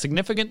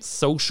significant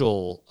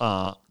social,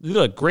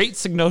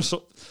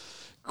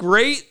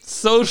 great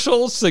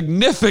social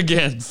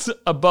significance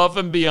above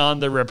and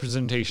beyond the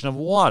representation of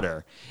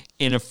water.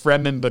 In a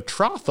Fremen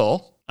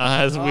betrothal,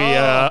 as we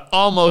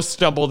almost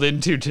stumbled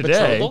into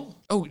today. Betrothal?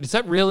 Oh, is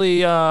that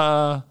really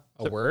a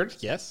word?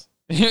 Yes.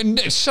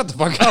 Shut the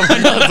fuck up. I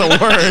know it's a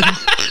word.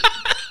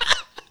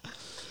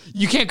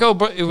 You can't go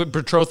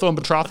betrothal and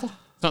betrothal?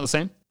 It's not the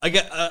same? I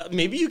get,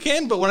 maybe you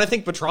can, but when I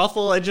think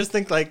betrothal, I just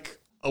think like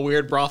a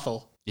weird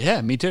brothel.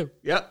 Yeah, me too.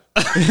 Yep.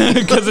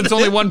 Because it's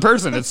only one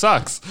person. It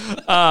sucks.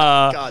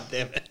 God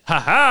damn it.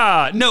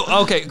 Haha. No,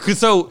 okay.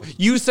 So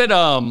you said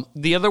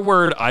the other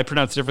word I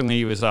pronounced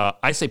differently was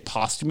I say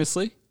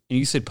posthumously, and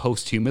you said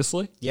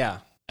posthumously. Yeah.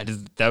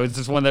 That was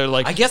just one that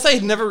like... I guess I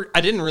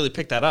didn't really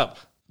pick that up.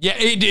 Yeah,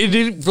 it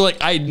didn't feel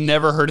like I'd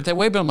never heard it that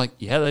way, but I'm like,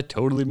 yeah, that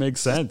totally makes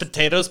sense.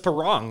 Potatoes per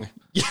wrong.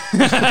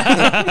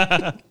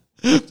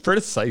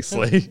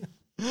 Precisely.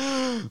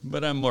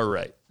 But I'm more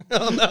right.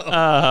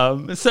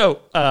 Oh, no. So,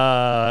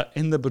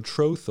 in the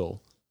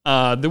betrothal,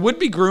 the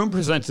would-be groom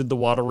presented the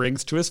water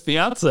rings to his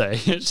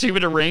fiancée. She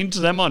would arrange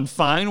them on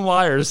fine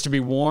wires to be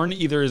worn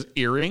either as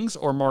earrings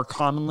or more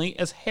commonly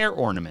as hair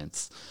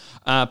ornaments.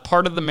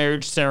 Part of the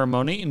marriage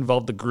ceremony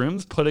involved the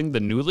grooms putting the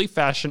newly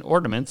fashioned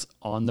ornaments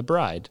on the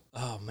bride.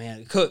 Oh,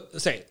 man.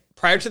 Sorry,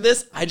 prior to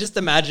this, I just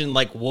imagined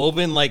like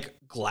woven like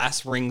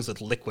glass rings with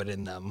liquid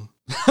in them.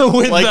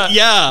 With the water.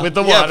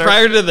 Yeah,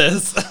 prior to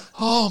this.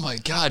 Oh my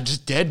God,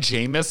 just dead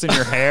Jameis in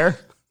your hair?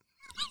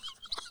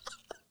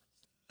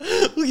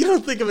 Well, you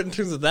don't think of it in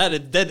terms of that.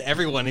 It's dead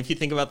everyone if you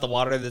think about the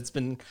water that's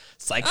been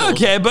cycled.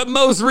 Okay, but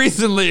most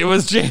recently it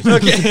was Jameis.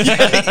 Okay,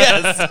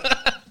 yes.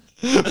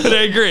 But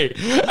I agree.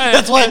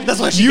 That's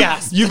why she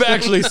gasped. You've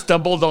actually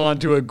stumbled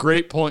onto a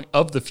great point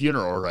of the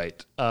funeral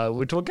rite,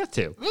 which we'll get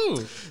to.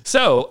 Ooh.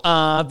 So,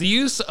 the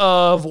use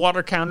of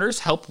water counters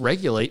helped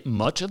regulate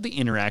much of the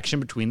interaction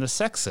between the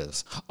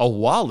sexes. A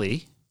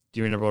wali, do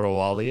you remember what a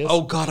wali is?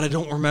 Oh, God, I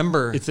don't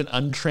remember. It's an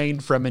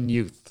untrained Fremen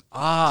youth.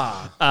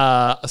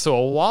 So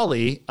a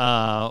wali,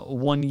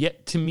 one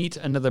yet to meet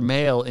another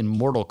male in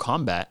mortal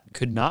combat,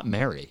 could not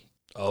marry.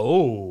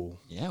 Oh.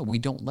 Yeah, we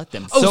don't let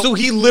them. Oh, so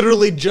he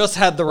literally just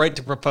had the right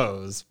to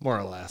propose, more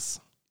or less.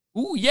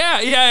 Ooh,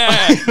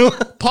 yeah.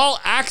 Paul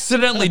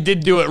accidentally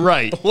did do it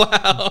right.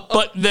 Wow.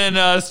 But then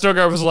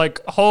Stilgar was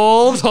like,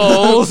 hold.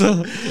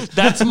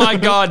 That's my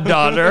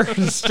goddaughter.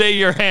 Stay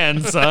your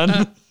hand,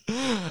 son.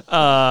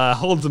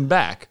 Holds him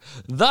back.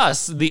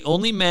 Thus, the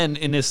only men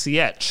in a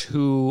Sietch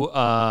who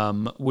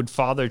would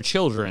father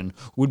children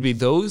would be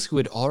those who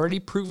had already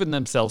proven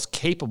themselves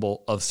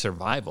capable of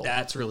survival.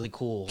 That's really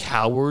cool.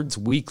 Cowards,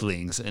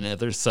 weaklings, and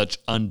other such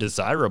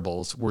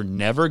undesirables were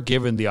never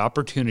given the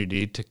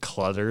opportunity to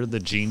clutter the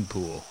gene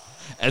pool.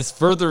 As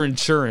further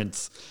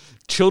insurance,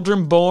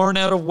 children born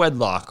out of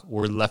wedlock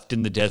were left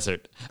in the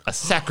desert, a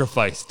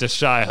sacrifice to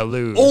Shai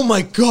Hulud. Oh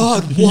my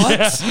God, what?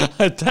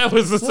 Yeah, that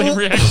was the same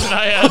reaction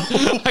I had.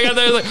 I got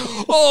there like,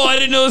 oh, I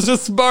didn't know this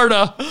was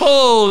Sparta.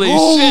 Holy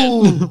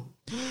shit.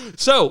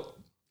 So,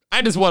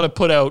 I just want to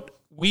put out,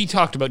 we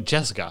talked about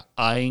Jessica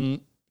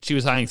she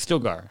was eyeing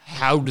Stilgar.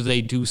 How do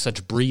they do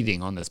such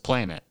breeding on this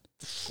planet?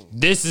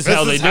 This is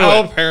how they do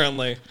it.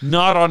 Apparently.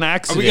 Not on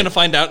accident. Are we going to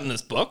find out in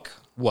this book?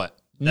 What?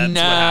 That's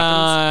what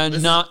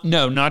happens?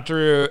 Not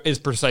through his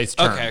precise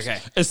terms. Okay.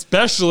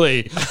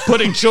 Especially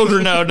putting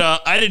children out.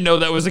 I didn't know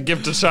that was a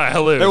gift to Shai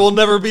Hulud. There will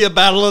never be a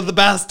battle of the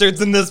bastards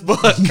in this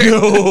book.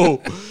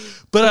 No.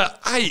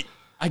 But I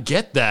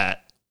get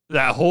that.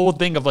 That whole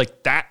thing of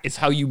like, that is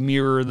how you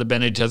mirror the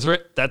Bene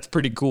Gesserit. That's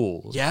pretty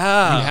cool.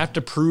 Yeah. You have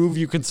to prove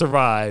you can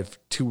survive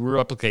to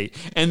replicate.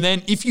 And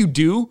then if you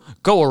do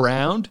go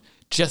around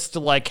just to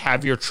like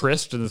have your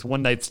tryst in this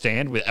one night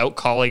stand without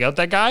calling out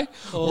that guy,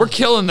 we're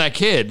killing that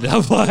kid.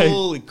 I'm like,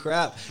 Holy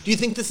crap. Do you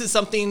think this is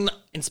something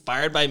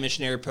inspired by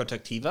Missionary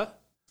Protectiva?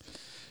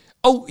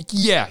 oh,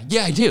 yeah,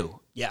 I do.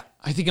 Yeah.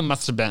 I think it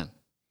must have been.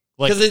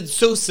 Like, Because it's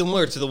so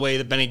similar to the way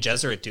the Bene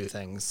Gesserit do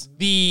things.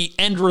 the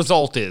end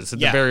result is, at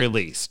the Yeah. very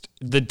least.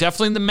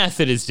 Definitely the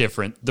method is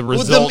different. The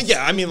results,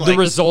 the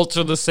results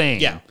are the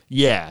same.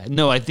 Yeah.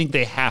 No, I think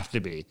they have to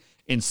be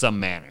in some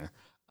manner.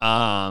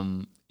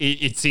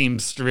 It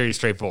seems very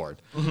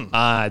straightforward.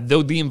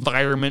 Though the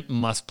environment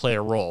must play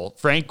a role.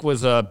 Frank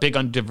was big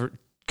on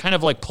kind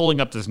of like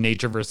pulling up this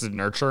nature versus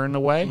nurture in a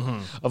way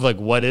of like,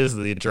 what is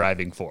the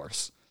driving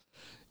force?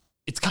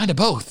 It's kind of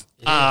both.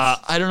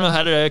 I don't know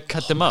how to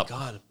cut them up.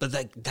 God, but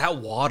that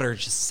water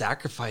just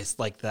sacrificed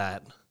like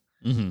that.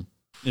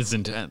 It's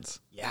intense.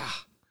 Yeah.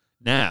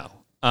 Now,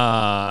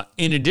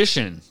 in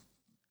addition,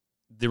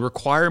 the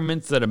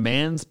requirements that a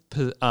man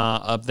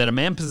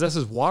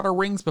possesses water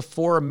rings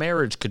before a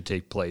marriage could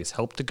take place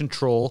help to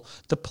control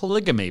the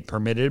polygamy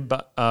permitted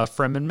by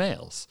Fremen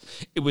males.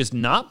 It was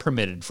not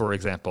permitted, for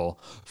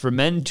example, for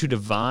men to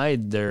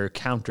divide their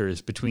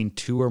counters between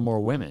 2 or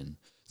more women.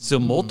 So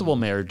multiple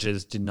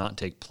marriages did not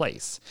take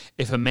place.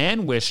 If a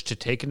man wished to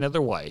take another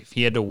wife,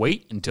 he had to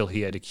wait until he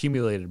had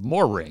accumulated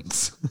more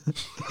rings.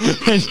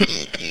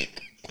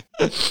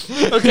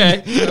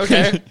 Okay.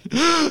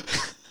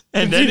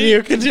 And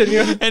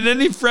Continue. And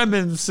any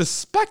Fremen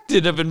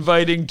suspected of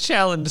inviting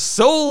challenge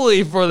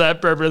solely for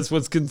that purpose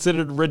was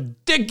considered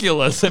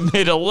ridiculous and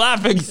made a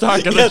laughing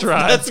stock of the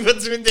tribe. That's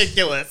what's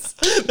ridiculous.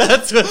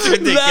 That's what's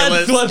ridiculous.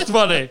 That's what's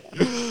funny.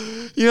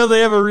 You know, they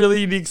have a really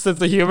unique sense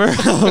of humor.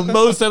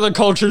 Most other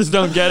cultures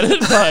don't get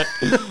it, but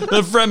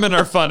the Fremen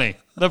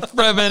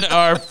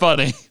are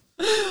funny.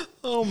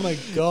 Oh my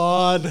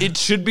God. It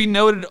should be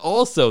noted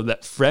also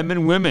that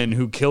Fremen women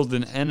who killed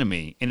an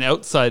enemy, an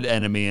outside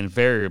enemy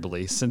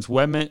invariably, since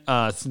women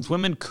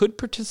could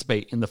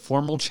participate in the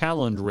formal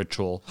challenge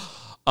ritual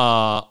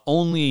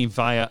only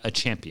via a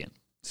champion.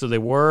 So they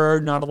were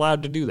not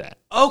allowed to do that.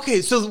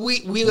 Okay, so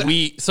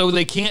So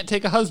they can't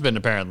take a husband,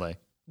 apparently.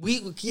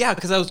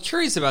 because I was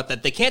curious about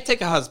that. They can't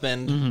take a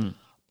husband,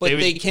 but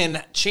they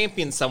can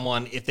champion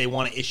someone if they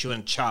want to issue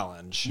a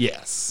challenge.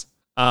 Yes.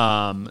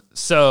 So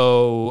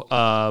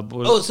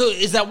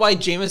is that why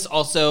Jameis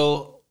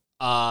also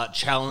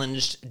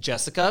challenged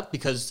Jessica,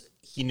 because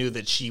he knew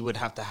that she would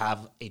have to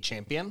have a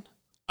champion?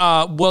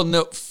 well,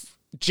 no,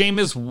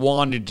 Jameis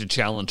wanted to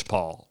challenge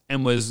Paul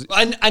and was...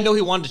 I know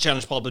he wanted to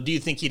challenge Paul, but do you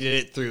think he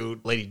did it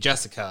through Lady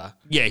Jessica?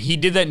 Yeah, he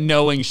did that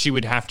knowing she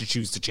would have to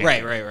choose the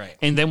champion. Right.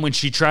 And then when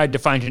she tried to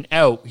find an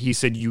out, he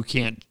said, you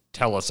can't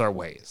tell us our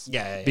ways.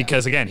 Yeah.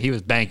 Because, again, he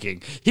was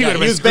banking. He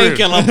was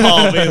banking on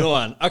Paul being the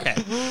one. Okay.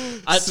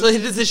 So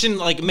his decision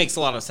makes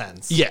a lot of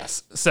sense.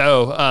 Yes.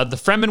 So the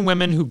Fremen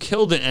women who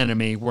killed an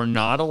enemy were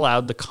not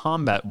allowed the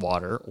combat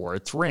water or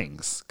its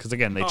rings. Because,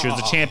 again, they choose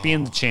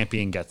the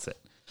champion gets it.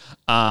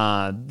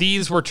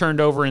 These were turned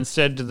over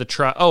instead to the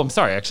tribe. Oh, I'm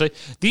sorry, actually.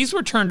 These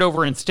were turned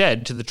over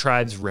instead to the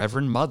tribe's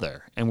Reverend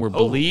Mother and were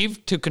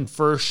believed to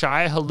confer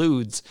Shai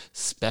Halud's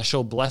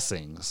special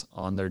blessings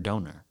on their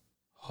donor.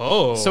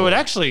 Oh. So it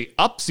actually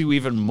ups you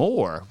even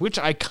more, which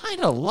I kind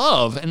of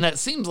love. And that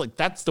seems like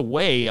that's the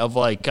way of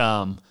what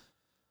do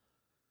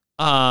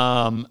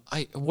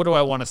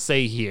I want to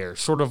say here?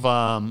 Sort of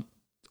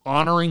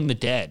honoring the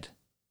dead.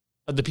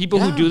 The people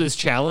who do this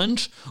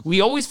challenge,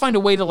 we always find a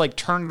way to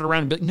turn it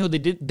around and be like, no,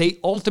 they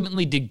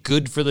ultimately did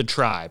good for the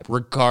tribe,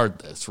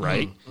 regardless,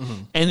 right?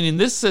 And in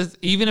this,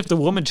 even if the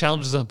woman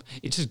challenges them,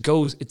 it just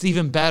goes, it's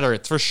even better.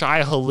 It's for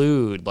Shai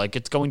Halud,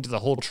 it's going to the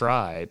whole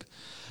tribe.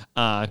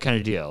 Kind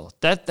of deal.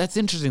 That's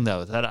interesting,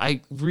 though, that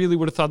I really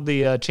would have thought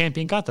the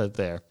champion got that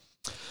there.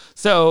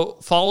 So,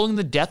 following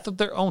the death of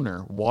their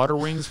owner, water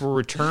rings were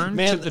returned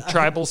to the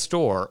tribal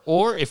store,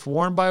 or if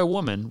worn by a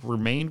woman,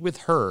 remained with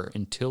her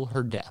until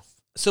her death.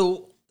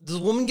 So, does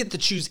the woman get to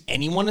choose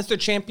anyone as their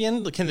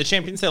champion? Can the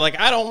champion say,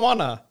 I don't want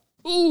to?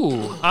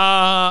 Ooh, I'm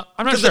not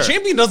sure. Because the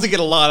champion doesn't get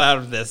a lot out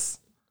of this.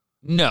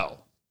 No.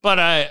 But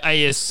I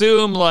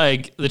assume,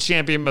 the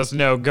champion must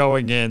know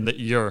going in that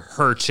you're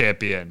her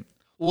champion.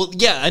 Well,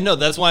 yeah, I know.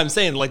 That's why I'm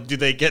saying, do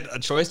they get a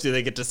choice? Do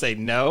they get to say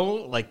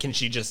no? Can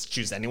she just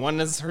choose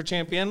anyone as her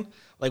champion?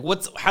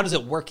 How does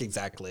it work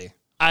exactly?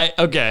 I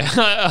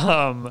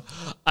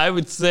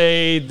would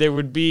say there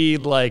would be,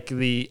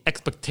 the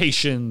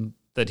expectation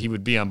that he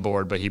would be on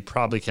board, but he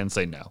probably can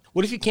say no.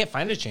 What if you can't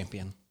find a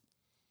champion?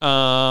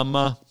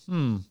 I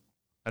don't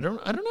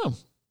know.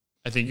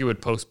 I think you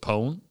would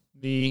postpone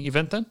the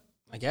event then.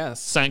 I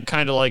guess.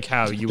 Kind of like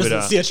how you would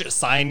CSH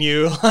assign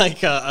you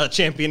a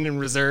champion in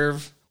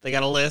reserve. They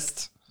got a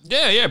list.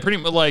 Yeah, pretty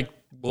much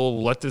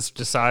we'll let this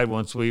decide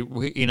once we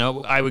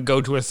I would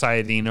go to a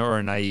Sayadina or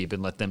a Naib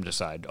and let them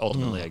decide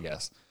ultimately, I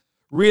guess.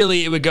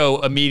 Really, it would go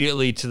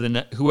immediately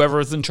to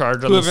whoever's in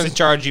charge. Whoever's in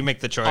charge, you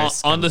make the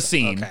choice. On the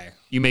scene. Okay.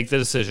 You make the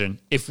decision.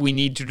 If we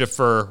need to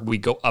defer, we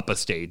go up a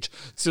stage.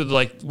 So,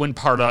 like, when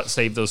Pardot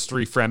saved those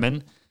 3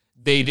 Fremen,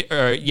 they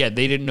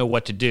didn't know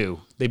what to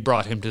do. They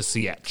brought him to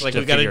Sietch. Like,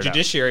 we got a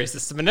judiciary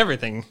system and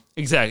everything.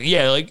 Exactly.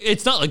 Yeah, like,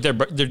 it's not like they're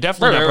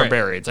definitely not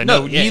barbarians. I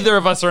know neither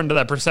of us are under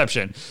that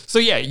perception. So,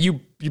 yeah, you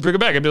bring it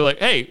back and be like,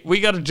 hey, we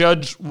got a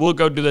judge. We'll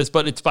go do this,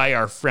 but it's by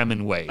our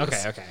Fremen ways.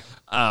 Okay.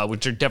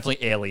 Which are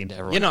definitely alien to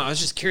everyone. I was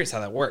just curious how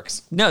that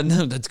works. No,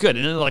 that's good.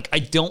 And like, I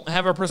don't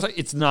have a person.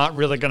 It's not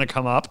really going to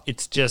come up.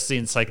 It's just the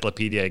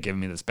encyclopedia giving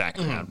me this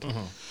background.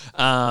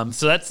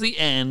 So that's the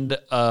end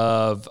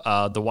of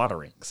the Water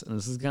Rings, and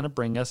this is going to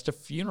bring us to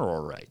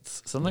funeral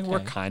rites, something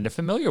we're kind of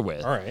familiar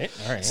with. All right.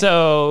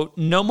 So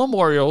no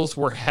memorials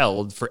were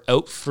held for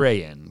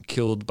Outfreyan,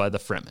 killed by the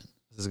Fremen.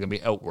 This is going to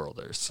be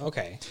Outworlders.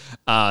 Okay.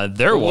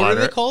 Their what water. What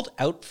are they called?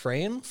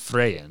 Outfreyan?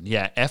 Freyan.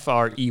 Yeah,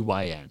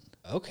 Freyn.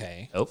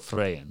 Okay.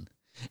 Outfreyan.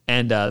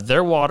 And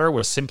their water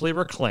was simply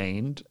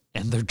reclaimed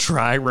and their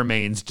dry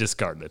remains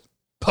discarded.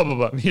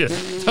 Yeah,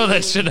 throw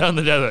that shit out in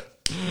the desert.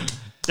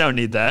 Don't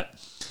need that.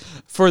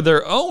 For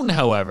their own,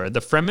 however,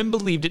 the Fremen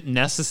believed it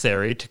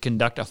necessary to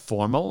conduct a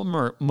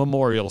formal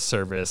memorial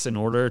service in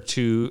order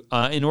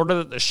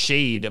that the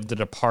shade of the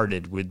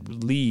departed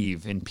would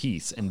leave in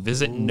peace and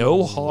visit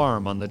no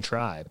harm on the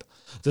tribe.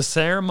 The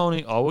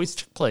ceremony always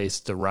took place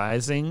the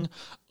rising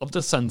of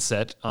the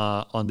sunset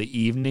on the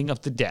evening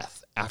of the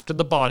death, after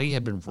the body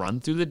had been run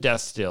through the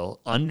death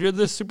still under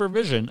the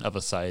supervision of a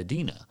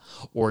Sayadina,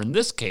 or in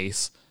this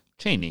case,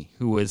 Cheney,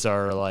 who was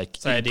our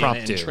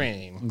Sayadina in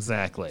training.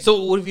 Exactly.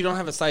 So what if you don't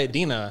have a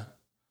Sayadina?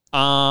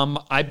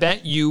 I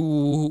bet you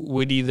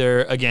would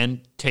either,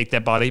 again, take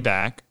that body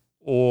back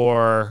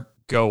or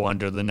go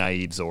under the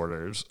Naive's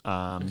orders.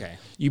 Okay.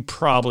 You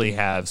probably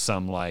have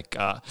some like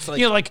a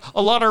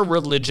lot of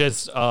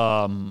religious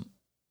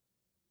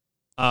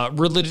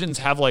religions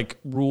have like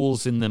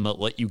rules in them that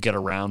let you get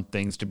around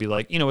things to be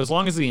like, as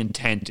long as the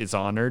intent is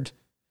honored,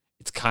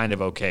 it's kind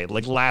of okay.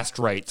 Like last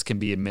rites can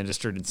be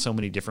administered in so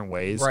many different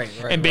ways. Right.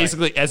 And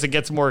basically, as it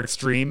gets more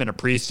extreme and a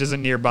priest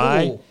isn't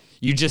nearby,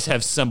 you just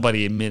have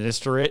somebody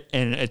administer it,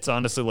 and it's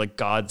honestly like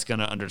God's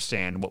going to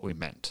understand what we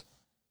meant.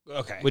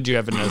 Okay. Would you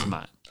have a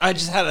Nazmat? I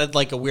just had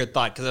a weird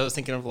thought because I was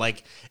thinking of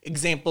like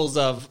examples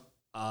of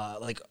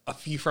like a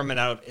few Fremen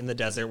out in the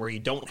desert where you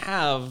don't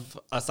have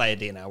a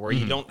Sayadina, where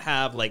you don't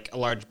have like a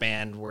large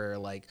band where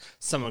like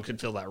someone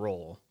could fill that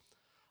role.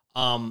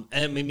 And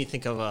it made me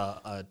think of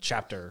a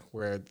chapter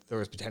where there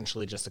was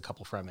potentially just a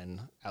couple Fremen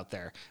out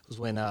there. It was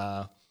when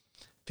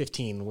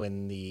 15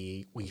 when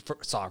we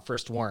saw our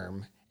first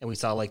worm. And we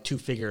saw like 2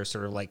 figures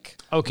sort of like...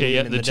 Okay,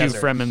 yeah, the 2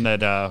 Fremen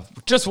that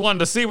just wanted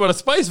to see what a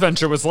spice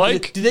venture was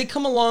like. Did they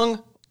come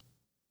along...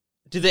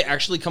 Did they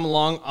actually come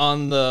along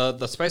on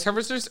the spice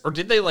harvesters? Or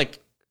did they no,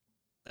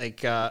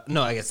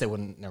 I guess they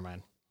wouldn't. Never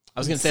mind. I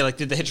was going to say,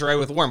 did they hitch a ride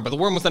with the worm? But the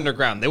worm was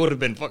underground. They would have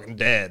been fucking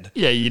dead.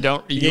 Yeah, you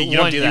don't do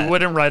that. You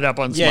wouldn't ride up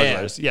on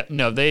smugglers. Yeah,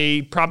 no,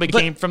 they probably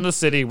came from the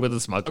city with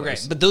the smugglers.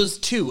 Okay, but those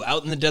 2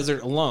 out in the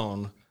desert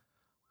alone,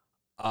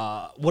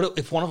 what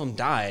if one of them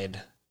died...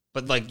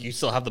 But, you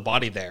still have the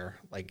body there.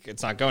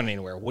 It's not going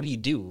anywhere. What do you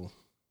do?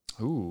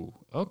 Ooh,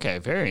 okay.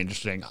 Very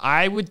interesting.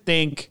 I would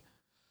think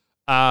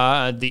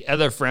the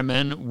other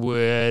Fremen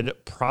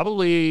would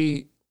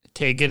probably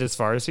take it as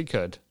far as he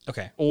could.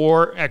 Okay.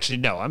 Or, actually,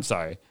 no, I'm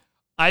sorry.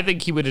 I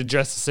think he would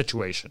address the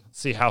situation.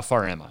 See, how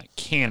far am I?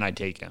 Can I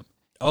take him?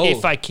 Oh.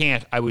 If I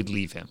can't, I would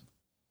leave him.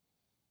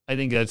 I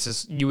think that's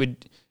just,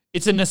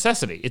 it's a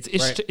necessity. It's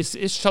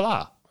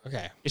Ishtalah.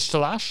 Okay.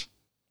 Ishtalash?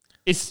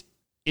 It's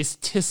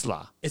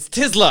Tisla. It's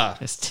Tisla.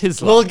 It's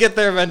Tisla. We'll get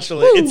there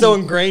eventually. Woo. It's so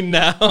ingrained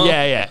now.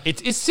 Yeah.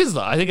 It's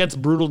Tisla. I think that's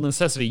brutal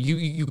necessity.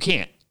 You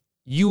can't.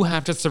 You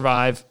have to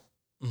survive.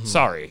 Mm-hmm.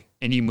 Sorry.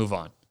 And you move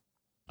on.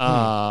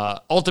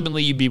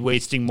 Ultimately, you'd be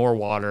wasting more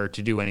water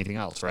to do anything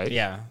else, right?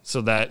 Yeah.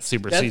 So that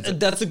supersedes it.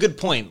 That's a good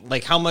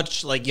point. How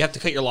much, you have to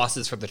cut your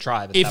losses for the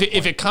tribe.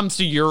 If it comes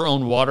to your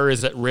own water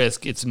is at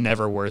risk, it's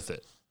never worth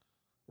it.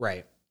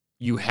 Right.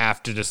 You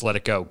have to just let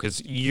it go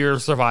because your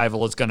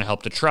survival is going to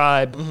help the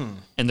tribe,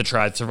 and the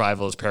tribe's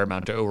survival is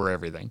paramount over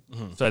everything.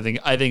 Mm-hmm. So I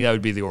think that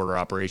would be the order of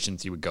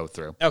operations you would go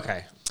through.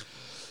 Okay.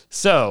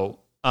 So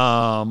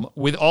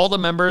with all the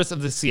members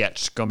of the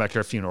Sietch, going back to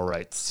our funeral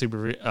rites,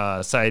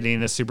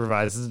 Sayadina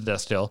supervises the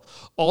death still.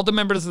 All the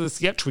members of the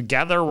Sietch would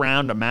gather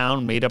around a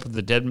mound made up of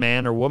the dead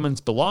man or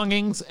woman's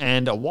belongings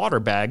and a water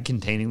bag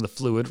containing the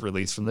fluid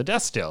released from the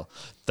death still.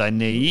 The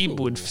Naib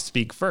would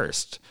speak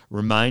first,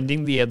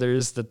 reminding the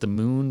others that the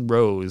moon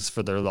rose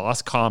for their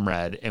lost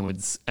comrade and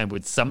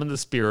would summon the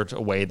spirit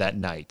away that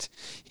night.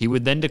 He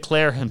would then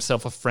declare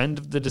himself a friend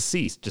of the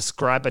deceased,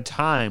 describe a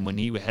time when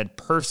he had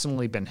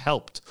personally been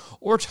helped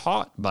or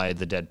taught by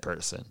the dead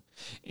person.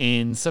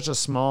 In such a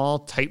small,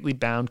 tightly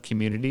bound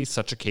community,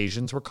 such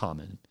occasions were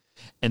common.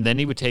 And then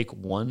he would take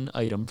one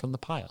item from the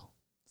pile.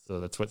 So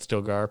that's what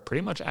Stilgar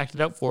pretty much acted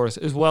out for us,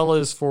 as well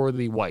as for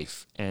the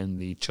wife and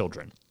the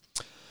children.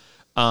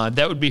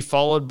 That would be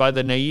followed by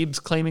the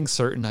Naibs claiming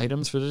certain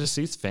items for the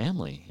deceased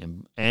family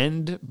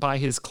and by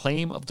his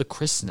claim of the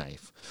Chris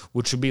knife,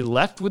 which would be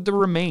left with the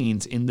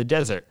remains in the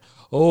desert.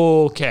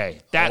 Okay,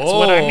 that's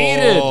what I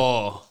needed.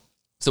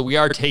 So we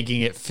are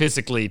taking it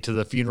physically to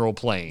the funeral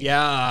plane.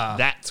 Yeah.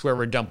 That's where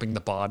we're dumping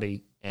the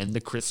body and the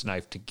Chris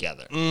knife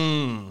together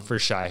for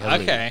Shai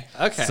Hulud. Okay.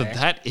 So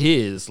that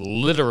is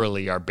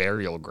literally our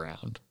burial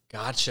ground.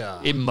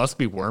 Gotcha. It must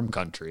be worm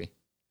country.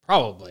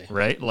 Probably.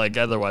 Right? Like,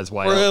 otherwise,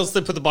 why Or else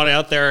they put the body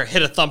out there,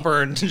 hit a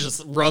thumper, and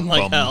just run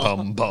like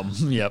hell. Bum.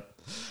 Yep.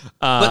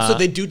 But so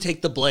they do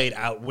take the blade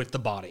out with the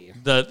body.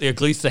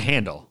 At least the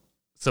handle.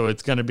 So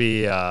it's going to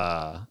be,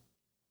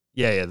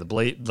 the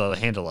blade, the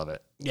handle of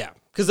it. Yeah,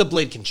 because the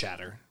blade can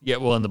shatter. Yeah,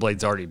 well, and the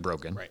blade's already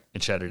broken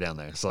and shattered down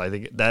there. So I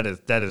think that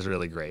is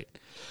really great.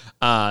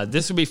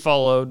 This would be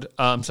followed.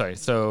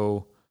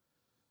 So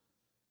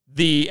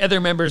the other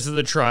members of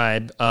the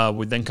tribe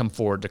would then come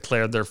forward,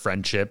 declare their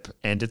friendship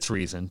and its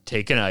reason,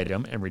 take an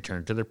item, and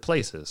return to their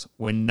places.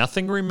 When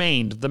nothing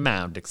remained of the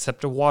mound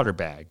except a water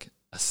bag,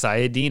 a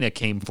Sayadina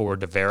came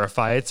forward to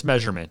verify its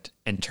measurement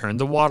and turn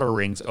the water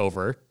rings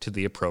over to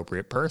the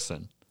appropriate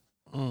person.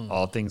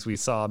 All things we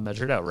saw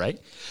measured out, right?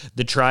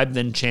 The tribe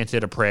then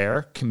chanted a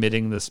prayer,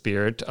 committing the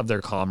spirit of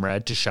their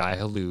comrade to Shai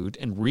Hulud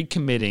and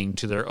recommitting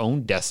to their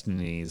own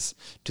destinies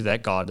to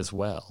that god as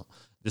well.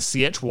 The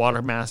Sietch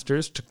water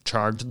masters took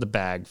charge of the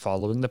bag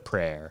following the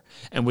prayer,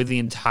 and with the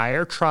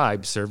entire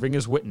tribe serving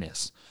as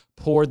witness,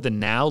 poured the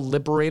now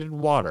liberated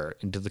water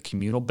into the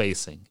communal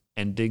basin,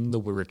 ending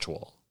the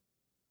ritual.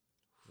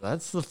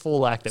 That's the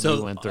full act that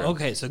we went through.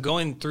 Okay, so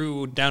going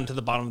through down to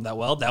the bottom of that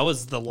well, that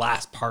was the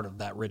last part of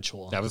that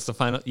ritual. That was the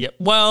final. Yeah.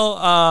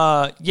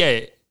 Well,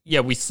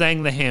 we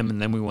sang the hymn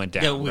and then we went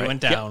down. Yeah, we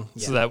went down.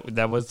 Yeah. So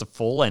that was the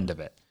full end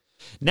of it.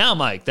 Now,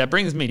 Mike, that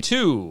brings me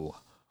to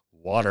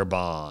water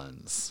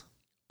bonds.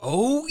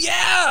 Oh,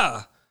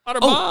 yeah. Water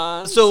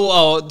bonds.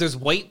 So there's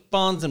white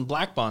bonds and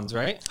black bonds,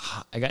 right?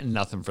 I got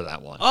nothing for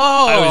that one.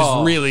 Oh. I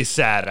was really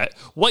sad.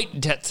 White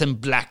debts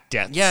and black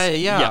debts.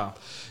 Yeah.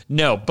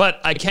 No, but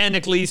I can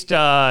at least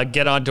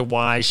get on to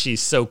why she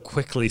so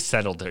quickly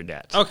settled her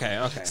debt.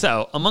 Okay.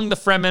 So, among the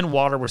Fremen,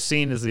 water was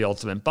seen as the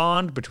ultimate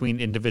bond between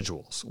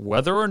individuals,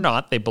 whether or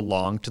not they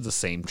belonged to the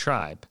same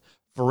tribe.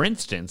 For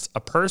instance,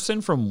 a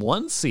person from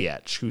one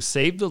Sietch who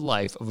saved the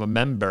life of a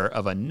member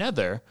of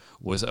another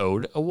was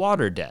owed a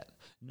water debt,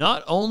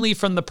 not only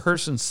from the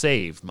person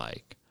saved,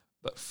 Mike,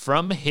 but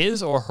from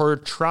his or her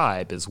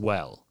tribe as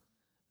well.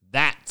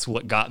 That's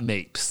what got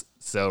Mapes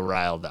so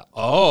riled up.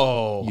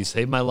 Oh. You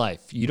saved my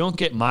life. You don't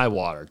get my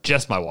water,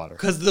 just my water.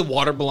 Because the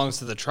water belongs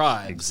to the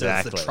tribe.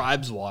 Exactly. So it's the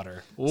tribe's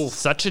water. Oof.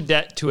 Such a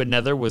debt to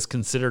another was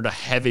considered a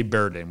heavy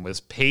burden,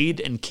 was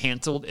paid and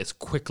canceled as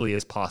quickly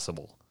as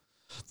possible.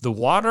 The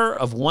water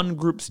of one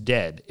group's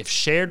dead, if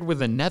shared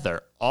with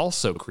another,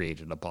 also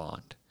created a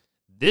bond.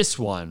 This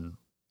one,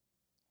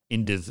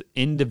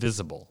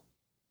 indivisible.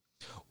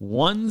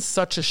 Once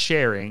such a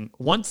sharing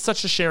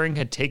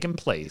had taken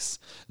place,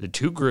 the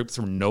two groups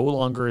were no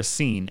longer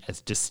seen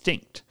as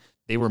distinct.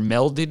 They were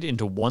melded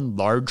into one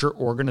larger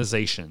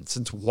organization,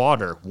 since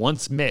water,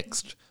 once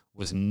mixed,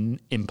 was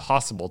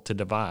impossible to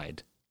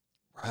divide.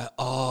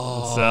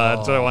 Oh. So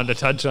that's what I wanted to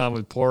touch on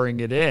with pouring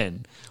it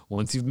in.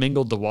 Once you've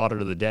mingled the water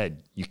to the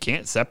dead, you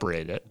can't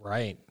separate it.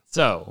 Right.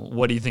 So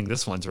what do you think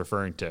this one's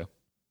referring to?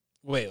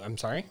 Wait, I'm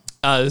sorry?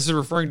 This is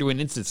referring to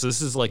an instance. So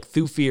this is like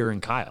Thufir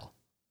and Kyle.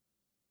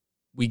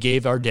 We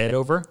gave our dead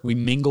over. We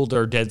mingled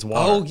our dead's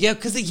water. Oh, yeah,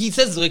 because he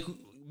says, like,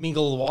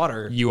 mingle the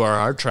water. You are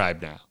our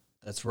tribe now.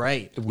 That's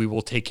right. We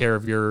will take care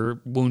of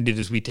your wounded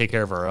as we take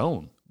care of our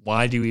own.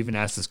 Why do you even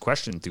ask this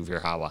question,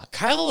 Thufir Hawa?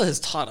 Kyle has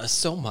taught us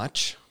so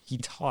much. He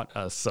taught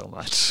us so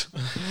much.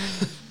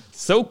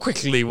 So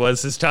quickly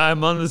was his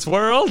time on this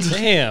world.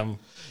 Damn.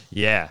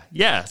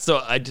 Yeah. So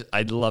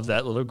I love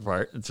that little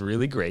part. It's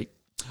really great.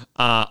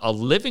 A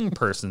living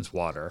person's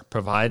water,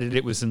 provided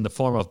it was in the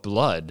form of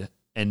blood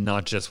and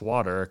not just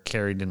water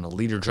carried in a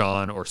liter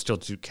john or still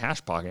to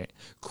cash pocket,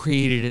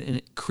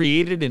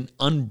 created an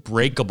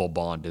unbreakable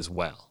bond as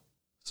well.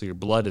 So your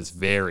blood is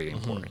very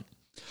important.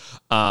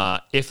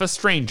 If a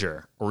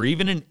stranger or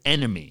even an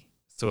enemy,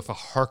 so if a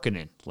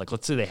Harkonnen, like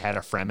let's say they had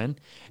a Fremen,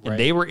 and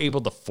they were able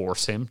to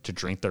force him to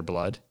drink their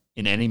blood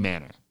in any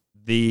manner,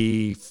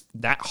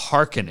 that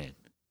Harkonnen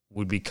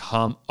would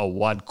become a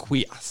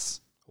Wadquias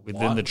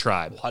within the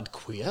tribe.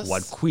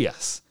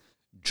 Wadquias.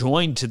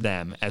 Joined to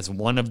them as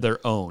one of their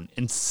own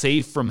and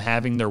safe from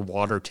having their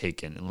water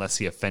taken unless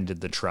he offended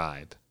the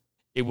tribe.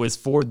 It was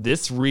for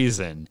this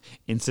reason,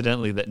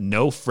 incidentally, that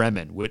no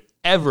Fremen would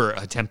ever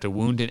attempt to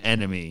wound an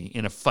enemy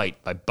in a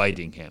fight by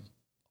biting him.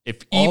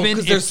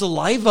 Because their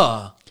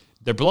saliva.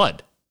 Their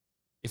blood.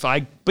 If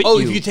I bite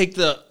you... if you take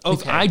the...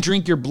 Okay. If I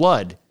drink your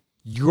blood,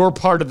 you're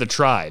part of the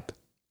tribe.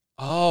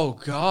 Oh,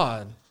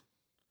 God.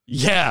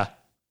 Yeah.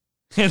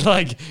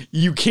 And,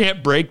 you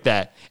can't break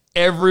that.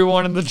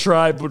 Everyone in the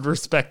tribe would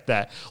respect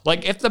that.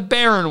 Like, if the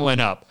Baron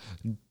went up,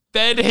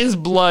 fed his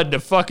blood to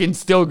fucking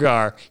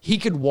Stilgar, he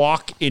could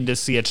walk into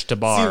Sietch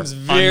Tabr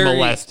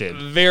unmolested.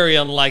 Very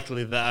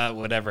unlikely that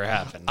would ever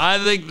happen. I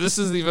think this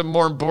is even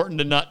more important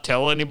to not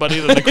tell anybody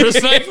than the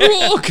Chris Knight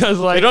rule, because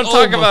like We don't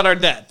talk about our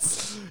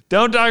debts.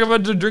 don't talk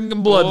about the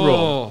drinking blood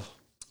rule.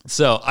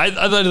 So I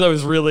thought that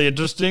was really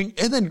interesting,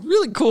 and then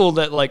really cool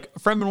that like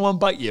Fremen won't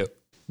bite you.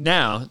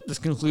 Now, this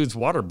concludes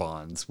water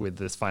bonds with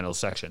this final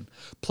section.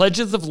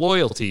 Pledges of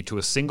loyalty to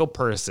a single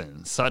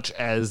person, such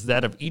as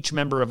that of each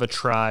member of a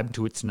tribe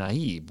to its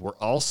naib, were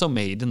also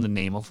made in the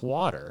name of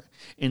water,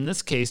 in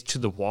this case to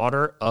the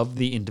water of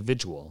the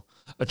individual.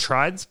 A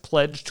tribe's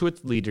pledge to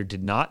its leader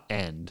did not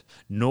end,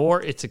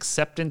 nor its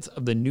acceptance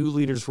of the new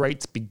leader's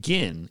rights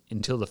begin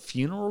until the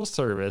funeral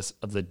service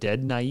of the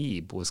dead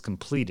naib was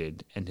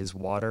completed and his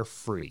water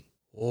free.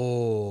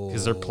 Oh.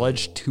 Because they're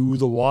pledged to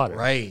the water.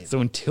 Right. So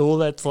until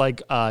that's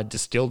like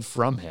distilled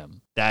from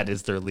him, that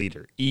is their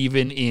leader,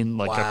 even in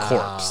like a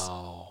corpse.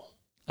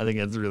 I think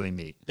that's really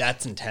neat.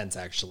 That's intense,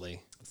 actually.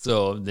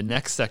 So the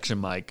next section,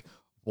 Mike,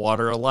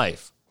 water of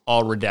life,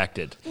 all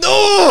redacted.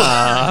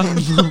 No!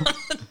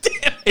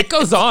 It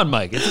goes on,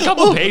 Mike. It's a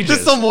couple pages.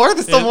 There's still more?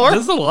 There's still more?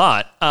 There's a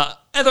lot.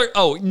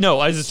 No,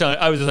 I was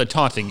just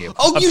taunting you.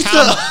 Oh, of you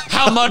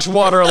how much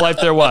water of life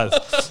there was.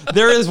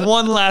 There is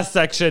one last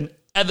section,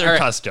 other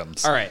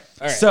customs. All right.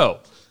 So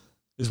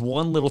there's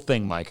one little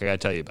thing, Mike, I got to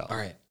tell you about. All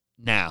right.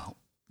 Now,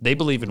 they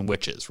believe in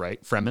witches, right?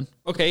 Fremen?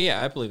 Okay,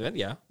 yeah, I believe it,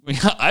 yeah.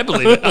 I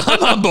believe it.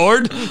 I'm on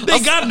board.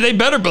 They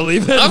better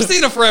believe it. I've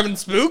seen a Fremen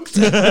spooked.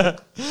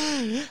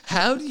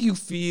 How do you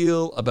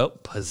feel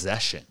about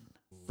possession?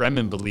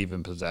 Fremen believe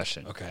in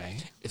possession. Okay.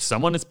 If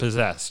someone is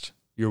possessed,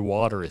 your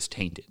water is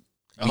tainted.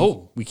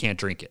 We can't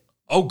drink it.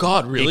 Oh,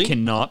 God, really? It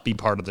cannot be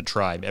part of the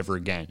tribe ever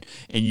again.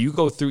 And you're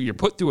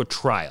put through a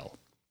trial.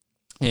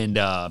 And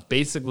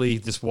basically,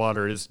 this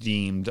water is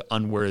deemed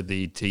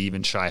unworthy to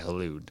even Shai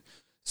Hulud.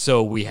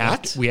 So we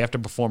have to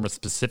perform a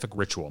specific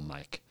ritual,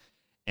 Mike.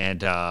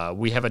 And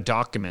we have a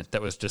document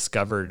that was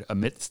discovered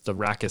amidst the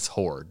Rakis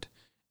Horde.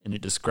 And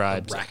it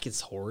describes...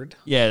 Rakis Horde?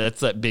 Yeah, that's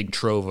that big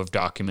trove of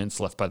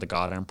documents left by the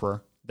God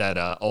Emperor. That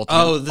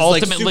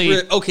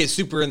ultimately...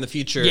 super in the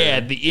future. Yeah,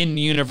 the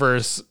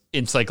in-universe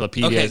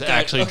encyclopedia is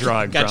actually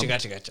drawing from.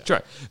 Gotcha.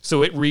 Sure.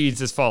 So it reads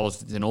as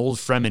follows. It's an old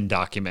Fremen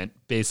document,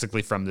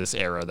 basically from this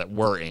era that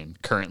we're in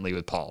currently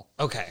with Paul.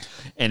 Okay.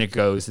 And it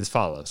goes as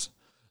follows.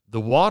 The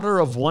water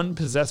of one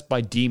possessed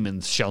by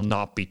demons shall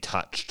not be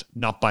touched,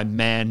 not by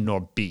man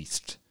nor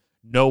beast.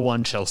 No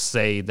one shall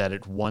say that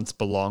it once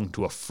belonged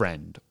to a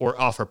friend, or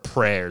offer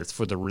prayers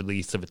for the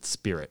release of its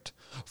spirit.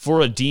 For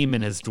a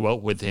demon has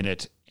dwelt within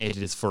it, it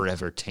is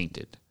forever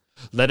tainted.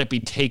 Let it be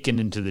taken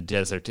into the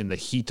desert in the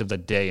heat of the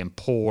day and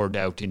poured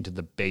out into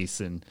the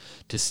basin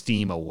to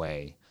steam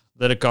away.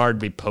 Let a guard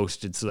be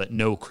posted so that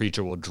no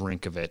creature will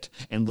drink of it,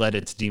 and let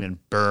its demon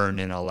burn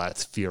in all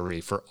its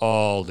fury for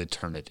all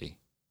eternity.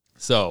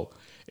 So,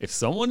 if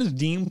someone is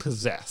deemed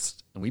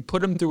possessed, and we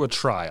put him through a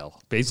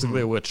trial,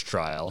 basically a witch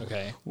trial,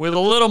 with a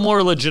little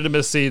more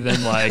legitimacy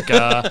than like,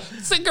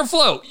 sink or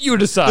float, you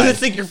decide. I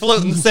think you're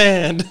floating in the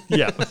sand.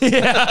 Yeah.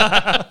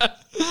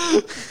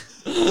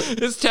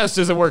 This test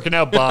isn't working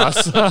out,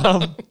 boss.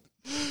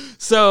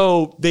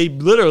 So they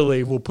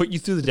literally will put you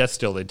through the death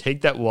still. They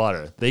take that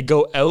water. They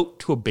go out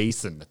to a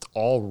basin that's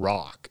all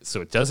rock,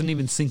 so it doesn't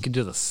even sink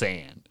into the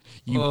sand.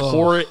 You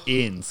pour it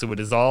in, so it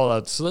is all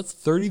out. So that's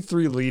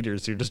 33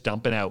 liters you're just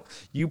dumping out.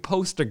 You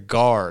post a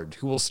guard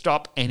who will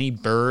stop any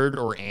bird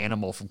or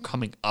animal from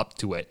coming up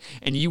to it,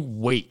 and you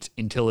wait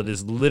until it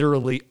is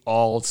literally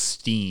all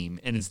steam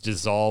and is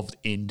dissolved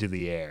into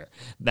the air.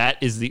 That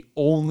is the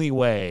only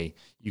way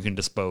you can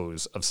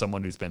dispose of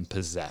someone who's been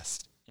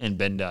possessed and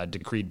been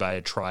decreed by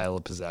a trial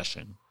of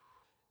possession.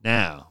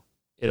 Now,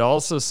 it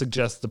also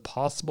suggests the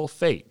possible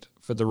fate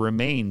for the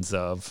remains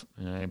of,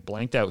 and I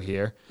blanked out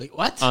here. Wait,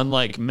 what?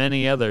 Unlike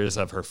many others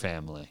of her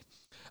family.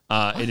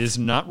 It is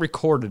not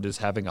recorded as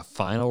having a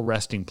final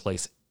resting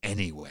place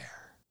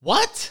anywhere.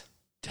 What?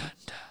 Dun,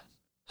 dun.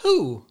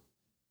 Who?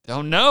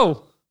 Don't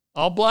know.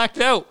 All blacked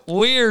out.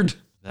 Weird.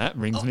 That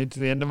brings me to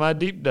the end of my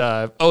deep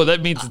dive. Oh,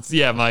 that means it's,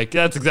 yeah, Mike,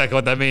 that's exactly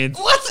what that means.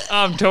 What?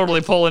 I'm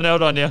totally pulling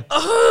out on you.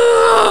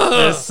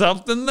 There's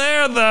something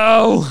there,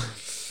 though.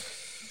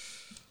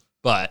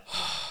 But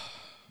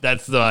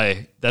that's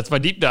my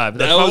deep dive.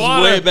 That's that was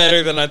my way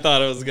better than I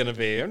thought it was going to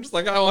be. I'm just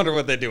like, I wonder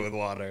what they do with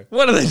water.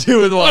 What do they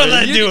do with water? What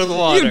do they do with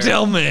water? You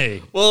tell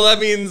me. Well, that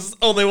means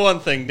only one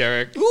thing,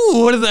 Derek.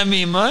 Ooh, what does that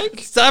mean, Mike?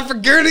 It's time for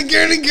Gurney.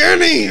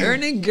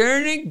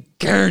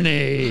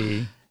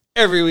 Gurney.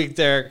 Every week,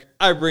 Derek,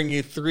 I bring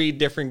you 3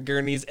 different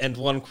gurneys and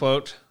 1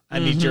 quote. I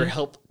need your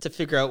help to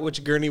figure out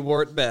which gurney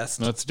wore it best.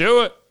 Let's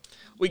do it.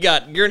 We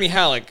got Gurney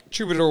Halleck,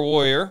 troubadour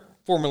warrior,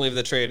 formerly of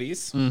the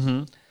Atreides.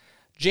 Mm-hmm.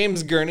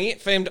 James Gurney,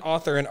 famed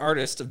author and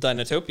artist of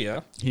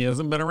Dinotopia. He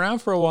hasn't been around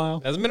for a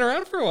while. Hasn't been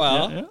around for a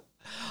while. Yeah.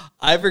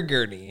 Ivor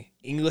Gurney,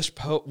 English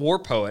war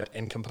poet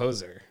and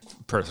composer.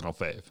 personal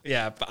fave.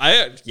 Yeah, but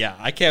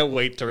I can't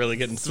wait to really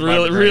get into some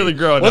really, Ivor Gurney. really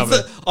growing up.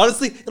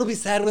 Honestly, it'll be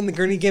sad when the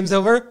Gurney game's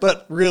over,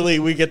 but really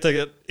we get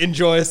to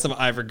enjoy some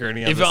Ivor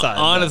Gurney on the side.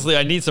 Honestly,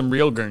 I need some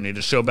real Gurney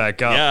to show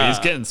back up. Yeah. He's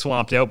getting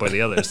swamped out by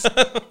the others.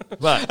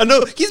 But I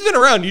know he's been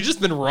around. You've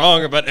just been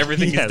wrong about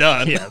everything he's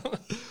done. Yeah.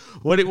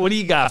 What do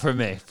you got for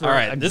me? All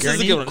right, this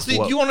is a good one.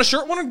 So, do you want a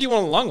short one or do you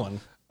want a long one?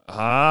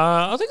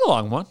 I'll take a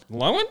long one.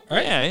 Long one? All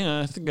right.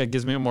 Yeah, I think that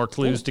gives me more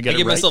clues to get I it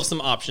give right. myself some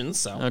options.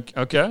 So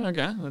Okay,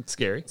 that's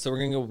scary. So we're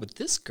gonna go with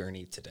this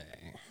Gurney today.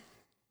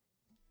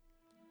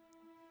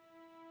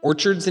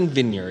 Orchards and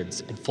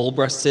vineyards and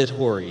full-breasted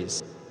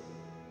houris,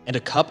 and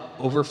a cup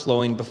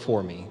overflowing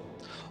before me.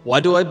 Why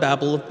do I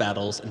babble of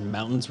battles and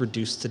mountains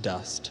reduced to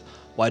dust?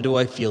 Why do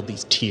I feel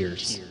these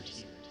tears?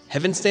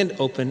 Heaven stand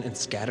open and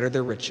scatter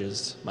their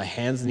riches. My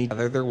hands need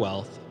gather their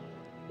wealth.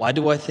 Why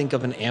do I think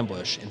of an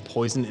ambush and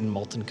poison in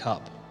molten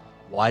cup?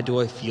 Why do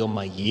I feel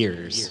my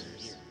years?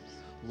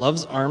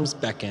 Love's arms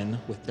beckon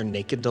with their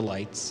naked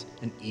delights,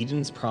 and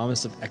Eden's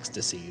promise of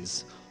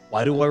ecstasies.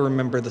 Why do I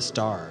remember the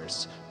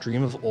stars,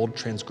 dream of old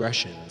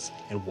transgressions,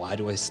 and why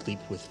do I sleep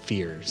with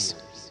fears?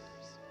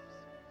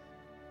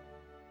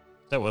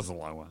 That was a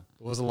long one.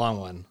 It was a long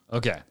one.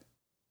 Okay.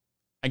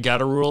 I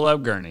gotta rule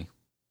out Gurney.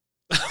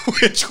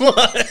 Which one?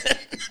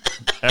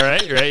 All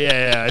right,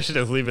 yeah. I should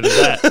just leave it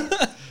at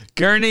that.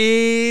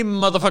 Gurney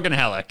motherfucking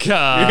Halleck.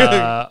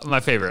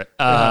 My favorite.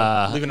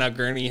 Leaving out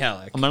Gurney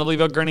Halleck. I'm going to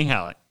leave out Gurney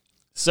Halleck.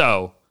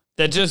 So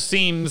that just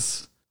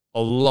seems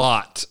a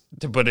lot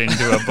to put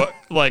into a book,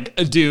 like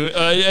a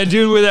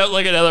Dune without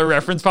like another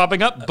reference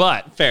popping up.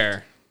 But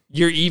Fair.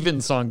 your Even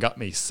song got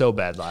me so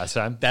bad last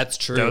time. That's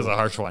true. That was a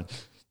harsh one.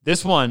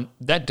 This one,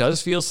 that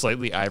does feel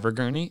slightly Ivor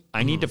Gurney.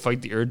 I need to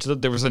fight the urge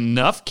that there was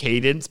enough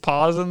cadence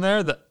pause in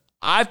there that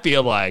I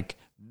feel like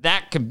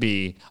that could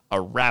be a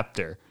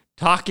raptor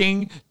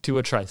talking to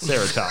a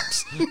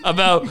triceratops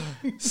about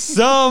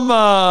some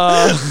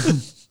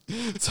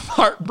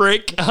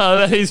heartbreak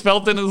that he's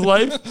felt in his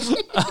life.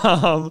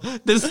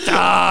 The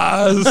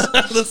stars.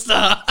 The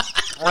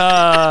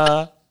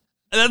stars.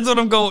 That's what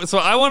I'm going with. So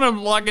I want to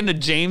lock into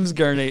James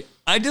Gurney.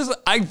 I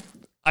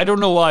don't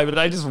know why, but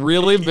I just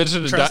really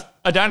envisioned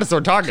a dinosaur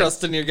talking.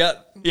 Trust in your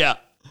gut. Yeah.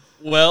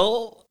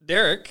 Well,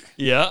 Derek.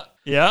 Yeah.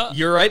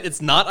 You're right.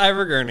 It's not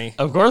Ivor Gurney.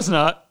 Of course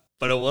not.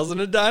 But it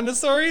wasn't a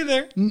dinosaur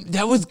either.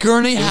 That was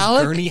Gurney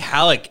Halleck? Gurney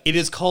Halleck. It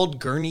is called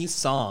Gurney's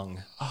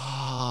Song.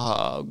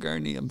 Oh,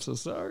 Gurney, I'm so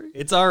sorry.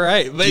 It's all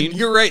right. But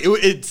you're right.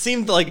 It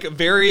seemed like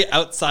very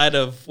outside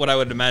of what I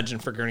would imagine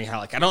for Gurney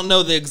Halleck. I don't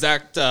know the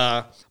exact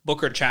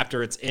book or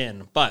chapter it's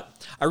in,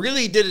 but I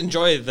really did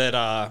enjoy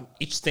that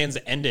each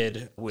stanza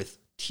ended with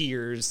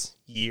tears,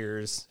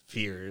 years,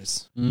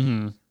 fears.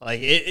 Mm-hmm.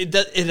 Like it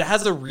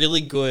has a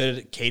really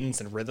good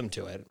cadence and rhythm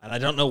to it. And I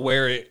don't know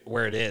where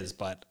it is,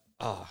 but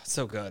oh,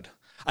 so good.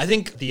 I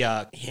think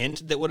the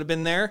hint that would have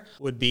been there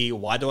would be,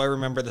 why do I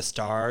remember the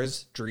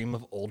stars, dream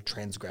of old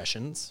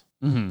transgressions?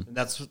 Mm-hmm.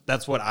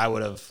 That's what I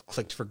would have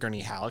clicked for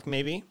Gurney Halleck,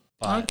 maybe.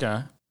 But,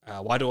 okay.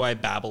 Why do I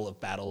babble of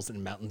battles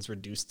and mountains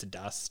reduced to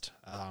dust?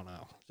 I don't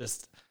know.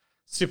 Just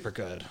super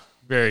good.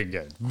 Very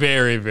good.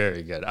 Very,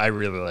 very good. I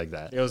really like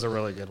that. It was a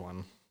really good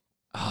one.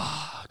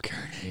 Oh,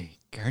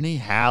 Gurney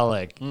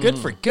Halleck. Good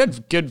for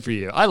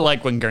you. I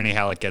like when Gurney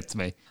Halleck gets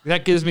me.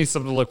 That gives me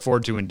something to look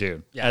forward to and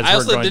do. Yeah, I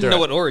also didn't know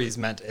what Ories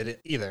meant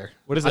either.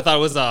 What is I it? thought it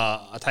was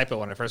a typo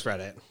when I first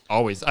read it.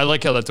 Always. I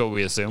like how that's what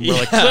we assume. We're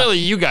like, clearly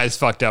you guys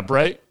fucked up,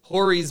 right?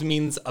 Houris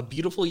means a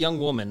beautiful young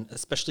woman,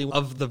 especially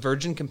of the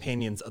virgin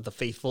companions of the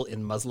faithful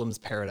in Muslims'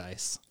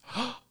 paradise.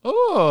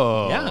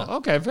 Oh. Yeah.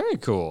 Okay, very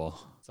cool.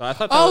 So I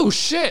thought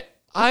Shit.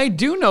 I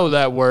do know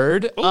that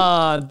word.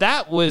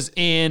 That was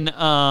in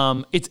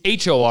it's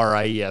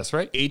H-O-R-I-E-S,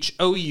 right?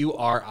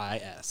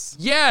 H-O-U-R-I-S.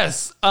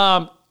 Yes.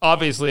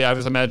 Obviously, I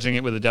was imagining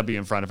it with a W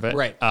in front of it.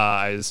 Right.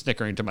 I was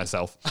snickering to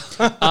myself.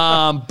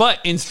 But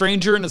in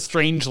Stranger in a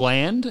Strange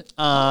Land,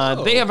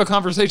 they have a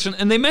conversation,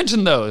 and they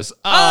mention those.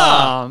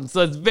 So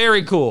it's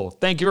very cool.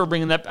 Thank you for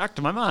bringing that back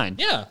to my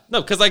mind. Yeah.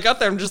 No, because I got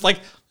there, I'm just like,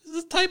 is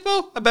this a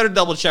typo? I better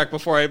double check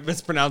before I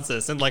mispronounce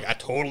this. And like, I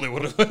totally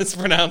would have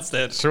mispronounced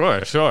it.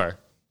 Sure.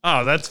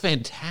 Oh, that's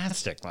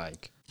fantastic,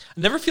 Mike. I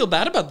never feel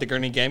bad about the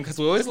Gurney game because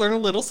we always learn a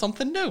little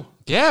something new.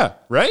 Yeah,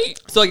 right?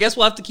 So I guess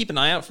we'll have to keep an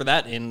eye out for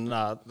that in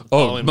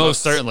most books.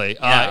 certainly.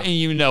 Yeah.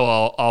 And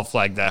I'll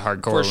flag that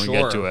hardcore when we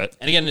get to it.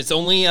 And again, it's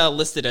only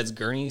listed as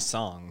Gurney's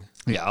Song.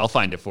 Yeah, I'll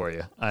find it for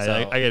you.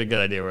 I get a good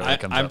idea where that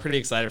comes I'm up. pretty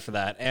excited for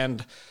that.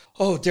 And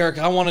Derek,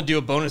 I want to do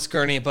a bonus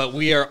Gurney, but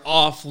we are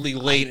awfully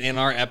late in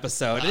our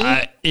episode.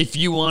 If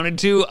you wanted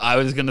to, I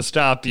was going to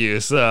stop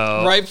you.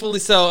 So Rightfully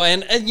so.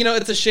 And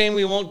it's a shame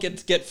we won't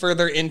get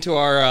further into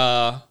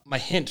our my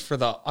hint for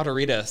the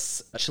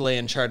Autoritas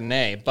Chilean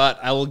Chardonnay, but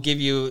I will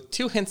give you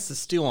 2 hints to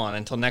stew on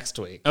until next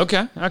week.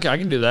 Okay, I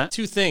can do that.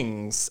 2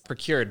 things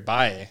procured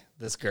by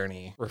this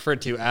Gurney,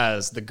 referred to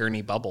as the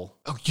Gurney Bubble.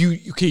 Oh, you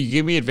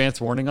gave me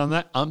advance warning on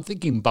that? I'm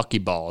thinking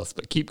Buckyballs,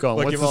 but keep going.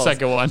 Bucky What's balls. the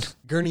second one?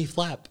 Gurney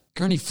Flap.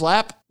 Gurney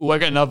Flap? Oh, I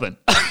got nothing.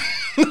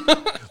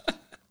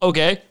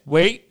 Okay,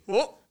 wait.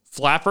 Whoa.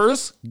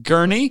 Flappers,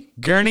 Gurney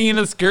in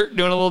a skirt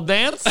doing a little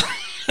dance.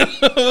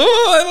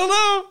 I don't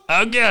know.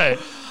 Okay.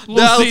 We'll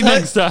No, see I'll tell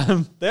next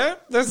time.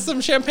 There's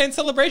some champagne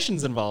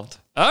celebrations involved.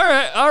 All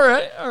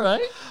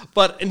right.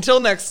 But until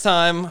next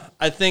time,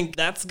 I think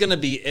that's going to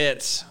be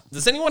it.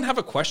 Does anyone have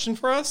a question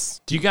for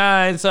us? Do you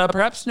guys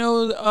perhaps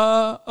know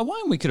a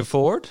wine we could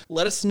afford?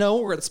 Let us know.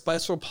 We're at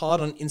Spice World Pod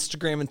on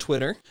Instagram and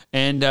Twitter.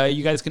 And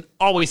you guys can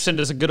always send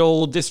us a good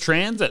old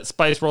distrans at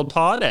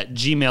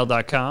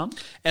spiceworldpod@gmail.com.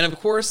 And of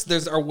course,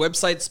 there's our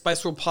website,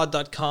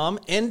 spiceworldpod.com.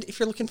 And if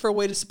you're looking for a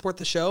way to support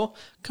the show,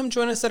 come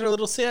join us at our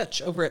little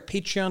sitch over at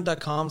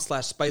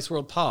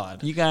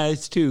patreon.com/spiceworldpod. You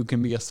guys, too,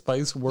 can be a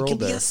Spice Worlder. Can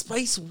be a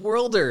Spice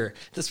Worlder.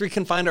 That's where you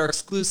can find our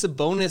exclusive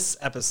bonus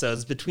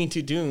episodes between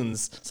two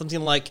dunes.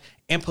 Something like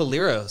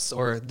Ampoliros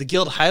or the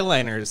Guild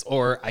Highliners,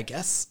 or I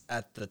guess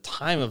at the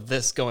time of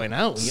this going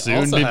out, we Soon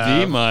also to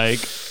have be,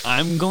 Mike.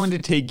 I'm going to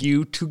take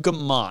you to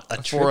Gamont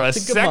for a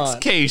trip to Gamont.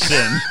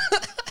 sexcation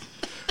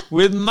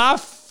with my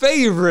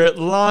favorite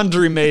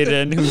laundry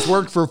maiden who's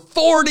worked for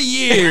 40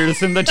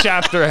 years in the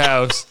chapter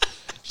house.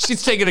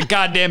 She's taking a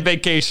goddamn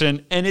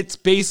vacation, and it's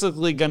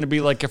basically going to be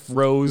like if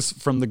Rose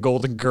from the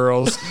Golden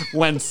Girls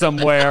went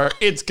somewhere.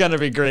 It's going to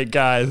be great,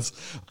 guys.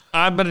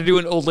 I'm going to do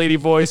an old lady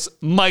voice.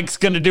 Mike's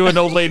going to do an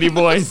old lady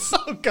voice.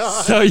 Oh,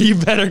 God. So you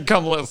better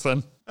come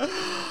listen.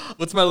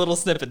 What's my little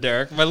snippet,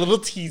 Derek? My little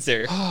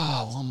teaser.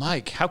 Oh, well,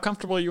 Mike, how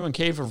comfortable are you in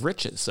Cave of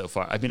Riches so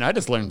far? I mean, I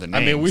just learned the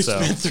name. I mean, we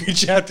so. spent 3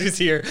 chapters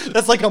here.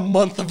 That's like a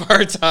month of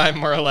our time,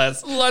 more or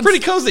less. Pretty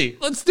cozy.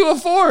 Let's do a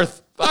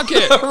 4th. Fuck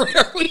it. Are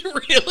we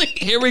really?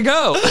 Here we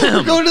go.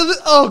 Go to the...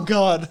 Oh,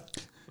 God.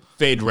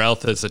 Fade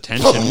Ralph's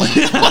attention. Damn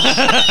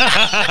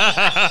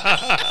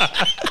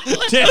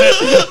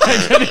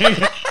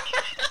it.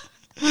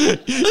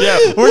 Yeah,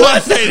 we're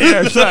not staying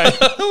here. Sorry.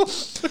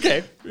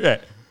 Okay. Yeah.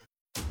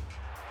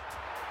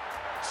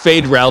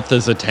 Fade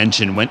Ralph's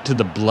attention went to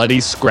the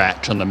bloody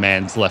scratch on the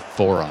man's left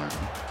forearm,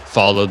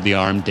 followed the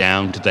arm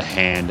down to the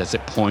hand as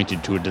it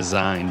pointed to a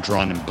design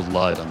drawn in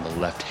blood on the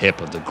left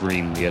hip of the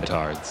green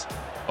leotards.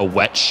 A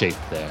wet shape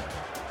there.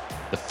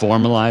 The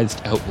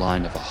formalized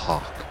outline of a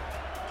hawk.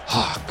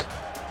 Hawk.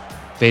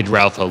 Fade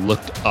Ralpha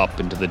looked up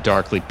into the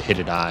darkly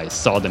pitted eyes,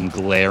 saw them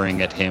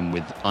glaring at him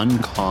with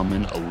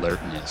uncommon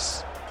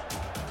alertness.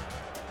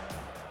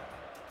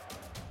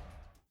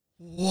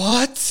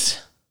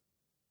 What?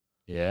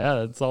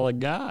 Yeah, that's all I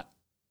got.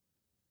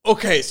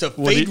 Okay, so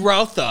Fade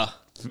Routha.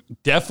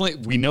 Definitely,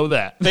 we know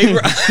that. Fade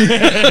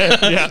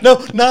Yeah.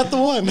 No, not the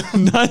one.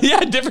 Yeah,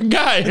 different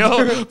guy.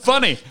 Oh,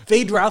 funny.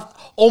 Fade Routha.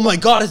 Oh my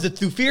God, is it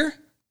Thufir?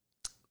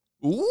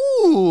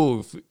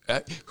 Ooh,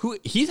 who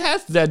he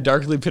has that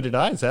darkly pitted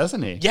eyes,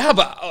 hasn't he? Yeah,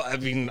 but I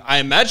mean, I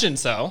imagine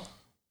so.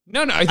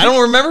 No, I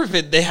don't remember if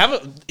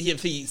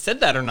he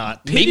said that or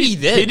not. Maybe he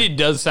did. Pitted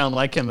does sound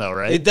like him, though,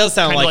 right? It does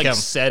sound Kinda like him.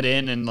 Set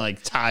in and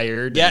like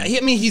tired. Yeah,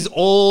 I mean, he's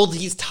old,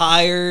 he's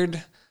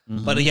tired.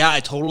 But yeah,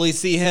 I totally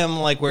see him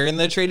like wearing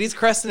the Atreides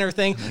crest and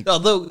everything.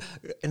 Although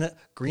in a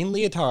green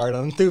leotard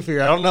on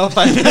Thufir, I don't know if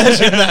I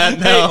mentioned that.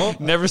 No,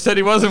 Never said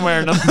he wasn't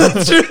wearing them.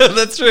 that's true.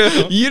 That's true.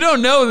 You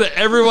don't know that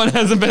everyone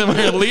hasn't been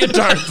wearing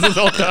leotards this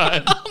whole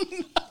time.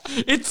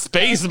 It's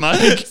space,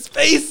 Mike.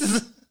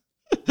 Space.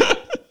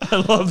 I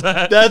love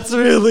that. That's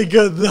really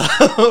good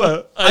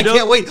though. I don't-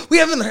 can't wait. We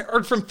haven't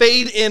heard from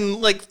Fade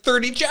in like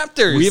 30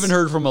 chapters. We haven't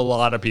heard from a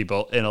lot of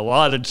people in a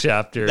lot of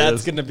chapters.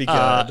 That's gonna be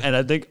good. And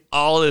I think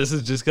all of this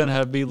is just going to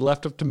have to be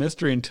left up to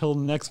mystery until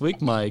next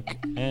week, Mike.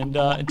 And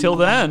until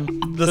then,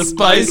 the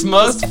spice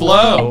must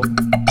flow.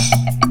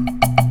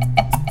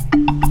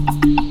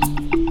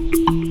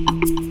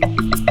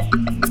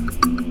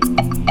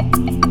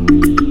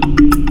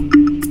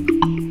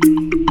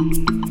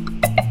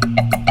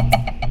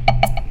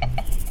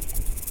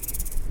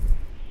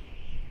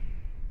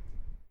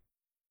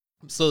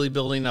 slowly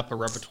building up a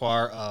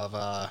repertoire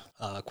of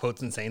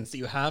quotes and sayings that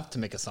you have to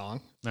make a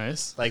song.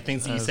 Nice. Like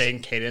things that you say in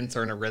cadence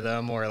or in a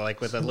rhythm or like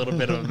with a little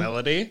bit of a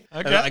melody.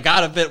 Okay. I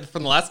got a bit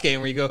from the last game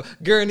where you go,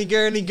 gurney,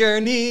 gurney,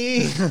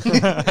 gurney.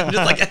 Just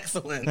like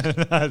excellent.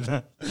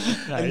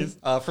 Nice.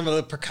 From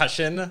the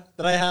percussion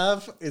that I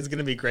have is going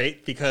to be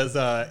great because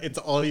it's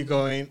all you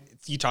going,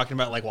 it's you talking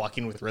about like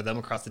walking with rhythm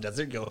across the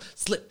desert. You go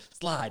slip,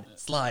 slide,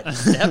 slide,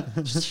 step,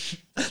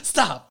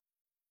 stop,